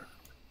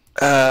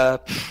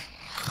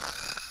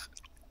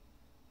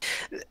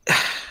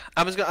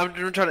 I'm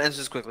gonna try to answer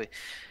this quickly.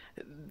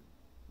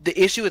 The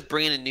issue with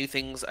bringing in new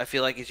things, I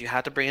feel like, is you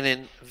have to bring it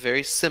in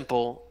very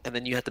simple, and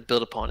then you have to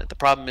build upon it. The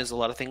problem is a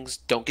lot of things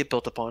don't get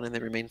built upon, and they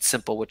remain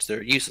simple, which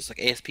they're useless, like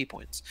ASP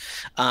points.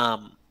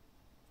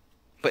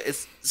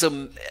 But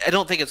I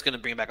don't think it's gonna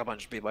bring back a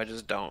bunch of people. I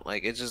just don't.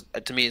 Like, it's just,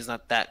 to me, it's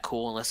not that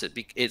cool unless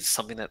it's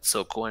something that's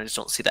so cool, and I just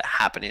don't see that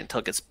happening until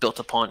it gets built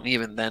upon. And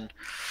even then,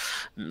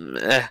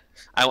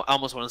 I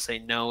almost want to say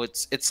no.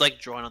 It's like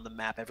drawing on the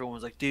map.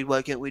 Everyone's like, dude,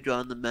 why can't we draw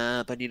on the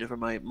map? I need it for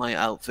my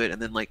outfit.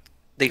 And then like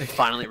they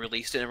finally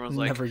released it. Everyone's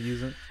like, never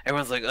use it.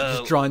 Everyone's like, oh,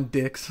 just drawing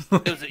dicks.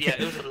 it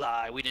was a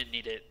lie. We didn't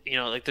need it. You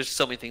know, like there's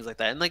so many things like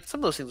that. And like some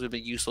of those things would be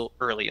useful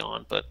early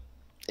on, but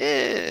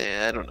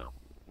I don't know.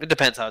 It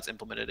depends how it's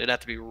implemented. It'd have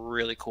to be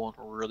really cool and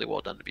really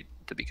well done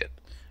to be good.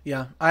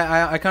 Yeah,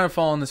 I kind of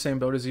fall in the same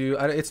boat as you.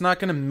 It's not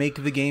going to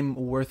make the game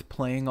worth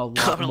playing a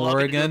lot more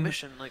again.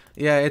 Mission, like...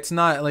 Yeah, it's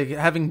not like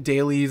having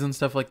dailies and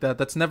stuff like that.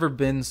 That's never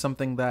been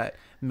something that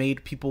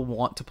made people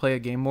want to play a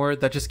game more.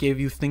 That just gave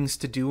you things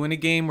to do in a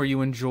game where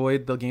you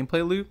enjoyed the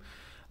gameplay loop.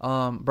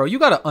 Bro, you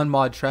got to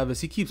unmod Travis.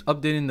 He keeps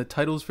updating the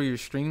titles for your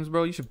streams,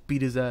 bro. You should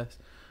beat his ass.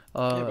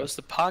 Yeah, bro, it's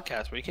the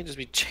podcast, bro. You can't just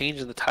be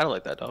changing the title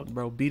like that, dog.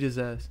 Bro, beat his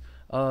ass.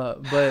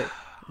 But...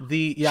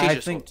 I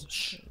think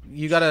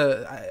you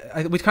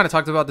gotta. We kind of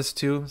talked about this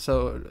too.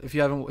 So if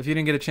you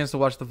didn't get a chance to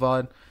watch the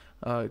VOD,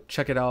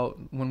 check it out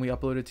when we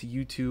upload it to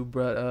YouTube.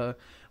 But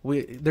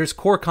there's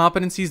core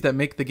competencies that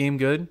make the game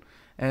good,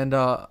 and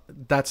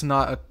that's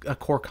not a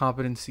core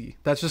competency.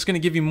 That's just gonna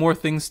give you more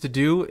things to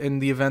do in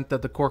the event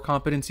that the core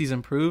competencies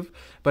improve,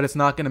 but it's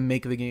not gonna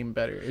make the game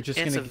better. It's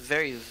a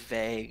very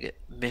vague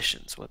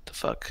missions. What the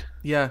fuck?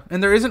 Yeah,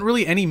 and there isn't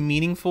really any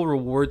meaningful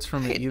rewards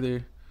from it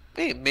either.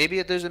 Hey, maybe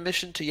there's a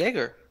mission to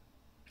Jaeger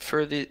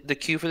for the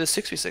queue for the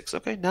 6v6.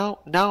 Okay, now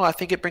I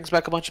think it brings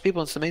back a bunch of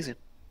people and it's amazing.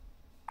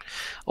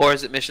 Or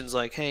is it missions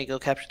like, hey, go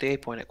capture the A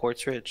point at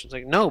Quartz Ridge? It's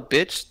like, no,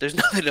 bitch, there's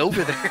nothing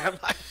over there. I'm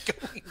not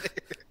going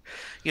there.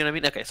 You know what I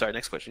mean? Okay, sorry,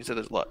 next question. You said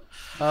there's a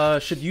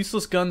lot. Should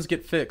useless guns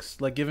get fixed?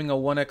 Like giving a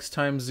 1x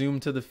times zoom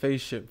to the phase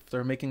shift.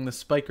 They're making the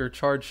spiker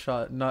charge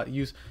shot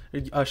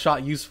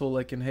shot useful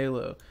like in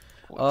Halo.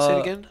 Say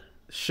it again?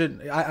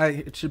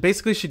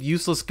 Should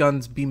useless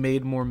guns be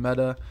made more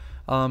meta?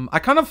 I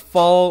kind of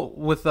fall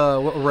with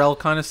what Rel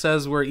kind of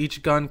says, where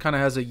each gun kind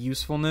of has a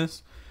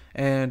usefulness,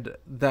 and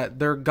that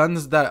they're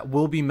guns that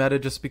will be meta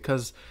just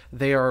because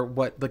they are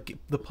what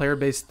the player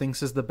base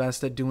thinks is the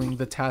best at doing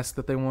the task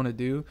that they want to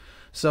do.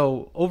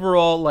 So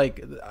overall,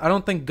 like, I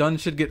don't think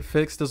guns should get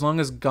fixed. As long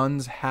as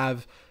guns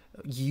have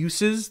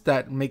uses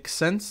that make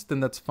sense, then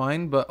that's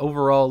fine. But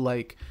overall,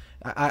 like,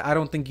 I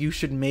don't think you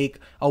should make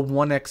a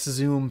 1x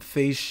zoom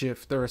phase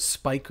shift or a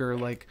spiker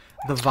like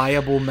the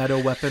viable meta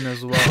weapon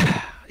as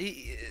well.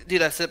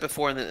 Dude, I said it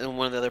before in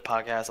one of the other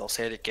podcasts. I'll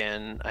say it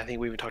again. I think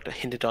we even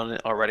hinted on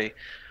it already.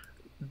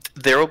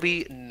 There will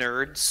be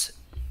nerds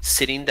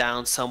sitting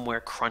down somewhere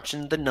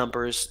crunching the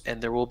numbers,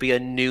 and there will be a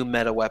new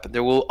meta weapon.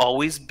 There will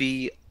always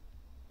be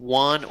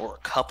one or a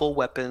couple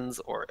weapons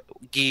or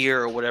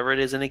gear or whatever it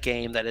is in a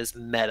game that is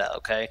meta.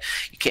 Okay,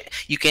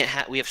 you can't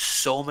have. We have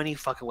so many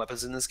fucking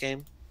weapons in this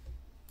game.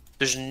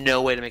 There's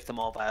no way to make them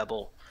all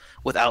viable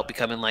without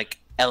becoming like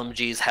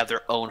LMGs have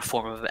their own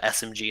form of an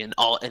SMG and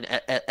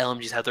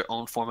LMGs have their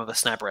own form of a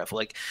sniper rifle.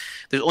 Like,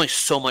 there's only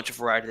so much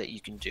variety that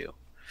you can do.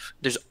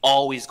 There's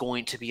always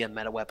going to be a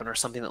meta weapon or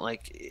something that,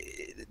 like,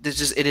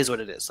 it is what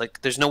it is.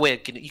 Like, there's no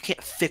way you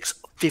can't fix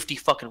 50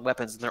 fucking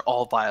weapons and they're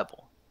all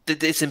viable.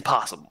 It's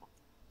impossible.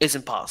 It's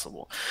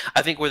impossible.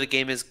 I think where the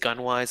game is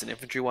gun wise and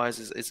infantry wise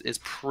is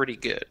pretty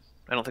good.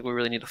 I don't think we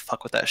really need to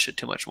fuck with that shit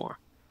too much more.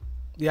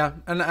 Yeah,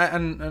 and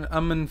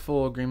I'm in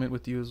full agreement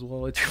with you as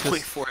well. It's just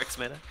 4x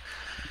meta.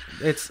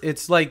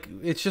 It's like,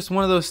 it's just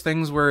one of those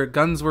things where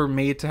guns were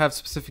made to have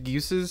specific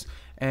uses,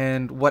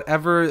 and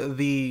whatever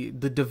the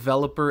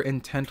developer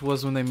intent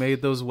was when they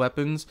made those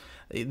weapons,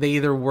 they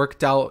either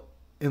worked out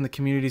in the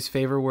community's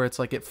favor where it's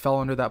like it fell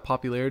under that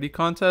popularity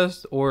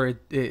contest, or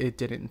it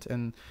didn't,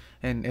 and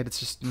it's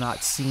just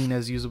not seen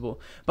as usable.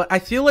 But I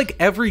feel like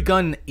every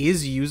gun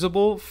is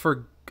usable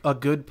for a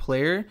good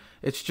player.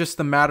 It's just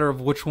the matter of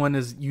which one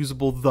is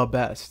usable the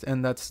best,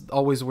 and that's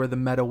always where the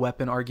meta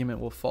weapon argument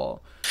will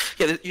fall.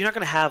 Yeah, you're not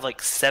gonna have like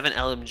 7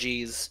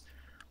 LMGs,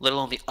 let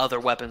alone the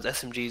other weapons,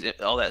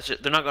 SMGs, all that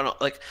shit. They're not gonna,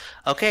 like,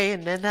 okay,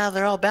 and then now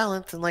they're all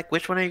balanced, and like,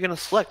 which one are you gonna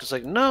select? It's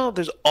like, no,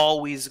 there's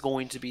always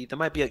going to be, there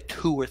might be like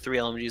 2 or 3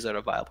 LMGs that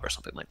are viable or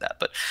something like that,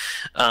 but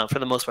for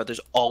the most part,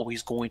 there's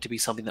always going to be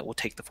something that will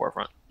take the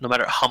forefront, no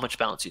matter how much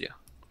balance you do.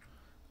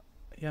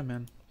 Yeah,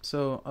 man.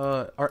 So,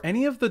 are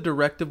any of the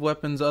directive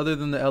weapons other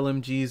than the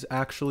LMGs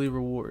actually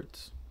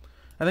rewards?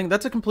 I think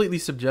that's a completely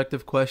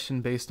subjective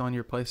question based on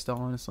your playstyle,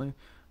 honestly.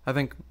 I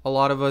think a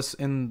lot of us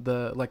in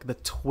the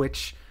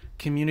Twitch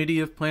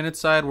community of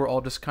Planetside, we're all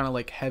just kind of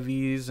like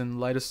heavies and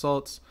light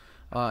assaults,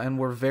 and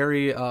we're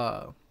very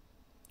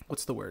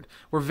what's the word?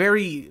 We're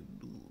very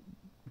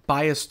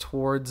biased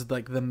towards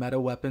like the meta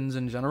weapons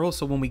in general.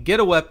 So when we get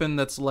a weapon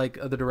that's like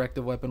the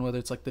directive weapon, whether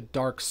it's like the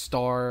Dark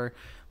Star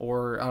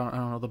or I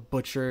don't know, the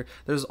Butcher,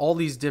 there's all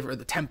these different,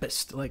 the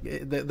Tempest, like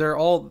they're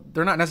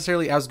not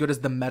necessarily as good as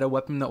the meta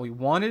weapon that we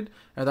wanted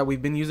or that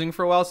we've been using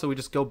for a while, so we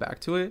just go back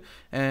to it.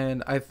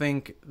 And I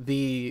think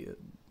the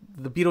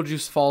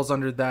Beetlejuice falls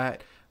under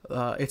that.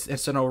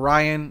 It's an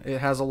Orion, it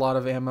has a lot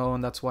of ammo,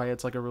 and that's why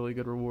it's like a really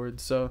good reward.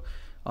 So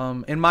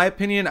in my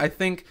opinion, I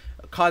think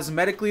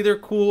cosmetically they're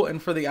cool,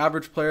 and for the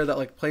average player that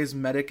like plays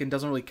medic and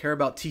doesn't really care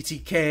about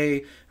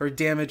TTK or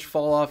damage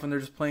fall off and they're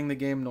just playing the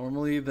game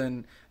normally,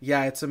 then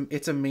yeah, it's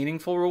a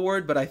meaningful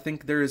reward. But I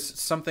think there is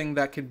something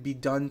that could be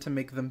done to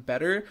make them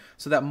better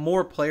so that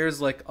more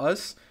players like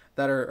us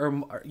that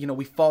are you know,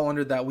 we fall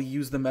under that, we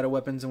use the meta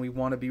weapons and we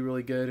want to be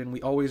really good and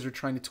we always are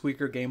trying to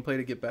tweak our gameplay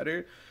to get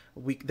better.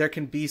 There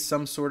can be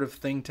some sort of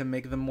thing to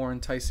make them more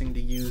enticing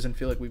to use and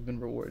feel like we've been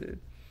rewarded.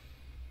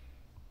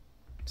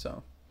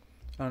 So,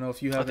 I don't know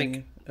if you have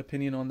any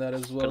opinion on that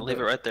as well. Gonna leave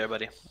it right there,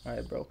 buddy. All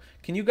right, bro.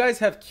 Can you guys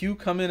have Q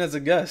come in as a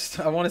guest?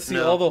 I want to see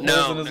all the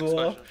holes in his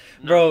wall.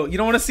 No. Bro, you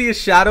don't want to see his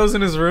shadows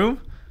in his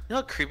room? You know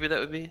how creepy that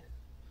would be?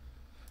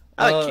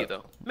 I like Q,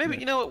 though. Maybe,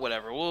 you know what,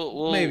 whatever.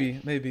 We'll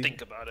maybe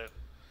think about it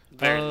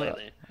very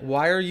lately.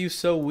 Why are you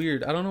so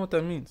weird? I don't know what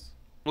that means.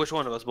 Which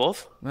one of us?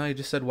 Both? No, you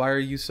just said, why are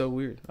you so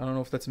weird? I don't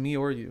know if that's me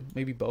or you.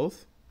 Maybe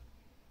both?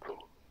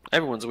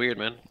 Everyone's weird,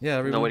 man. Yeah,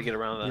 everyone. No way to get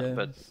around that, yeah.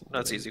 But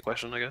that's an easy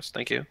question, I guess.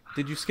 Thank you.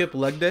 Did you skip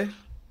leg day?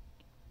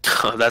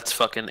 Oh, that's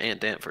fucking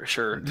Ant Dant for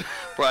sure.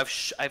 Bro,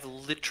 I've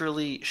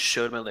literally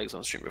showed my legs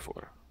on stream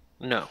before.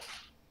 No.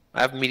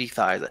 I have meaty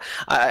thighs.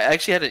 I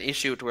actually had an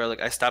issue to where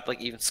like I stopped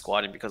like even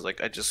squatting because like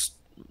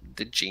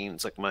the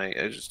jeans, like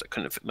I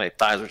couldn't fit, my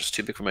thighs were just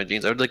too big for my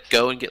jeans. I would like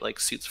go and get like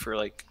suits for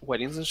like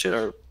weddings and shit,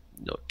 or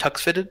tux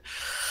fitted,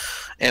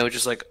 and it was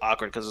just like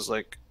awkward because it's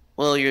like,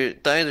 well, your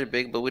thighs are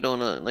big, but we don't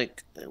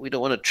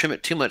want to trim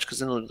it too much because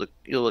then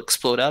you'll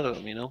explode out of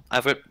them, you know.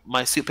 I've ripped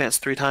my suit pants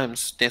 3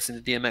 times dancing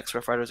to DMX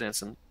Rough Riders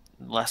dance in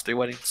the last 3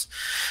 weddings.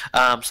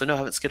 So no, I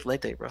haven't skipped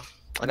leg day, bro.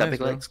 I got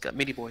big legs, got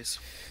meaty boys.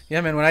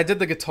 Yeah, man. When I did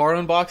the guitar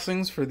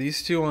unboxings for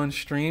these 2 on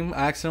stream,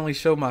 I accidentally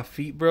showed my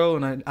feet, bro,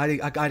 and I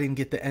didn't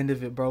get the end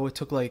of it, bro. It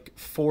took like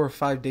 4 or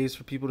 5 days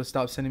for people to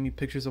stop sending me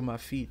pictures of my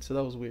feet, so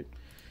that was weird.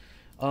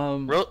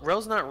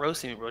 Ro's not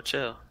roasting me, bro.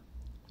 Chill.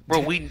 Bro,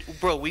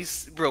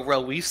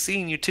 we've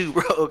seen you too,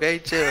 bro. Okay,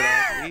 chill.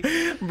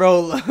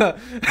 Bro,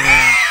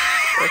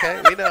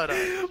 Okay, we know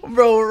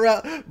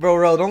that.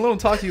 Bro, don't let him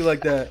talk to you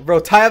like that.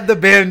 Bro, tie up the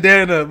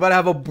bandana. About to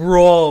have a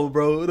brawl,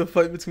 bro. The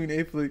fight between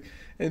Aeflic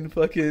and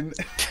fucking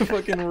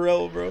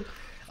Rel, bro.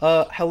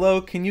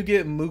 Hello, can you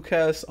get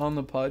Mukas on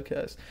the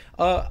podcast?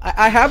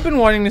 I have been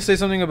wanting to say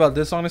something about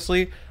this,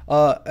 honestly.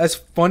 As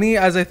funny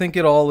as I think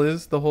it all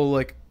is, the whole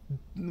like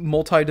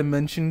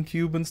multi-dimension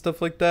cube and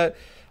stuff like that.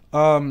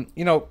 I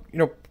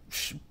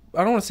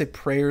don't want to say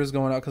prayers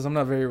going out because I'm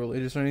not very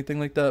religious or anything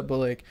like that, but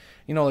like,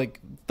 like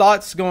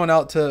thoughts going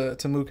out to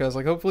Mukas.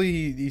 Like,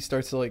 hopefully he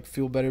starts to like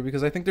feel better,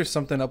 because I think there's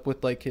something up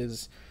with like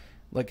his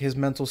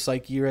mental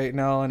psyche right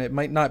now, and it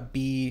might not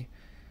be.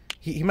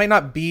 He might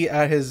not be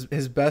at his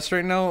best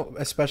right now,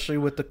 especially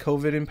with the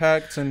COVID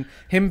impacts and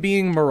him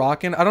being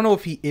Moroccan. I don't know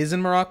if he is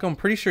in Morocco. I'm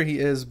pretty sure he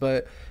is,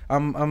 but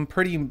I'm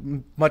pretty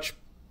much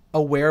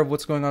aware of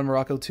what's going on in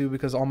Morocco too,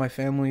 because all my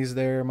family's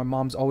there. My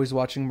mom's always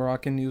watching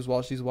Moroccan news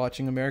while she's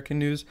watching American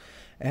news,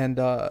 and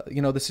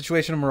the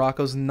situation in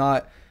Morocco is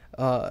not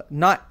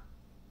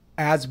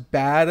as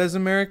bad as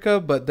America,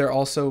 but they're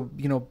also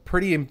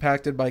pretty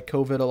impacted by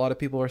COVID. A lot of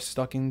people are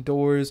stuck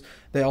indoors.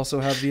 They also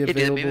have the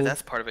available. Maybe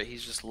that's part of it.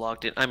 He's just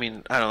logged in. I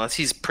mean, I don't know.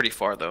 He's pretty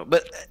far though.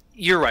 But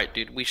you're right,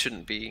 dude. We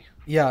shouldn't be.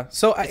 Yeah.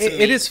 So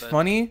it is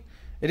funny.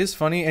 It is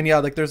funny, and yeah,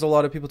 like there's a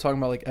lot of people talking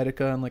about like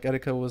Etika, and like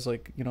Etika was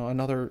like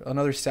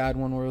another sad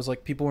one where it was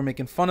like people were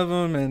making fun of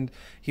him, and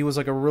he was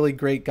like a really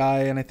great guy,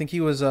 and I think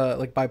he was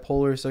like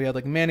bipolar, so he had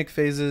like manic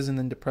phases and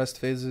then depressed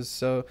phases.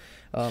 So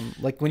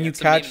like when you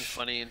catch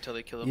funny until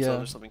they kill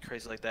themselves or something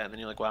crazy like that, and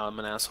then you're like, wow, I'm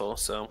an asshole.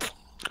 So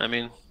I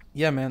mean,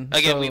 yeah, man.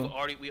 Again,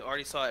 we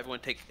already saw everyone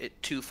take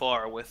it too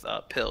far with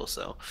Pill,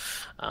 so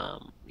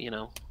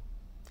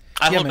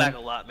I hold back a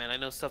lot, man. I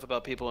know stuff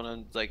about people, and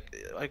I'm like,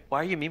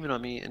 why are you memeing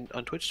on me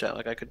on Twitch chat?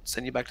 Like, I could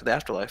send you back to the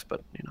afterlife,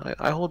 but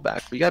I hold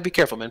back. But you gotta be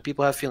careful, man.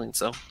 People have feelings,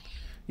 so.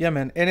 Yeah,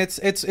 man, and it's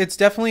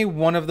definitely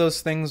one of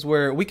those things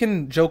where we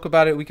can joke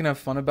about it, we can have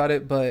fun about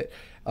it, but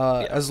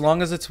as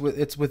long as it's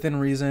within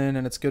reason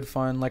and it's good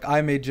fun. Like,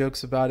 I made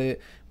jokes about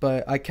it,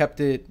 but I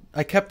kept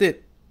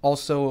it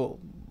also.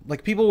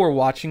 Like, people were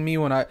watching me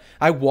when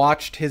I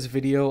watched his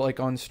video like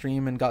on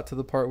stream and got to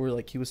the part where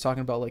like he was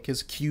talking about like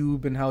his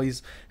cube and how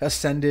he's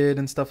ascended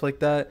and stuff like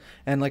that,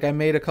 and like I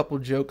made a couple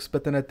jokes,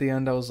 but then at the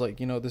end I was like,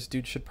 this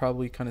dude should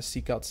probably kind of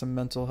seek out some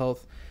mental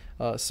health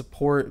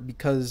support,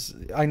 because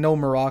I know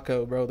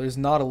Morocco, bro, there's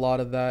not a lot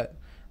of that.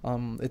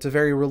 It's a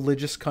very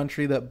religious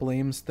country that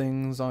blames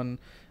things on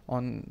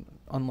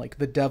like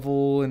the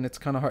devil, and it's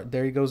kind of hard.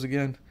 There he goes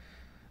again.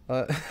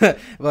 But I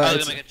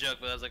was gonna make a joke,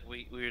 but I was like,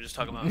 we were just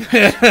talking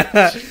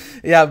about.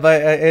 Yeah,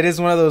 but it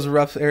is one of those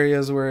rough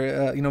areas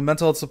where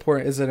mental health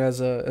support isn't as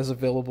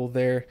available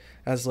there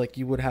as like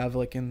you would have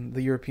like in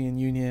the European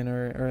Union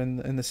or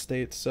in the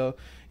States. So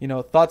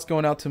thoughts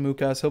going out to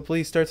Mukas. Hopefully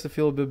he starts to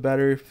feel a bit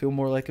better, feel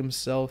more like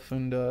himself,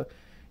 and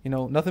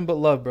nothing but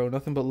love, bro.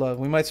 Nothing but love.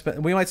 We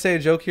might say a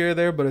joke here or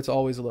there, but it's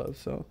always love.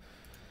 So.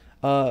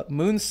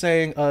 Moon's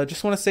saying,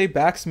 just want to say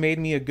Bax made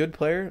me a good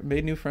player,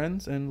 made new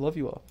friends, and love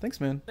you all. Thanks,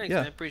 man. Thanks,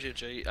 man.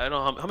 Appreciate you. I don't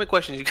know how many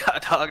questions you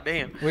got, dog.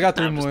 Damn. We got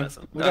three more.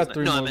 We got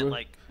three more. I meant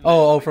like.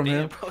 From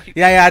him. Bro.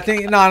 Yeah. I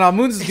think no.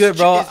 Moon's is good,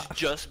 bro. It's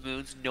just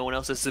Moon's. No one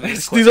else has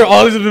submitted. These are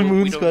always been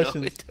Moon's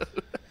questions.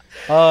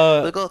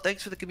 Like,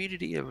 thanks for the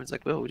community. Everyone's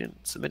like, well, we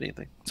didn't submit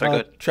anything. Sorry, go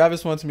ahead.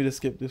 Travis wants me to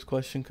skip this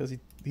question because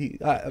he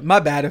my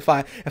bad if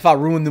I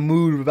ruined the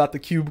mood about the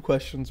cube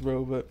questions,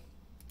 bro. But.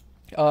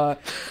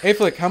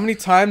 Aeflic, how many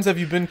times have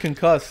you been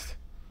concussed?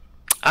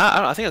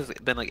 I think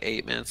it's been like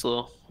 8, man. It's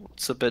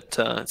a bit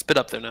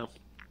up there now.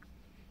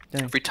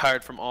 Dang. I've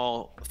retired from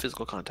all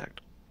physical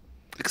contact,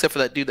 except for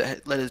that dude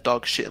that let his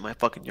dog shit in my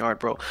fucking yard,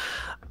 bro.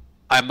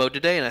 I mowed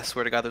today, and I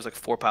swear to God, there's like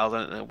 4 piles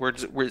on it. And we're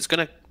just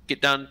gonna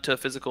get down to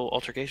physical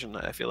altercation.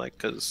 I feel like,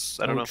 because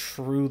I don't know.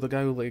 True, the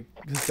guy who like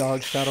his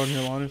dog sat on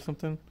your lawn or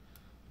something.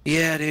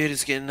 Yeah, dude,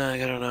 it's getting. I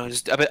don't know.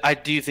 I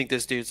do think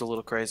this dude's a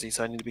little crazy,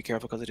 so I need to be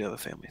careful because I do have a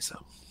family.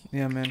 So.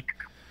 Yeah, man.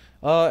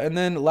 And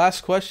then last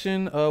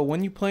question,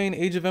 when you playing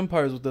Age of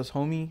Empires with us,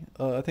 homie?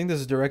 I think this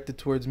is directed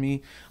towards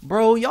me.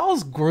 Bro,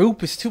 y'all's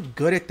group is too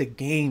good at the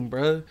game,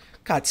 bro.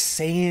 Got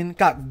Saiyan,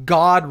 got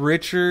God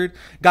Richard,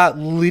 got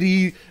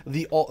Liddy,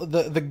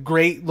 the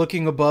great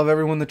looking above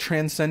everyone, the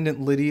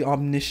transcendent Liddy,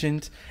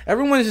 omniscient.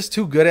 Everyone is just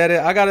too good at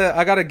it. I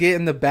gotta get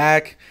in the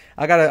back.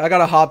 I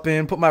gotta hop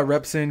in, put my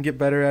reps in, get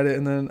better at it,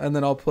 and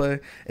then I'll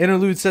play.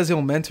 Interlude says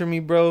he'll mentor me,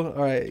 bro.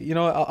 All right,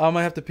 I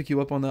might have to pick you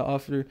up on that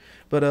offer,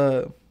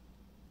 but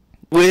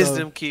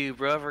Wisdom Cube,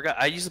 bro. I forgot.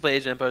 I used to play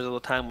Age of Empires all the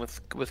time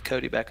with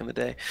Cody back in the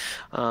day,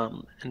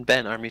 and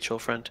Ben, our mutual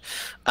friend.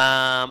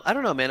 I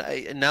don't know, man.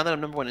 Now that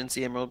I'm #1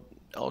 NCM world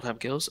all-time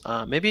kills,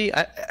 maybe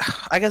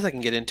I guess I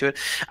can get into it.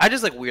 I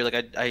just like weird.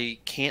 Like I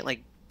can't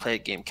like play a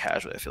game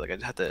casually. I feel like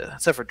I have to,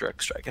 except for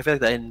Direct Strike. I feel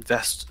like I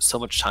invest so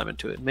much time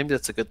into it. Maybe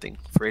that's a good thing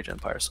for Age of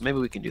Empires. So maybe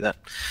we can do that.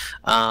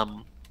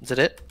 Is that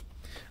it?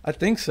 I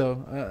think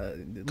so.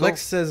 Cool.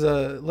 Lex says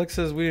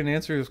we didn't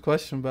answer his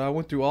question, but I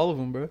went through all of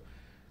them, bro.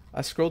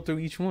 I scrolled through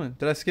each one.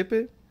 Did I skip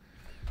it?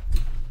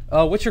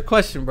 What's your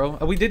question, bro?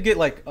 We did get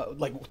like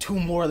 2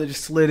 more that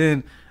just slid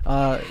in.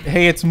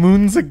 Hey, it's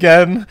Moons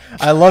again.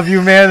 I love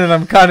you, man, and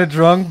I'm kind of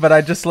drunk, but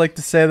I just like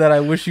to say that I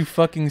wish you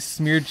fucking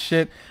smeared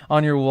shit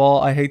on your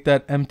wall. I hate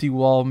that empty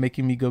wall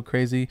making me go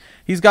crazy.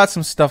 He's got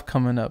some stuff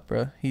coming up,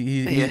 bro.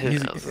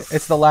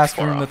 It's the last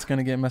room that's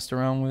gonna get messed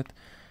around with.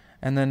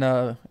 And then,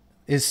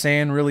 is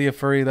Saiyan really a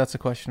furry? That's a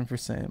question for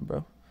Saiyan,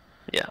 bro.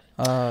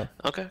 Yeah.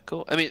 Okay,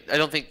 cool. I mean, I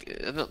don't think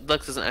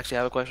Lex doesn't actually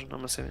have a question.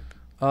 I'm assuming.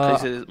 He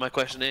said, my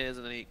question is,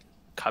 and then he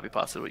copy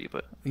pasted what you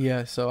put.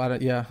 Yeah, so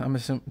I'm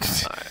assuming.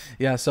 Right.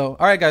 Yeah, so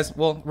all right, guys.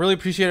 Well, really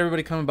appreciate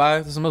everybody coming by.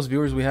 This is the most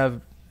viewers we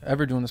have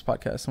ever doing this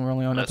podcast, and we're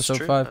only on episode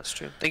 5. That's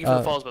true. Thank you for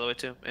the follows, by the way,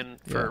 too,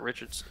 and for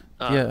Richard's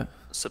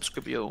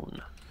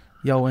subscription.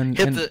 Yo, and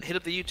hit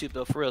up the YouTube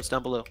though, for real. It's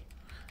down below.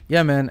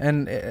 Yeah, man,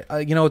 and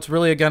it's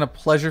really again a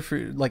pleasure for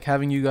like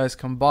having you guys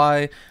come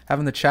by,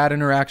 having the chat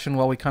interaction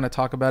while we kind of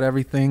talk about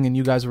everything, and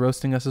you guys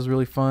roasting us is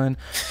really fun.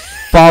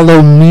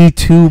 Follow me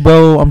too,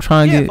 bro. I'm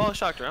trying to get. Follow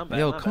Shoctor. I'm bad.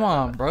 Yo, come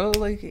on, bro.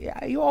 Like,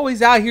 you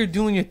always out here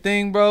doing your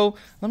thing, bro.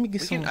 Let me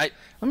get some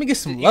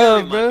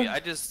love, bro. I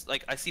just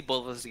I see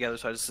both of us together,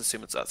 so I just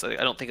assume it's us. I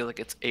don't think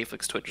it's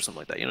Aeflic's Twitch or something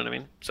like that. You know what I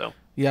mean? So.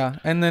 Yeah,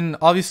 and then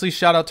obviously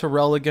shout out to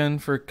Rel again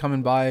for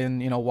coming by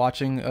and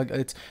watching.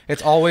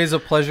 It's always a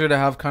pleasure to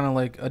have kind of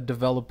like a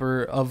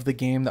developer of the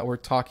game that we're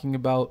talking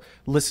about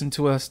listen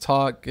to us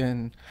talk,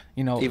 and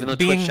even though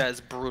Twitch chat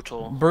is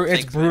brutal.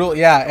 It's brutal,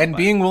 yeah, and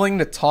being willing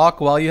to talk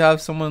while you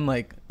have someone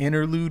like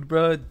interlude,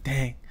 bro.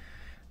 Dang.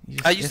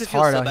 I used to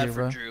feel so bad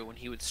for Drew when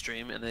he would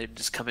stream and they'd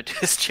just come into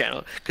his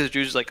channel because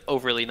Drew's like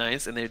overly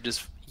nice and they'd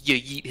just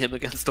yeet him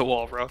against the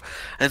wall, bro. And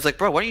it's like,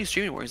 bro, why are you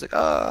streaming more? He's like,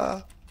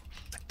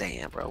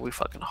 damn, bro, we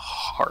fucking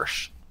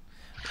harsh.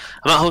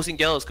 I'm not hosting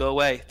Gallows. Go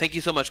away. Thank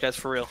you so much, guys,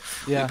 for real.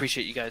 Yeah. We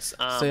appreciate you guys.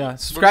 So yeah,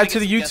 subscribe to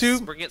the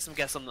YouTube. We're getting some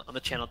guests on the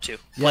channel too.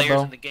 Yeah, Players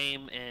bro. in the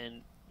game,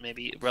 and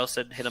maybe Rel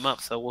said hit them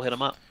up, so we'll hit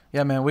them up.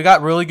 Yeah, man, we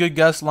got really good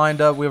guests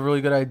lined up. We have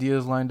really good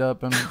ideas lined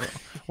up, and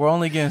we're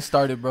only getting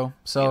started, bro.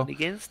 So we're only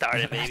getting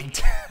started, baby.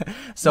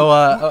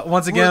 So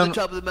once again, we're at the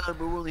top of the mountain,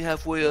 but we're only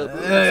halfway up.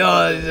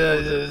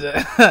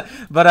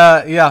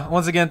 But yeah,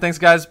 once again, thanks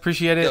guys,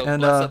 appreciate it.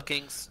 And bless up,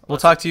 Kings. We'll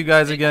talk to you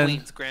guys again.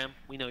 Queens, Graham,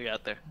 we know you're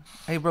out there.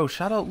 Hey, bro,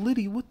 shout out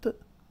Liddy. What the?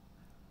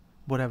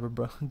 Whatever,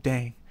 bro.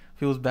 Dang,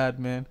 feels bad,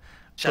 man.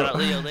 Shout out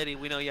Leo, Liddy.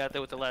 We know you're out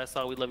there with the last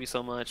thought. We love you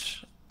so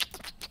much.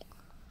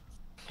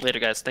 Later,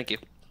 guys. Thank you.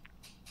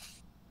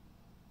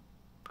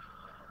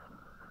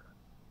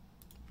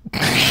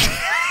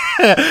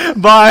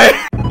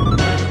 Bye.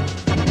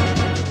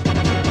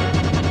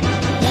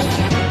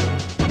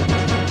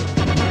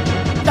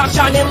 Stop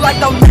shining like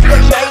a Mega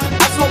Man.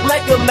 I smoke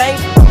Mega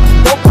Man.